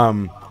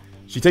 Ooh.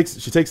 She takes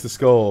the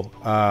skull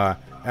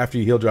after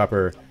you heal drop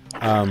her,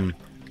 and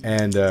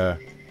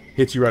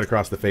hits you right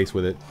across the face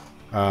with it,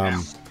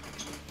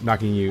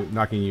 knocking you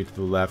to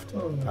the left,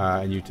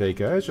 and you take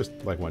it's just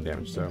like 1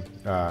 damage. So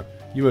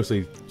you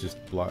mostly just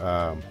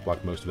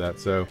block most of that.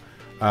 So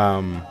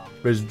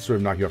but it just sort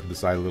of knock you off to the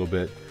side a little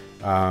bit.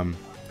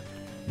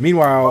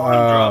 Meanwhile, While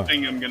I'm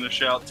dropping, I'm gonna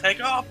shout,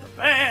 "Take off the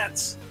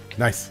pants!"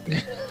 nice.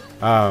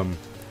 And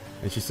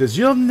she says,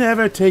 "You'll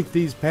never take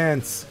these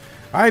pants.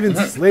 I've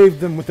enslaved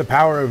them with the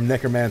power of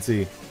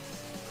necromancy."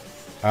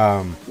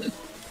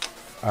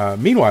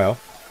 Meanwhile,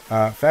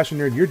 Fashion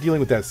Nerd, you're dealing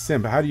with that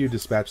simp. How do you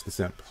dispatch the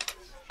simp?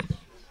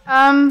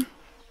 I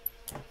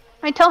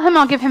tell him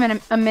I'll give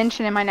him a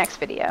mention in my next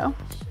video.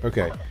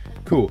 Okay,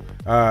 cool.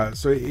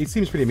 So it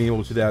seems pretty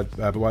amenable to that,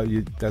 but while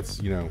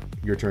that's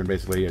your turn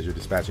basically as you're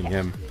dispatching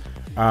him.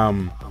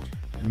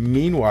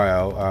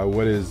 Meanwhile,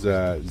 what is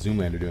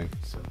Zoomlander doing?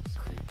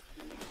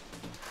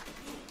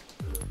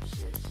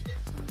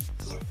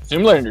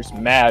 Zoomlander's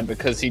mad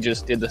because he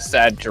just did the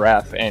sad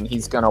giraffe, and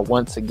he's gonna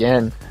once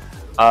again,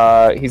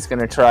 he's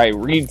gonna try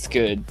Reed's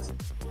Good.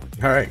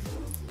 All right.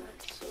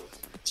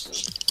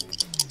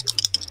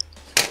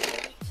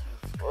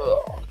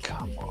 Oh,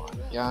 come on,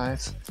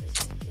 guys.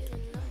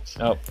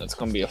 Nope, that's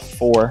gonna be a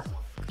 4.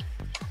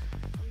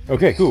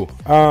 Okay, cool.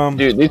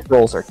 Dude, these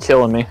rolls are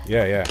killing me.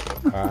 Yeah.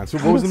 So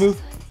what was the move?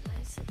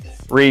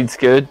 Reed's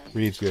Good.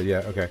 Read's good.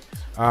 Yeah. Okay.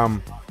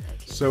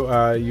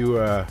 So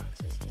you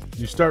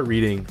start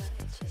reading,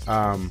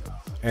 and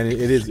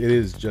it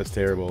is just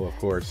terrible, of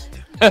course.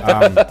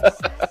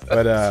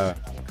 But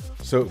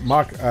so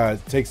Mock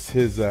takes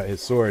his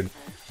sword,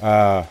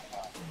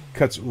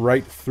 cuts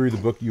right through the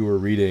book you were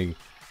reading,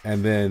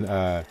 and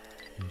then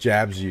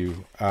jabs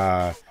you,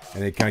 and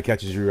it kind of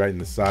catches you right in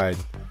the side.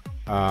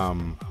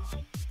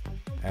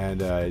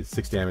 And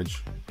 6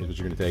 damage is what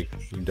you're going to take.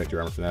 You can deck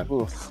your armor for that.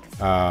 Oof.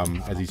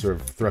 As he sort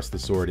of thrusts the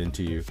sword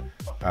into you,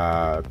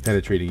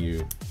 penetrating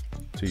you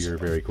to your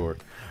very core.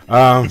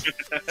 What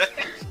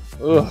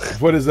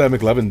is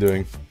McLevin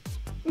doing?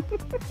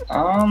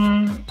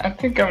 I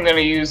think I'm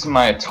gonna use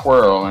my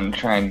twirl and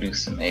try and do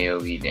some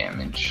AoE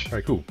damage. All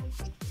right, cool.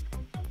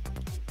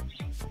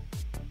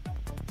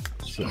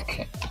 So,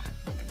 Okay.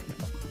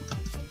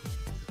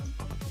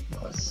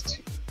 +2.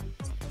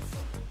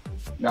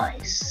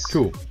 Nice.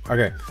 cool.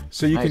 Okay,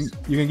 so you Nice.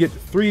 can get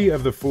 3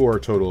 of the 4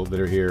 total that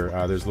are here.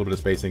 There's a little bit of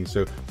spacing.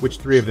 So which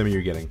 3 of them are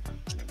you getting?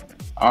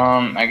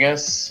 I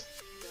guess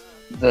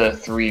the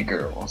 3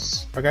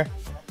 girls. Okay.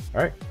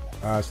 All right.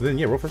 So then,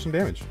 yeah, roll for some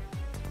damage.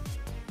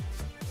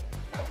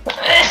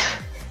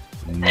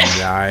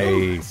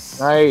 Nice.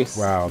 Nice.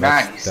 Wow.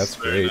 Nice. That's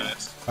Very great.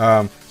 nice.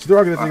 So they're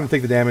all gonna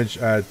take the damage.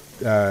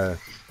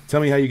 Tell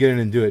me how you get in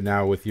and do it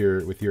now with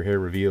your hair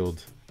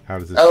revealed. How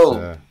does this?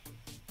 Oh.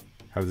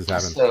 How does this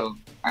happen? So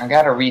I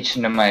gotta reach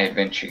into my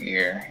adventure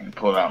gear and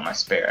pull out my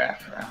spare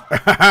afro.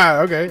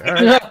 Okay. All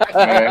right.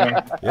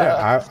 Okay.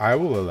 Yeah, I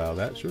will allow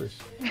that. Sure.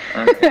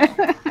 Okay.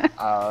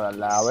 I'll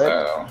allow it.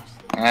 So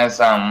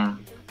as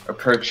I'm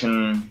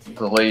approaching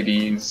the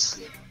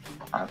ladies,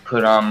 I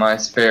put on my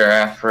spare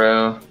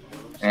afro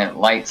and it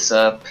lights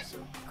up,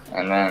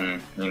 and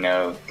then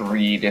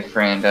 3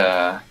 different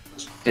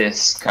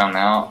fists come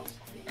out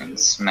and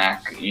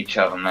smack each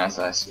of them as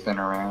I spin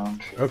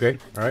around. Okay.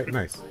 All right.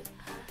 Nice.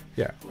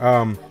 Yeah.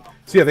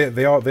 So yeah,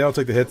 they all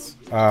take the hits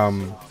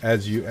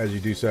as you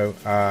do so,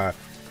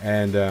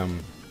 and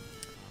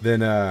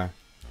then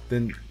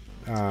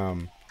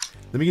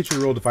let me get you to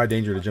roll Defy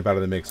Danger to jump out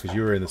of the mix because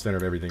you are in the center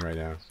of everything right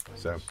now.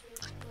 So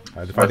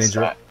Defy What's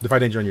Danger. that? Defy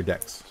Danger on your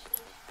decks.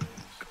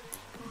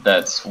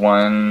 That's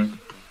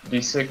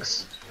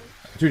 1d6.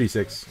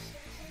 2d6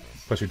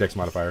 plus your dex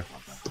modifier.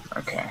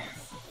 Okay.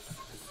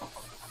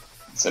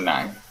 It's a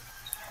 9.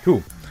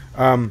 Cool.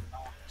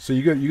 So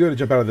you go to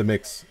jump out of the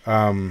mix,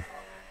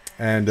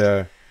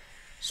 and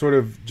sort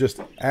of just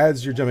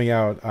as you're jumping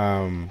out,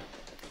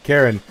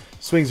 Karen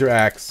swings her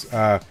axe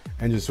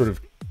and just sort of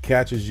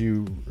catches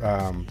you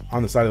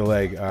on the side of the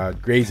leg,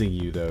 grazing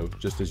you though,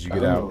 just as you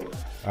get out.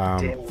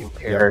 Damn you,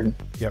 Karen.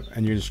 Yep,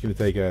 and you're just going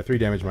to take 3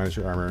 damage minus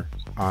your armor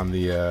on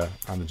the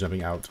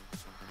jumping out.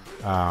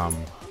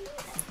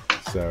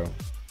 So,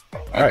 all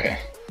right. Okay.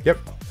 Yep.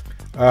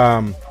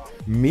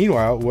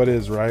 Meanwhile, what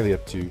is Riley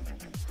up to?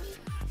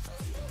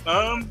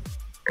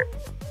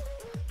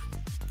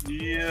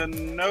 You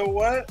know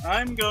what?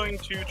 I'm going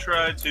to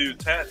try to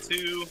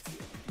tattoo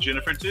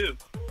Jennifer too.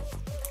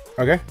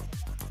 Okay.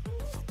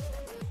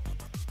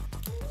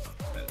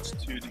 That's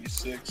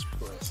 2d6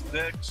 plus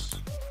dex.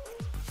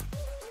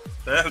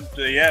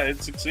 Yeah,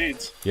 it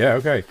succeeds. Yeah.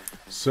 Okay.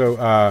 So,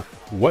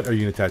 what are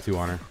you going to tattoo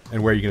on her,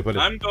 and where are you going to put it?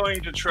 I'm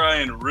going to try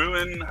and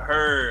ruin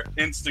her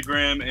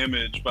Instagram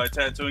image by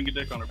tattooing a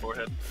dick on her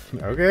forehead.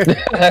 Okay.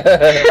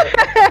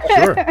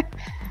 Sure.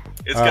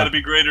 It's got to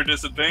be greater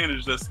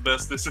disadvantage. That's the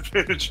best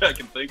disadvantage I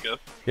can think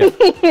of. Yeah.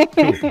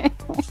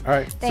 Cool. All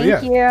right. Thank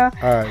so yeah.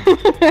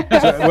 you.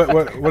 So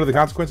what are the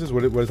consequences?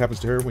 What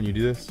happens to her when you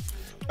do this?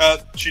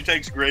 She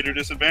takes greater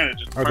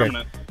disadvantage. It's Okay.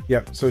 permanent.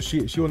 Yeah. So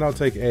she will now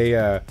take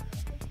a.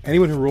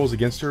 Anyone who rolls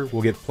against her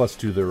will get +2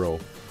 to their roll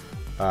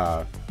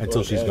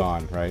until she's Okay.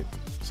 gone. Right.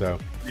 So.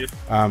 Yep.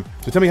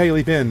 So tell me how you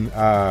leap in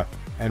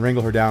and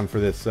wrangle her down for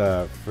this.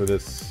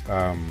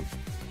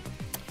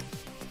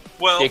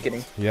 Well,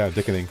 Dickening. Yeah,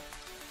 dickening.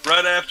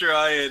 right after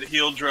I had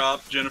heel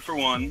dropped Jennifer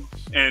 1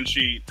 and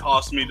she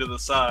tossed me to the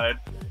side,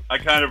 I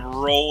kind of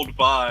rolled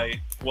by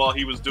while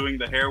he was doing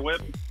the hair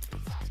whip.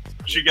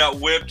 She got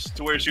whipped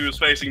to where she was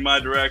facing my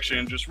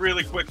direction just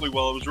really quickly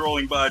while I was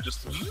rolling by.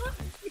 Just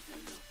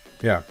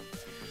Yeah.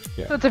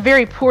 So it's a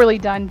very poorly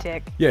done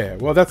dick. Yeah.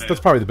 Well, that's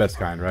probably the best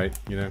kind, right?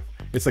 You know,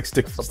 it's like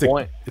stick. the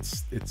point.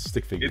 It's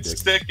stick figure. it's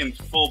dick. thick and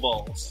full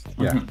balls.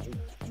 Yeah.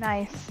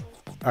 Nice.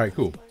 All right,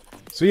 cool.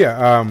 So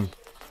yeah,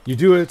 you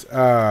do it.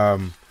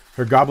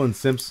 Her goblin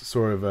simps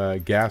sort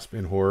of gasp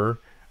in horror,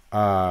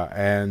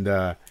 and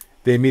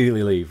they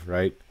immediately leave.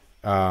 Right?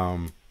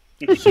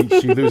 She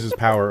loses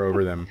power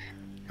over them,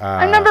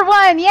 I'm number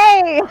 1.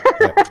 Yay!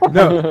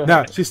 Yeah.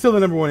 No, she's still the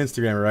number 1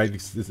 Instagrammer, right?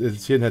 She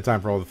didn't have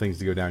time for all the things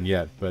to go down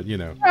yet, but you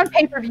know. On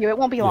pay-per-view, it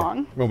won't be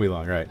long. Won't be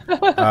long, right?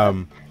 But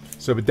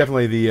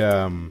definitely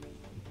the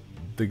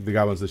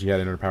goblins that she had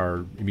in her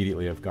power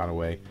immediately have gone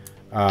away.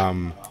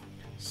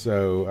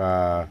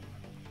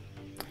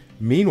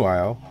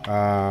 Meanwhile,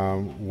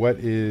 what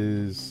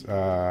is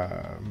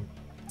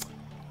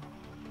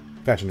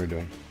Fashioner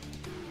doing?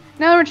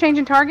 Now that we're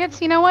changing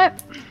targets, you know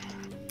what?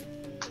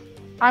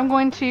 I'm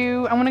going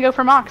to go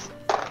for Mox.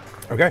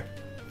 Okay.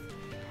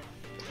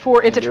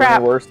 For it's a You're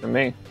trap. worse than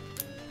me.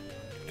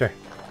 Okay.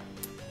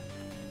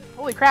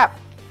 Holy crap.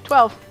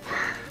 12.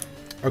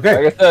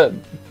 Okay. Like I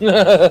said.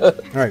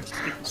 All right.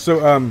 So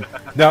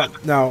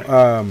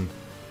now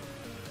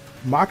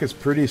Mock is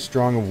pretty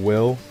strong of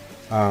will.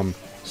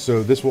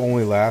 So this will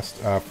only last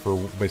for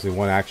basically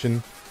one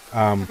action.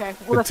 Okay.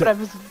 Well, that's what I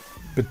was.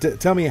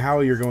 But tell me how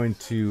you're going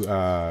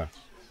to.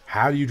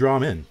 How do you draw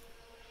him in?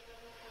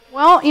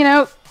 Well, you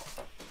know,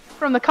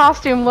 from the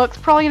costume looks,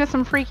 probably into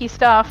some freaky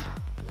stuff.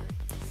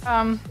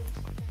 I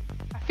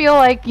feel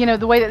like, you know,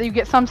 the way that you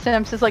get some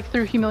simps is like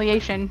through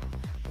humiliation.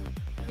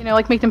 You know,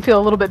 like make them feel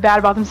a little bit bad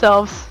about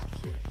themselves.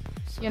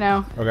 You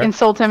know,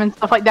 insult him and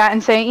stuff like that,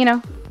 and say, you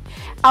know,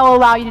 I'll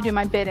allow you to do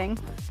my bidding.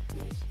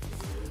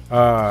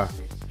 All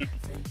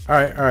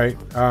right.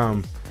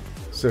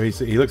 So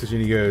he looks at you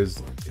and he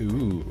goes,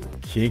 "Ooh,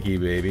 kinky,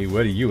 baby.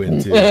 What are you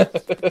into?"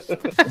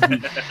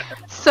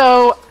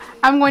 So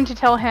I'm going to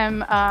tell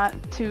him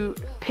to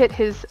pit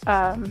his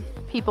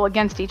people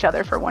against each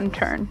other for one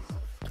turn.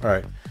 All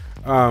right.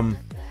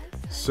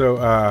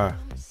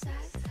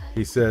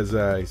 He says,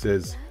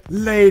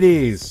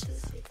 "Ladies,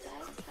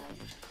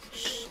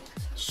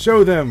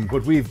 show them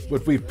what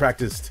we've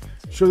practiced.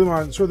 Show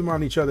them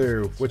on each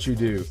other what you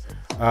do."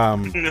 Oh,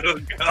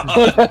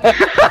 God.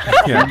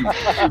 Yeah.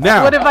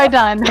 Now, What have I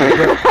done?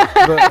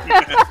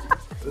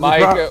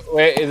 Mike,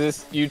 wait, is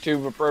this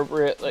YouTube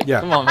appropriate? Like, Yeah.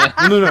 come on, man.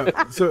 No.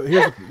 So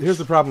here's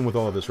the problem with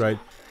all of this, right?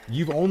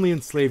 You've only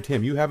enslaved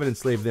him. You haven't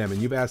enslaved them,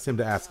 and you've asked him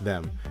to ask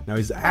them. Now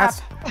he's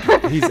asked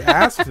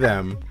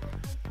them,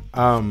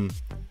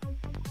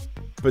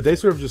 but they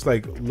sort of just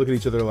like look at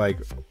each other like,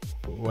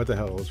 what the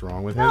hell is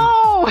wrong with him?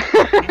 No!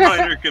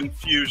 Minor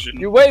confusion.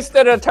 You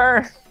wasted a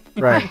turn.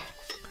 Right.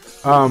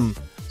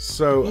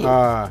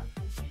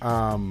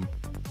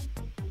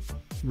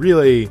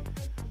 Really,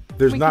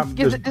 there's not.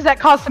 Does that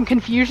cause some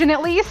confusion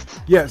at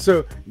least? Yeah.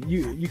 So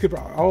you could.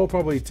 I'll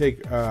probably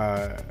take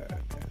the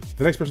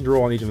next person to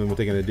roll on each of them will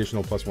take an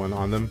additional +1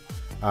 on them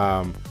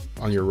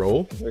on your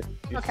roll.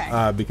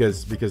 Okay.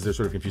 Because they're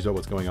sort of confused about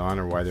what's going on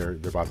or why their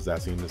boss is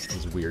asking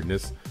this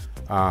weirdness.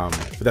 But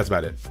that's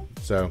about it.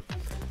 So,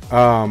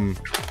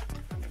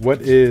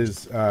 what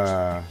is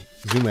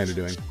Zoomlander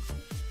doing?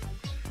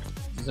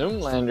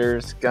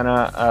 Zoomlander's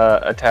gonna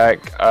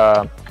attack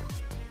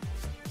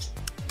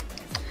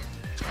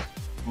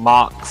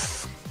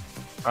Mox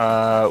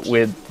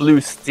with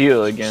blue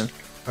steel again.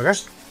 Okay.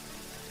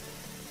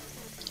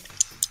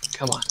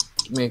 Come on,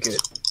 give me a good.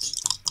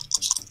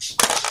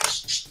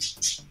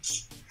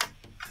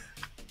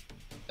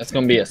 That's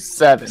gonna be a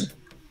 7.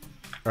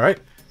 All right.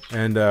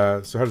 And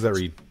so how does that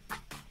read?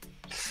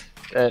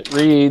 That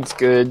reads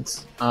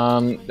goods.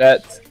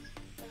 That's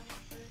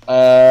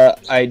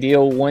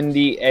ideal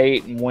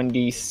 1d8 and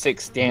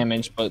 1d6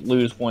 damage, but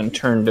lose 1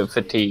 turn to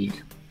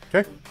fatigue.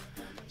 Okay.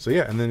 So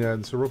yeah, and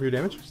then so roll for your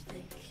damage.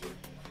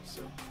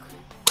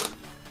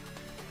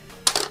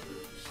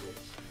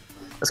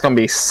 That's gonna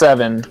be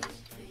 7.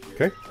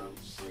 Okay.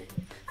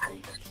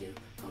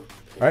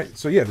 All right.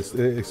 So yeah,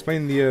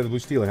 explain the blue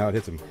steel and how it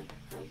hits him.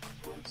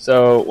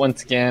 So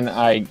once again,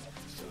 I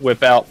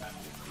whip out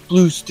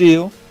blue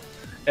steel,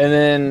 and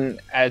then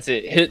as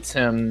it hits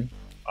him,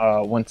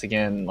 once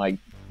again, like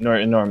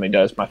it normally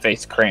does, my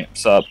face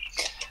cramps up,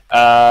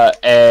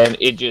 and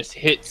it just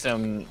hits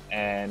him,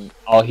 and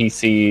all he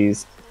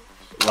sees,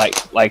 like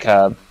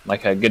a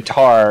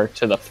guitar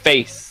to the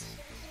face,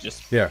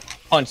 just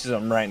punches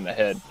him right in the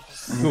head.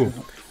 Cool.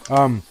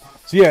 So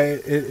yeah,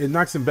 it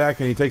knocks him back,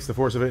 and he takes the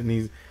force of it,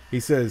 and he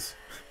says,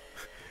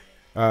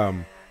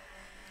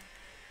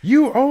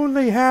 "You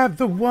only have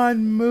the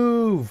one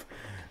move,"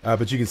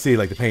 but you can see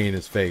like the pain in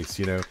his face.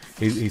 You know,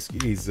 he's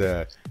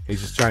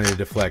just trying to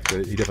deflect,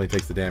 but he definitely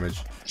takes the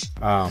damage.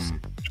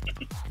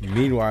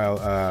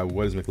 Meanwhile,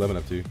 what is McLevin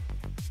up to?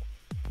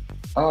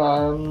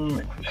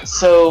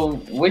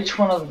 So which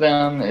one of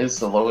them is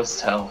the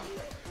lowest health?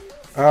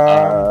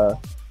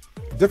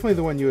 Definitely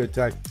the one you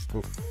attacked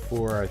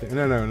before. I think.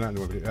 No, not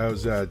the one. It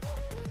was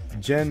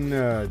Gen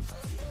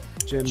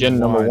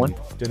number 1.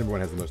 Gen number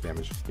 1 has the most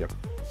damage. Yep.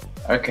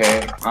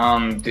 Okay.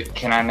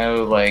 Can I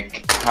know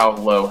like how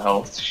low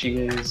health she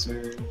is,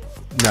 or?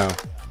 No,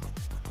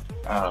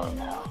 Oh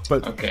no.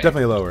 but Okay.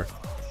 definitely lower.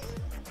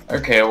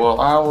 Okay. Well,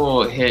 I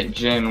will hit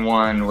Gen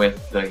 1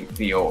 with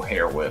the old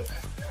hair whip.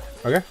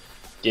 Okay.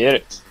 Get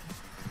it.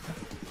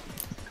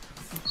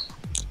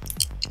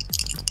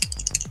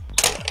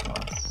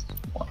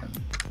 +1.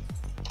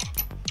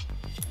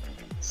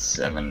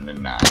 7 to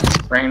 9.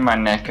 Sprain my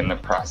neck in the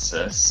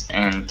process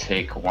and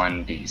take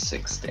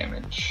 1d6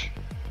 damage.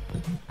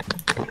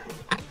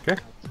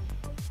 Okay.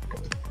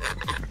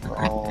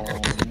 Roll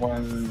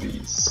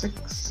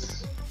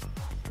 1d6.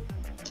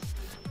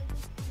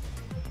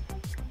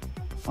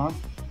 Huh?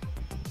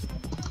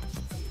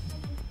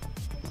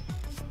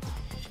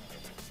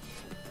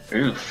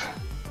 Oof.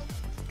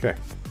 Okay.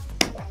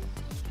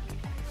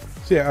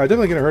 So yeah,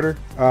 definitely gonna hurt her.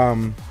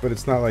 But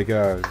it's not like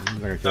not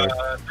gonna kill her.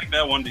 I think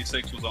that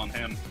 1d6 was on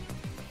him.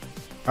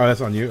 Oh,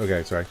 that's on you.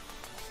 Okay, sorry.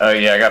 Oh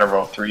yeah, I gotta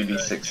roll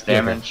 3d6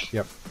 damage.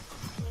 Yep.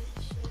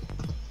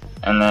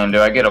 And then do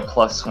I get a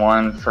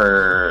 +1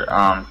 for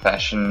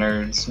Fashion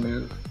Nerd's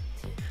move?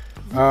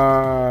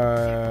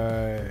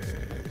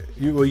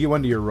 You get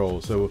 1 to your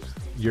roll, so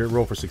your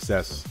roll for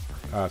success.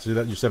 So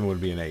that your 7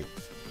 would be an 8.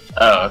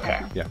 Oh,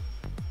 okay. Yeah.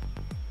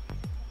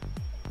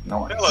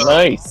 Nice. Hello.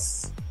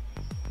 Nice.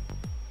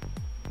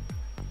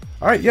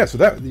 All right, yeah. So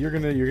that you're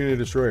gonna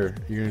destroy her.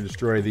 You're gonna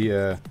destroy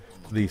the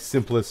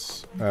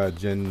simplest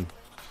Gen.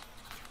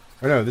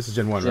 Or no, this is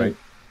Gen 1, right?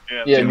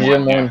 Yeah, Gen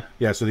Gen 1, 1.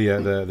 Yeah. So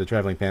the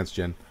traveling pants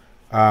Gen.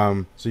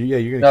 So yeah,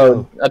 you're gonna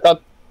No, kill I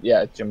thought.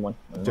 Yeah, Gen 1.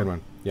 Gen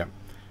 1. Yeah.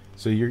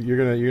 So you're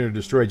gonna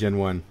destroy Gen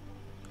 1.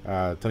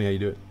 Tell me how you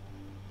do it.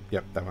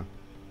 Yep, that one.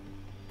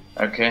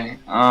 Okay.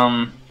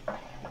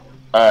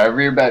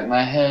 Rear back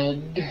my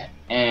head,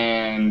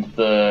 and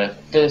the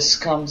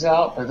fist comes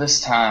out, but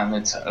this time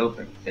it's an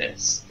open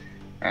fist.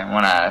 And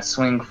when I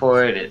swing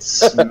for it, it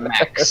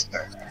smacks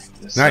her.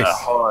 Just Nice. a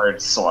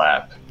hard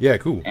slap. Yeah,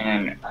 cool.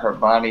 And her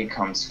body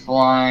comes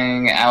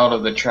flying out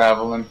of the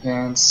traveling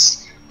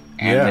pants,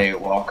 and Yeah. they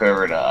walk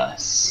over to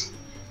us.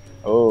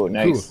 Oh,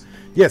 nice.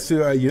 Yeah,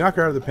 so you knock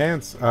her out of the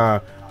pants.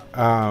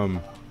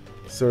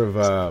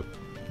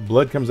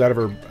 Blood comes out of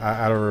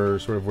her,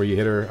 sort of where you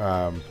hit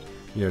her.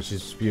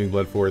 She's spewing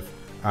blood forth.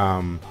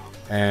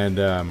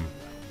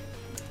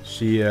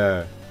 She,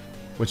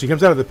 when she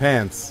comes out of the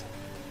pants,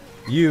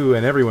 you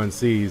and everyone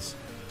sees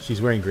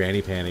she's wearing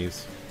granny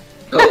panties.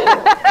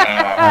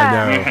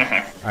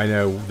 I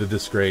know the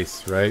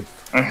disgrace, right?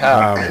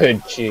 How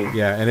could she?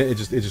 Yeah, and it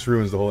just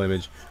ruins the whole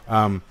image.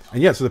 And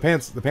yeah, so the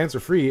pants are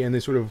free, and they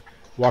sort of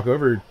walk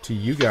over to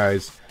you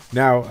guys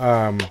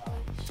now.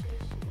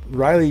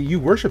 Riley, you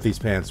worship these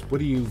pants. What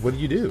do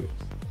you do?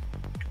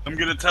 I'm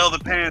gonna tell the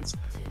pants,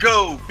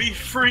 go, be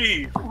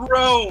free,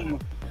 roam.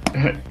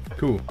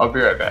 Cool. I'll be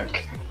right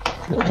back.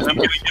 I'm gonna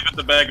give it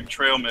the bag of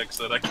trail mix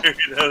that I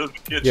carried out of the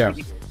kitchen.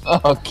 Yeah.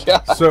 Oh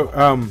god. So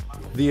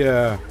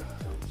the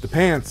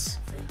pants,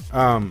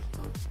 one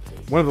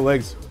of the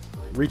legs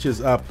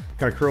reaches up,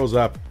 kind of curls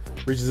up,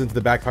 reaches into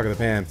the back pocket of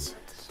the pants,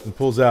 and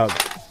pulls out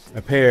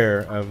a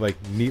pair of like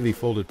neatly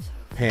folded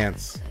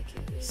pants,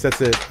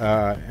 sets it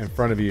in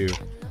front of you,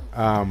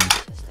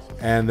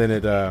 and then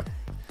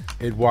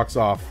it walks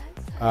off.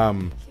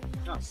 Oh,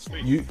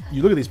 sweet.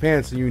 You look at these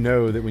pants and you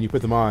know that when you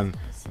put them on,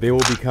 they will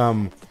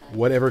become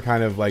whatever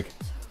kind of like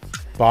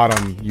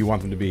bottom you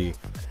want them to be.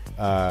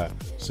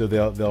 So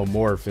they'll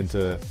morph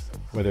into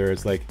whether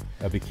it's like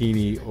a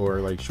bikini or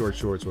like short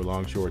shorts or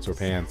long shorts or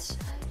pants.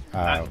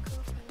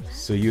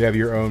 So you have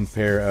your own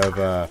pair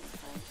of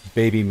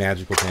baby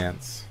magical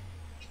pants.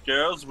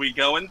 Girls, we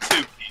go in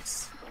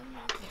 2-piece.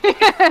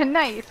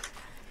 Nice.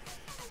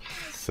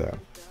 So,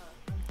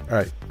 all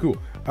right, cool.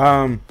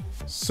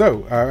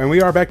 And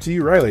we are back to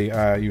you, Riley.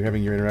 You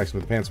having your interaction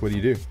with the pants. What do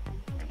you do?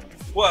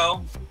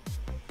 Well,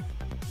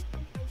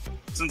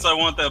 since I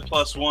want that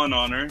 +1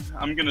 on her,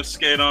 I'm gonna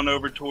skate on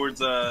over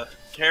towards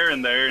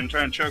Karen there and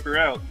try and choke her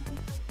out.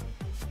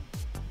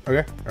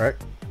 Okay, all right.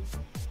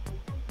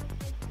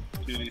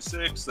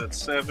 2d6,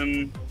 that's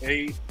 7,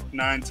 8,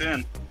 9,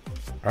 10.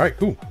 All right,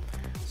 cool.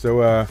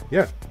 So,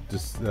 yeah,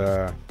 just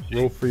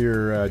roll for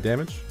your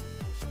damage.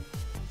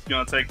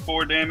 Gonna take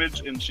 4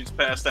 damage, and she's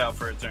passed out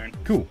for a turn.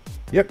 Cool.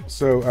 Yep.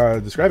 So,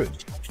 describe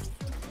it.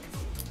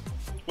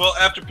 Well,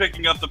 after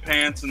picking up the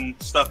pants and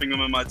stuffing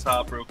them in my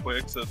top real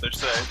quick so that they're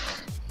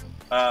safe,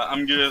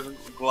 I'm gonna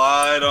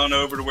glide on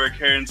over to where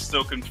Karen's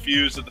still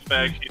confused at the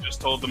fact he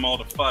just told them all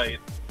to fight.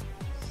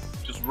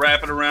 Just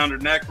wrap it around her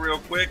neck real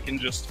quick and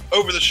just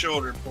over the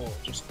shoulder pull.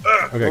 Just,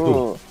 Okay,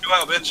 cool. go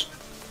out, bitch.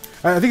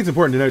 I think it's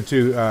important to note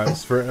too,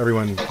 for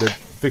everyone, that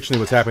fictionally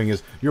what's happening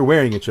is you're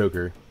wearing a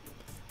choker,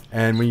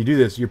 and when you do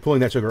this, you're pulling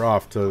that choker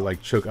off to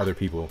like choke other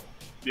people.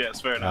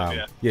 Yes, fair enough,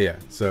 yeah. Yeah.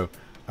 So,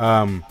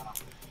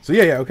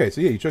 yeah. Okay.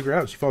 So yeah, you choke her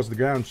out. She falls to the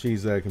ground.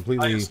 She's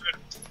completely.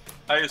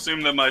 I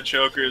assume that my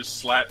choker is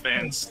slap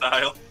band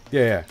style.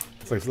 Yeah.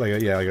 It's like a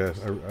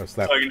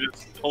slap. So I can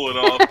just pull it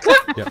off.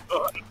 Yeah.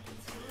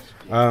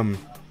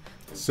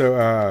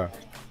 So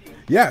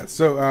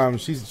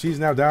she's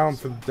now down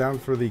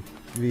for the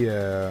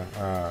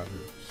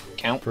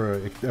Count.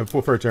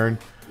 for a turn.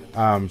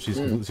 She's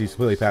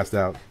completely passed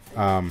out.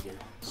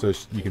 So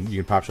you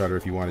can pop shot her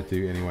if you wanted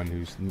to. Anyone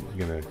who's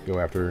gonna go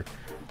after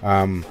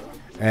her.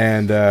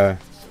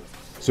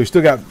 So we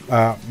still got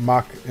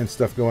mock and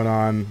stuff going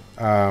on.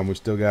 We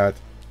still got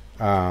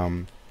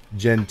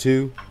Gen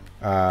 2.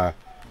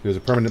 There's a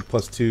permanent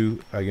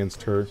 +2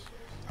 against her,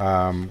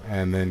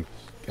 and then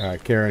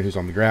Karen, who's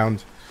on the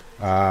ground.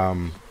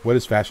 What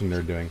is Fashion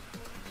Nerd doing?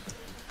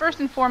 First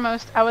and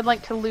foremost, I would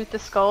like to loot the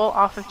skull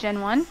off of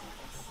Gen 1.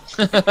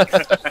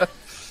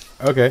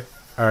 Okay,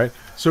 all right.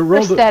 So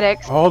roll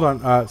Aesthetics. Hold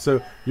on.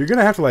 So you're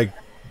gonna have to like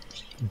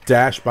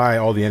dash by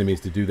all the enemies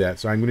to do that.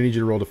 So I'm gonna need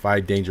you to roll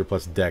Defy Danger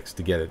plus Dex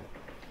to get it.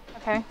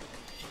 Okay.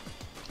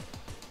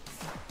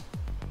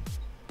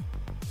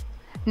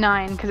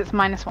 9, because it's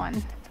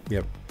 -1.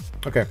 Yep.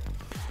 Okay.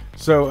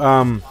 So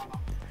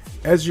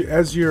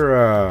as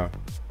you're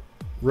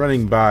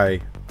running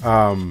by,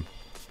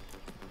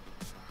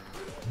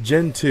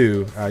 Gen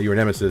 2, your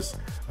nemesis,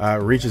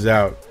 reaches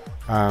out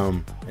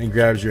and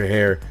grabs your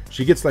hair.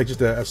 She gets like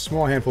just a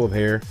small handful of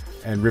hair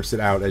and rips it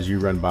out as you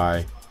run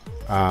by.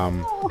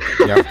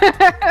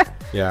 Yeah,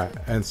 yeah.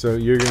 And so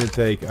you're gonna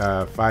take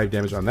 5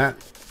 damage on that.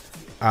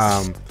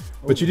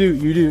 But you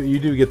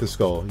do get the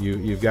skull.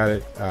 You've got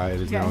it.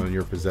 It is now in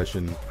your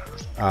possession.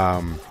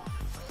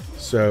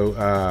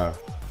 So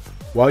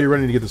while you're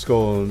running to get the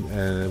skull,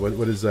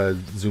 what is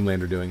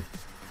Zoomlander doing?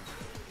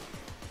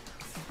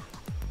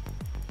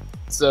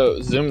 So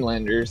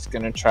Zoomlander's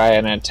gonna try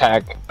and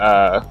attack.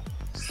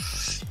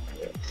 What's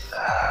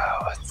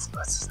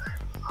his name?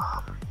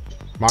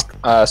 Mock.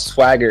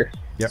 Swagger.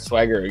 Yep.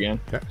 Swagger again.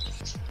 Okay.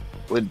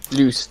 With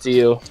blue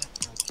steel.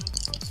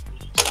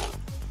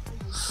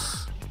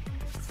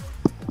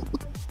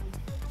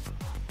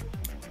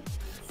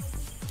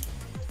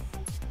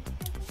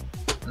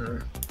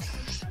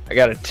 I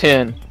got a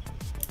 10.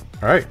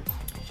 All right.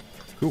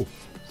 Cool.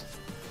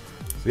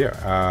 So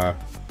yeah,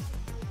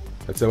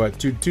 that's a what,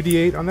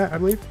 2d8 on that, I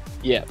believe.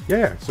 Yeah,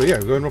 Yeah. So yeah,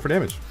 go ahead and roll for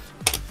damage.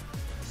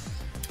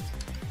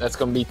 that's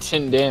gonna be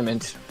 10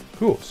 damage.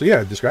 Cool. So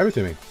yeah, describe it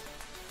to me.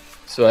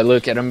 So I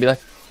look at him and be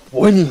like,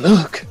 one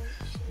look,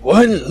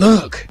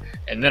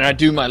 and then I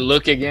do my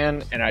look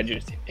again, and I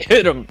just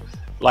hit him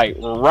like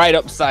right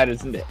upside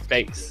his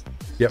face.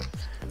 Yep.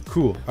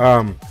 Cool.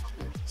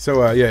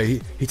 So yeah,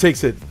 he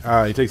takes it.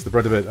 He takes the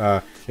brunt of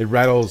it. It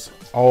rattles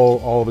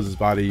all of his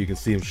body. You can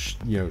see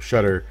him,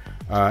 shudder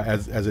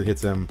as it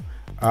hits him.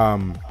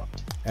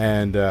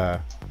 And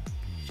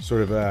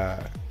sort of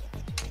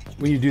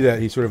when you do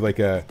that, he sort of like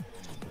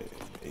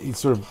he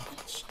sort of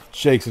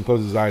shakes and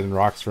closes his eyes and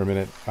rocks for a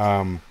minute.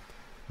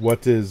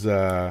 What is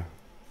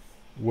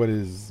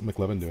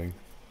McLovin doing?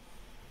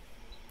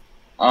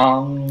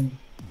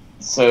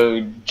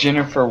 So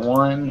Jennifer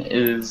 1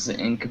 is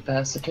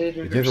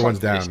incapacitated. Jennifer 1's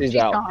down. She's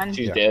out. gone.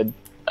 She's Yeah. dead.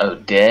 Oh,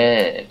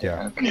 dead.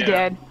 Yeah. Okay. He's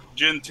dead.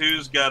 Gen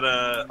 2's got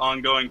a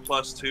ongoing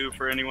 +2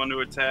 for anyone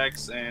who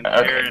attacks, and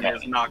Okay. Aaron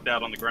is knocked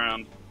out on the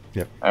ground.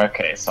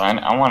 Okay, so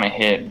I want to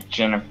hit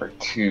Jennifer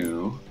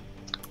 2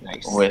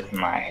 Nice. with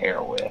my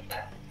hair whip.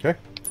 Okay.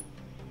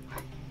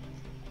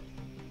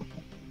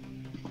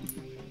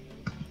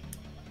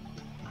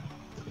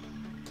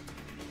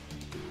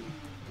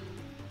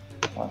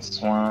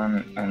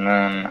 +1, and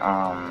then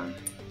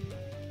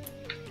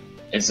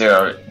is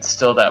there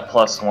still that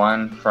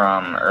 +1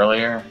 from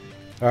earlier?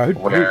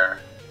 Where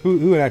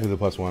Who enacted the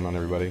 +1 on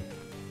everybody?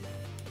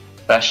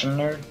 Fashion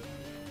Nerd?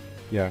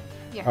 Yeah.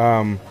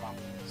 Yeah.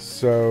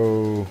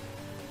 So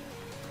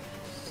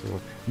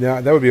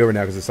now that would be over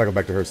now because it cycled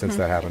back to her since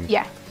that happened.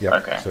 Yeah. Yep.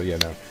 Okay. So yeah,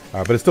 no.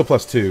 But it's still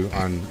 +2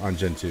 on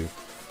Gen 2.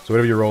 So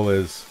whatever your roll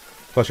is,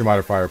 plus your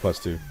modifier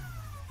 +2.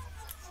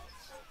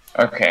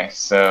 Okay,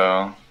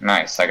 so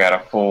nice. I got a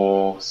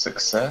full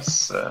success.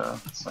 So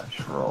let's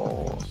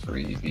roll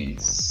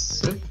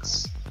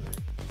 3d6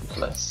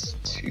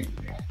 +2.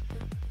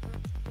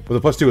 Well,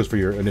 the +2 is for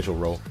your initial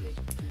roll.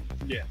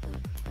 Yeah.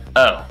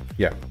 Oh.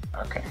 Yeah.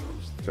 Okay.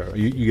 So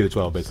you get a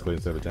 12 basically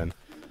instead of a 10.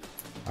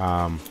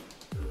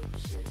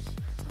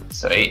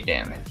 So 8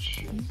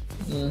 damage.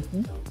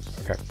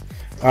 Okay.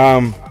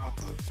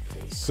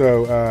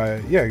 So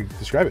yeah,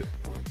 describe it.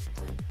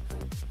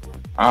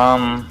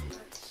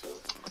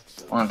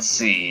 Let's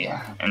see.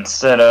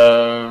 Instead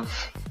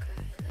of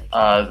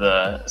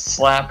the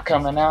slap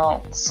coming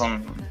out,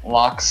 some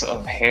locks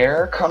of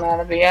hair come out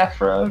of the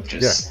afro.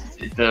 Just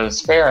the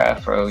spare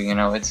afro,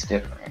 it's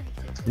different.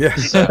 Yeah.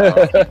 So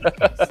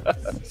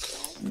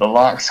the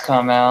locks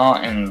come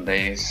out and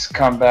they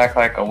come back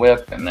like a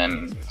whip and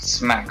then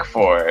smack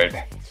forward.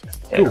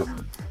 Hit, Cool.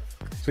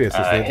 So yes,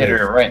 hit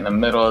her right in the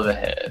middle of the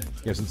head.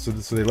 Yes. So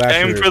they lash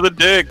Aim her. for the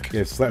dick.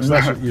 Yeah,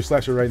 you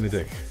slash her right in the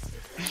dick.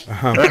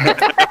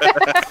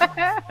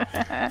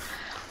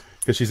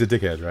 Because she's a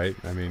dickhead, right?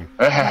 I mean.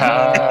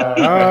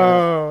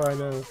 Oh, I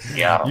know.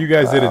 Yeah. You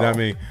guys did it, not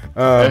me.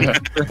 Anyway,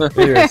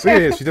 so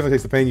yeah, she definitely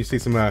takes the pain. You see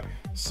some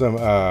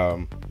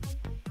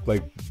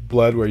like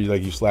blood where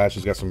you slash.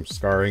 She's got some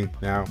scarring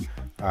now.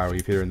 Where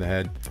you hit her in the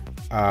head.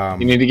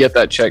 You need to get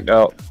that checked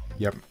out.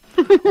 Yep.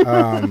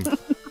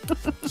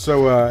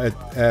 So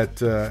at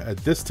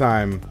this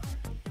time,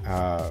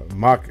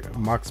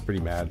 Mock's pretty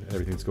mad at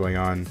everything that's going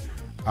on.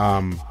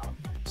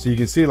 So you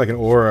can see like an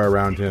aura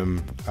around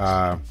him,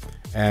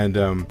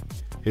 and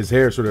his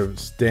hair sort of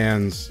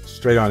stands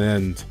straight on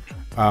end,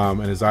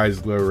 and his eyes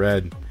glow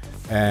red,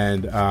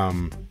 and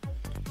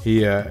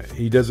he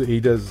does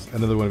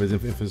another one of his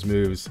infamous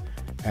moves,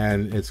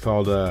 and it's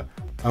called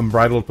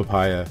Unbridled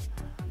Papaya.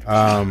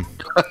 And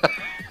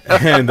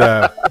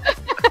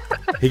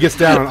he gets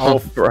down on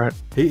all Right.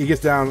 he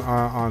gets down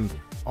on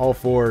all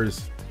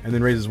fours and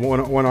then raises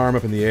one arm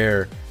up in the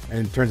air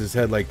and turns his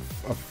head like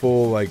a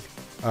full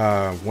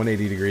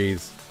 180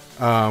 degrees.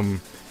 And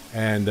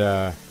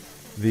the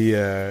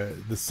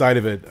side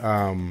of it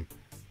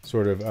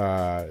sort of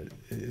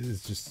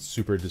is just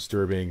super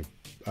disturbing,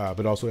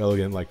 but also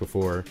elegant like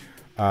before.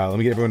 Let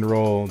me get everyone to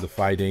roll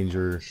Defy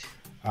Danger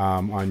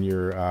on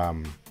your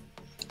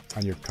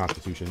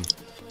Constitution.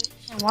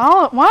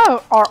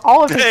 Wow, are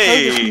all of his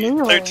poses Hey,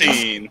 new?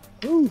 13.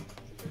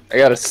 I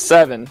got a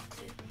 7.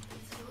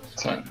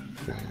 10.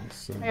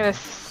 I got a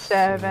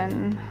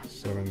 7.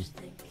 7. Is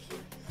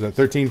that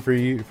 13 for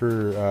you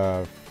for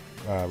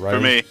Riley? For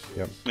me.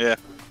 Yep. Yeah.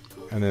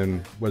 And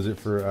then was it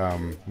for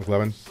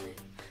McLevin?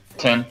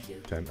 10.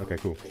 10. Okay,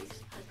 cool.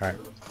 All right.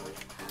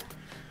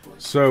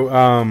 So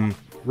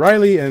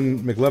Riley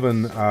and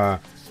McLevin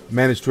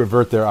managed to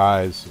avert their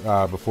eyes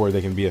before they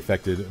can be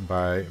affected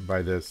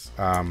by this.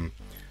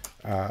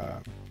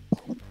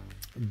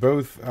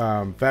 Both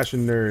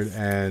Fashion Nerd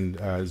and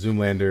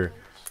Zoomlander,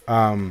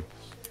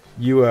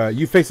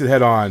 you face it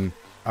head on,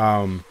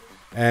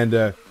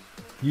 and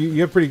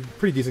you have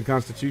pretty decent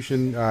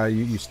constitution.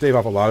 You stave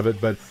off a lot of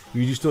it, but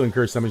you do still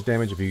incur so much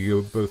damage if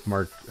you both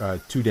mark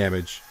 2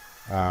 damage,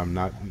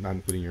 not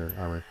including your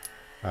armor,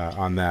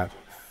 on that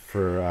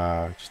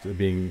for just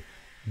being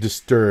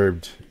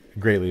disturbed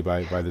greatly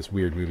by this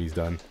weird move he's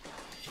done.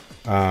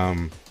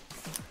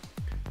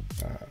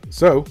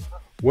 So,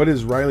 what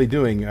is Riley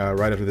doing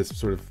right after this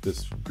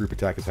group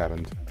attack has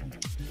happened?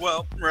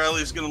 Well,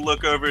 Riley's gonna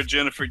look over at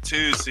Jennifer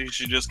too, see if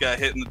she just got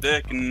hit in the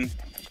dick, and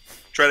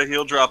try to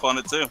heal drop on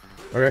it too.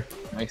 Okay.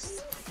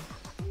 Nice.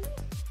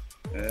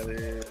 That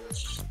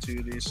is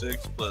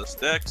 2d6 plus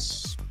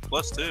Dex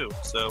plus 2,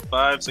 so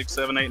 5, 6,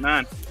 7, 8,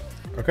 9.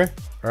 Okay.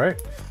 All right.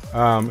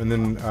 And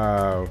then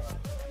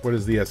what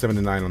is the 7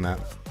 to 9 on that?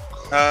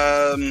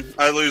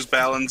 I lose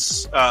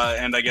balance,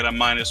 and I get a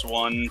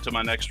 -1 to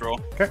my next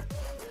roll. Okay.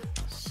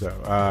 So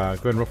go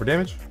ahead and roll for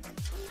damage.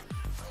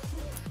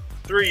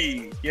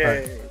 3, yay! All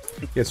right.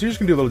 Yeah, so you're just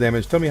gonna do a little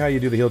damage. Tell me how you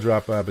do the heal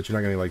drop, but you're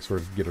not gonna like sort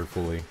of get her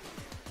fully.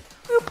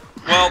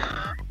 Well,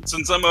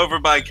 since I'm over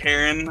by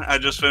Karen, I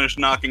just finished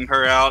knocking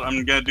her out.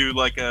 I'm gonna do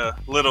like a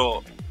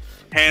little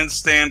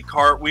handstand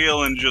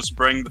cartwheel and just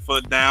bring the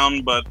foot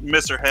down, but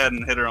miss her head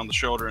and hit her on the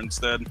shoulder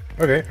instead.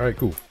 Okay, all right,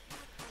 cool.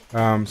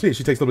 So yeah,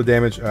 she takes a little bit of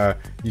damage.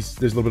 There's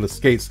a little bit of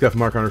skate scuff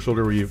mark on her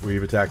shoulder where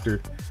you've attacked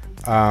her.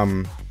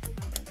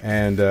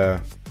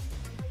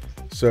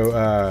 So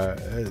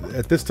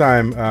at this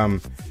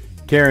time,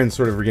 Karen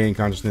sort of regained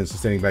consciousness and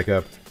standing back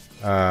up.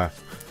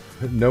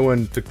 No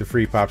one took the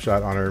free pop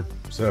shot on her,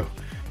 so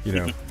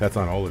that's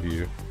on all of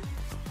you.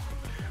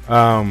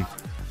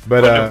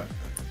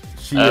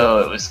 She. Oh,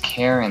 it was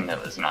Karen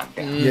that was knocked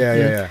down.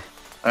 Yeah.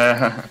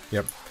 Uh,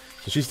 Yep.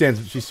 So she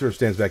sort of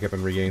stands back up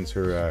and regains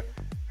her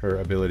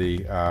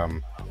ability.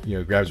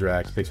 Grabs her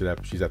axe, picks it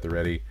up. She's at the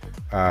ready.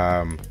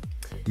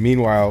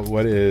 Meanwhile,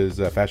 what is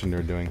Fashion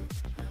Nerd doing?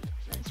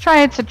 Let's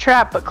try it's a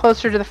trap, but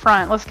closer to the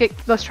front.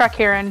 Let's try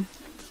Karen.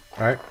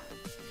 All right.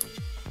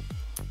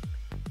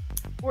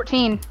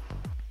 14.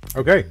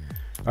 Okay.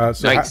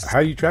 So Nice.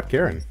 how do you trap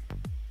Karen?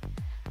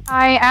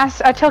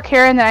 I tell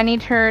Karen that I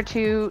need her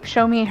to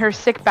show me her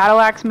sick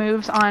battle axe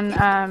moves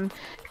on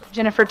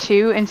Jennifer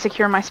 2 and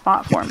secure my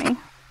spot for me.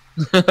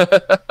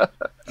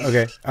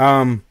 Okay.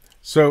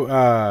 So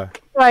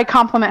I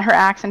compliment her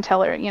axe and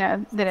tell her,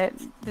 that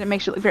it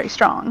makes you look very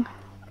strong.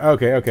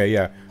 Okay,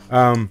 yeah.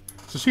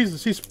 So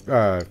she's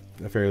a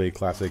fairly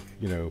classic,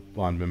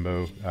 blonde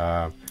bimbo.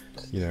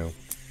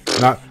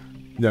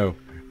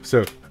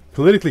 So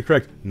politically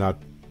correct, not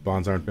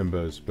bonds aren't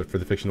bimbos, but for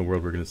the fictional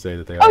world, we're going to say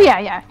that they are. Oh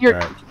yeah. You're.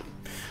 Right.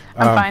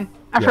 I'm fine.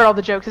 I've yeah. heard all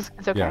the jokes. It's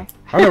okay. Yeah.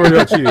 I'm not worried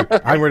about you.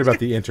 I'm worried about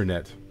the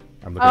internet.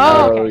 I'm looking at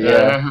Oh, you.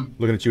 okay. yeah.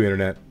 Looking at you,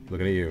 internet.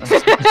 Looking at you.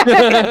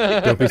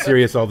 Don't be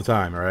serious all the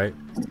time, all right?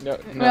 No.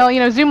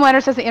 Well, Zoom letter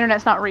says the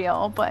internet's not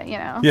real, but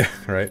Yeah,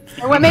 right.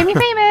 or what made me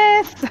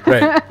famous.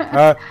 Right.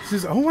 She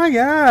says, "Oh my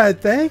God,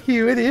 thank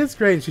you. It is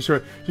great." And she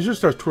sort of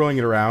starts twirling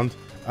it around.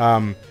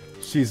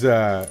 She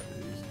doesn't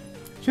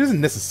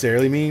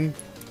necessarily mean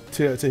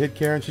to hit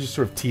Karen. She's just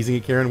sort of teasing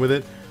at Karen with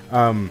it.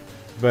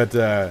 But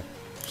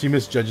she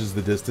misjudges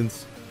the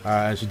distance,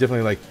 and she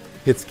definitely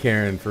hits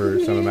Karen for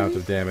some amount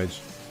of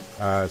damage.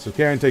 So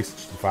Karen takes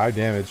 5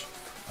 damage.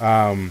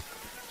 So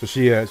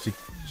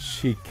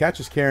she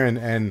catches Karen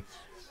and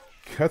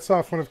cuts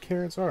off one of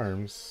Karen's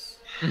arms.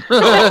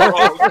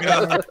 Oh,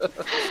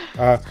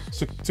 God.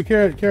 So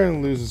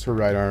Karen loses her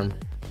right arm.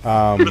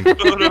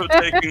 Photo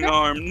taking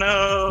arm,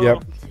 no.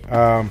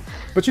 Yep.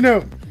 But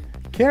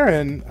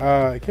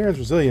Karen's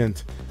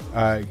resilient.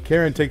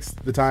 Karen takes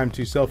the time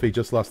to selfie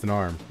just lost an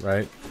arm,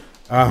 right?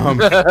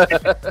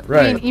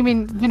 Right. You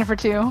mean Jennifer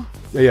 2?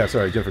 Yeah,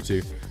 sorry, Jennifer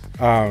 2.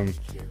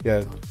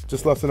 Yeah,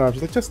 just lost an arm.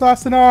 She's like, just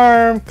lost an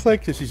arm.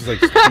 Click. She's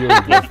just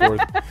spewing blood forth.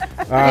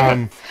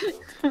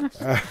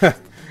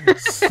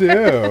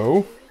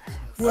 So,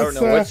 I don't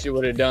know what she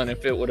would have done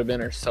if it would have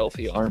been her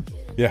selfie arm.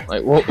 Yeah.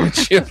 Like, what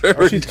would you have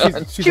ever Oh, she's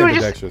done? she's She would've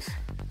ambidextrous.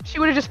 She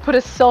would have just put a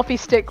selfie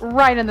stick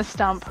right in the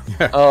stump.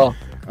 Oh,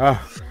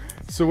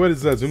 So what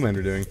is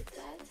Zoomlander doing?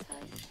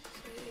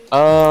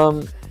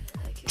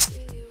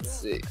 let's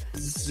see.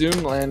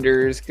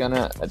 Zoomlander is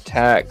gonna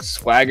attack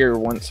Swagger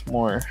once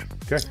more.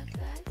 Okay.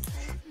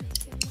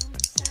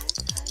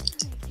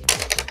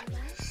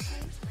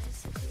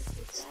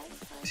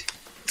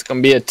 It's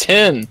gonna be a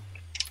 10.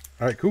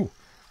 All right, cool.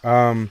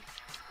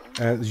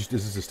 This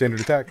is a standard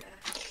attack.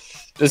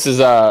 This is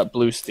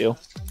blue steel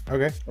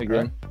Okay.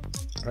 again.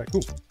 All right,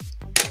 cool.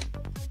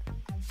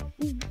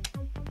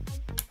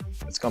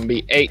 It's gonna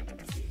be 8.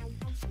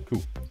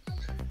 Cool.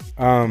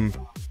 All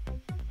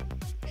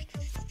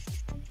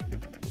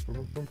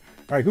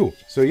right, cool.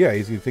 So yeah,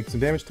 he's gonna take some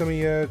damage. Tell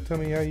me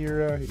how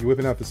you're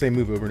whipping out the same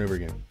move over and over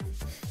again.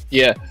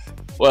 Yeah.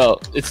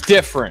 Well, it's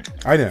different.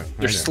 I know.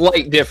 There's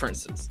slight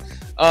differences.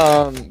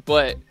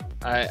 But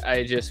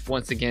I just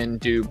once again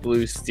do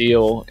blue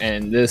steel,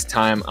 and this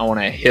time I want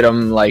to hit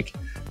him like,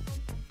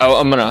 oh,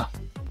 I'm gonna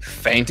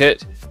feint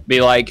it,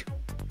 be like,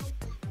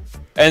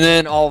 and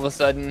then all of a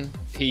sudden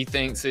he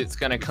thinks it's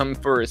gonna come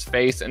for his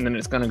face, and then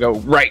it's gonna go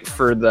right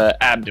for the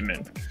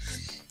abdomen.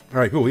 All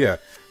right, cool. Yeah.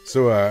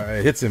 So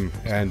it hits him,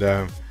 and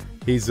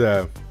he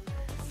starts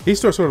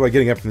sort of like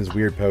getting up in this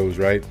weird pose,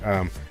 right?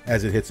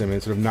 As it hits him, and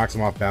it sort of knocks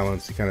him off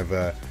balance. He kind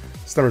of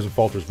stutters and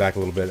falters back a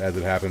little bit as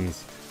it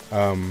happens.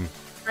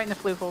 Right in the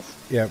floofles.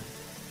 Yeah,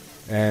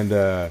 and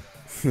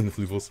in the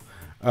floofles,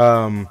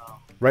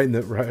 right in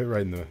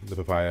the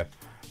papaya.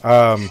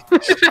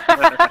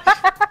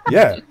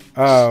 Yeah,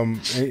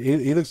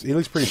 he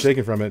looks pretty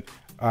shaken from it.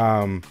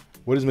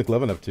 What is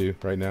McLovin up to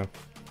right now?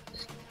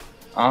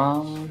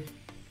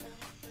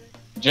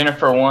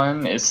 Jennifer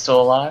 1 is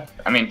still alive.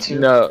 I mean 2.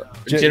 No,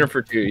 Gen-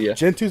 Jennifer 2, yeah.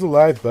 Gen 2's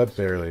alive, but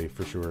barely,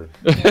 for sure.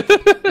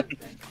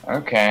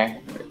 Okay.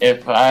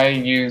 If I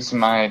use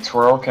my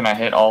twirl, can I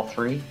hit all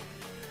 3?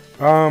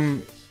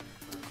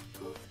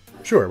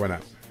 Sure, why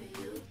not?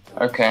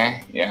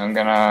 Okay. Yeah, I'm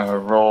gonna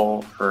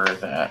roll for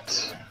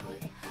that.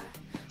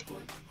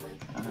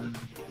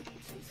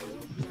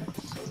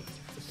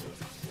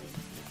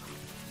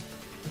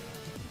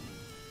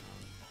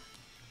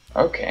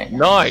 Okay.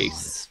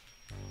 Nice.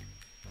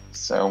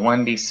 So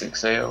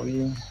 1d6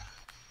 AoE.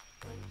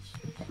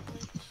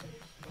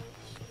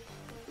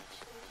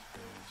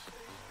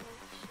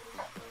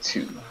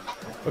 Two.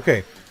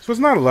 Okay, so it's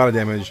not a lot of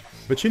damage,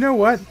 but you know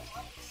what?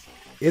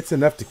 It's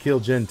enough to kill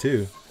Gen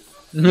 2.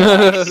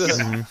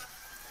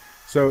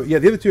 So yeah,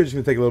 the other two are just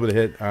gonna take a little bit of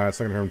hit. It's not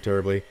gonna hurt them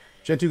terribly.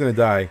 Gen 2 gonna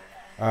die.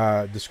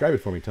 Describe it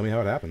for me. Tell me how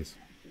it happens.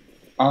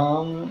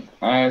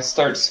 I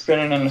start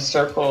spinning in a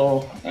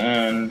circle,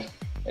 and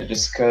it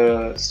just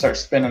starts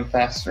spinning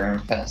faster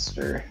and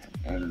faster,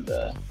 and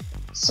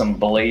some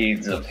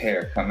blades of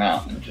hair come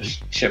out and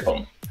just chip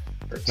them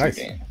for 2 Nice.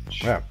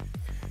 damage. Yeah.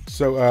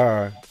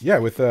 So yeah,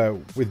 with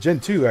Gen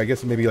 2, I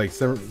guess maybe like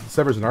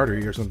severs an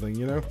artery or something.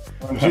 You know,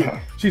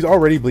 she's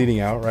already bleeding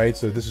out, right?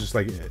 So this is just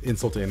like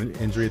insult to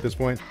injury at this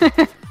point.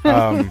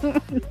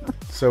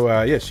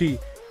 So yeah, she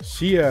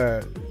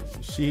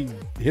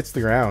hits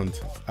the ground,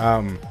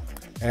 and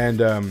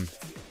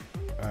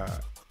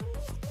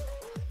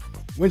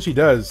when she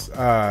does,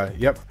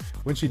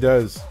 when she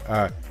does,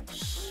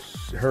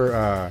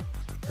 her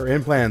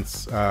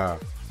implants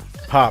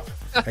pop,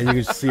 and you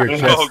can see her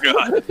chest. Oh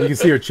god. You can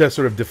see her chest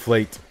sort of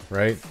deflate,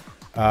 right?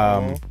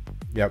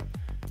 Yep.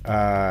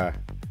 And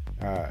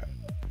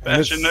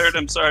Fashion this- nerd,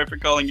 I'm sorry for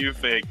calling you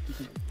fake.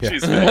 Yeah.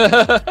 She's fake.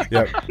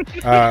 Yep.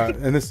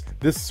 And this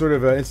sort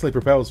of instantly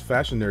propels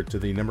Fashion Nerd to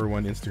the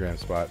 #1 Instagram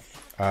spot.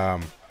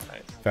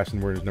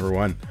 Fashion Nerd is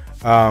 #1.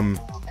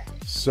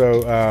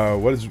 So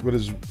what is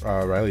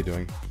Riley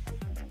doing?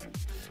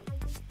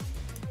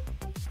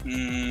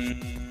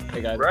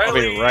 Hey guys, I'll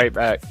be right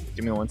back.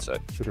 Give me 1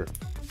 sec. Sure.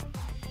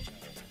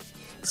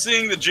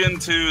 Seeing that Gen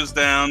 2 is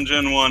down,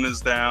 Gen 1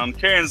 is down,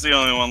 Karen's the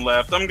only one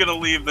left. I'm gonna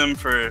leave them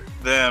for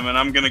them, and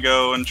I'm gonna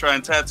go and try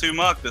and tattoo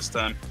Mock this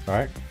time. All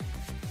right.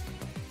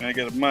 I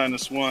get a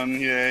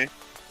 -1, yay.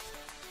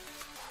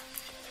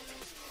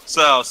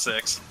 So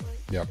 6.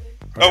 Yep.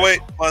 Oh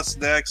wait, plus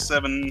Dex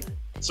 7.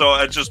 So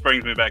it just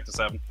brings me back to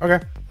 7. Okay.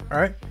 All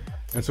right.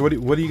 And so what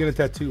are you gonna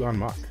tattoo on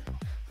Mock?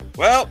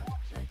 Well,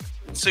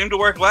 it seemed to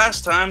work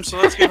last time, so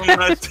let's give him a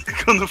nice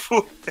tick on the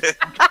forehead.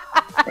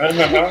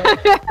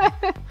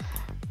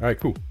 All right.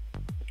 Cool.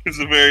 It's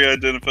a very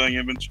identifying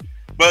image.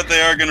 But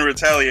they are going to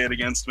retaliate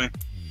against me.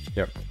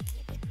 Yep.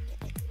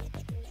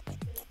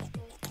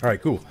 All right.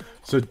 Cool.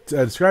 So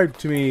describe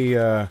to me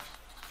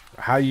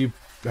how you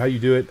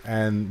do it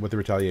and what the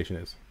retaliation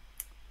is.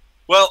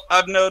 Well,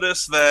 I've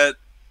noticed that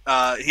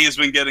he's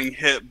been getting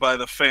hit by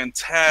the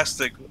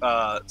fantastic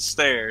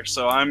stare,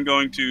 so I'm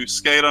going to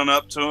skate on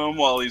up to him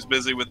while he's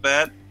busy with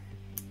that.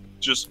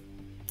 Just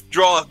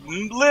draw a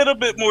little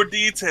bit more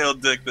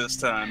detailed dick this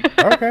time.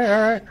 Okay.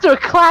 All right. So a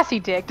classy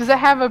dick. Does it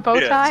have a bow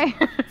Yes. tie?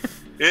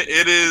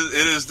 It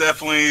is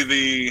definitely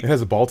the It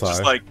has a ball tie.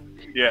 just like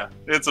yeah,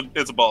 it's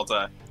a ball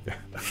tie.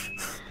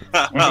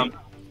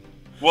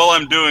 While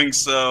I'm doing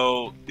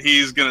so,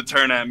 he's gonna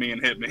turn at me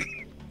and hit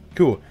me.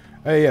 Cool.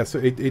 Yeah. So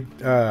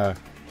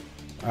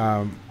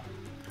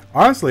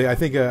honestly, I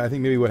think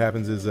maybe what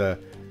happens is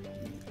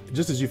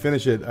just as you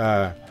finish it,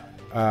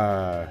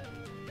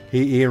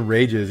 he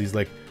enrages. He's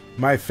like,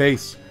 my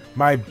face,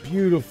 my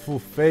beautiful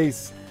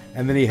face,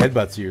 and then he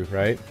headbutts you,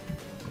 right?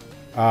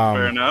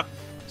 Fair enough.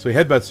 So he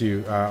headbutts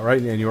you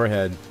right in your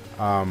head,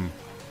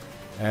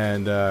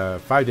 and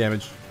 5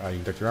 damage. You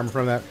can take your armor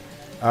from that,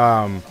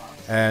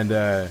 and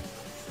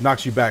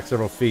knocks you back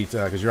several feet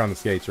because you're on the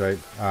skates, right?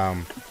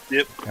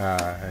 Yep.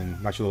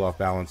 And knocks you a little off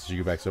balance as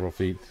you go back several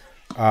feet.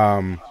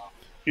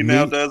 He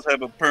now does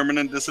have a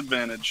permanent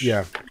disadvantage.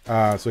 Yeah.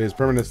 So his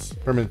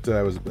permanent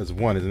was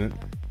 1, isn't it?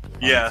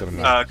 Yeah.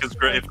 Because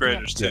if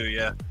greater's 2,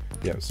 yeah.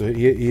 Yeah. So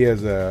he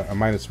has a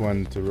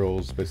 -1 to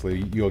rolls.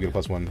 Basically, you all get a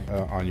 +1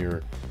 on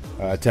your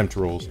attempt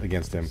rolls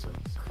against him.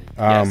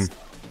 Yes.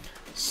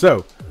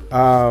 So,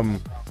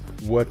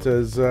 what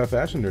does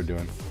Fashion Nerd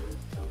doing?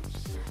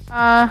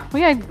 We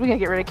gotta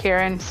get rid of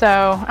Karen,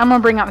 so I'm gonna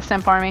bring out the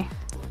Simp Army.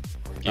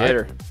 Get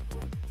her.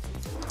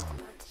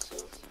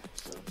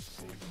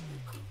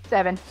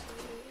 7.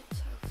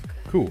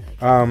 Cool.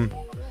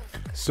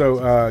 So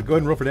go ahead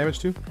and roll for damage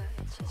too.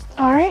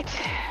 All right.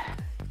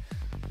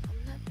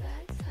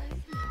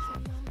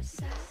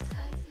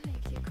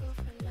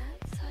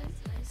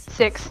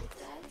 Six.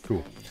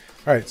 Cool.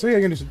 All right. So yeah,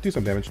 you're gonna do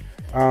some damage.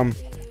 But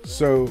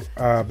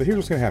here's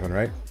what's gonna happen,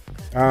 right?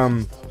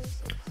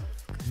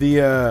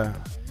 The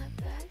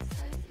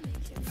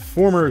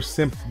former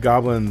simp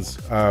goblins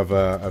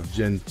of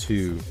Gen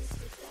 2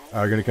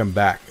 are gonna come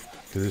back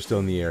because they're still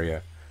in the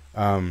area.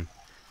 And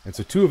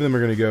so 2 of them are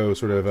going to go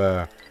sort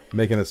of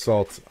make an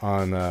assault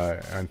on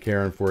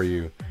Karen for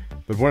you,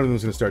 but one of them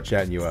is going to start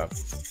chatting you up.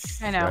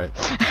 I know. Right?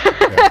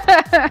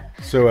 Yeah.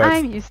 So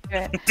I'm used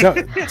to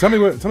it. tell me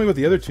what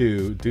the other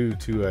 2 do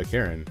to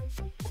Karen.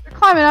 They're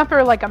climbing up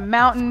her like a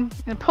mountain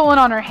and pulling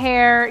on her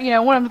hair. You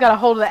know, one of them's got a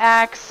hold of the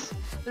axe.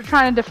 They're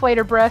trying to deflate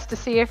her breast to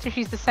see if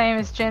she's the same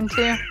as Gen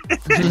 2.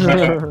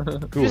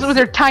 Cool. Just with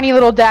her tiny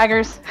little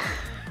daggers.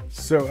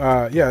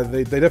 So yeah,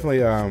 they definitely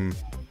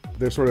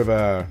they're sort of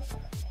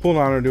pulling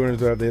on her, doing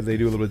stuff. They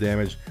do a little bit of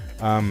damage,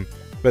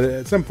 but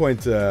at some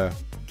point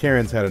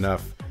Karen's had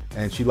enough,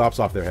 and she lops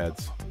off their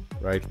heads,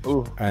 right?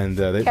 Ooh. And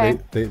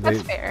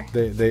That's fair.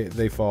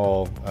 they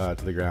fall to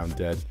the ground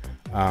dead.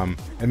 And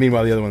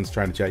meanwhile, the other one's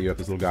trying to chat you up.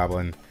 This little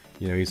goblin,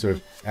 you know, he's sort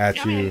of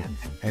at you,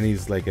 and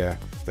he's like,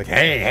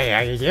 hey, how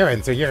you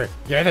doing? So you're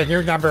the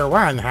new number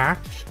 1, huh?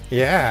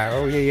 Yeah.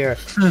 Oh yeah.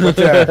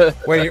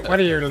 What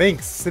are your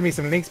links? Send me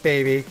some links,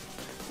 baby.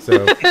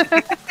 So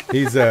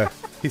he's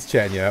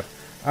chatting you up.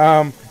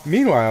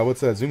 Meanwhile,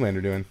 what's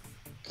Zoomlander doing?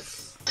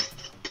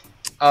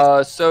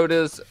 So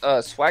does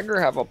Swagger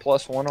have a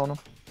 +1 on him?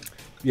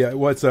 Yeah,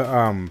 well, it's a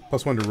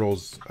 +1 to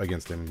rolls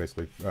against him,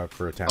 basically,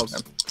 for attempts.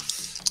 Okay.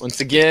 Once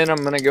again,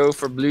 I'm gonna go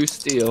for blue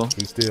steel.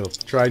 Blue steel,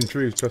 tried and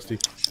true, trusty.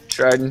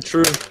 Tried and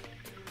true.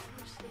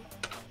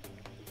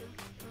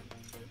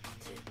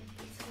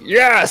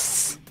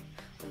 Yes!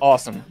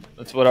 Awesome.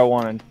 That's what I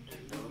wanted.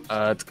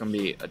 It's gonna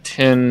be a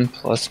 10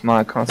 plus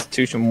my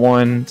Constitution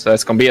 1, so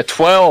that's gonna be a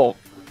 12.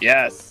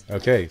 Yes.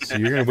 Okay, so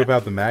you're gonna whip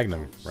out the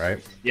Magnum,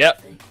 right?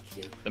 Yep.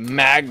 The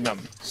Magnum.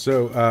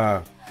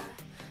 So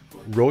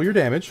roll your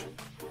damage.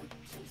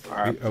 All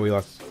right. Oh, we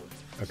lost.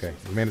 Okay,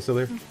 is Amanda still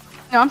there?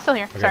 No, I'm still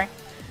here. Okay. Sorry.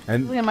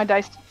 And Look at my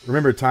dice.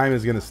 remember, time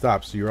is gonna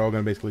stop, so you're all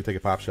gonna basically take a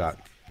pop shot,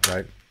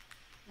 right?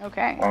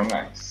 Okay. Oh,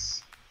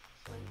 nice.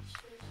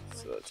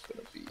 So it's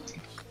gonna be.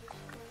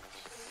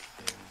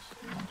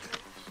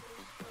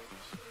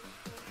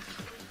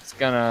 It's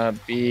gonna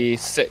be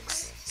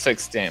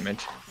 6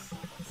 damage.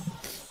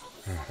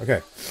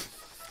 Okay.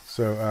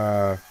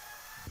 So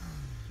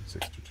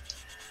 6.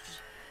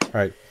 All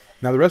right.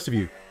 Now the rest of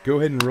you, go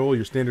ahead and roll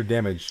your standard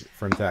damage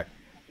for an attack.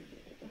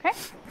 Okay.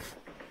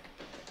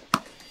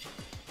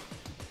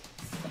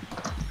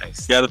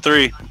 Nice. Got a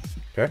 3.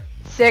 Okay.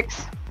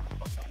 6.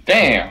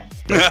 Damn.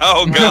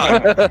 Oh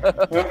god.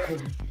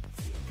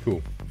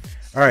 Cool.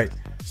 All right.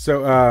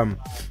 So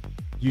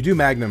you do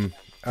Magnum,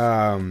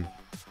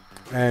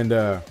 and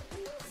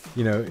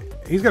you know,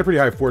 he's got a pretty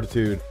high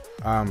fortitude,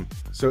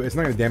 so it's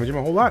not going to damage him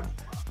a whole lot,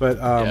 but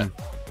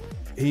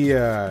he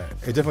it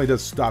definitely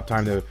does stop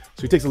time though.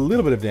 So he takes a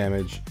little bit of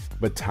damage,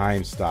 but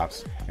time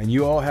stops, and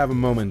you all have a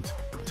moment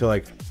to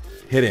like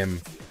hit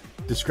him.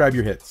 Describe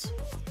your hits.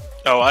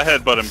 Oh, I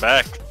headbutt him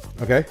back.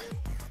 Okay.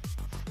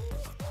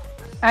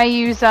 I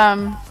use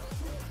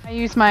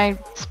my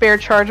spare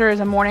charger as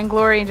a morning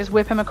glory and just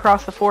whip him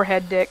across the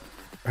forehead, Dick.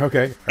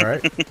 Okay. All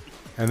right.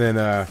 And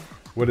then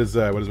what does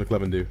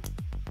McLevin do?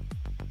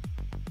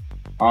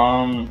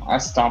 I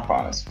stomp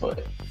on his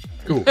foot.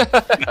 Cool.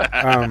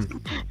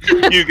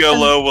 You go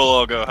low, we'll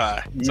all go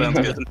high. Sounds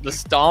good. The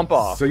stomp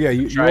off. So yeah,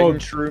 you Tried all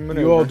and true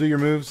maneuver. you all do your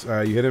moves.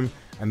 You hit him,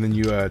 and then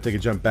you take a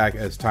jump back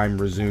as time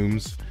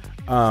resumes.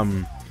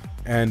 And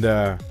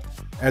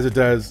as it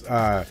does,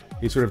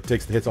 he sort of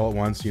takes the hits all at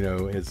once. You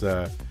know, his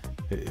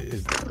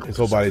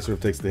whole body sort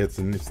of takes the hits,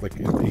 and it's like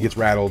he gets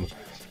rattled.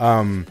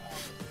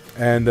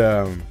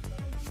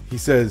 He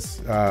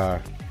says,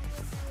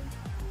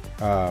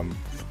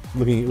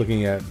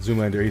 looking at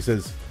Zoomlander. He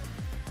says,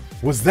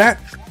 Was that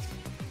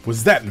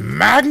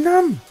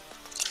Magnum?"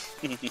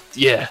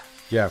 Yeah.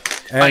 Yeah.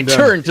 I And,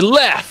 turned to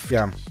laugh.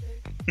 Yeah.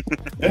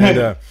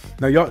 And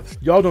now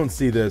y'all don't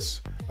see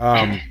this,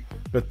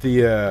 but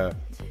the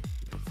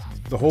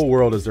whole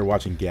world as they're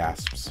watching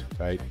gasps,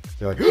 right?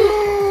 They're like,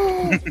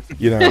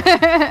 you know,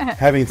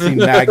 having seen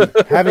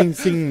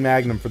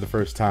Magnum for the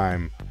first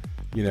time,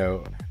 you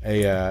know,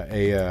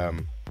 a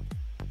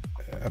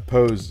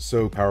pose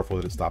so powerful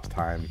that it stops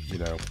time, you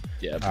know.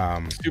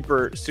 Yeah.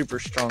 Super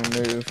strong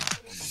move.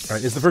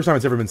 Right, it's the first time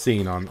it's ever been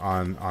seen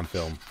on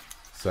film.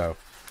 So,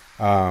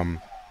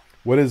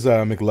 what is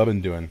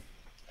McLovin doing?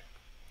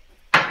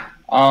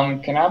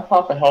 Can I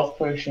pop a health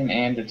potion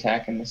and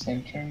attack in the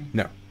same turn?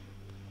 No.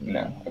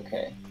 No,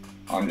 okay.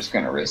 I'm just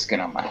gonna risk it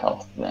on my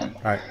health then.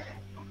 All right.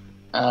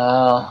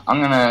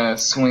 I'm gonna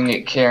swing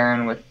at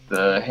Karen with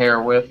the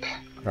hair whip.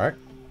 All right.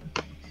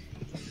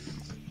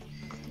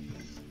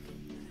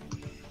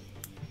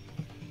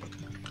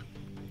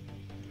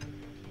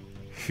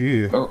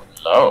 Phew. Oh,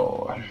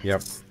 low.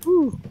 Yep.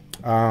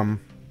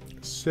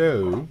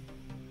 So.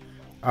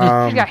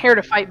 You got hair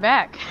to fight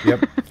back.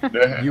 Yep.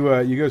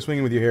 You go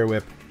swinging with your hair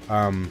whip,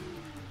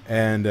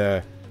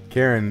 and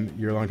Karen,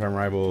 your longtime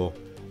rival,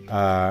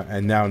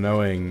 and now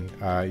knowing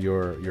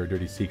your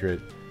dirty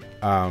secret,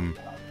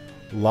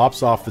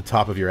 lops off the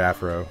top of your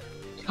afro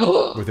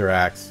with her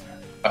axe.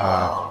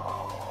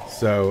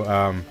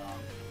 So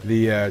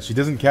she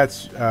doesn't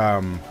catch.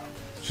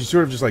 She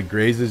sort of just like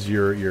grazes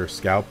your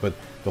scalp, but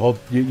the whole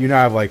you now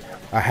have like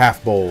a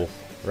half bowl,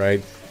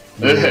 right?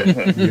 You're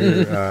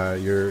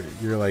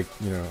like,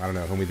 you know, I don't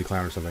know, Homie the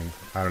Clown or something.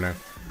 I don't know.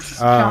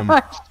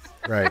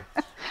 Right.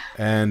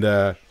 And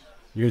you're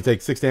gonna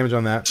take 6 damage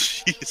on that.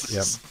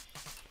 Jesus.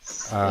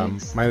 Yep.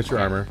 Minus your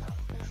armor.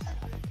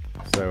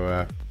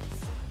 So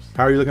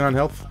how are you looking on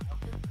health?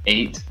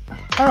 8.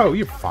 Oh,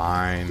 you're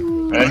fine.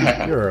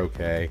 You're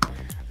okay.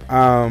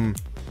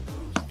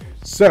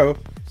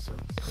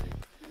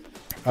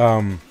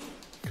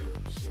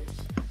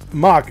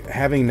 Mock,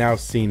 having now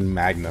seen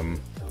Magnum,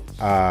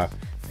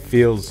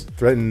 feels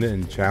threatened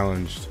and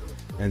challenged,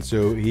 and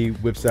so he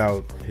whips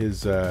out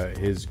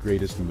his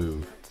greatest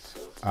move.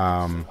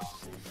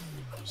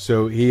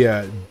 So he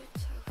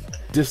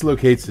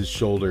dislocates his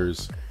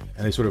shoulders,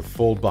 and they sort of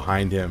fold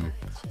behind him.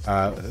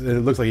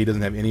 It looks like he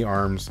doesn't have any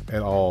arms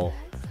at all.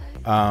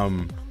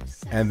 And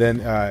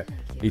then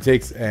he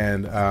takes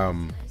and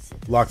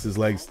locks his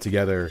legs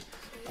together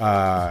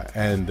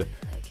and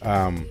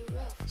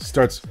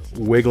starts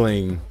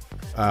wiggling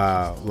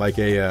like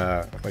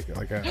a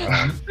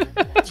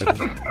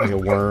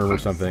worm or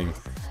something.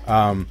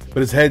 But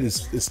his head it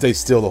stays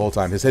still the whole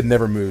time. His head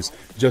never moves.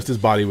 Just his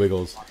body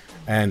wiggles,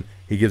 and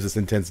he gives this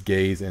intense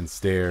gaze and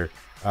stare.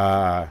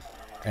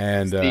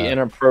 And The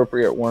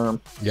inappropriate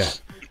worm. yeah.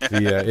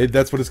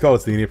 That's what it's called.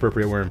 It's the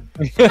inappropriate worm.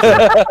 So,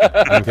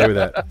 I'm okay with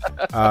that.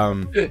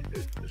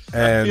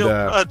 And Feel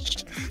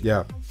touched.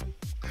 yeah,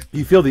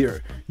 you feel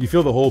the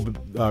whole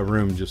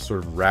room just sort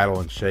of rattle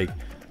and shake.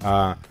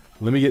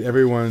 Let me get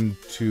everyone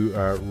to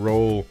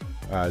roll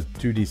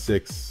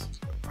 2d6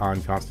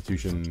 on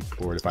Constitution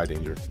for defy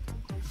danger.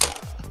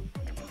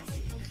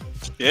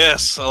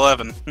 Yes,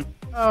 11.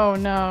 Oh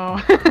no.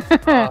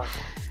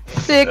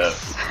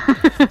 6.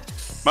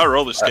 My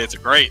roller skates are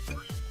great.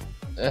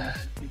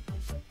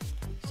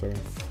 So,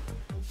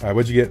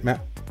 what'd you get,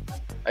 Matt?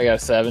 I got a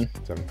 7.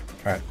 7.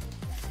 All right.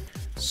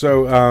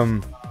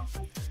 So,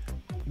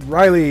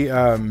 Riley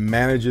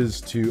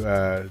manages to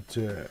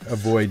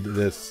avoid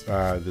this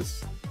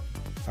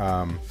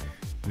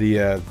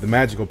the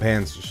magical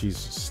pants she's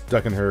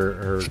stuck in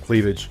her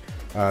cleavage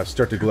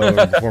start to glow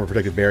and form a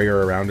protective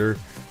barrier around her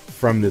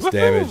from this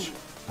damage.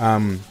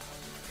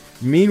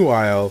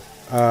 Meanwhile,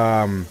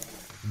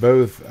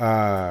 both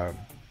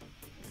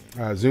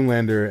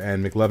Zoomlander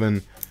and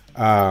McLovin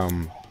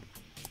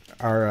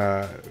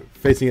are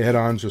facing it head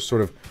on, just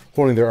sort of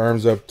holding their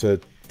arms up to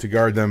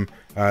guard them.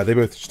 They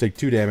both just take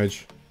 2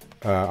 damage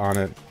on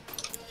it.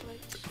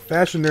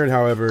 Fashion Nerd,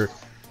 however,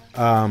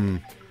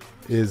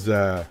 is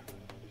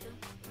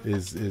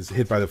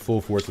hit by the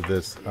full force of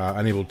this,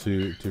 unable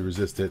to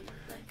resist it,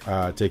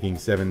 taking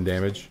 7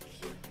 damage.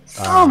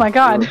 Oh my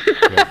god.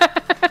 Yeah.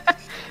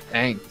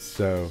 Thanks.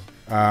 So,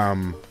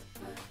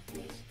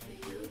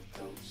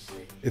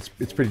 it's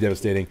pretty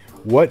devastating.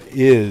 What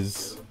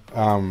is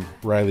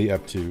Riley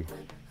up to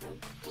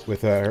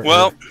with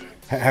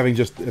having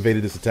just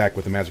evaded this attack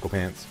with the magical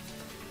pants?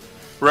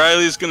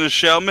 Riley's gonna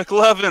shout,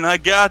 "McLovin, I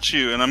got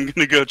you!" And I'm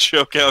gonna go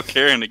choke out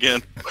Karen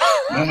again.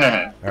 All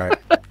right.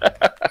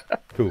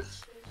 Cool.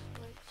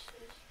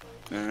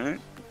 All right.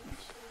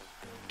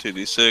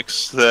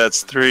 2d6.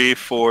 That's 3,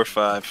 4,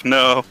 5.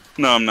 No,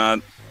 I'm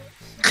not.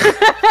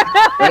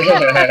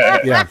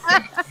 Yeah.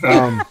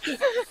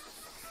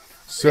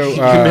 So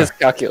You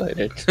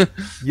miscalculated.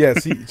 yeah.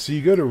 So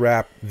you go to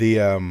wrap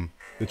the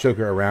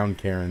choker around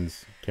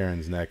Karen's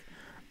neck,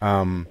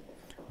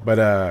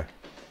 but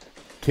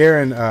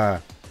Karen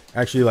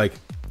actually like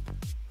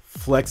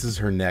flexes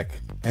her neck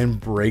and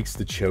breaks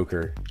the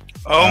choker,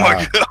 Oh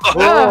my god,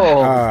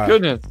 Oh Ah.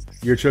 goodness!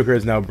 Your choker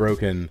is now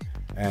broken,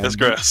 and that's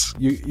gross.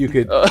 you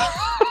could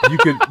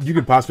you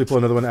could possibly pull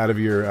another one out of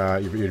your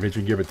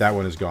adventure gear, but that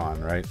one is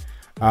gone, right?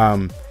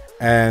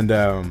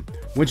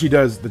 When she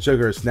does, the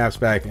choker snaps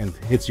back and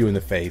hits you in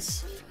the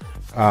face,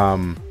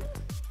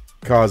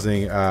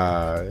 causing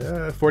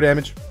 4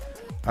 damage,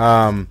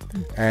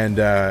 and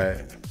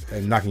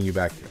knocking you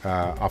back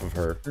off of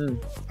her.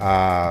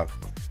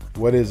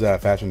 What is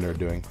Fashion Nerd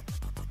doing?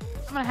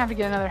 I'm gonna have to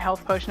get another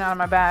health potion out of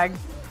my bag.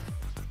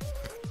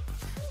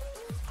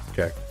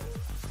 Okay,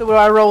 So what do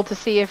I roll to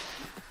see if?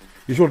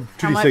 you rolled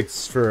How much?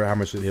 2d6 for how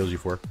much it heals you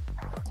for.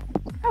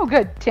 Oh,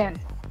 good, 10.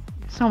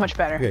 So much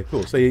better. Okay,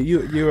 cool. So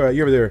you're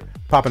over there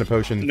popping a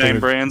potion, Name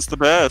brand's the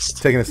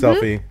best. taking a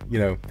selfie, you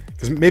know,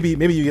 because maybe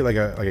you get like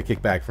a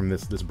kickback from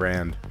this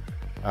brand.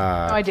 Oh,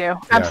 I do.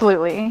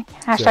 Absolutely.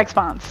 Hashtag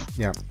spons.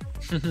 Yeah.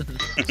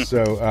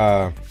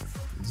 So,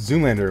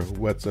 Zoolander,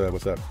 what's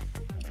up?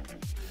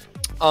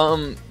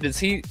 Does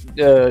he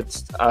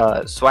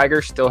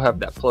Swagger still have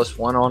that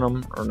 +1 on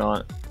him or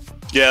not?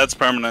 Yeah, it's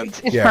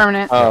permanent. It's Yeah.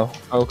 permanent. Oh,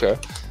 okay.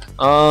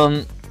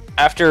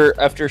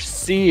 After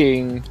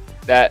seeing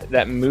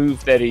that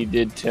move that he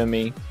did to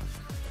me,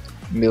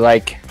 be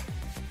like,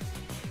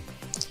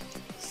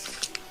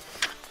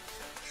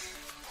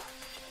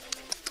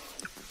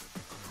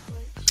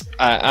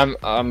 I'm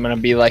gonna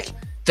be like,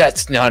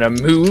 that's not a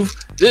move.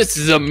 This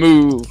is a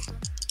move.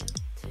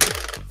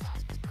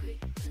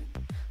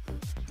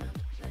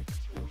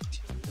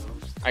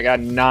 I got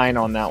 9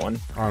 on that one.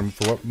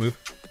 For what move?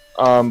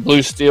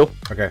 Blue steel.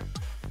 Okay.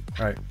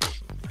 All right.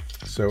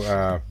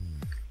 So,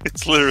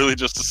 It's literally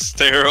just a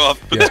stare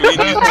off Yeah. between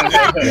you.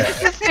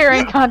 It's a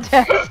staring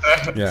contest.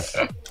 yeah.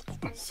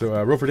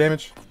 So, roll for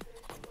damage.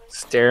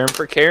 Staring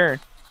for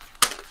Karen.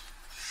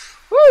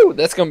 Woo!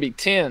 That's gonna be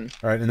 10.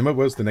 All right. And then what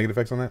was the negative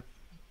effects on that?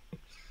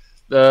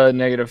 The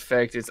negative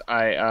effect is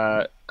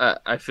I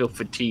feel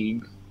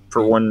fatigue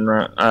for one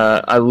round.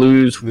 I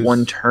lose Lose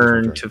one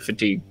turn turn. to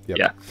fatigue. Yep.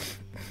 Yeah.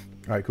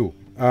 All right. Cool.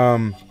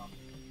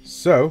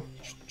 So.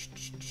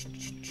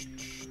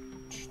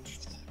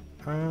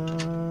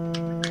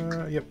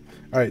 Yep.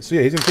 All right. So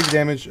yeah, he's gonna take the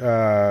damage.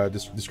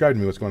 Describe to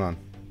me what's going on.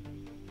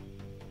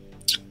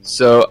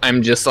 So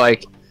I'm just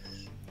like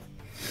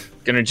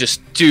gonna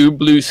just do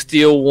blue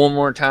steel one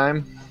more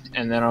time,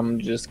 and then I'm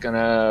just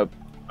gonna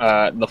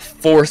the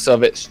force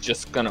of it's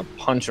just gonna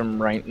punch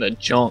him right in the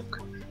junk.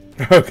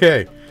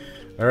 Okay.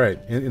 All right.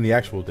 In the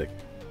actual dick.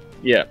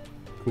 Yeah.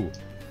 Cool.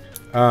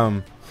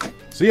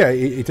 So yeah,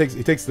 he takes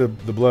the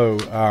blow,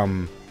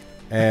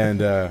 and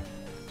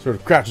sort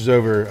of crouches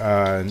over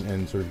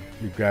and sort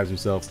of grabs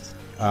himself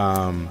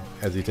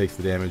as he takes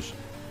the damage,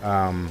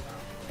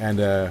 and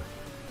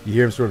you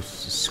hear him sort of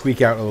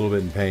squeak out a little bit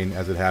in pain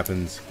as it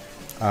happens.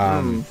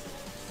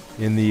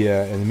 In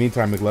the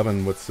meantime,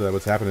 McLevin,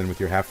 what's happening with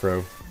your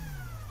half-throw?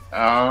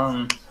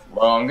 Well,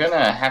 I'm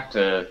gonna have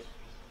to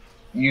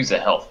use a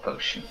health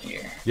potion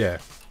here. Yeah.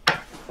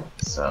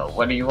 So,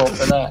 what do you roll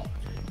for that?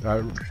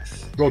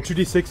 Roll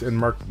 2d6 and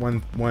mark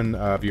one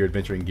of your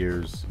adventuring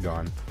gears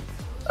gone.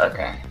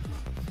 Okay.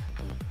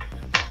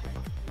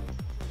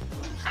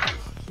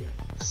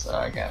 So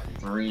I got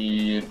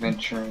 3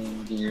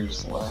 adventuring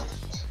gears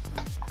left.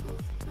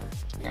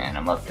 And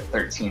I'm up to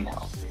 13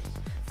 health.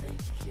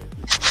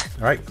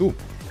 All right, cool.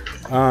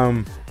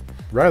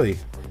 Riley,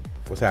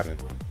 what's happening?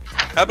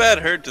 How bad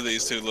hurt do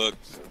these two look?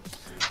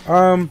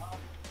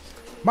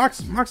 Mock's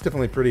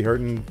definitely pretty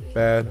hurting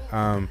bad.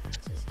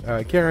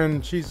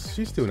 Karen,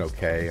 she's doing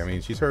okay. I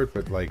mean, she's hurt,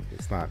 but like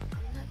it's not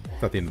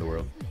the end of the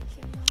world.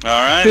 All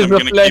right, Here's I'm the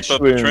gonna flesh keep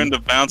up wound. the trend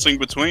of bouncing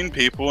between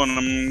people, and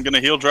I'm gonna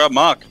heal drop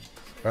Mock.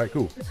 All right,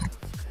 cool.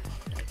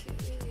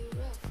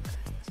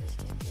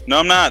 No,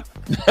 I'm not.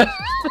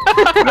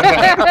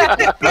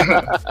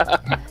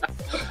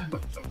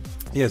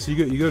 Yeah, so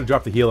you go to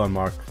drop the heal on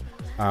Mock,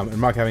 and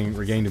Mock, having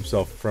regained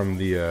himself from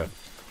the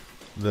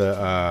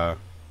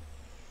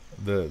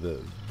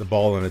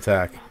ball and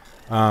attack,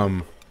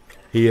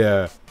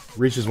 he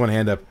reaches one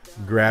hand up,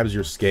 grabs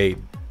your skate,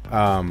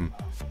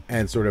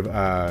 and sort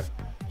of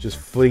just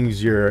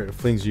flings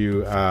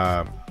you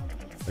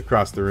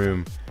across the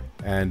room,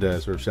 and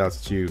sort of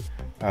shouts at you,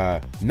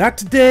 "Not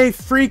today,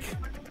 freak!"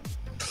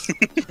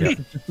 Yep.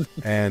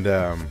 And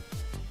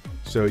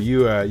so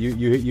you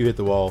hit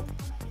the wall,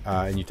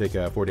 and you take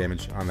 4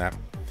 damage on that.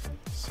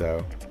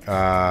 So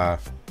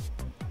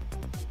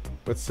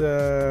what's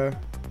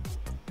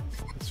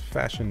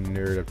Fashion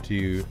Nerd up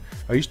to?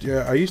 Are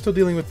you still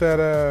dealing with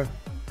that?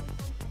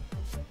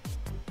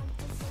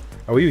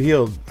 Oh, you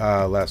healed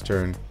last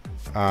turn,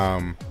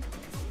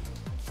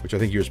 which I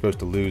think you were supposed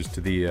to lose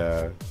to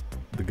the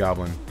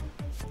goblin.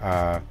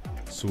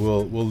 So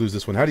we'll lose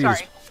this one. How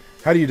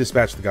do you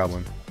dispatch the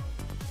goblin?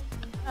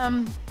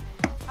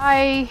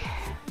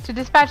 To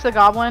dispatch the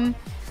goblin,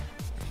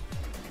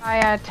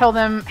 I tell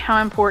them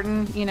how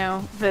important,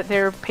 that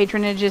their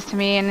patronage is to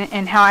me,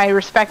 and how I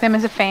respect them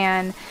as a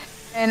fan,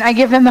 and I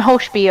give them the whole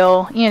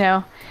spiel,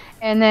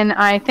 and then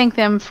I thank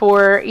them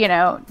for,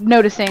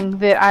 noticing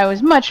that I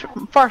was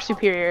far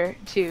superior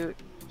to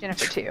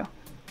Jennifer too.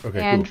 Okay,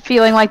 and cool.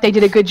 feeling like they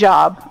did a good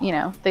job,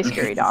 they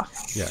scurried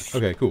off. Yeah.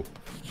 Okay, cool.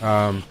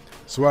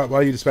 So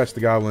while you dispatch the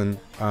goblin,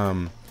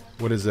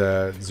 what is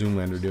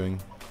Zoomlander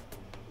doing?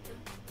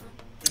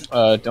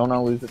 Don't I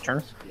lose a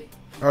turn?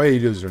 Oh, yeah, you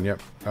do this turn.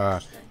 Yep.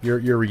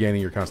 You're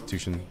regaining your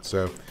constitution,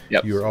 so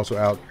Yep. you are also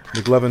out.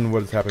 McLevin,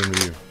 what is happening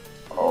with you?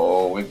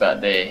 Oh, we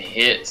about to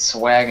hit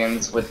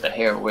Swaggins with the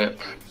hair whip.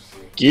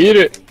 Get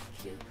it.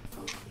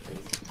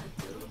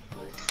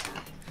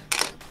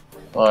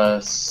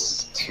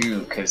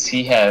 +2, because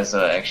he has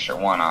an extra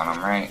 1 on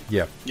him, right?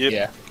 Yeah. Yep.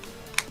 Yeah.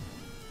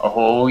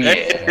 Oh,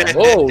 yeah.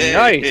 Oh,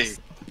 nice.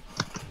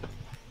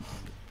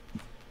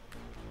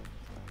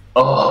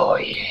 Oh,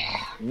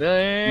 yeah.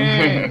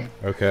 Nah.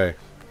 Okay.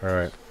 All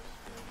right.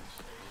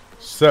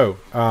 So,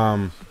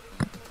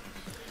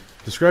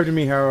 describe to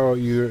me how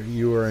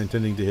you are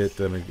intending to hit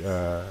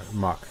the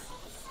mock.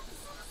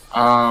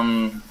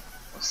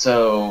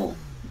 So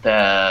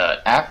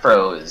the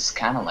afro is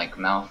kind of like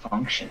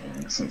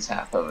malfunctioning since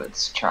half of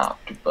it's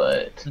chopped,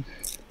 but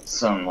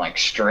some like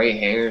stray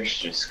hairs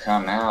just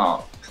come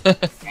out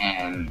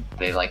and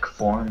they like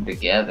form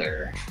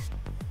together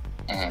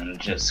and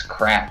just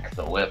crack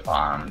the whip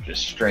on him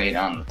just straight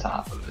on the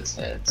top of his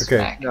head. Okay.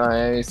 Smack.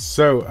 Nice.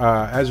 So,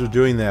 as you're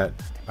doing that,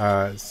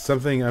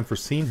 something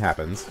unforeseen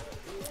happens.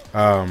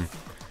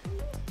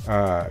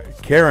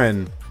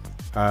 Karen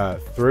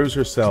throws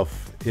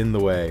herself in the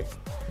way,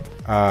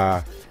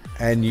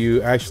 and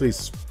you actually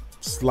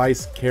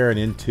slice Karen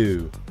in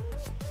two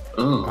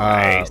Ooh,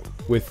 nice.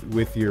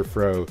 with your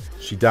fro.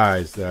 She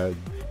dies.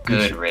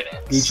 Good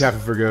riddance. Each half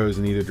of her goes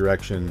in either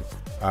direction.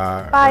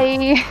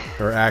 Bye.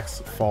 Her axe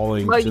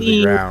falling to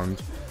the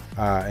ground,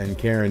 and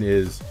Karen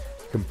is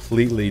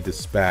completely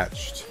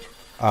dispatched.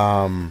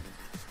 And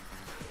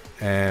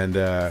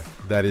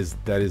that is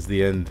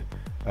the end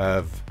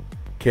of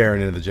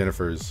Karen and the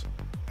Jennifers.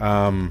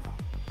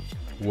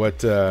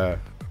 What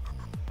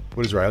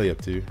is Riley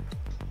up to?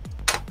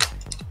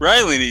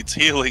 Riley needs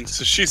healing,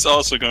 so she's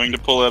also going to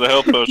pull out a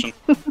health potion.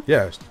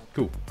 Yeah,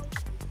 cool.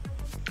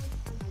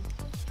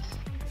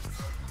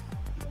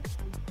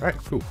 All right,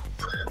 cool.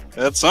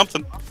 That's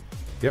something.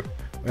 Yep.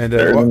 And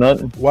Better than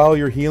nothing. while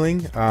you're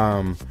healing,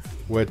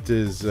 what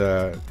is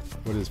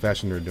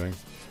Fashion Nerd doing?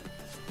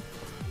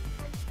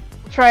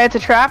 Try it's a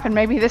trap, and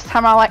maybe this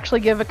time I'll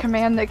actually give a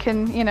command that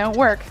can,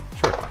 work.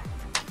 Sure.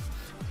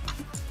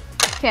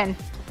 10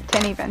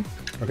 even.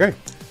 Okay.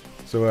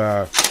 So,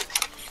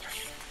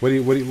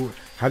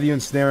 how do you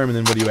ensnare him, and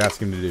then what do you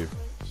ask him to do?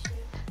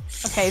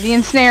 Okay, the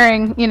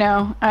ensnaring,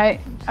 I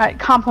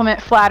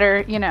compliment,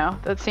 flatter,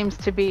 that seems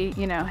to be,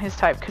 his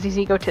type because he's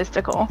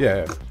egotistical.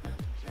 Yeah.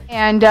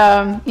 And,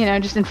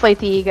 just inflate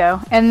the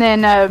ego. And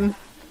then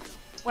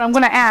what I'm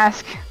going to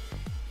ask,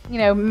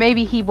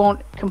 maybe he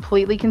won't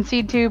completely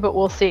concede to, but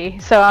we'll see.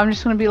 So I'm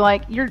just going to be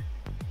like, you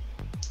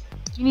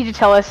need to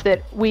tell us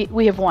that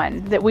we have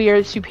won, that we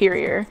are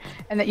superior,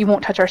 and that you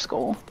won't touch our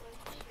school.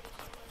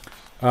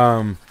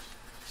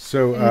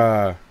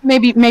 So,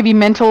 Maybe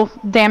mental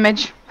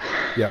damage.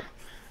 yeah.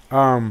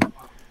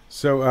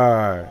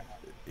 So,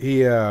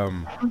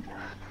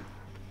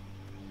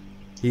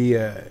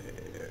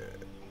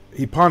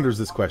 he ponders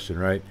this question,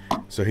 right?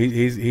 So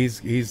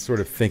he's sort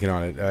of thinking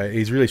on it.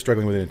 He's really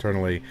struggling with it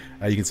internally.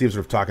 You can see him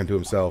sort of talking to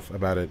himself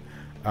about it.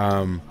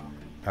 And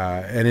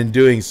in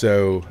doing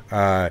so,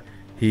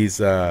 he's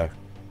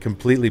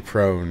completely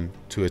prone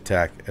to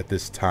attack at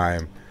this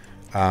time.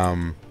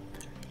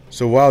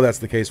 So while that's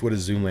the case, what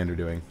is Zoomlander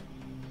doing?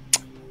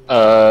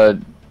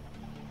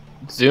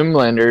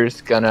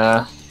 Zoomlander's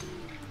gonna.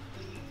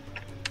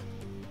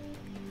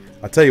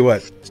 I'll tell you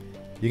what.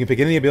 You can pick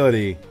any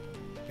ability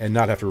and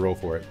not have to roll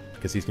for it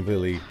because he's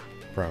completely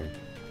prone.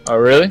 Oh,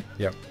 really?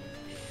 Yep.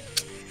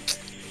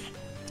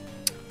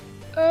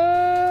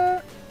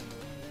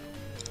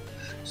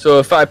 So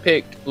if I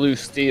picked blue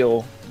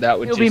steel, that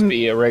would It'll just be-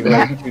 be a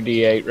regular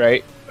 2d8,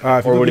 right?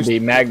 If Or you would pick it be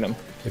magnum?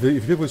 If you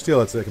pick blue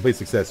steel, it's a complete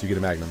success. You get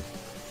a magnum.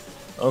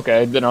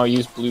 Okay, then I'll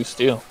use blue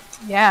steel.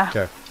 Yeah.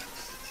 Okay.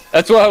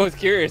 That's why I was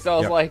curious. I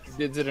was Yep. like,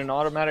 is it an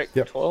automatic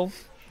Yep. 12?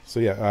 So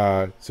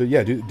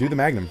do the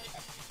magnum.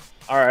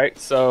 All right,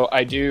 so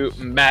I do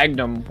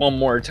magnum one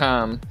more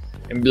time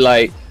and be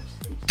like,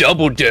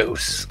 double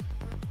dose.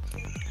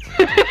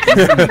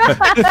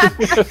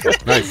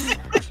 Nice.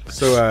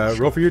 So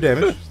roll for your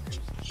damage.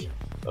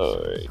 All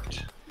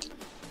right,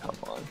 come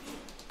on,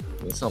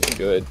 give me something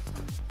good.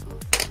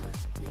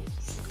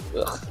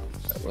 Ugh,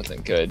 that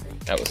wasn't good.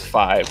 That was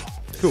 5.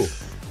 Cool.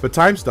 But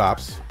time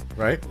stops,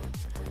 right?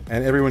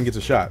 And everyone gets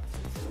a shot.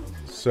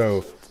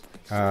 So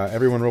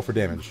everyone roll for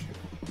damage.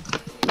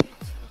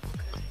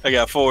 I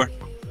got 4.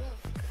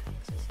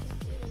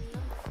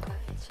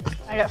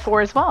 I got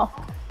 4 as well.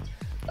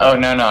 Oh,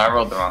 no, I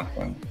rolled the wrong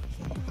thing.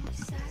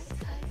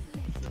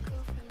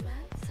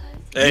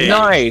 Hey.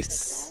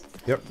 Nice.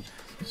 Yep.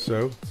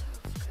 So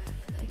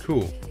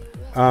cool.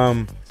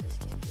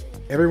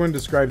 Everyone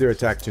describe their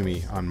attack to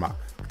me on Mach.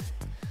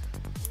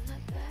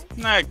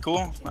 Alright,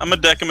 cool. I'm gonna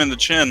deck him in the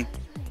chin.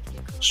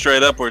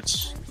 Straight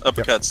upwards.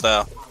 Uppercut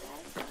style.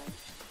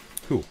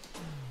 Cool.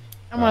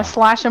 I'm gonna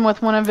slash him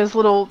with one of his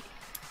little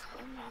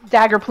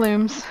dagger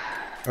plumes.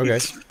 Okay.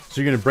 So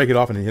you're gonna break it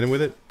off and hit him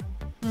with it?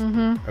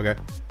 Mm-hmm. Okay.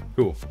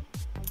 Cool.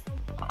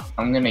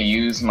 I'm gonna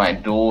use my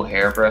dual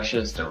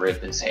hairbrushes to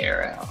rip his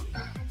hair out.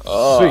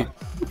 Oh, Sweet.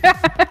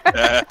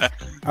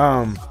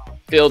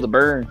 feel the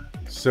burn.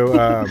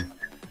 So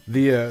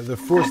the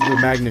force of the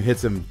magnum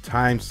hits him.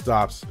 Time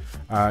stops.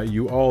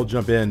 You all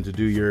jump in to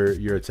do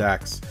your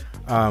attacks.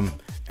 And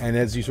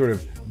as you sort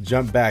of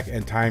jump back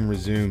and time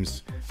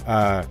resumes,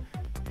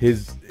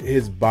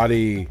 his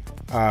body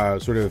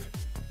sort of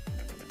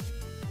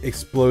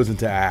explodes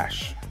into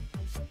ash,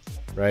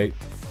 right?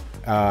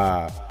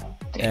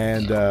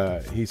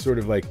 And he sort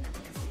of like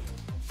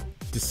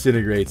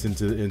disintegrates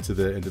into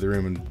the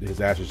room, and his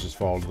ashes just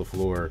fall to the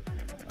floor.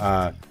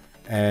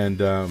 And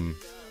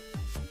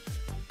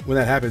when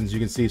that happens, you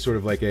can see sort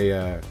of like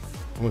a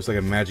almost like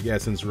a magic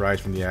essence rise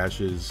from the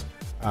ashes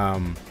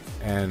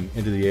and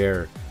into the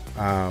air.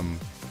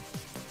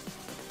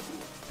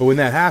 But when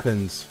that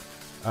happens,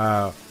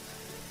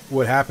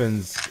 what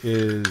happens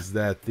is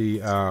that the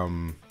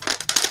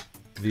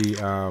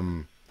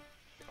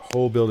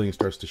whole building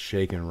starts to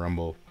shake and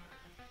rumble,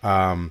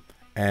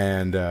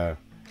 and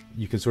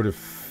you can sort of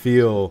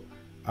feel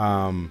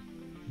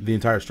the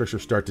entire structure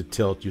start to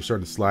tilt. You're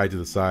starting to slide to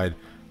the side.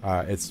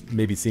 It's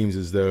maybe seems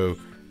as though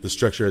the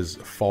structure is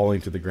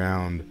falling to the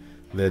ground.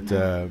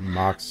 That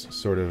Mock's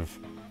sort of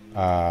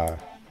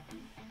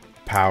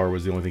power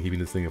was the only thing keeping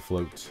this thing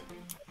afloat.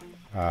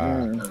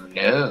 Oh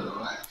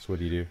no! So what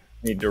do you do?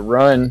 Need to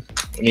run.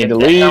 We need to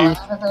Get the hell leave.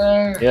 out of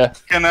there. Yeah.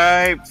 Can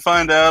I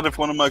find out if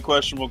one of my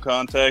questionable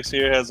contacts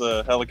here has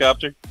a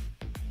helicopter?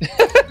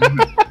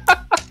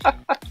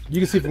 You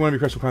can see if one of your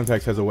crystal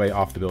contacts has a way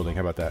off the building.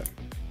 How about that?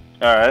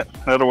 All right,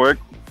 that'll work.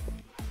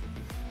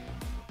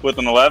 With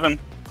an 11,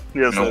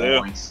 yes, I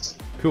do. Nice.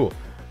 Cool.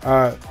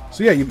 So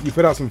yeah, you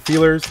put out some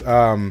feelers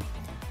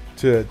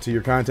to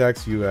your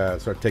contacts. You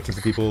start texting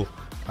some people,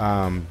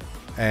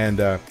 and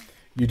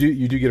you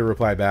do get a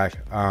reply back.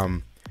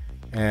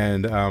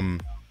 And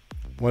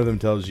one of them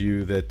tells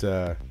you that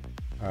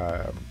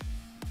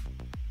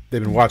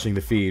they've been watching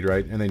the feed,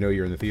 right? And they know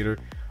you're in the theater.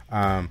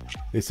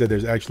 They said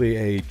there's actually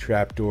a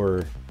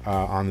trapdoor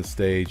on the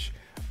stage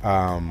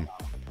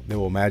that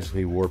will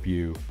magically warp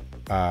you.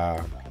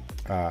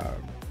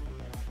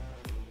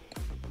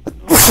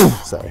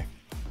 Sorry.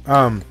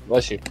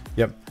 Bless you.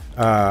 Yep.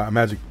 A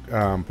magic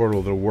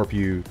portal that'll warp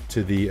you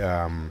to the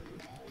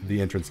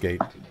entrance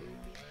gate.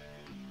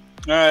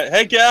 All right,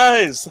 hey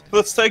guys,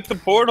 let's take the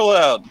portal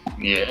out.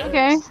 Yeah.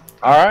 Okay.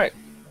 All right.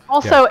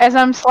 Also, as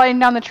I'm sliding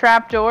down the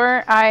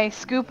trapdoor, I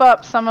scoop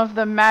up some of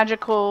the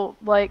magical,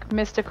 like,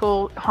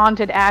 mystical,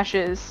 haunted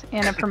ashes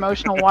in a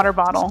promotional water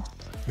bottle.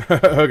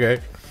 Okay.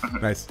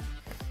 Nice.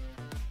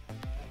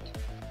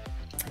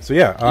 So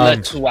yeah.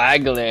 Let's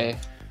waggly.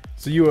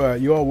 So you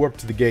all warp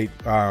to the gate,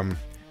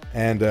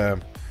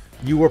 and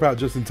you warp out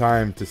just in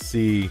time to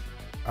see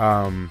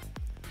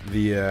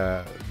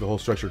the whole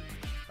structure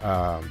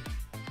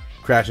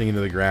crashing into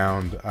the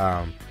ground.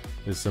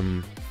 There's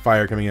some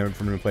fire coming out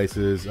from different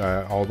places.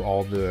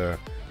 All the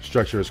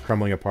structure is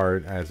crumbling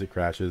apart as it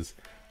crashes,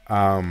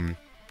 and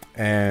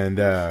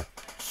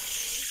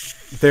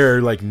there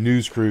are like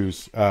news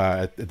crews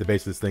at the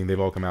base of this thing. They've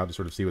all come out to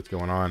sort of see what's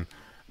going on,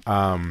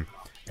 and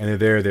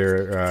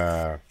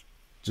they're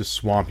just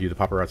swamp you. The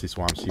paparazzi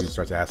swamps you,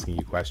 starts asking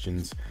you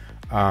questions.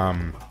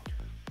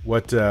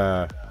 What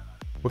kind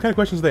of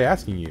questions are they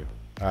asking you?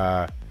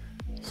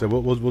 So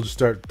we'll just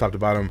start top to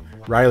bottom.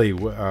 Riley,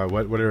 what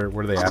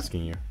are they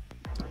asking you?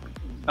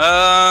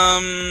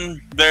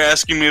 They're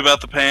asking me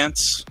about the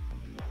pants.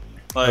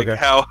 Like Okay.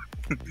 how.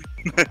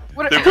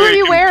 What, They're who are very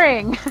you con-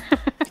 wearing?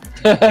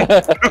 Who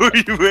are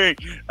you wearing?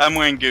 I'm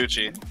wearing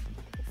Gucci.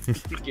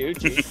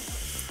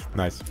 Gucci.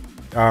 Nice.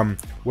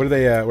 What are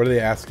they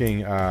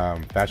asking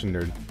Fashion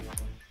Nerd?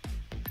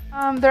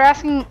 They're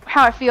asking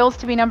how it feels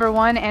to be number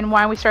one and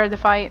why we started the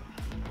fight.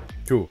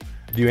 Cool.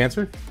 Do you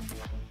answer?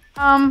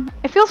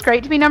 It feels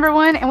great to be number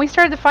one, and we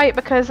started the fight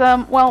because,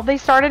 well, they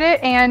started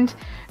it, and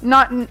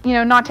not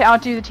to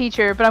outdo the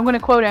teacher, but I'm going to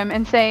quote him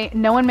and say,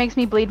 "No one makes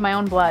me bleed my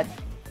own blood."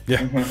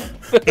 Yeah.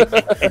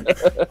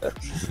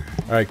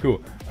 All right.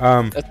 Cool.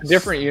 That's a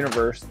different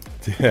universe.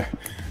 Yeah.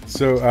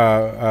 So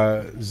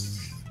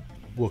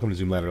we'll come to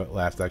Zoom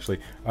last. Actually,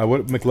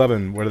 what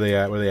McLovin? What are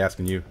they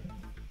asking you?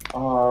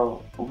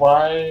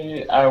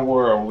 Why I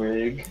wore a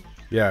wig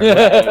Yeah.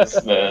 as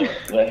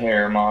the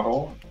hair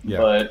model, Yeah.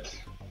 but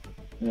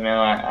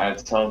I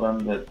tell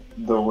them that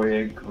the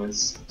wig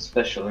was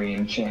specially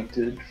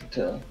enchanted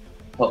to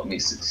help me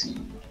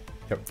succeed.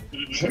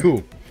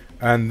 Cool.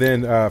 And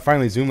then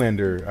finally,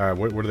 Zoomlander.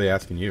 What are they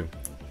asking you?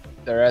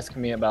 They're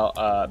asking me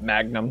about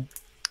Magnum,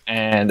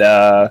 and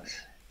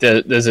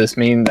does this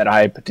mean that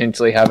I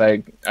potentially have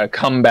a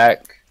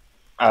comeback?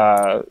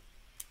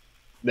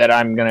 That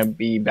I'm gonna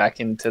be back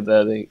into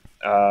the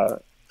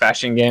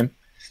fashion game.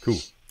 Cool.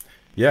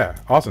 Yeah.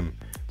 Awesome.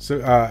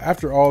 So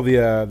after all the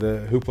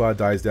hoopla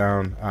dies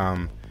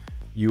down,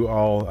 you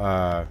all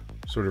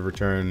sort of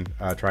return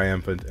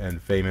triumphant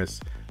and famous.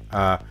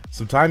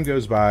 Some time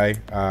goes by.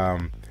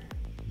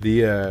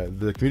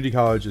 the community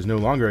college is no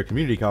longer a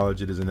community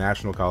college; it is a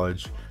national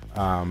college,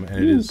 and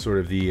it is sort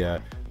of the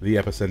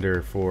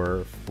epicenter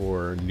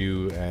for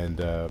new and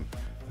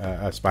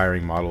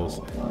aspiring models.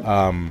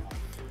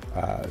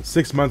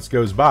 6 months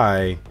goes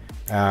by.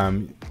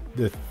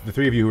 The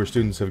three of you who are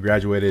students have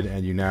graduated,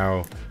 and you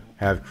now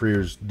have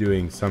careers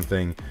doing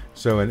something.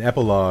 So, an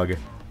epilogue.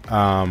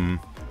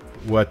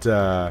 What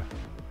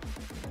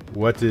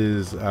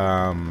is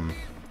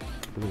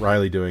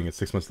Riley doing? At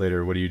 6 months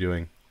later, what are you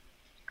doing?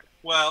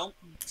 Well,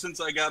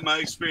 since I got my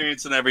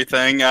experience and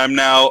everything, I'm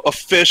now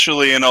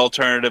officially an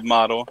alternative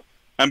model.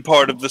 I'm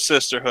part of the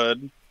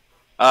sisterhood.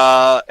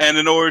 And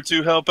in order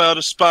to help out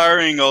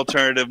aspiring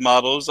alternative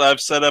models, I've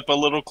set up a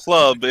little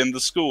club in the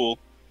school.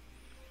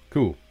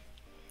 Cool.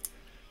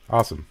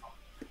 Awesome.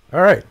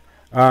 All right.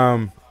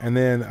 And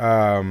then,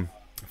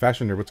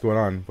 Fashioner, what's going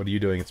on? What are you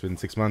doing? It's been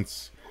 6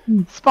 months.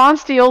 Spawn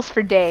steals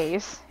for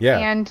days. Yeah.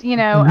 And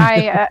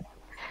I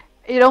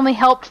it only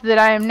helped that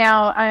I am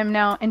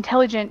now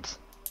intelligent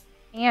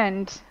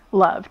and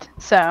loved.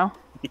 So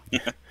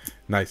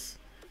Nice.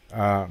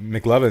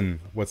 McLovin,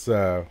 what's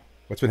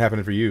been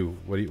happening for you?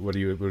 What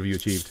have you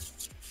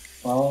achieved?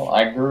 Well,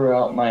 I grew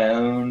out my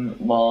own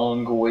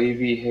long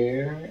wavy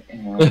hair,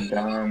 and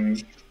I'm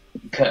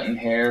cutting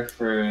hair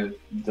for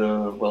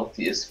the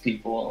wealthiest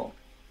people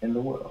in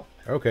the world.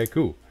 Okay,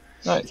 cool.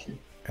 Nice.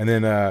 And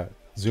then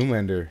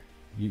Zoomlander,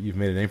 you've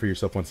made a name for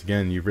yourself once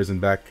again. You've risen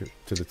back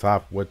to the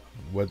top. What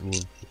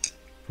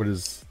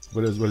does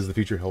the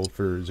future hold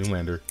for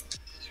Zoomlander?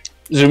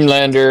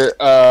 Zoomlander,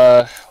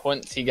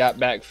 once he got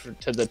back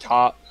to the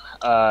top,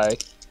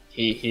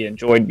 he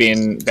enjoyed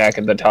being back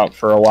at the top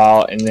for a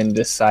while, and then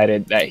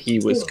decided that he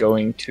was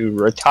going to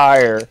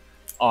retire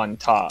on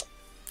top.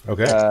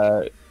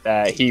 Okay.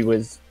 That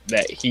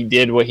he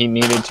did what he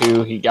needed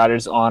to. He got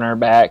his honor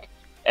back,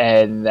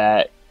 and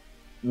that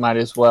might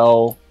as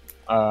well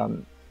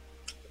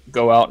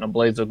go out in a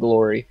blaze of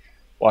glory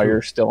while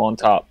you're still on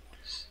top.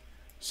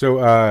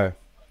 So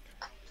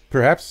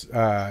perhaps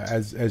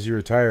as you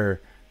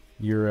retire,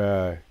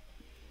 you're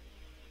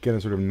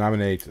gonna sort of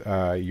nominate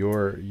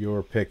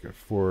your pick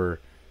for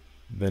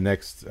the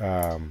next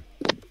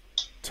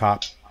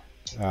top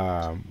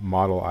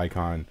model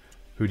icon.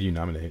 Who do you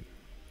nominate?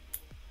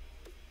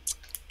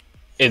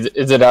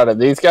 Is it out of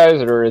these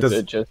guys, or is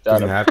it just out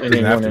doesn't of have to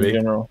anyone in be.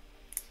 general?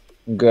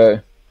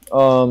 Okay.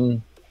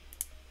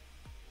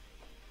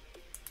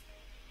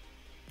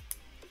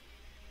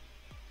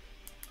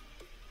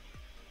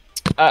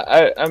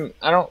 I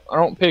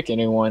don't pick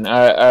anyone.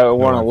 I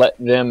want to let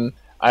them.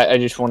 I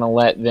just want to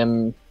let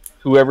them.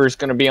 Whoever's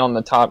going to be on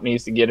the top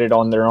needs to get it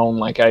on their own,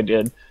 like I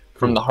did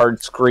from the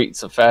hard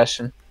streets of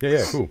fashion.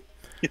 Yeah, cool.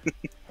 Should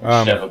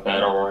have a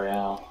battle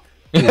royale.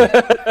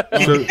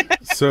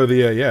 So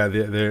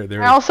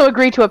they're I also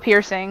agree to a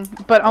piercing,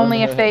 but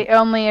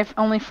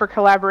only for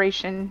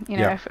collaboration.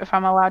 Yeah. If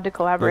I'm allowed to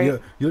collaborate.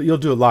 you'll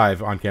do it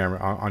live on camera.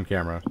 On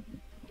camera.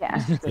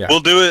 Yeah. Yeah. We'll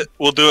do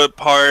it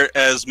part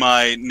as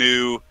my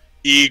new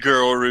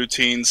e-girl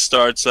routine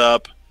starts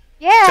up.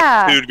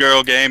 Yeah. Dude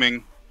Girl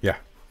Gaming. Yeah,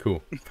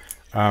 cool.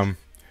 Well,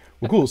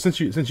 cool. Since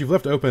you've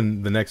left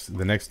open the next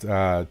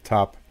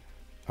top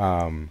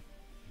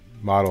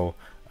model,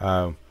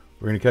 we're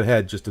gonna cut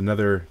ahead just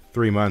another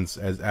 3 months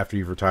after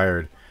you've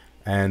retired,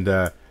 and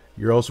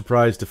you're all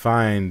surprised to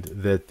find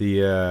that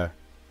the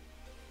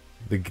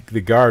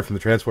guard from the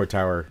transport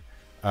tower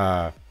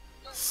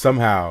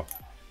somehow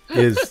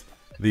is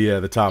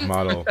the top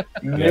model.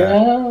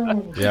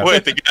 Yeah.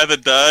 Wait, the guy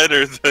that died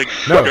or the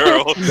No.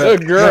 girl? The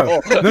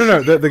girl.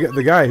 No.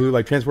 The guy who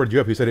like transported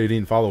you up, who said he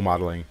didn't follow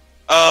modeling.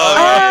 Oh,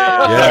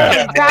 Oh,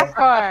 Yeah. that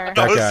car. I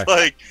That was guy.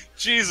 like,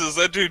 Jesus,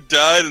 that dude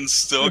died and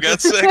still got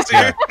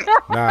sexier.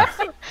 Nah,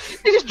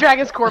 They just drag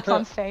his corpse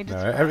on stage. no.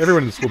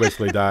 Everyone in the school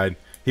basically died.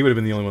 He would have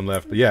been the only one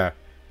left. But yeah,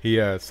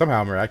 he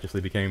somehow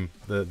miraculously became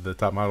the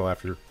top model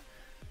after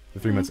the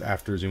 3 months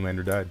after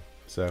Zoomlander died.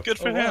 So Good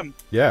for him.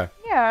 yeah.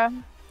 Yeah.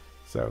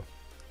 So,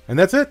 and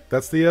that's it.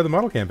 That's the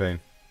model campaign.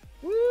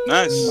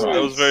 Nice.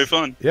 That was very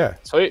fun. Yeah.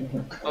 Sweet.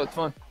 That was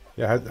fun.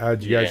 Yeah. How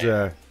did you guys?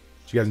 Did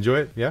you guys enjoy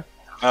it? Yeah.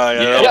 Yeah,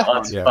 Yeah, that was fun.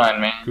 that's Yeah. fun,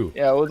 man. Cool.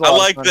 Yeah, it was a I lot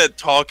of like fun. that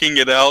talking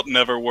it out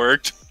never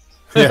worked.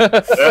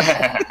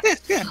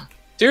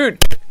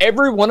 Dude,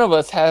 every one of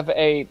us have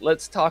a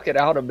let's talk it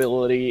out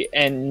ability,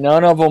 and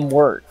none of them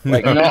work.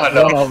 Like, No.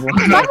 none of them.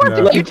 Mine worked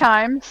No. a few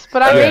times,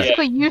 but I Yeah.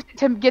 basically used it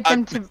to get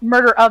them to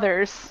murder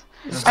others.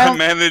 I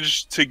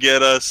managed to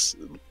get us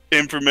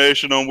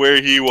information on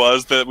where he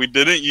was that we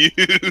didn't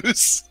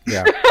use.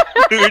 Yeah.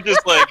 We were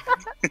just like,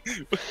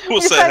 we'll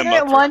We set decided him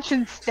at up. for- lunch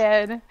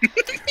instead.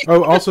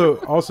 Oh,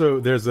 also,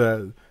 there's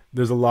a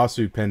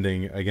lawsuit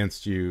pending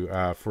against you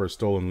for a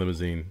stolen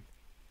limousine.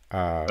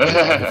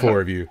 The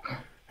four of you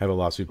have a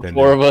lawsuit pending.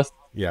 Four of us.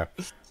 Yeah.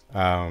 It's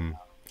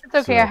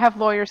okay. So- I have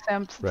lawyer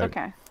simps. It's Right.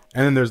 okay.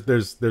 And then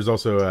there's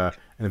also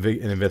an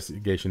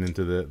investigation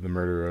into the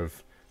murder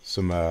of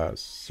some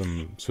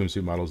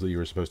swimsuit models that you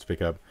were supposed to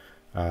pick up,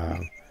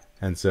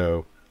 and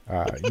so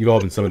you've all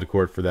been summoned to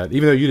court for that,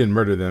 even though you didn't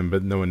murder them,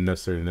 but no one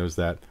necessarily knows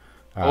that.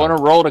 I want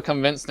to roll to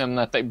convince them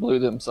that they blew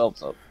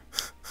themselves up.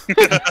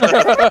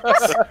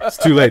 It's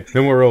too late.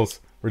 No more rolls.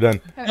 We're done.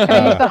 Can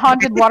I use the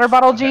haunted water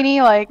bottle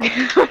genie? Like,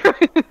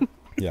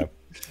 Yeah.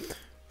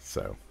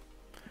 So,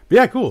 but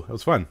yeah, cool. It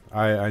was fun.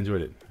 I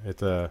enjoyed it.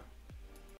 It's